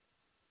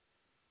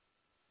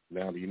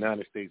 Now, the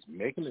United States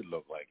making it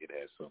look like it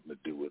has something to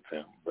do with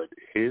him, but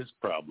his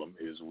problem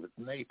is with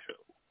NATO.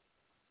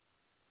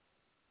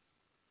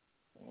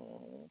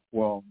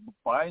 Well,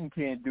 Biden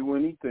can't do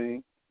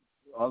anything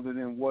other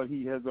than what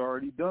he has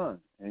already done,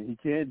 and he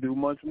can't do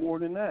much more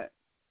than that.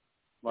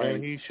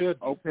 And he should.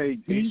 Okay,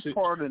 he's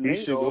part of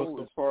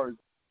NATO as far as.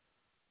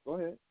 Go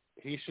ahead.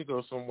 He should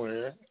go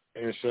somewhere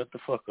and shut the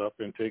fuck up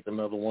and take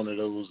another one of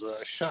those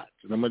shots,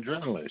 them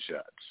adrenaline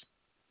shots,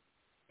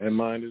 and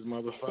mind his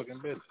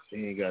motherfucking business.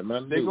 He ain't got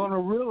nothing to do. They're going to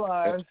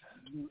realize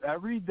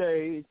every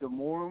day, the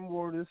more and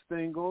more this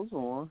thing goes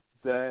on,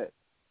 that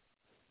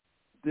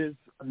there's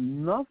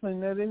nothing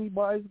that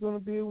anybody's going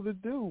to be able to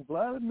do.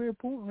 Vladimir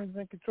Putin is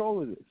in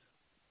control of this.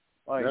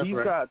 Like, That's he's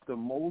right. got the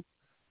most.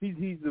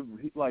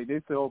 Like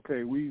they say,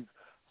 okay, we've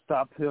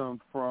stopped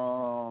him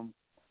from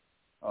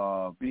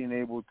being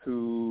able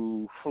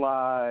to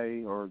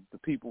fly, or the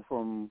people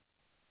from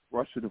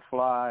Russia to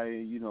fly,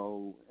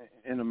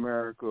 in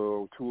America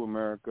or to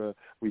America.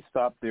 We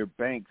stopped their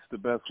banks the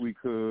best we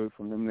could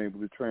from them able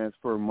to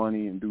transfer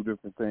money and do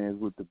different things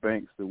with the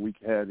banks that we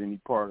had any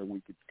part that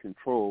we could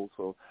control.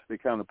 So they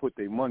kind of put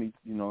their money,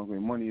 their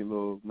money a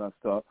little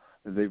messed up.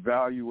 Their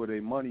value of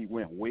their money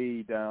went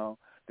way down.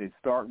 Their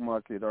stock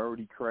market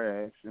already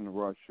crashed in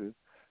Russia.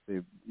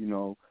 They,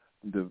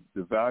 the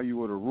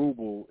value of the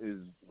ruble is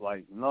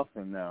like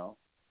nothing now.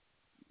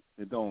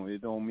 It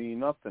don't mean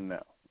nothing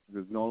now.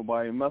 There's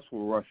nobody mess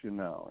with Russia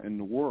now in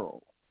the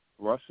world.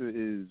 Russia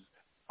is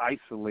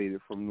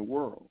isolated from the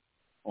world.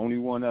 Only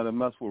one that'll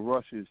mess with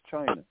Russia is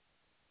China.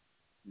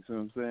 You see what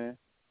I'm saying?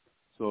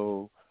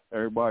 So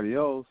everybody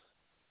else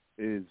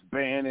is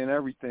banning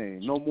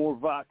everything. No more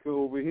vodka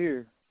over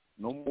here.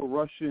 No more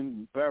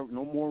Russian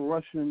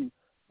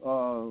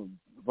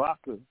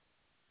vodka.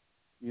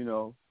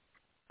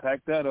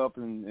 Pack that up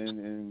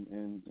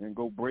and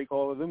go break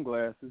all of them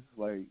glasses.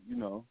 Like,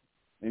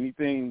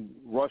 anything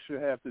Russia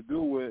have to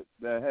do with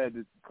that had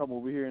to come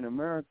over here in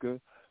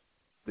America,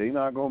 they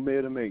not going to be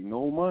able to make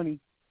no money,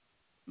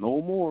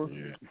 no more.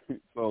 Yeah.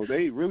 So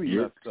they really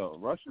messed up.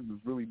 Russia was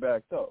really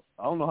backed up.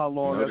 I don't know how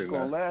long that's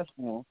going to last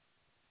for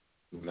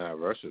them. Nah,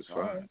 Russia's fine.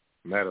 Right.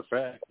 Matter of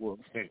fact,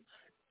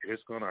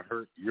 it's going to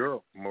hurt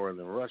Europe more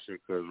than Russia,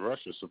 because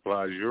Russia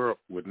supplies Europe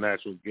with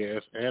natural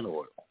gas and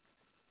oil.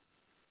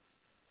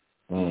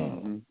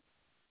 Mm-hmm.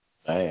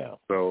 Damn.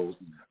 So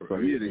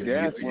yeah, the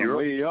gas went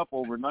way up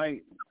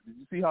overnight. Did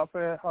you see how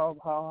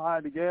high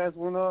the gas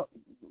went up,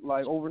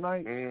 like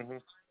overnight?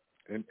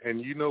 Mm-hmm.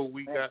 And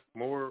we got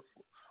more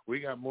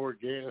more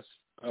gas.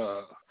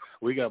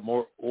 We got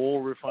more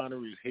oil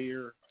refineries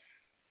here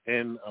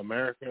in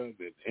America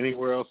than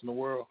anywhere else in the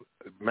world.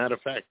 Matter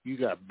of fact, you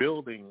got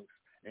buildings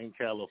in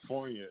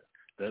California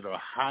that are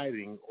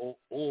hiding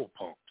oil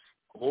pumps,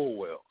 oil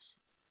wells.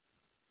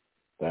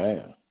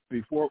 Damn.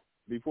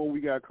 Before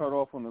we got cut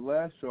off on the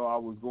last show, I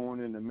was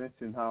going in to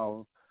mention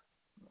how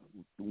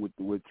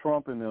with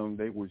Trump and them,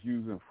 they was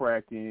using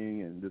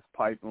fracking and this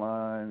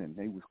pipeline, and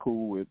they was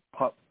cool with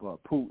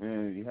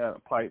Putin. He had a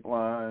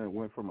pipeline that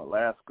went from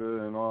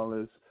Alaska and all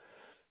this,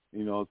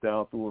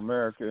 down through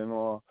America and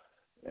all,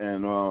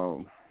 and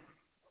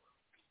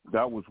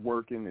that was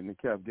working, and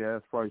it kept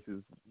gas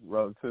prices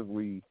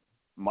relatively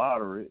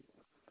moderate.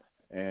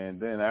 And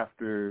then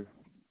after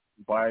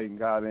Biden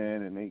got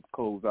in and they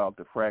closed out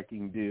the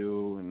fracking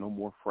deal and no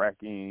more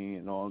fracking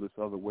and all this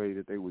other way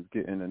that they was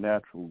getting the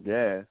natural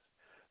gas,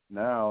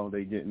 now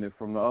they getting it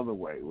from the other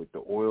way with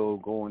the oil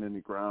going in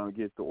the ground,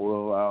 get the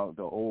oil out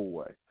the old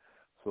way.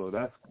 So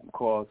that's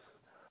caused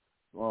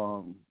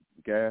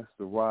gas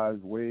to rise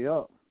way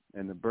up,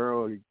 and the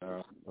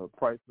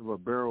price of a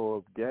barrel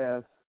of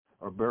gas,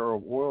 a barrel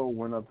of oil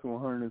went up to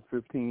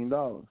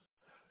 $115,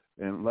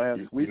 and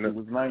last week it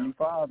was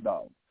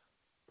 $95.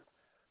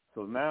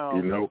 So now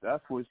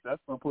that's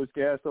gonna push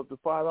gas up to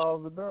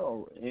 $5 a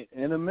barrel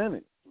in a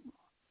minute.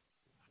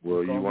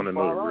 Well, you want to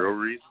know the real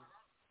reason?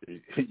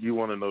 You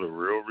want to know the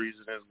real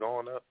reason it's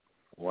going up?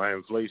 Why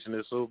inflation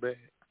is so bad?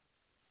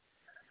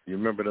 You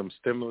remember them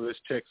stimulus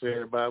checks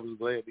everybody was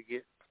glad to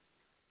get?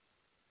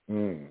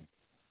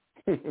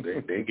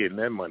 They getting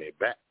that money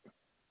back.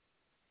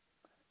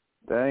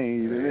 That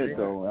ain't even it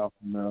though, Alpha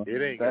Male.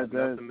 It ain't got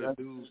nothing to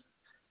do.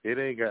 It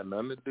ain't got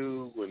nothing to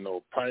do with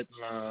no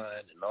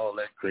pipeline and all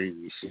that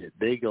crazy shit.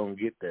 They gonna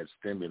get that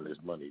stimulus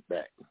money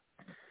back.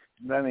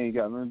 That ain't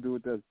got nothing to do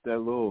with that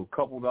little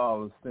couple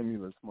dollars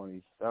stimulus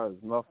money. That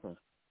is nothing.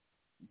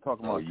 You're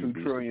talking about $2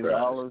 trillion. You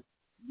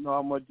know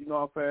how much? You know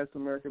how fast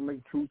America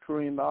make $2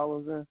 trillion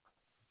in?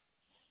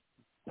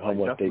 How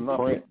much they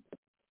print?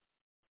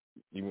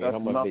 You mean how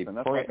much they print?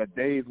 That's like a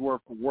day's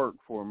worth of work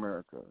for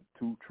America.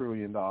 $2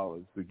 trillion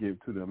to give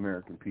to the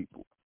American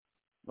people.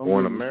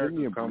 When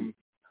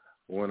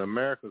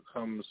America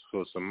comes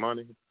for some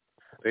money,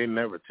 they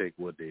never take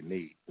what they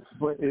need.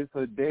 But it's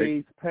a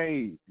day's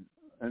pay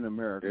in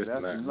America.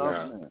 That's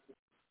nothing.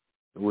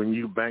 When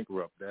you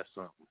bankrupt, that's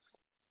something.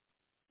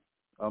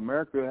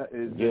 America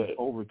is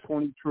over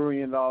 $20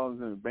 trillion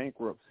in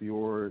bankruptcy,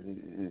 or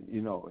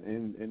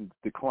in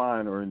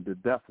decline or in the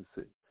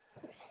deficit.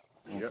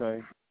 Okay.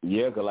 Yep.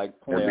 Yeah, because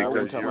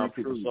every time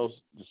the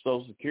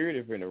Social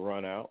Security finna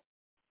run out.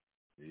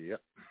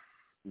 Yep.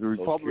 The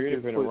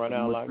Republicans put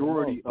the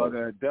majority of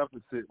that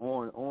deficit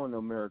on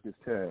America's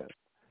tab.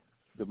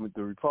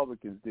 The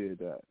Republicans did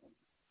that.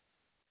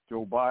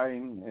 Joe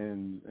Biden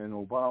and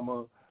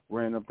Obama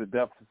ran up the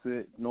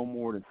deficit no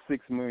more than $6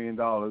 million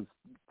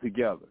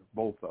together,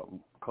 both of them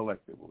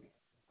collectively.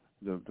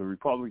 The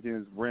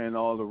Republicans ran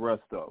all the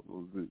rest up. It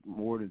was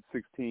more than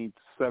 16,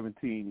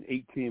 17,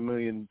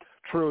 18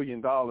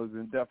 trillion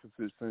in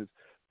deficit since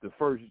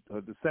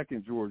the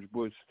second George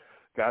Bush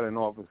got in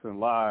office and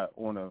lied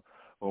on a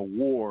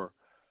war.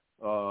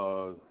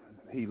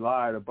 He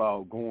lied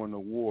about going to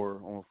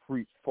war on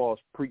false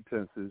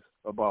pretenses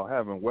about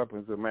having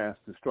weapons of mass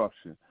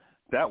destruction.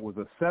 That was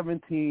a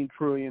 $17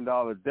 trillion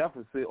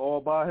deficit all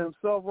by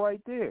himself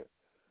right there.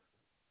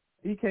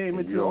 He came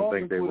into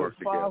office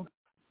with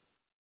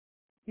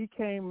He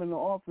came into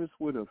office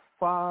with a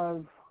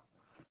 $5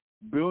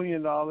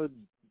 billion.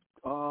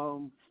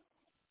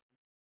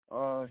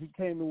 He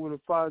came in with a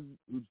 $5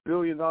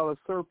 billion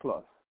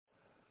surplus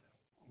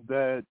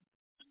that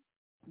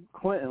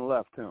Clinton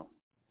left him.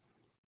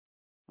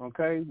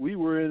 Okay, we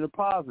were in the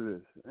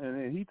positives, and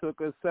then he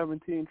took us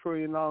 $17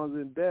 trillion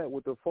in debt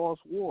with a false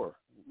war,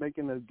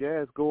 making the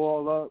gas go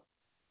all up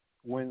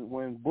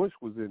when Bush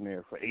was in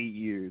there for 8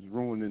 years,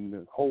 ruining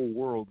the whole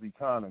world's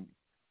economy.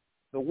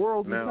 The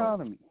world's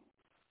economy.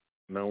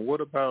 Now,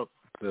 what about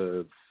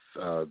the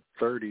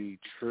 $30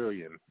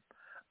 trillion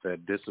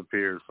that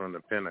disappeared from the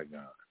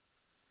Pentagon?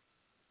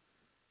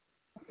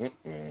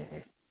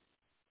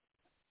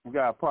 We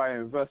got to probably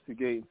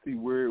investigate and see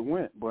where it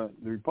went, but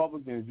the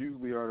Republicans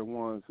usually are the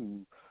ones who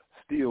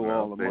steal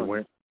all the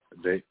money.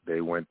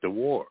 They went to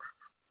war.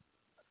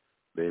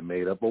 They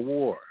made up a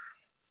war.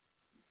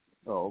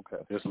 Oh,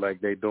 okay. Just like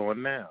they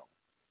doing now.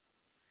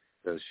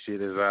 The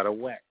shit is out of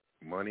whack.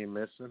 Money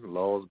missing,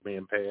 laws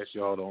being passed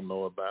y'all don't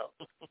know about.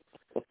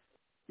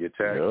 Your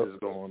taxes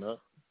going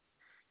up.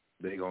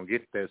 They gonna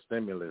get that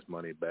stimulus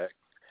money back.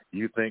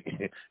 You think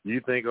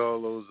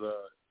all those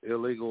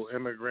illegal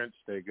immigrants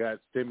that got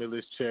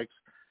stimulus checks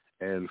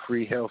and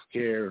free health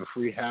care and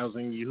free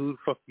housing, who the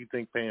fuck you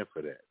think paying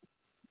for that?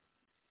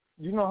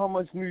 You know how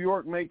much New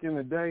York make in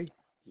a day?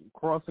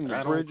 Crossing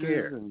the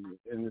bridges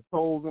and the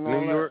tolls and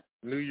all that?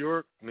 New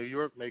York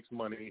makes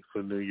money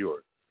for New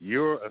York.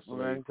 You're a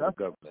slave for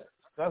government.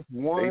 That's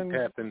one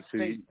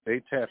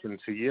They tap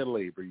into your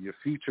labor, your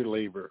future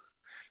labor,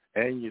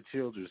 and your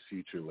children's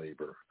future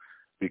labor,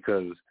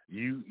 because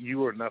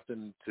you are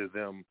nothing to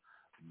them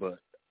but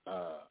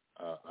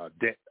a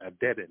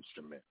debt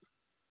instrument.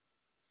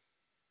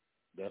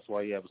 That's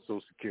why you have a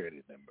Social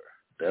Security number.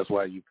 That's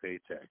why you pay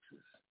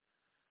taxes.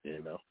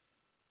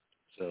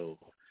 So,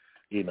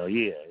 he's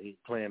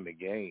playing the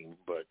game,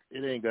 but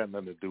it ain't got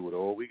nothing to do with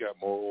oil. We got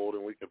more oil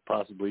than we could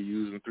possibly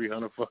use in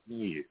 300 fucking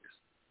years.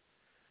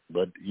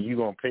 But you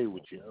gonna pay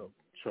what you owe.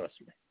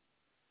 Trust me.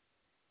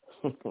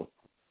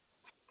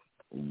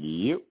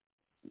 Yep.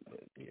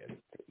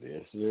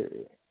 Yes, sir.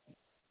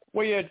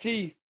 Where you at,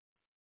 T?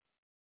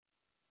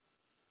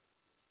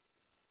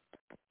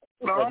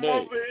 No, I'm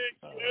over here.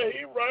 Yeah,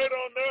 he right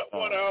on that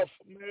one,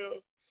 Alpha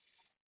Mill.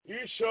 He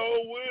sure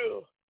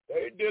will.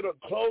 They did a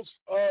close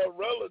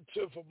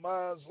relative of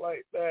mine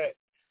like that.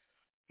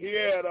 He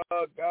had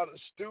got a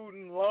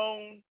student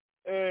loan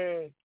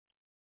and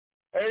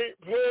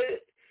ain't paid.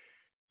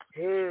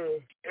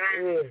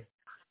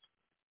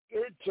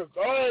 They took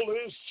all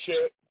his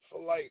check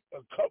for like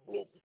a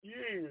couple of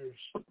years.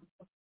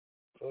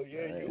 So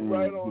yeah, you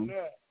right on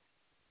that.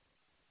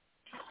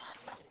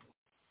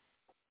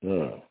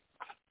 Yeah.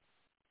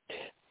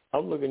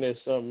 I'm looking at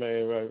something,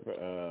 man,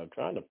 right,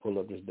 trying to pull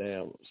up this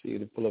see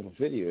to pull up a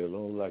video. It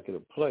looks like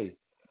it'll play.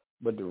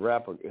 But the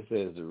rapper, it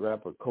says the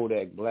rapper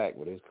Kodak Black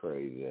with his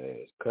crazy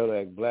ass.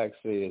 Kodak Black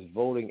says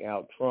voting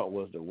out Trump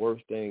was the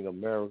worst thing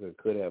America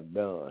could have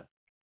done.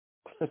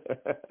 I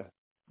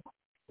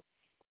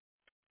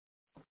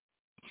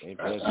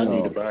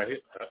need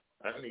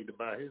to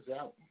buy his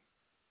album.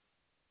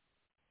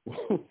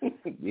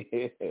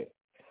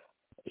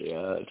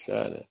 Yeah,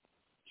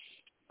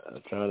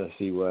 I'm trying to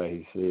see why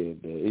he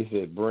said that. He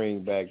said,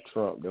 "Bring back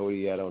Trump." That's what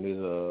he had on his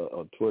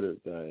Twitter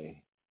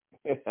thing.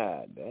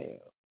 Damn.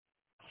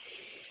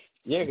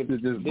 Yeah, to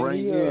just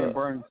bring in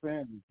Bernie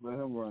Sanders, let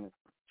him run it.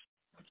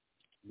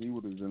 He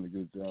would have done a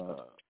good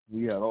job.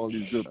 He had all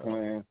these good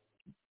plans.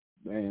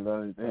 They ain't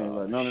let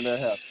none of that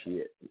happen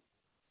yet.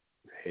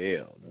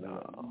 Hell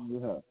no.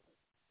 Yeah.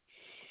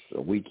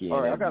 So weekend.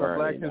 All right, I got a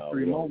Black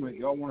History moment.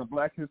 Y'all want a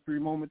Black History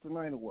moment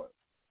tonight or what?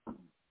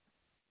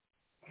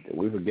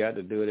 We forgot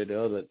to do it at the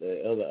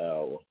other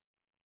hour.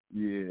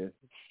 Yeah.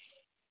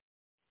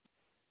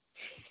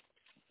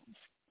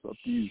 It's up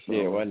to you, so.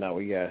 Yeah, right now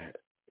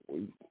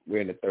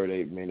we're in the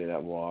 38 minute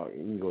mark.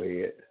 You can go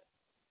ahead.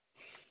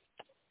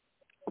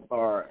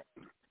 All right.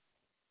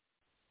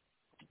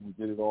 We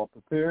get it all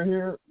prepared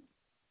here.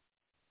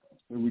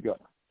 Here we go.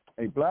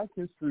 A Black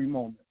History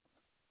moment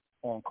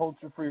on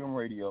Culture Freedom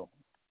Radio.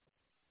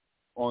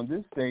 On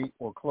this date,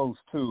 or close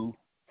to,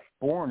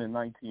 born in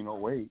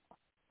 1908,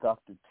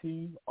 Dr.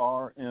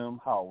 T.R.M.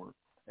 Howard,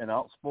 an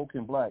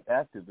outspoken black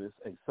activist,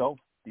 a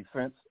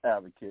self-defense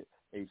advocate,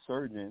 a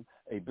surgeon,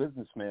 a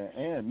businessman,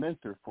 and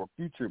mentor for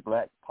future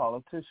black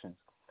politicians.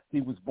 He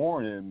was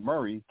born in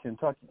Murray,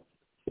 Kentucky.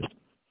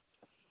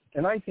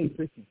 In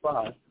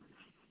 1965,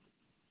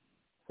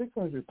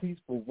 600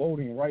 peaceful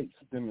voting rights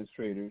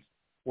demonstrators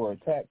were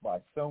attacked by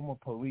Selma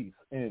police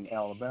in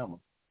Alabama.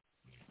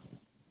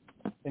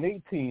 In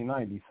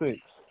 1896,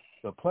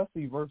 the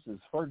Plessy versus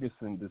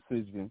Ferguson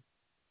decision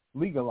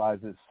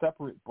legalizes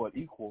separate but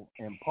equal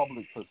in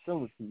public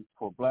facilities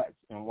for blacks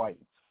and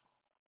whites.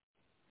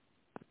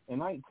 In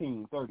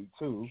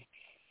 1932,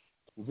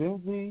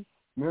 Zinzi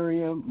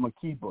Miriam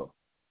Makeba,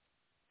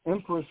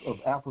 Empress of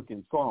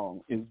African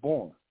Song, is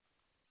born.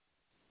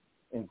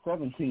 In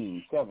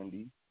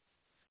 1770,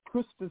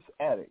 Crispus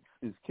Attucks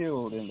is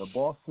killed in the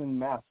Boston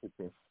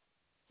Massacre,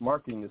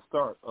 marking the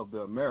start of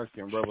the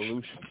American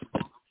Revolution.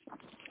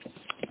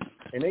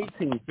 In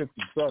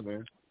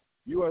 1857,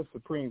 U.S.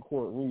 Supreme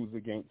Court rules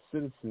against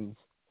citizens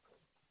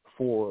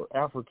for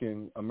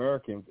African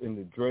Americans in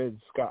the Dred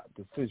Scott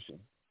decision.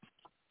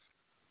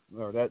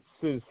 Or that's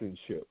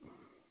citizenship.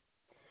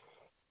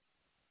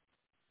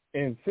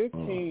 In check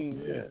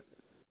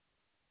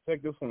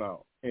this one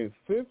out. In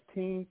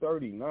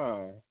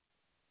 1539,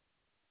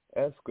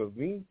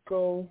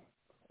 Escovinco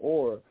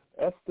or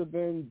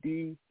Esteban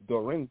de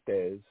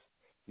Dorantes,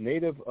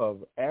 native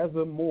of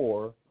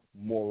Azamor,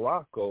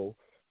 Morocco,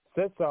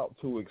 sets out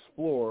to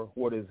explore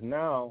what is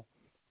now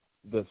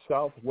the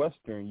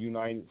southwestern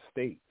United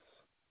States.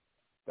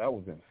 That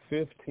was in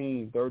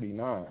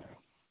 1539.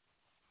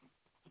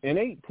 In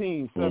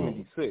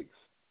 1876,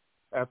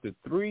 after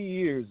 3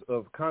 years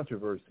of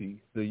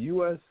controversy, the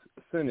U.S.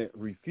 Senate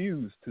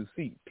refused to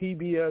seat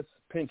P.B.S.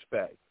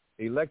 Pinchback,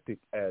 elected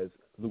as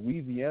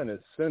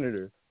Louisiana's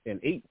senator in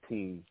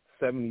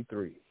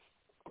 1873.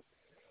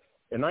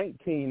 In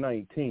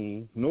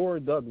 1919, Nora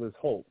Douglas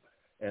Holt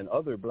and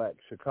other black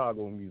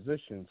Chicago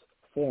musicians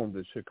formed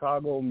the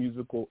Chicago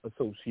Musical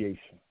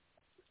Association.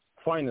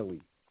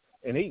 Finally,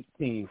 in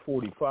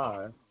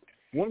 1845,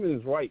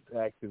 women's rights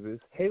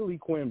activist Haley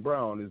Quinn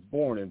Brown is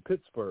born in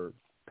Pittsburgh,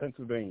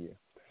 Pennsylvania.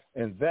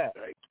 And that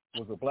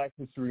was a Black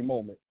History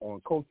moment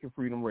on Culture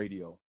Freedom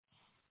Radio.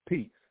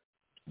 Peace.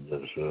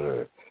 Yes,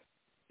 sir.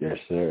 Yes,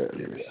 sir.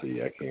 Let me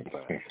see. I can't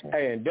find it.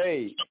 Hey, and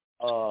Dave,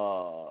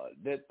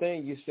 that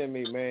thing you sent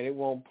me, man, it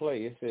won't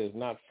play. It says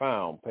not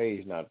found,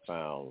 page not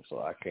found, so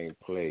I can't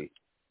play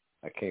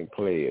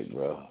it,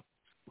 bro.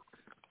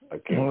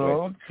 Okay.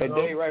 Okay, Hey,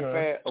 Dave, right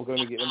fast. Okay,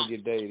 let me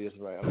get Dave this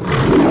right.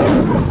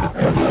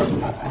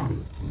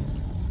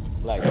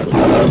 Like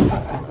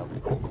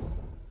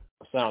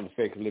sound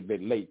effects a little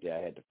bit late there.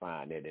 I had to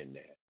find that in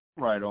there.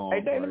 Right on.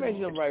 Hey, Dave, let me ask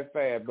you something right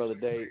fast, Brother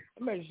Dave.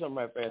 Let me ask you something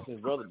right fast.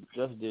 Since Brother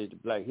just did the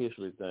Black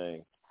History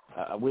thing,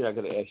 I wish I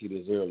could have asked you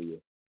this earlier.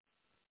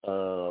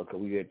 Cause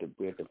we at the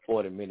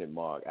 40-minute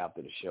mark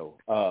after the show.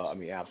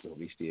 After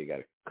we still got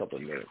a couple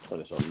of minutes,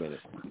 20-some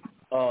minutes.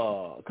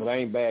 Cause I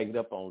ain't bagged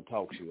up on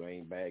talk show.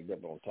 We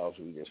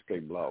just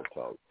straight blog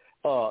talk.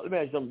 Let me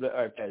ask you something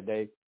right fast,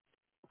 Dave.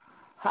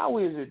 How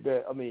is it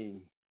that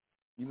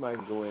you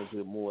might go into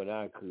it more than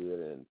I could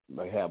and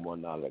might have more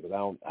knowledge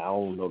because I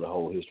don't know the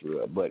whole history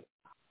of it. But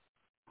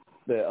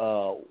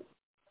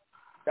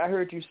I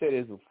heard you say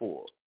this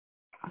before.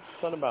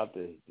 Something about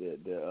the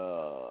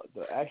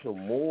actual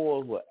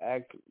Moors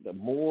the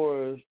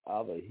Moors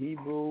are the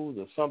Hebrews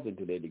or something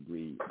to that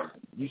degree.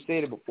 You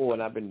said it before,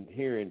 and I've been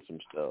hearing some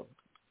stuff.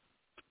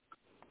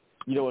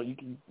 You know what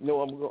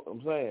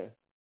I'm saying?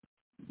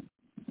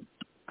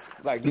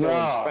 Like in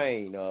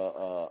Spain,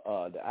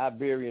 the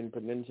Iberian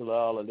Peninsula,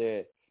 all of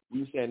that.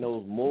 You said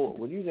those Moors.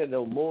 When you said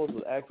those Moors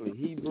were actually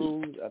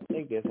Hebrews, I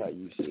think that's how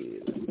you said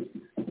it.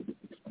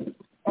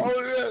 Oh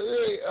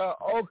yeah.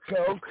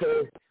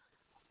 Okay.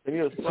 And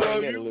you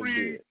explain that a little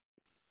bit.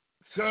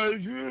 So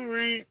you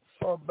read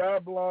from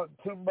Babylon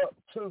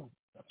Timbuktu.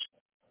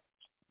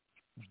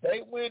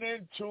 They went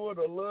into it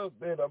a little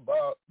bit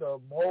about the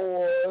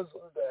Moors,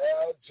 the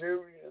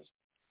Algerians,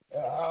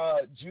 and how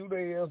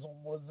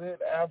Judaism was in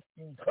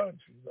African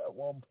countries at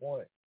one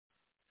point.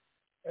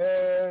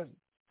 And,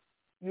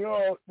 there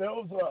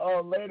was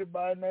a lady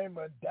by the name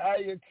of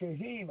Daya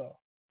Kahina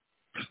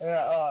in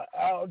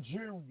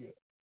Algeria.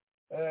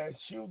 And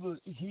she was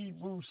a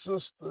Hebrew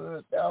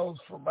sister that was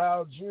from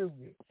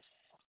Algeria.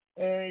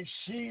 And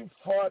she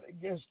fought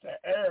against the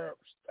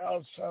Arabs that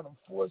was trying to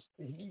force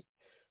the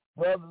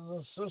brothers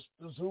and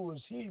sisters who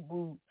was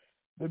Hebrew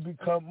to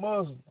become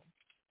Muslim.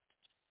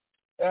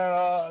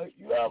 And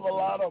you have a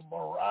lot of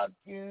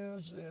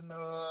Moroccans and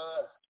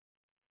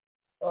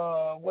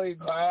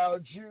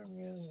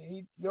Algerians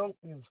and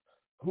Ethiopians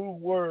who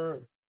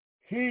were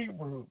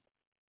Hebrew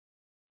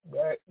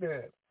back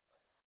then.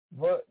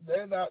 But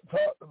they're not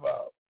talked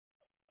about.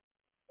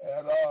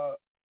 And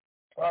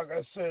like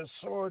I said,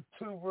 Surah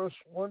 2, verse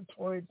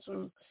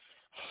 122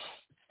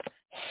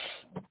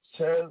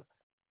 says,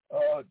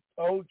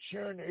 O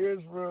children of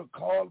Israel,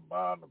 call them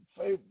out of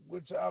faith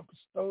which I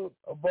bestowed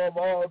above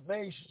all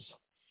nations.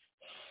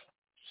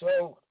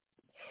 So,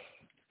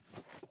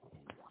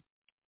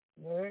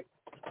 right?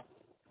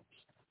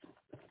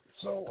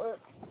 So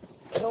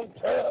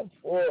sometimes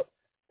for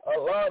a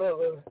lot of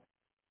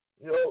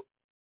the,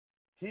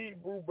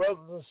 Hebrew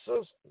brothers and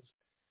sisters,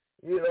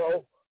 a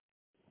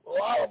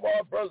lot of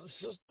our brothers and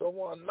sisters don't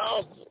want to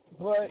know,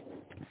 but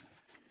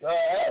the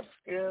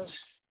Africans,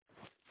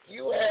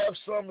 you have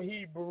some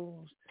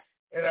Hebrews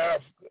in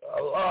Africa,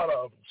 a lot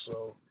of them.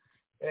 So,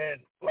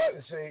 and like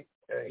I say,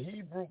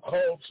 Hebrew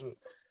culture,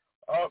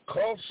 our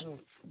culture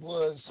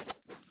was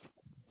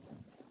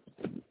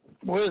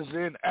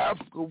in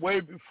Africa way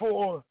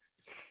before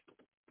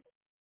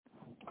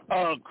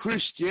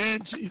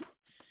Christianity,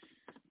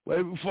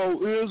 way before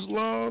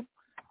Islam.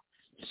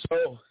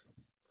 So,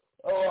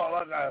 all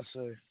I gotta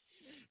say.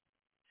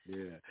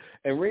 Yeah.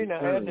 And Rena,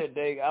 I had that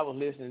day, I was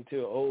listening to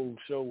an old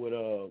show with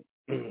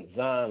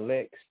Zion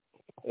Lex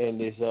and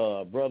this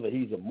brother,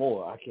 he's a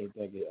Moor. I can't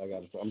think of it. I'm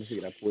gonna see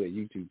if I put a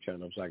YouTube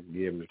channel so I can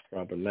give him his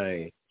proper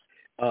name.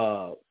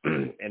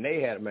 And they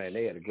had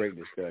a great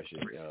discussion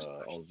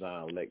on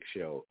Zion Lex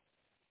show.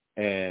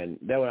 And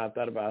that's what I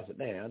thought about. I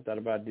said, I thought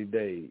about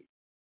today.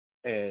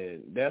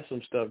 And there's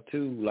some stuff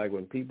too, like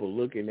when people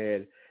looking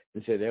at it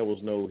and said there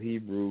was no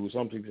Hebrews,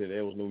 some people said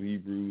there was no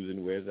Hebrews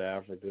in West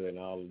Africa and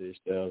all of this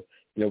stuff,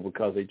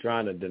 because they're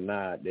trying to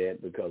deny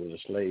that because of the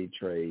slave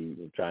trade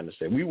and trying to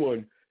say we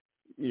weren't,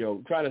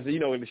 trying to say,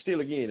 and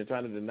still again, they're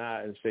trying to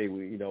deny and say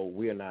we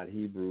are not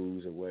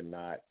Hebrews and we're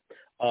not.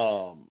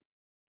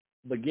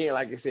 But again,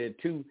 like I said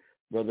too,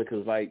 brother,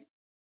 because like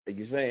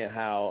you're saying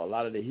how a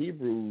lot of the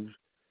Hebrews,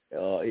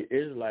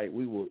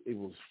 it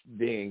was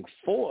being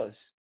forced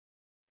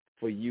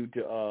for you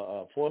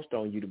to forced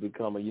on you to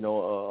become a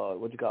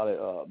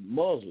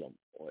Muslim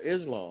or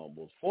Islam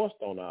was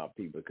forced on our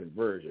people,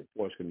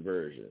 forced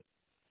conversion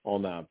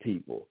on our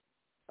people,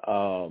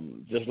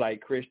 just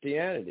like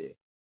Christianity,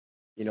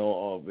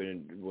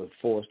 was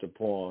forced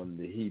upon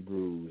the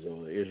Hebrews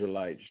or the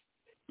Israelites,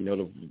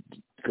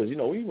 because we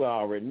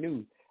already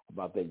knew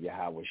about that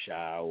Yahweh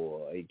Shai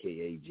or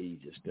AKA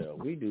Jesus stuff.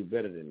 We do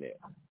better than that.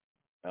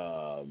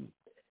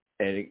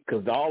 And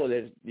because all of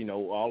that,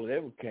 all of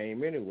that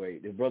came anyway.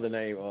 The brother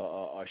named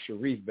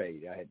Sharif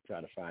Bey. I had to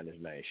try to find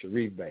his name.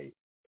 Sharif Bey.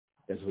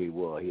 That's who he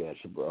was. He had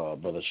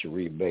brother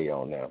Sharif Bey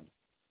on there.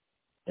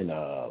 And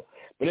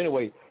but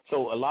anyway,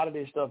 so a lot of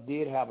this stuff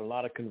did happen. A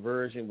lot of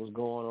conversion was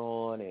going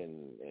on,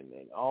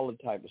 and all the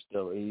type of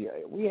stuff.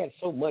 We had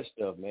so much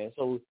stuff, man.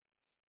 So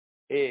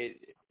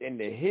in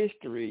the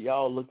history,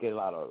 y'all look at a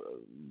lot of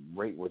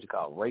race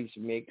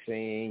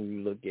mixing.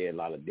 You look at a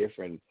lot of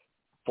different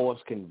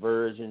forced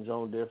conversions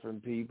on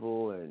different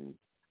people. And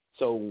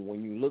so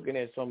when you're looking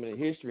at some of the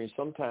history,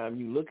 sometimes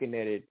you're looking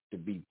at it to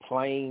be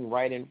plain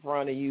right in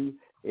front of you,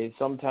 and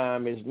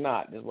sometimes it's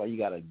not. That's why you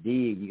got to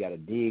dig. You got to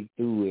dig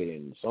through it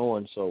and so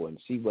and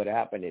see what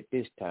happened at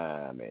this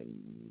time,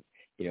 and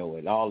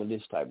and all of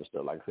this type of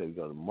stuff. Like I said,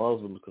 because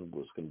Muslims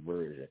was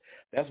conversion.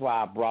 That's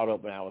why I brought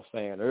up when I was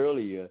saying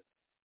earlier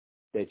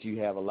that you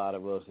have a lot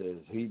of us as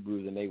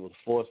Hebrews, and they was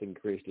forcing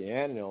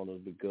Christianity on us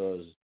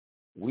because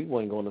we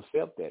weren't going to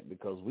accept that,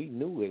 because we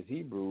knew as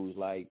Hebrews,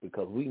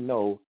 because we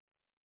know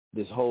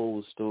this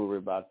whole story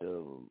about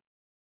the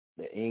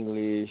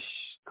English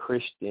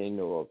Christian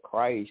or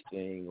Christ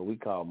thing, or we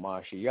call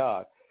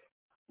Mashiach,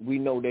 we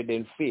know that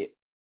didn't fit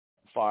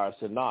as far as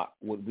Tanakh,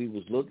 what we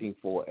was looking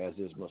for as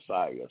his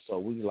Messiah. So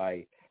we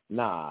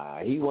nah,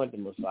 he wasn't the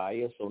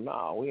Messiah, so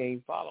nah, we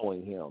ain't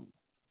following him.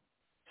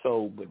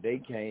 So, but they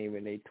came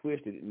and they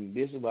twisted it, and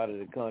this is why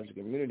the conscious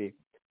community,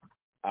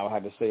 I'll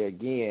have to say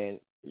again,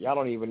 y'all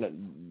don't even,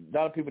 a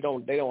lot of people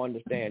don't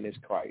understand this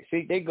Christ.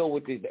 See, they go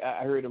with this,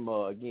 I heard them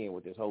again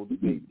with this whole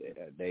debate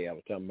that day I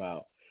was talking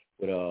about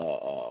with,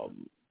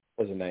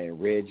 what's his name,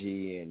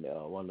 Reggie and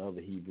one of the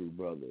other Hebrew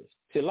brothers.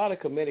 See, a lot of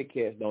Kemetic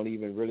cats don't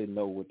even really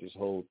know what this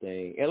whole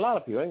thing, and a lot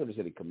of people, I ain't going to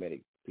say the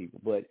Kemetic people,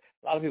 but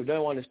a lot of people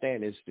don't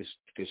understand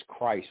this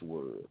Christ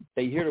word.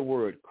 They hear the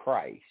word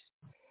Christ,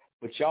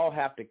 but y'all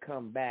have to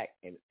come back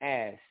and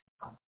ask,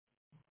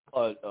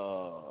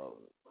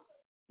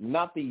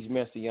 not these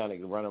messianic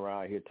run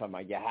around here talking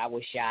about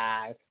Yahweh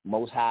Shai,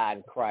 Most High,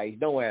 and Christ.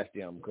 Don't ask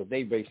them, because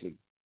they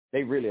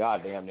really are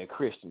damn near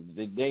Christians.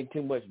 There ain't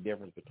too much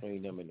difference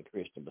between them and the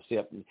Christian,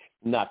 except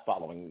not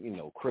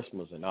following,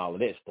 Christmas and all of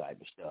this type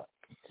of stuff.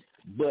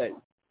 But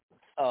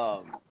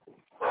as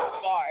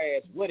far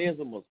as what is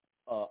a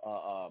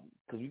because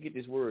we get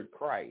this word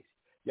Christ,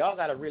 y'all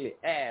got to really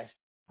ask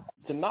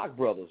Tanakh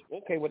brothers.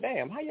 Okay, well,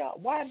 damn,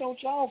 why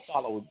don't y'all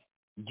follow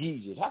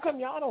Jesus? How come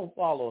y'all don't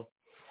follow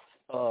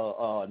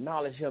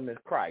acknowledge him as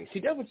Christ?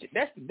 See,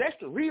 that's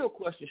the real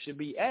question should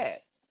be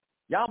asked.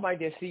 Y'all might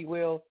just see,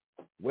 well,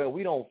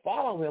 we don't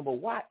follow him, but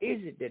why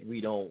is it that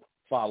we don't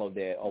follow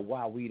that, or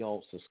why we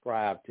don't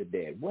subscribe to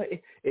that? What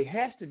it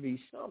has to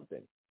be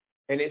something,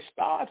 and it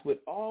starts with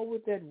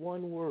that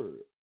one word,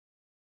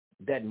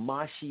 that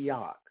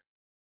Mashiach.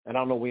 And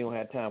I know we don't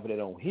have time for that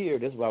on here.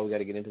 That's why we got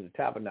to get into the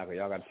tabernacle.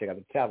 Y'all got to check out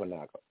the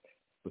tabernacle,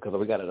 because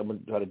I'm going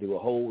to try to do a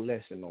whole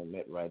lesson on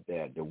that right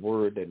there. The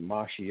word that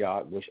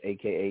Mashiach, which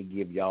AKA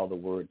give y'all the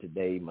word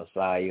today,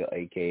 Messiah,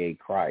 AKA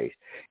Christ,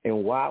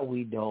 and why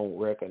we don't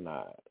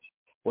recognize.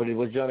 What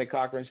Johnny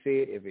Cochran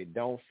said, if it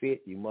don't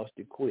fit, you must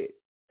quit.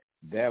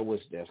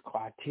 There's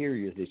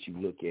criteria that you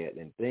look at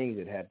and things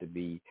that have to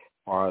be,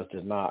 as far as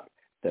does not,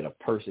 that a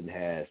person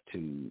has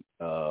to,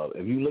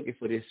 if you're looking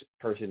for this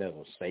person as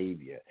a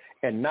savior,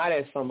 and not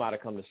as somebody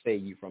come to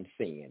save you from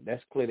sin,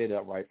 let's clear it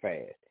up right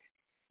fast.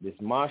 This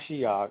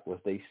Mashiach,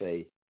 what they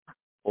say,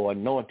 or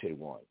anointed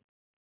one,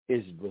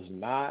 was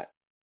not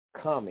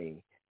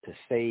coming to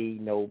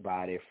save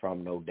nobody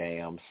from no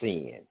damn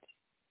sins.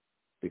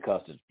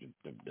 Because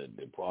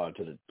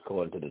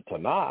according to the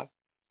Tanakh,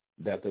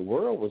 that the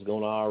world was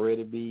going to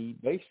already be,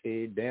 they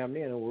said, damn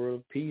near in a world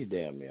of peace,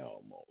 damn near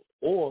almost.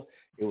 Or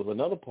it was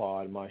another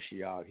part of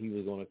Mashiach, he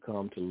was going to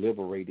come to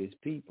liberate his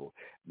people.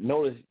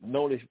 Notice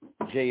what's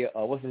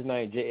his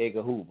name, J.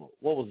 Edgar Hoover.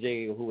 What was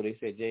J. Edgar Hoover? They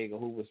said J. Edgar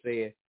Hoover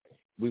said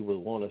he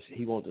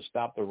wanted to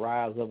stop the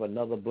rise of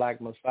another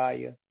black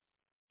Messiah.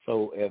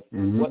 So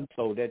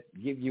so that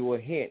give you a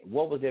hint.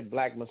 What was that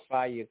black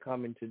Messiah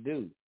coming to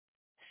do?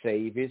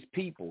 Save his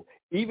people.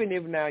 Even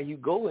if now you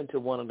go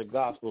into one of the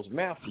Gospels,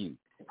 Matthew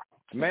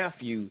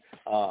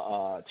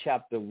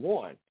chapter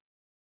 1.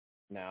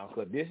 Now,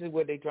 because this is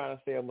what they're trying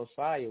to say a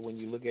Messiah. When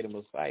you look at a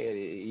Messiah, it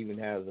even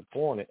has a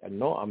point.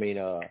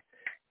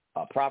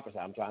 A prophecy.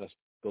 I'm trying to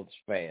go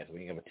fast.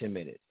 We have 10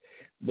 minutes.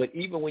 But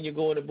even when you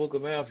go in the book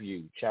of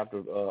Matthew,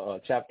 chapter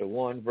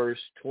 1, verse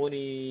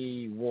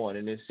 21,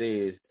 and it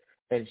says,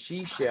 "And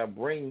she shall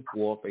bring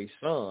forth a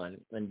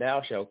son, and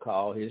thou shalt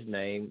call his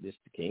name," this is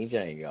the King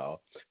James,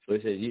 y'all. So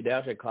it says,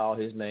 "Thou shalt call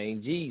his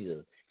name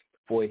Jesus,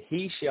 for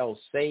he shall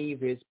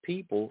save his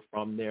people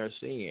from their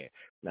sin."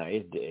 Now,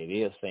 it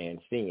is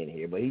saying sin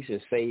here, but he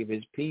should save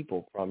his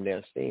people from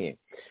their sin.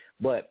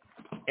 And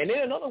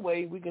then another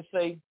way we could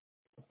say,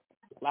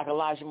 like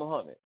Elijah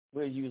Muhammad.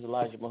 We'll use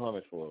Elijah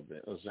Muhammad for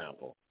an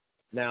example.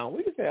 Now,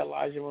 we could say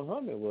Elijah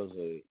Muhammad was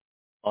an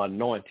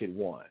anointed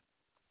one.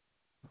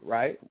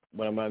 Right?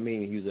 What I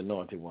mean, he was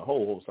anointed one.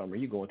 Whole summer,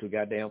 you going too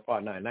goddamn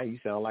far. Now you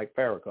sound like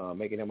Farrakhan,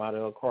 making him out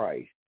of a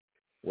Christ.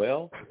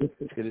 Well,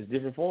 because it's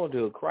different form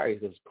to a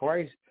Christ. Because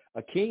Christ,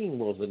 a king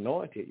was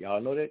anointed.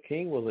 Y'all know that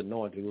king was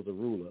anointed. He was a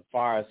ruler, as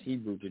far as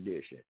Hebrew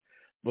tradition.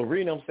 But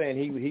reading, I'm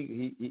saying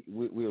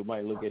we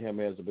might look at him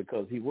as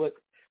because what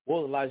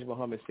Elijah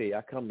Muhammad said,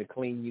 "I come to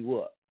clean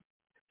you up."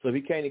 So if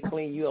he came to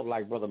clean you up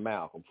like Brother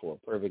Malcolm, for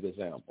a perfect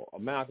example,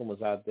 Malcolm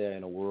was out there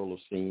in a world of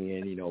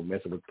sin,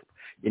 messing with,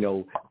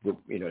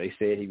 they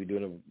said he was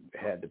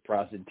had the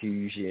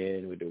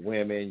prostitution with the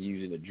women,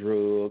 using the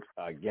drugs,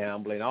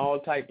 gambling, all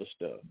type of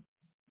stuff.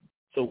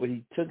 So but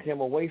he took him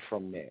away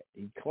from that.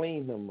 He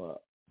cleaned him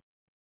up.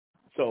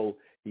 So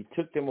he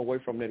took them away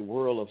from that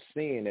world of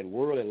sin, that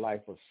worldly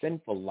life, of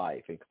sinful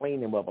life, and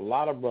cleaned them up. A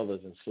lot of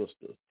brothers and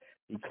sisters,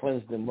 he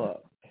cleansed them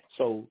up.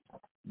 So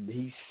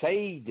he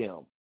saved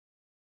them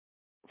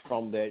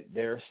from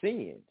their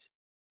sins.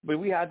 But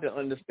we have to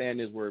understand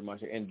this word,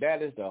 Mashiach, and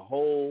that is the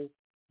whole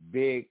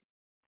big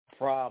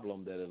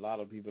problem that a lot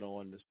of people don't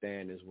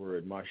understand this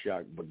word,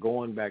 Mashiach. But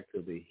going back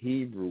to the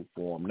Hebrew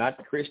form, not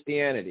the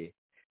Christianity,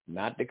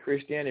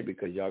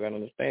 because y'all got to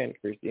understand,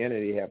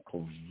 Christianity have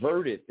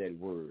perverted that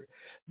word.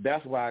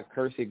 That's why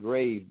Kersey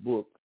Gray's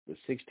book, The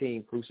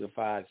 16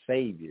 Crucified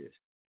Saviors,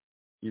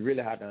 you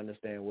really have to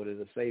understand what is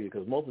a Savior,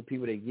 because most of the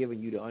people, they're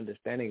giving you the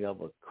understanding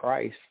of a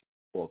Christ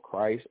or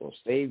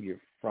Savior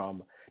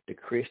from the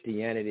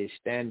Christianity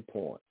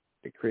standpoint,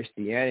 the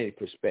Christianity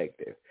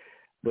perspective.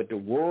 But the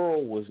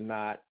world was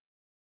not,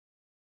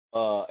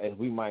 as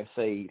we might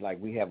say,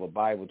 like we have a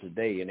Bible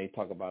today and they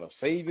talk about a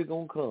Savior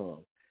going to come.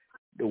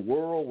 The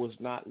world was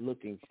not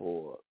looking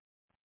for,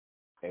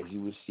 as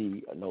you would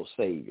see, no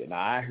Savior. Now,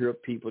 I hear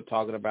people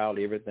talking about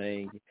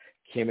everything.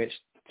 Kemet,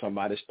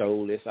 somebody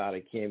stole this out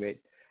of Kemet.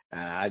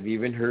 I've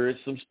even heard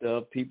some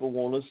stuff people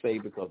want to say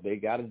because they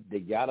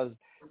gotta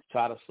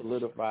try to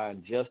solidify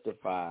and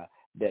justify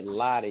that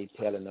lie they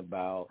telling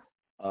about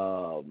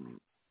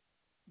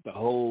the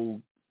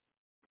whole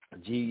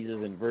Jesus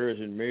and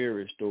Virgin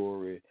Mary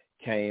story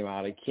came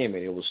out of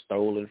Kemet. It was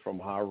stolen from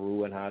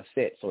Haru and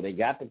Haset. So they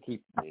got to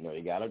keep,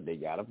 they gotta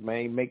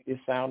make this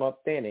sound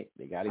authentic.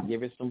 They got to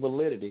give it some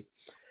validity.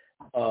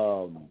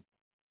 So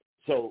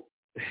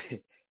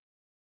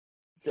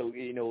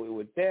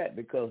with that,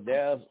 because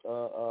there's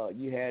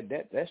you had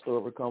that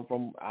story come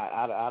from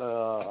out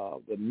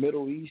of the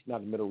Middle East,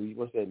 not the Middle East,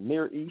 what's that,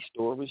 Near East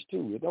stories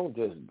too. It don't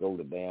just go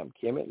to damn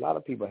Kemet. A lot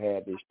of people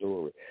had this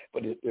story,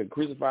 but the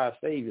crucified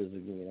saviors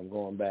again. I'm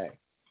going back.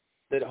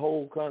 That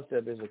whole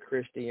concept is a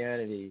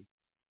Christianity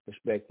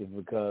perspective,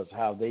 because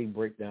how they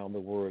break down the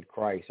word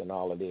Christ and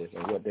all of this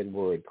and what that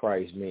word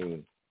Christ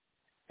means.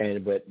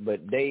 And but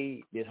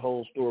this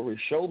whole story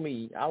show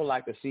me. I would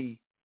like to see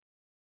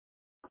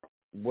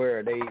where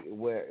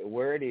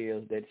it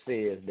is that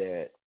says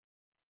that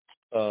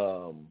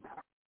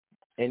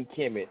in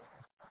Kemet,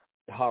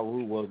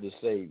 Haru was the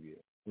savior.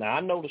 Now I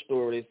know the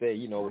story. They say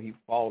he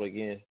fought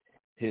against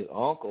his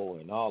uncle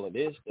and all of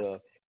this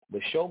stuff,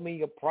 but show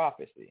me a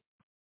prophecy.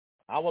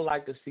 I would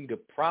like to see the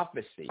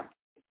prophecy,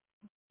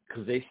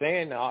 because they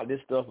saying all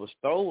this stuff was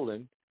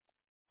stolen.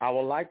 I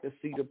would like to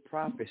see the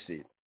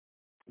prophecy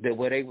that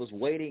where they was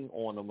waiting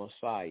on a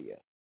Messiah.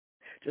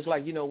 Just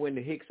like, when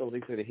the Hyksos,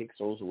 they say the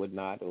Hyksos or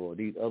whatnot, or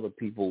these other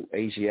people,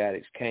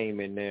 Asiatics,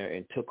 came in there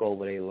and took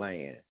over their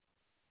land,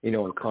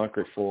 and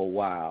conquered for a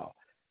while.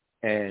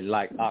 And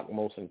like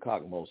Akhmos and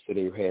Kakmos, so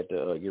they had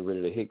to get rid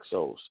of the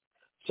Hyksos.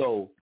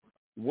 So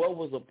what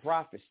was a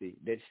prophecy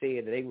that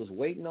said that they was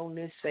waiting on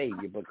this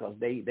Savior because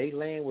they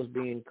land was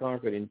being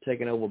conquered and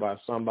taken over by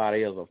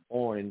somebody else, a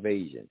foreign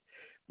invasion?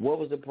 What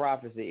was the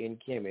prophecy in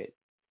Kemet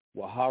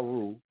where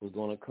Haru was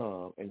going to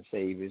come and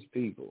save his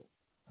people?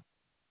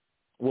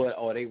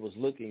 Or they was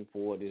looking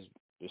for the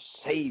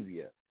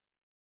Savior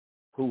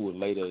who was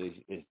later,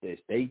 as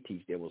they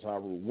teach, that was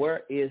Haru.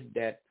 Where is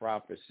that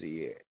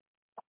prophecy at?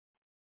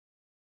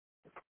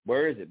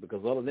 Where is it?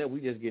 Because other than that,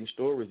 we just getting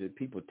stories of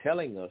people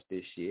telling us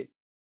this shit,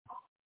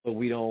 but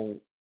we don't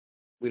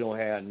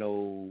have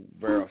no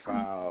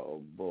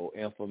verifiable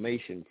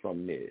information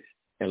from this.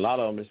 And a lot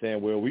of them are saying,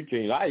 well, we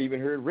can't. I even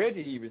heard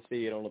Reggie even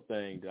say it on the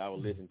thing that I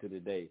was listening to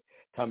today,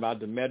 talking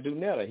about the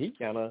Medunetta. He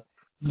kind of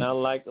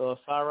like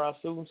Sarah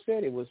Soon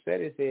said it.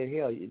 Said,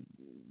 hell,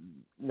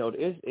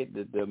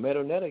 the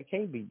Medunetta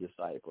can't be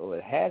deciphered.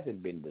 It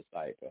hasn't been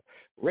deciphered.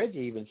 Reggie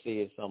even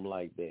said something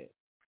like that.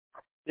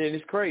 And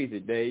it's crazy,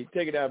 Dave.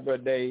 Check it out,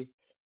 brother Dave.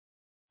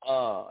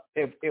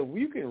 If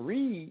you can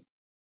read,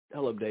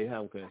 hello, Dave,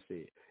 how can I say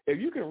it? If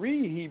you can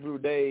read Hebrew,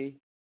 Dave,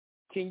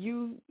 can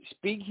you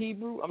speak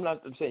Hebrew? I'm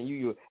not saying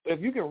you, but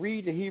if you can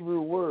read the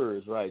Hebrew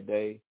words, right,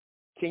 Dave,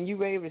 can you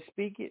be able to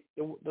speak it,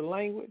 the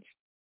language?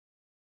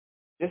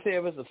 Just say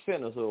if it's a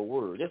sentence or a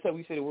word. Just say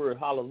we say the word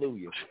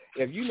hallelujah.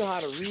 If you know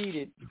how to read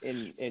it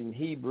in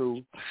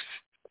Hebrew,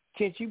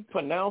 can't you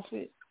pronounce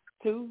it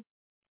too?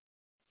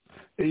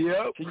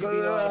 Yep. Can you be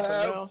able to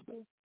pronounce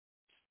it?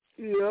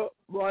 Yep.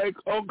 Like,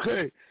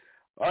 okay,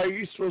 are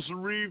you supposed to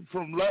read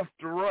from left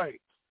to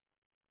right?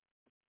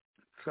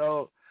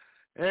 So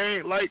it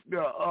ain't like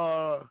the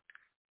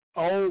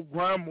old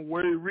grammar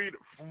where you read it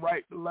from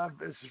right to left.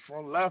 This is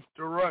from left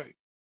to right.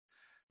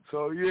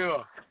 So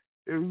yeah.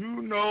 If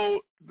you know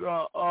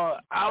the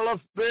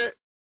alphabet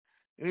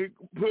and you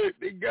can put it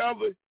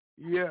together,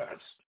 yes.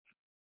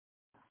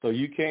 So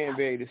you can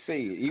be able to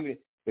see it, even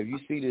if you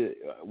see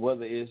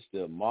whether it's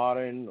the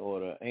modern or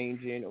the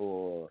ancient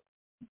or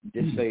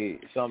just say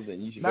something.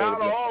 You should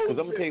not all. Because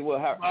I'm gonna tell you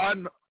what.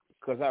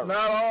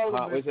 Not all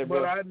of it,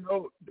 but I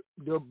know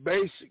the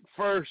basic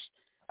first.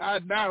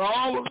 Not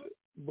all of it,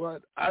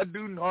 but I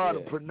do know how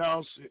to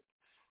pronounce it.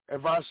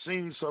 If I've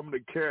seen some of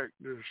the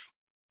characters.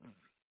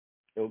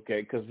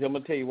 Okay, because I'm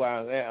gonna tell you why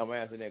I'm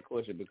asking that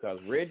question, because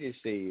Reggie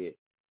said,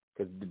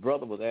 because the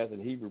brother was asking,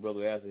 the Hebrew brother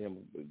was asking him,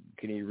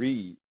 can he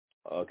read?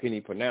 Can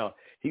he pronounce?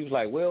 He was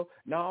like, well,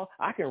 no,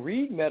 I can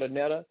read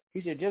Metanetta.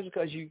 He said, just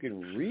because you can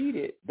read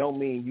it don't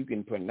mean you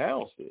can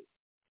pronounce it.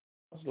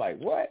 I was like,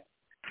 what?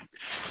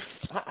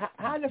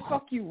 How the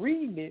fuck you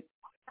reading it,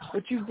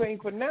 but you can't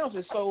pronounce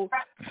it? So,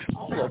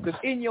 because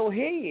in your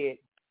head,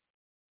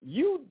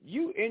 you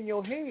in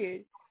your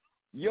head,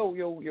 yo,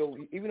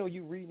 even though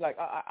you read, like,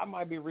 I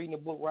might be reading a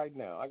book right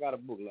now. I got a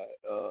book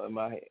like in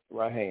my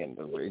right hand.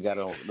 It got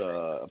on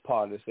the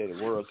part that said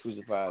the world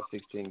crucified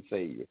 16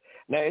 Savior.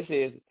 Now it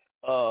says,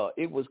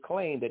 it was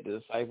claimed that the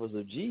disciples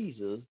of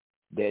Jesus,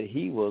 that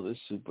he was a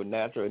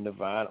supernatural and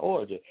divine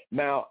origin.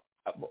 Now,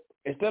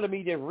 instead of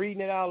me just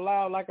reading it out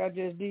loud like I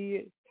just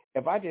did,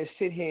 if I just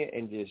sit here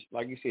and just,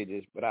 like you said,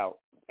 just without,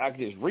 I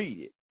can just read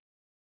it.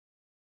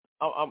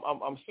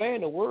 I'm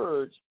saying the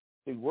words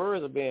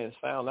are being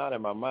found out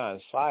in my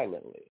mind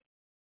silently.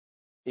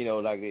 You know,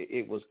 like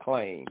it was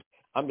claimed.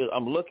 I'm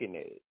looking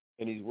at it,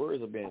 and these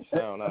words are being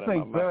found out in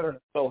my mind.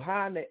 So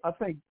how? I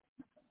think.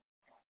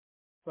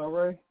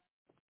 Sorry.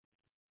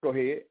 Go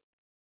ahead.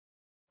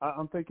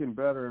 I'm thinking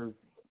better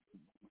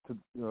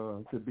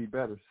to be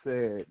better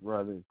said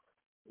rather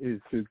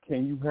is to,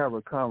 can you have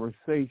a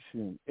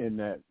conversation in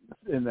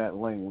that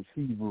language,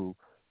 Hebrew,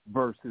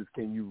 versus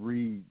can you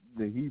read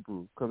the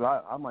Hebrew?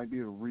 Because I might be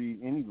able to read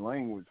any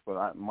language, but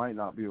I might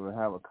not be able to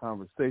have a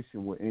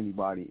conversation with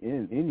anybody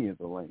in any of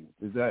the language.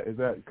 Is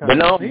that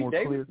kind of more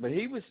clear? But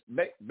he was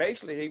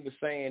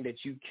saying that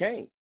you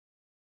can't.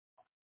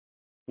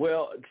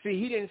 Well,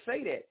 see, he didn't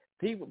say that.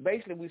 He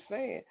basically was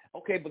saying,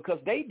 okay, because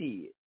they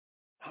did.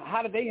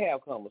 How did they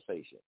have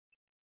conversation?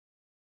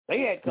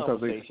 They had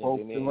conversation. Because they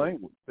spoke the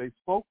language. They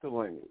spoke the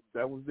language.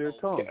 That was their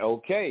tongue.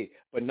 Okay,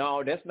 but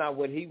no, that's not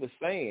what he was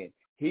saying.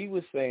 He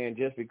was saying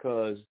just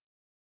because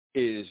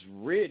it is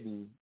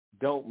written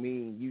don't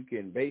mean you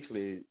can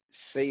basically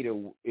say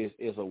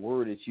is a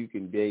word that you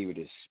can be able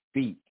to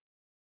speak.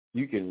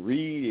 You can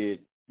read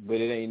it, but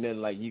it ain't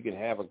nothing like you can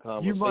have a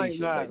conversation. You might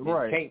not, like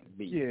right? It can't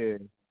be. Yeah.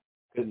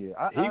 He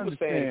was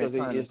saying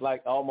because it's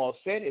like almost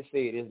said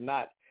it's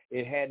not.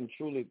 It hadn't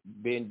truly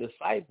been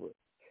deciphered.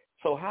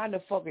 So how in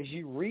the fuck is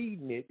you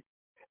reading it?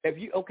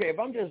 If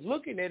I'm just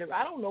looking at it,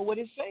 I don't know what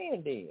it's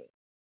saying then.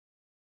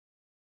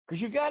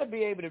 Because you got to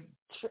be able to.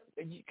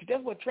 Cause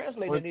that's what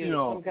translating is,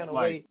 some kind of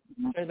way,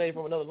 translated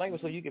from another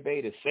language, so you can be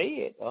able to say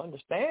it or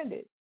understand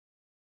it.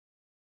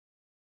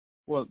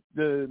 Well,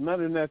 the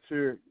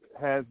Metanetta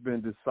has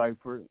been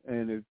deciphered,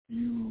 and if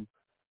you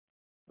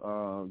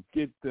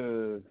get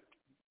the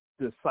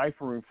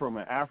deciphering from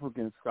an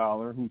African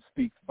scholar who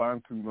speaks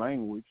Bantu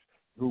language,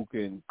 who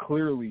can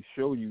clearly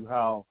show you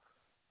how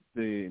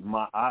the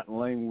Ma'at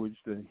language,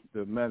 the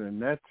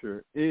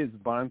Metanetta, is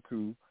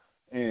Bantu,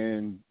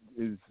 and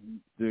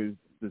there's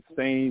the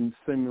same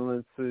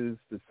semblances,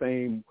 the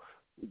same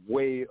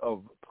way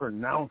of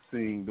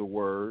pronouncing the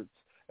words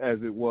as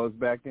it was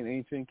back in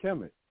ancient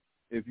Kemet.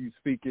 If you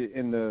speak it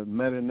in the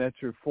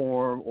Metanetta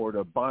form or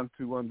the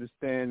Bantu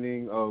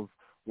understanding of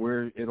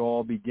where it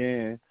all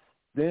began,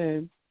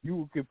 then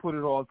you can put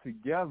it all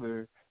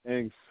together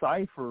and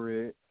cipher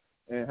it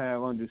and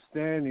have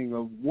understanding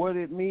of what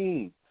it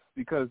means.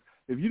 Because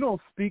if you don't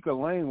speak a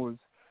language,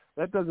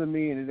 that doesn't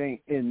mean it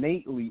ain't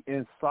innately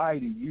inside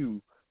of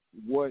you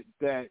what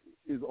that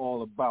is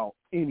all about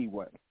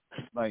anyway.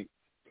 Like,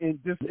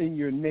 just in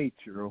your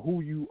nature or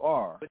who you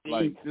are.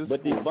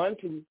 But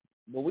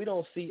we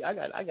don't see. I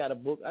got a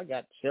book. I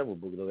got several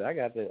books over there. I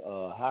got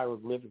the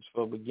hieroglyphics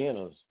for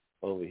beginners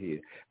over here.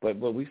 But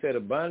we said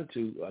a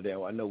Bantu. I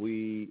know I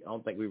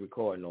don't think we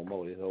record no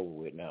more. It's over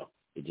with now.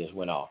 It just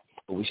went off.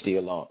 But we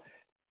still on.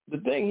 The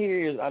thing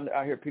here is,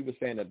 I hear people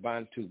saying that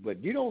Bantu,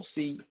 but you don't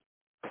see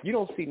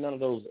none of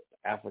those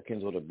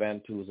Africans or the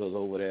Bantus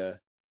over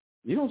there.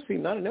 You don't see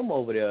none of them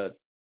over there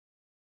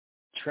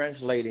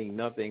translating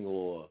nothing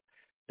or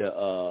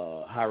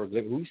the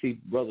hieroglyphics. We see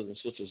brothers and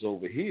sisters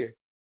over here.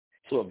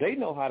 So if they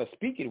know how to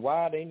speak it,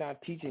 why are they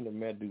not teaching the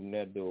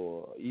Medu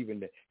or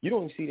even you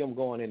don't see them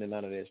going into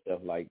none of that stuff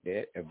like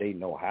that if they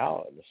know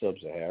how, the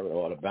Sub-Saharan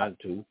or the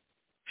Bantu.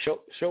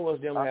 Show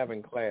us them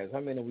having class. How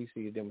many we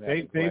see them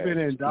having class? They've been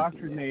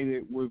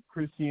indoctrinated with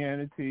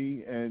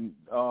Christianity and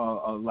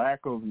a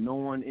lack of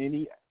knowing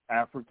any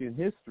African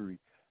history.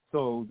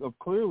 So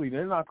clearly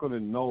they're not going to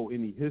know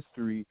any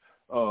history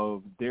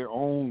of their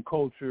own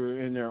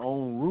culture and their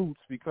own roots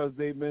because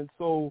they've been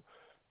so,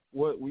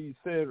 what we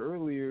said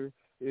earlier,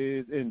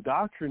 is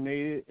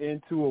indoctrinated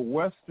into a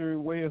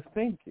Western way of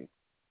thinking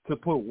to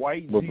put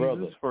white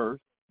Jesus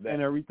first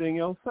and everything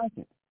else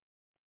second.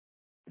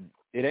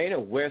 It ain't a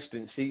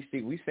Western. See,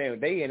 we saying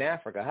they in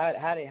Africa.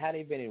 How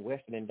they been in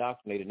Western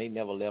indoctrinated and they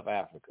never left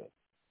Africa?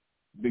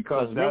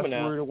 Because that's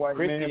now, where the white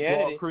man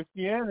brought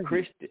Christianity.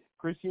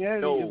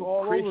 Christianity is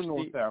all over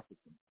North Africa.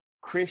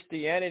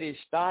 Christianity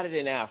started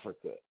in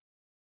Africa.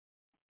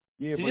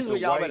 Yeah, See, but this is where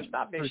y'all better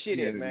stop that shit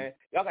at, man.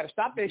 Y'all got to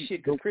stop that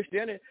shit because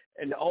Christianity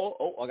and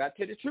I got to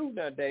tell the truth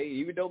now, Dave.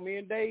 Even though me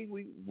and Dave,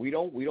 we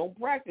don't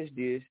practice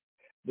this,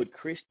 but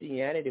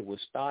Christianity was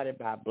started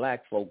by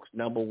black folks.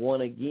 Number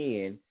one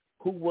again,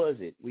 who was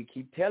it? We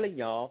keep telling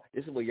y'all,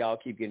 this is where y'all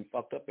keep getting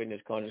fucked up in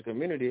this conscious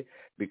community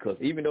because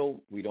even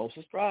though we don't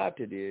subscribe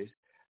to this,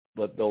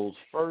 but those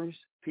first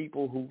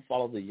people who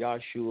followed the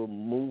Yahshua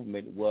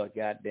movement were,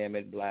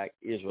 goddammit, black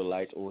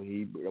Israelites or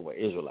Hebrew, or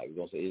Israelites, we're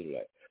going to say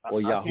Israelites. Or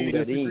I can't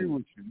disagree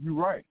with you.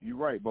 You're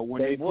right. But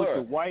when they put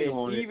the white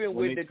on it, even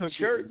when with they the took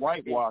church, it,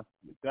 whitewashed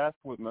it, that's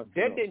what messed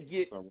that up. didn't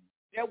get.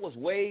 That was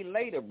way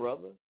later,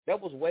 brother. That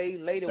was way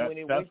later when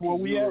it went to Europe. That's where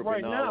we at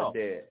right now.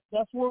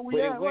 That's where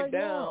we at right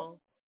now.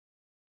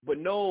 But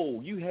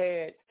no, you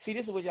had. See,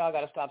 this is what y'all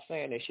got to stop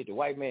saying that shit. The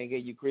white man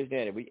gave you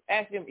Christianity. We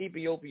asked them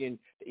Ethiopian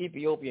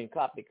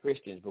Coptic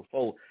Christians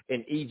before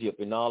in Egypt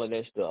and all of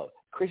that stuff.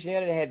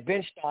 Christianity had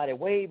been started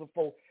way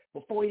before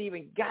it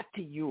even got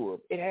to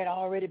Europe. It had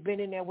already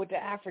been in there with the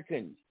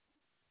Africans.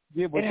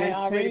 Yeah, but it had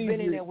already been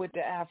in there with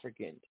the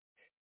Africans.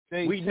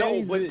 We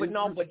know,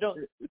 but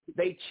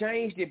they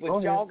changed it.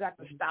 But y'all got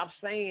to stop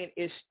saying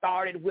it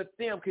started with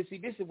them. Because, see,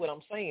 this is what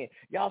I'm saying.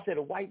 Y'all said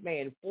a white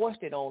man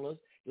forced it on us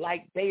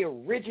like they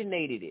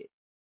originated it.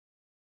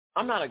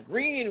 I'm not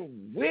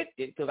agreeing with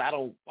it because I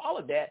don't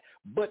follow that.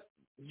 But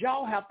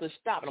y'all have to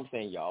stop. And I'm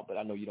saying y'all, but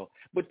I know you don't.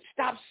 But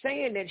stop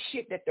saying that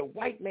shit that the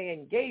white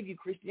man gave you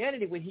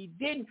Christianity when he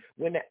didn't,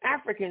 when the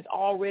Africans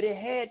already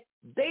had.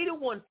 They the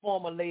one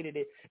formulated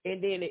it,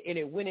 and then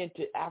it went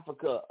into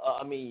Africa.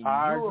 I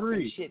Europe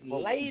agree. And shit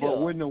but, later.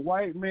 But when the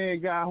white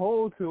man got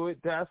hold to it,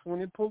 that's when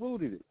it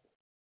polluted it.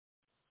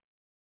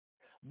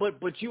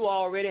 But you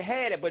already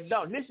had it. But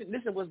no,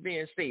 listen what's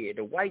being said.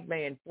 The white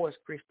man forced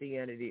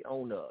Christianity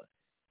on us.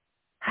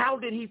 How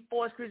did he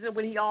force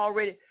Christianity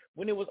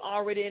when it was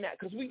already in that?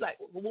 Because we like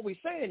what we're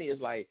saying is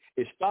like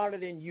it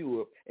started in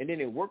Europe and then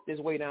it worked its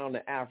way down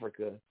to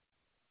Africa,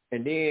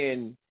 and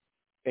then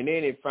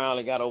it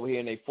finally got over here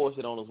and they forced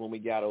it on us when we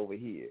got over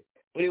here.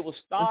 But it was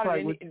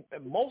started in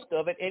most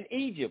of it in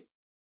Egypt.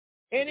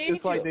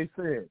 It's like they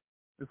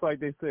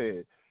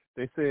said.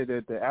 They said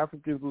that the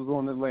Africans was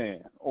on the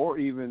land, or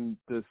even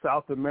the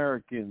South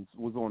Americans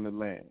was on the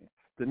land,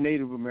 the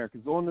Native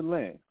Americans on the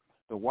land.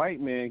 The white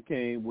man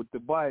came with the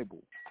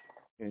Bible,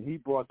 and he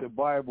brought the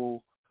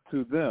Bible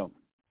to them,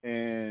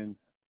 and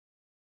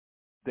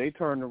they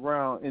turned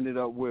around, ended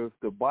up with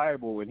the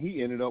Bible, and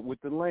he ended up with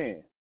the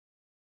land.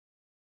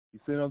 You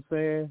see what I'm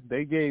saying?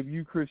 They gave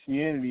you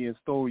Christianity and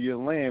stole your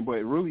land,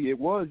 but really it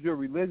was your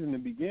religion to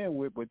begin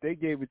with, but they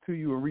gave it to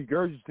you and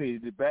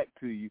regurgitated it back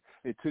to you.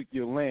 It took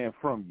your land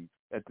from you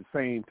at the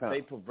same time.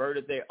 They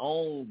perverted their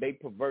own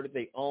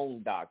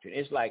doctrine.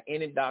 It's like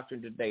any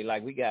doctrine today.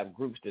 Like we got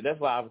groups that's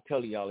why I was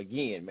telling y'all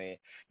again, man.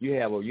 You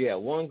have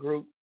one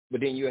group, but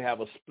then you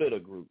have a splitter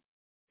group.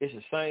 It's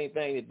the same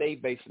thing that they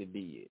basically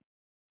did.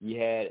 You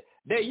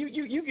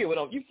get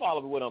what you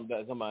follow what I'm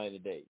talking about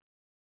today.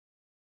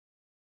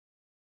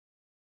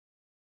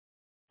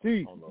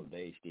 I don't know if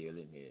Dave's still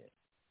in here.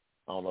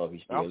 I don't know if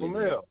he's still Alpha in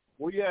Male. here.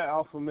 Where you at,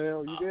 Alpha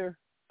Male? You there?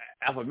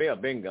 Alpha Male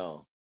been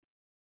gone.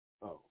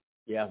 Oh.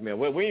 Yeah, Alpha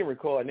Male. We ain't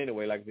recording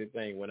anyway like this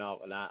thing went off.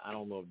 And I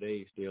don't know if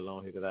Dave's still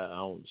on here because I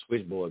don't,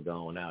 switchboard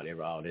gone out.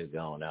 All this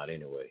gone out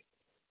anyway.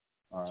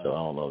 Right. So I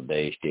don't know if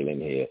Dave's still in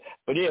here.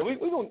 But yeah, we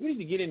need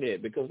to get in there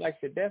because like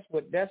I said,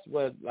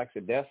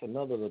 that's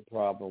another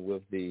problem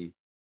with the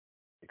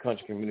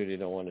country community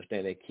don't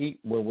understand. They keep,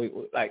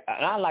 and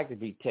I like to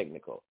be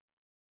technical.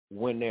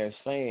 When they're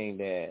saying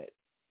that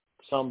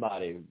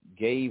somebody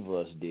gave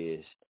us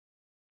this,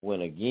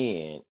 when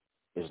again,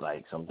 it's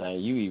like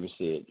sometimes you even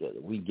said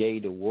we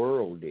gave the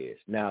world this.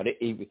 Now,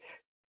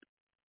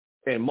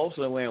 and most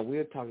of the way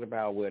we're talking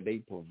about where they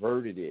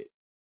perverted it,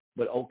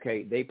 but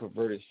okay, they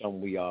perverted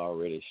something we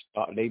already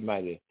started. They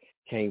might have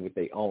came with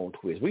their own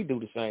twist. We do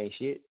the same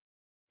shit.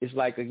 It's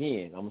like,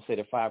 again, I'm going to say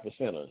the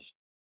 5%ers.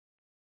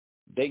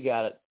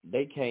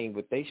 They came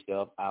with their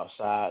stuff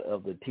outside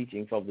of the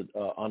teaching from the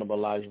Honorable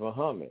Elijah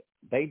Muhammad,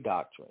 they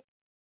doctrine.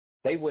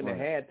 They wouldn't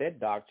have had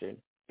that doctrine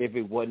if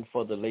it wasn't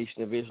for the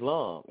Nation of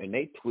Islam. And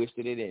they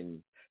twisted it,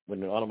 and when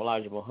the Honorable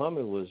Elijah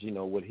Muhammad was,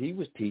 what he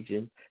was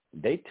teaching,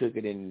 they took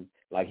it in,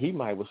 like he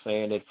might was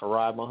saying that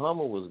Farad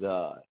Muhammad was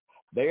God.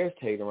 They're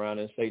taking around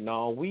and say,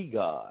 no, we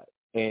God.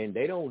 And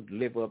they don't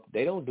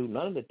do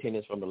none of the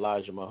tenets from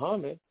Elijah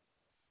Muhammad.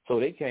 So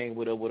they came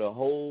with a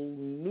whole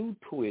new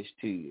twist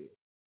to it.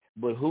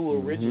 But who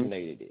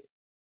originated it?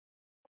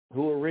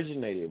 Who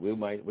originated it? We're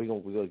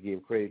gonna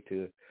give credit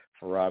to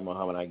Farad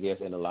Muhammad, I guess,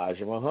 and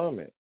Elijah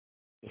Muhammad.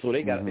 So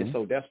they got, and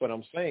so that's what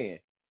I'm saying.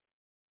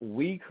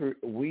 We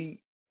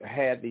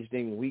had these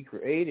things, we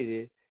created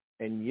it,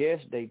 and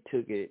yes, they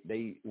took it.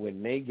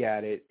 When they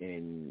got it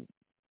and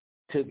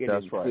took it.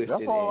 That's and right.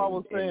 That's all I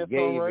was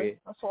saying, Ray.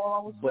 That's all I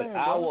was saying.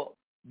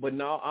 But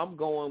now I'm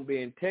going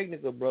being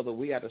technical, brother.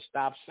 We got to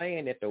stop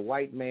saying that the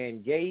white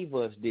man gave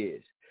us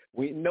this.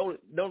 Notice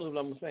what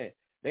I'm saying.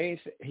 They ain't.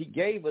 He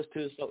gave us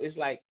to. So it's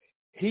like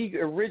he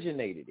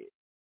originated it.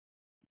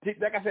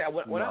 Like I said,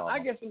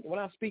 when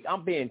I speak,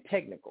 I'm being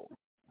technical.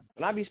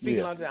 When I be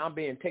speaking like that, I'm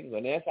being technical,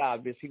 and that's how I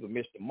be people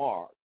miss the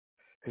mark.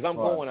 Because I'm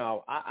going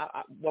out.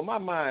 What my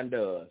mind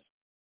does.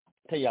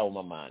 Tell y'all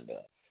what my mind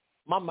does.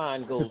 My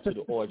mind goes to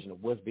the origin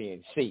of what's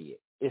being said.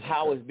 It's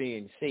how it's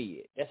being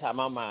said. That's how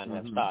my mind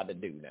has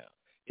started to do now.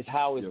 It's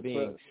how it's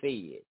being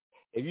said.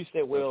 If you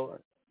say, well,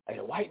 like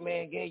a white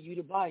man gave you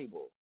the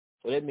Bible,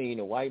 so that means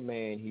the white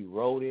man, he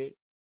wrote it,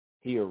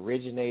 he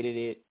originated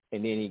it,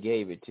 and then he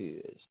gave it to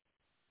us.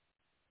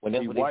 When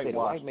that's what they said, the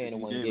white man the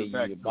one who gave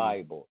you the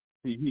Bible.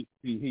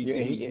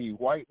 He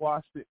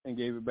whitewashed it and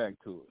gave it back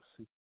to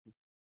us.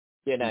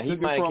 Yeah, now he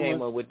might have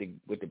came up with the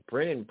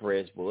printing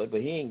press for it,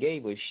 but he ain't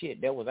gave us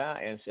shit. That was our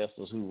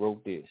ancestors who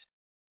wrote this.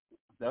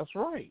 That's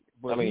right.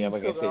 But he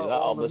didn't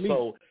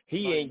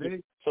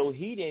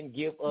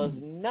give us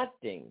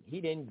nothing. He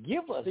didn't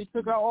give us. He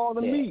took out all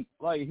the meat.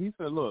 Like he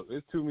said, look,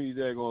 there's too many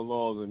daggone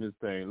laws in this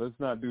thing. Let's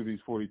not do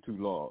these 42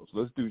 laws.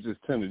 Let's do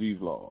just 10 of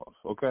these laws,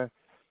 okay?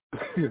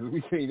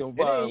 We ain't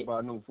gonna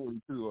buy no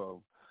 42 of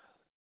them.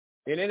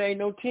 And it ain't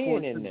no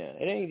 10 in there.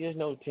 It ain't just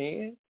no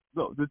 10.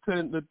 No, the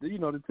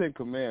 10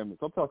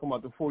 Commandments. I'm talking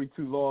about the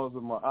 42 laws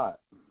of Ma'at,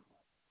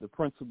 the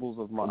principles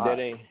of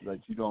Ma'at that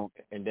you don't.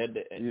 And that's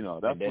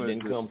where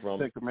didn't come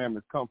from. 10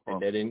 Commandments come from.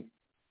 And that didn't.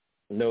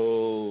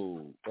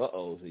 No.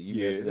 So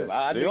you messed up.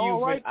 I knew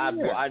you.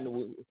 I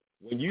knew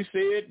when you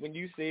said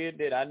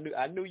that. I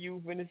knew you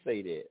were finna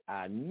say that.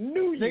 I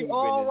knew you. They were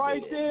all finna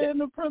right say there that. in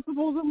the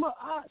principles of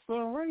Ma'at,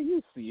 son. Right?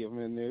 You see them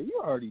in there.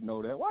 You already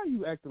know that. Why are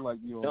you acting like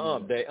you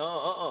don't?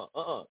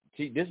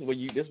 See, this is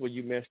where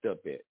you messed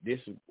up at.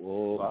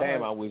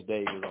 Damn! I wish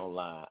Dave was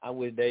online. I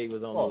wish Dave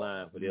was on the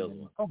line for this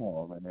one. Come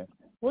on, man.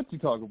 What you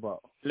talking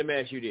about? Let me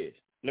ask you this.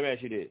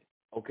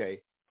 Okay,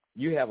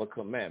 you have a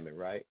commandment,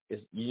 right?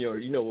 It's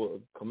you know what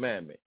a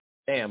commandment.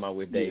 Damn! I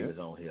wish Dave was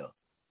on here.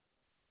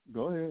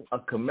 Go ahead. A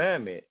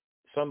commandment.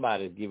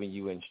 Somebody's giving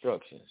you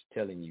instructions,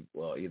 telling you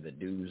either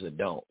do's or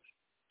don'ts.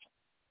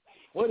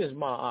 What is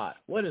Ma'at?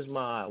 What is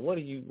Ma'at? What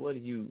are you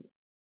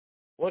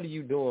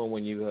doing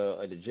when you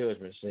at the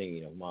judgment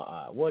scene of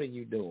Ma'at? What are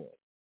you doing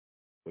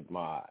with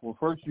Ma'at? Well,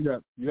 first you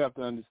have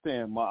to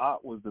understand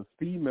Ma'at was the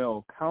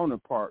female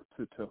counterpart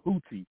to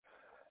Tahuti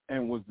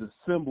and was the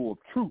symbol of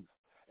truth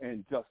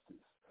and justice.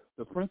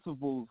 The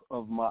principles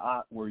of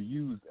Ma'at were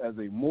used as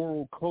a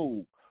moral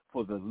code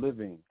for the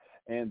living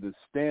and the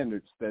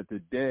standards that the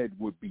dead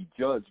would be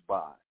judged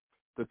by.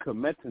 The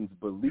Kemetans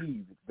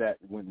believed that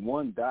when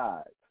one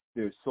died,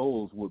 their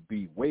souls would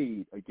be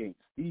weighed against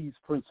these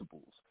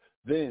principles.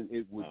 Then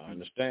it would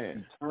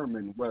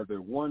determine whether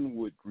one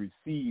would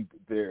receive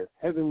their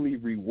heavenly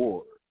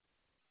reward.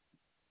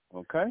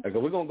 Okay?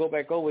 We're gonna go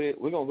back over it.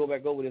 We're gonna go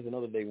back over this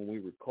another day when we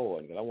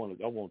record. I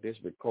want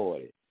this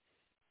recorded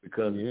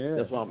because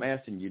that's what I'm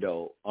asking you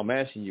though. I'm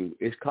asking you.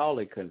 It's called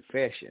a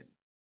confession.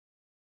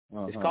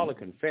 It's called a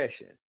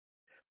confession.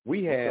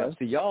 We have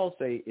y'all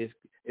say it's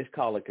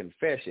called a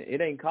confession.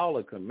 It ain't called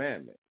a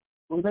commandment.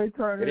 Well, they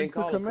turned it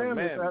into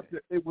commandments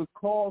after it was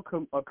called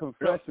a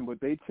confession,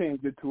 but they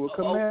changed it to a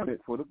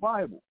commandment for the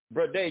Bible.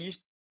 Bro, Dave, you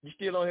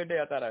still on here,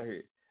 Dave? I thought I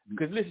heard.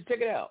 Because listen,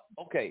 check it out.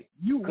 Okay,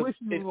 you wish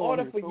you in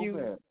order for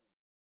you.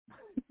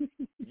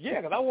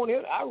 Yeah, because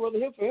I'd rather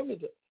hear for him to.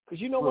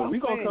 Because you know what I'm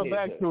saying. We're gonna come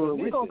back to it.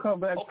 We're gonna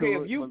come back to it. Okay,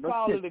 if you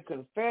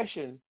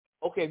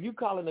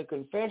call it a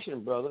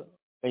confession, brother,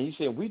 and you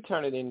say we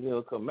turn it into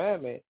a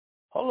commandment,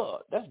 hold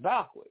up, that's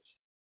backwards.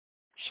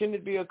 Shouldn't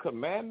it be a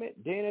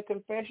commandment then a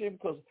confession?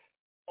 Because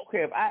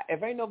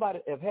if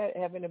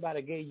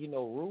anybody gave you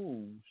no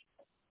rules,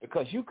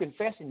 because you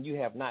confessing you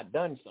have not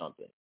done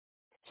something,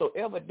 so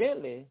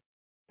evidently,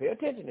 pay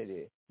attention to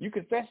this. You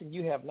confessing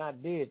you have not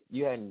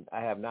I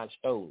have not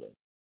stolen.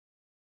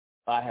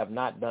 I have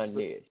not done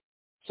this.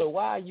 So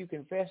why are you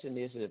confessing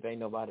this if ain't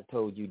nobody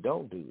told you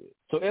don't do it?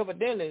 So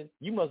evidently,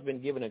 you must have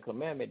been given a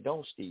commandment,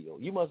 don't steal.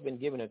 You must have been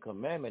given a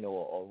commandment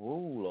or a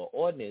rule or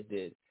ordinance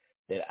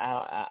that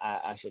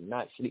I should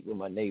not sleep with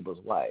my neighbor's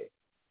wife.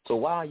 So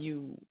what are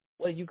you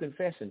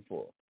confessing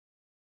for?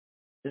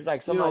 It's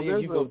like somebody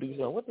if you go do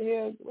something. What the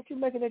hell? What you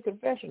making a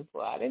confession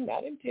for? I didn't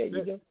tell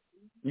you that.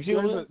 You see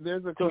what I'm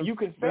saying? So you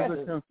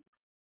confessing.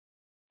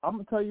 I'm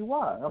gonna tell you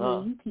why. I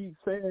mean, you keep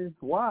saying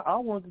why. I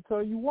want to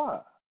tell you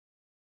why.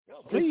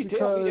 No, please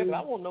tell me that.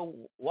 I want to know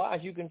why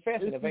you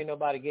confessing if ain't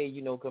nobody gave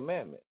you no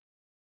commandment.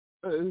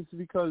 It's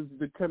because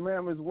the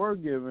commandments were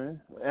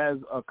given as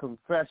a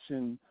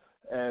confession,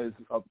 as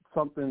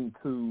something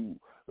to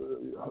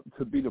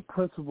be the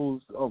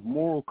principles of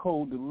moral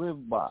code to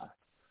live by.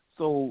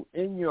 So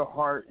in your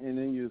heart and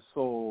in your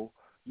soul,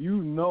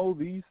 you know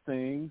these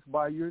things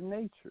by your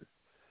nature.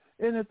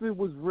 And if it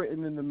was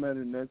written in the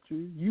meta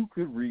nature, you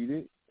could read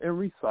it and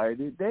recite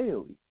it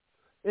daily.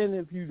 And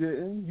if you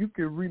didn't, you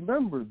could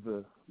remember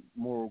the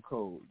moral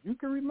code. You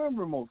can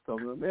remember most of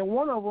them. And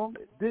one of them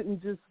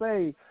didn't just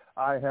say,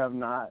 I have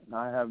not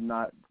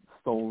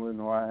stolen,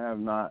 or I have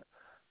not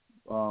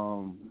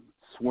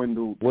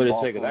swindled. What is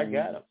it?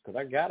 Because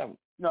I got them.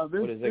 No,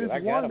 there's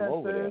one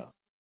that says,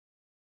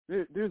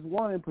 There's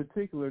one in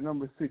particular,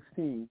 number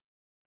 16.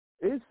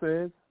 It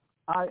says,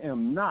 I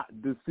am not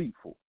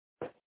deceitful.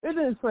 It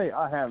didn't say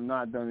I have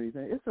not done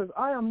anything. It says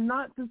I am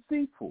not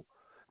deceitful.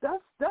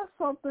 That's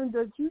something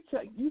that you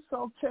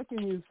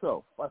self-checking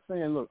yourself by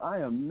saying, look, I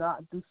am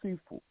not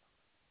deceitful.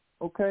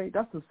 Okay?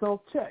 That's a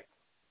self-check.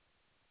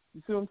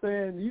 You see what I'm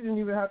saying? You didn't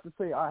even have to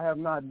say I have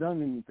not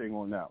done anything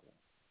on that one.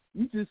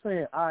 You just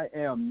saying I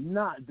am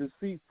not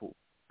deceitful.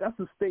 That's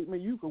a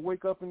statement you could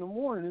wake up in the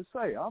morning and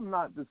say, I'm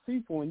not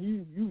deceitful, and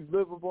you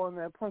live upon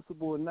that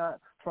principle and not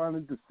trying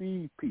to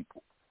deceive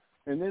people.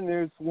 And then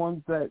there's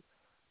ones that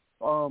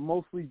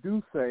mostly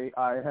do say,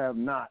 I have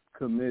not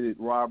committed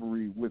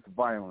robbery with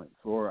violence,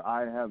 or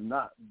I have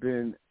not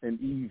been an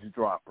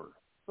eavesdropper.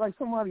 Like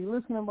somebody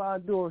listening by a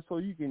door so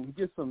you can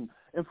get some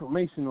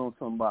information on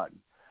somebody.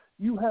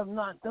 You have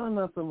not done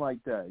nothing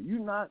like that. You're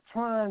not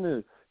trying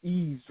to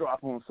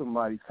eavesdrop on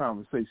somebody's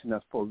conversation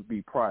that's supposed to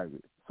be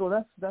private. So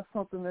that's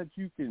something that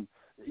you can,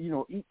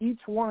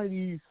 each one of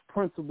these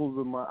principles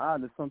of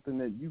Ma'at is something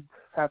that you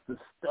have to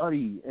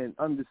study and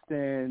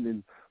understand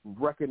and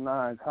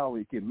recognize how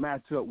it can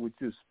match up with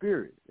your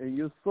spirit and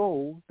your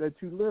soul that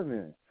you live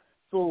in.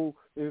 So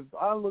if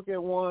I look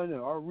at one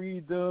and I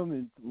read them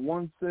and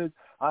one says,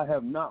 I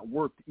have not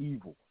worked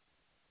evil,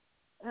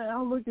 and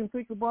I look and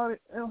think about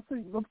it and I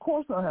think, of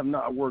course I have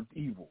not worked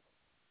evil.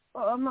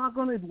 I'm not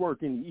going to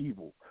work any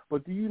evil.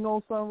 But do you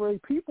know, Sunray,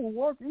 people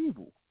work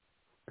evil.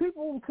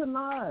 People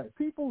connive.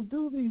 People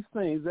do these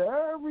things.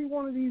 Every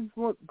one of these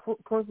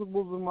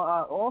principles in my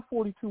eye, all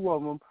 42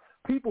 of them,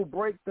 people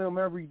break them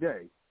every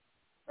day.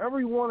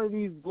 Every one of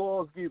these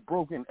laws get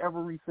broken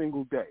every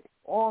single day,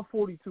 all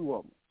 42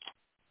 of them.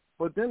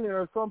 But then there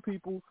are some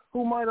people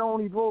who might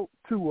only vote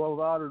 2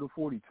 out of the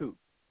 42,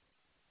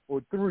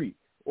 or 3,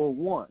 or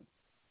 1,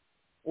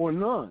 or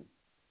none.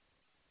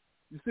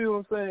 You see what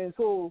I'm saying?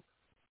 So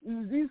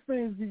these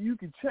things you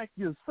can check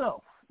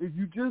yourself if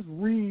you just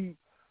read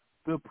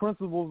the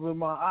principles of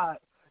my eye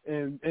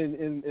and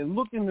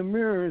look in the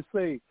mirror and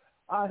say,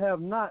 I have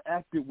not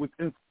acted with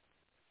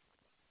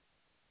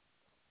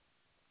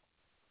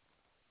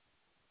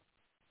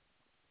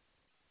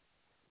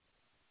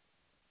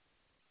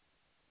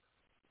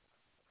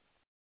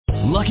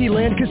Lucky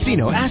Land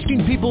Casino,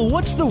 asking people,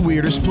 what's the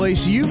weirdest place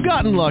you've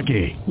gotten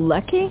lucky?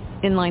 Lucky?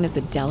 In line at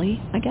the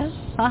deli, I guess?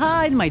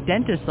 Aha, in my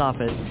dentist's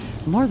office.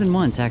 More than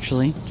once,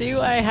 actually.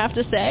 Do I have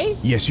to say?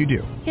 Yes, you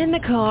do. In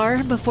the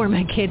car before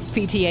my kids'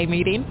 PTA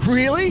meeting.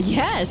 Really?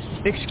 Yes.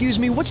 Excuse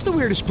me, what's the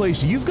weirdest place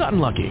you've gotten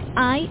lucky?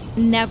 I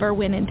never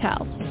win and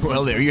tell.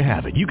 Well, there you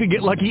have it. You can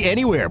get lucky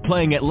anywhere,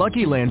 playing at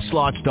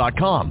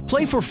LuckyLandSlots.com.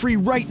 Play for free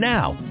right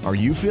now. Are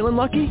you feeling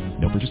lucky?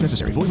 No purchase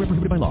necessary. Void where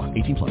prohibited by law.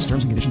 18+.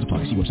 Terms and conditions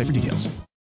apply. See website for details.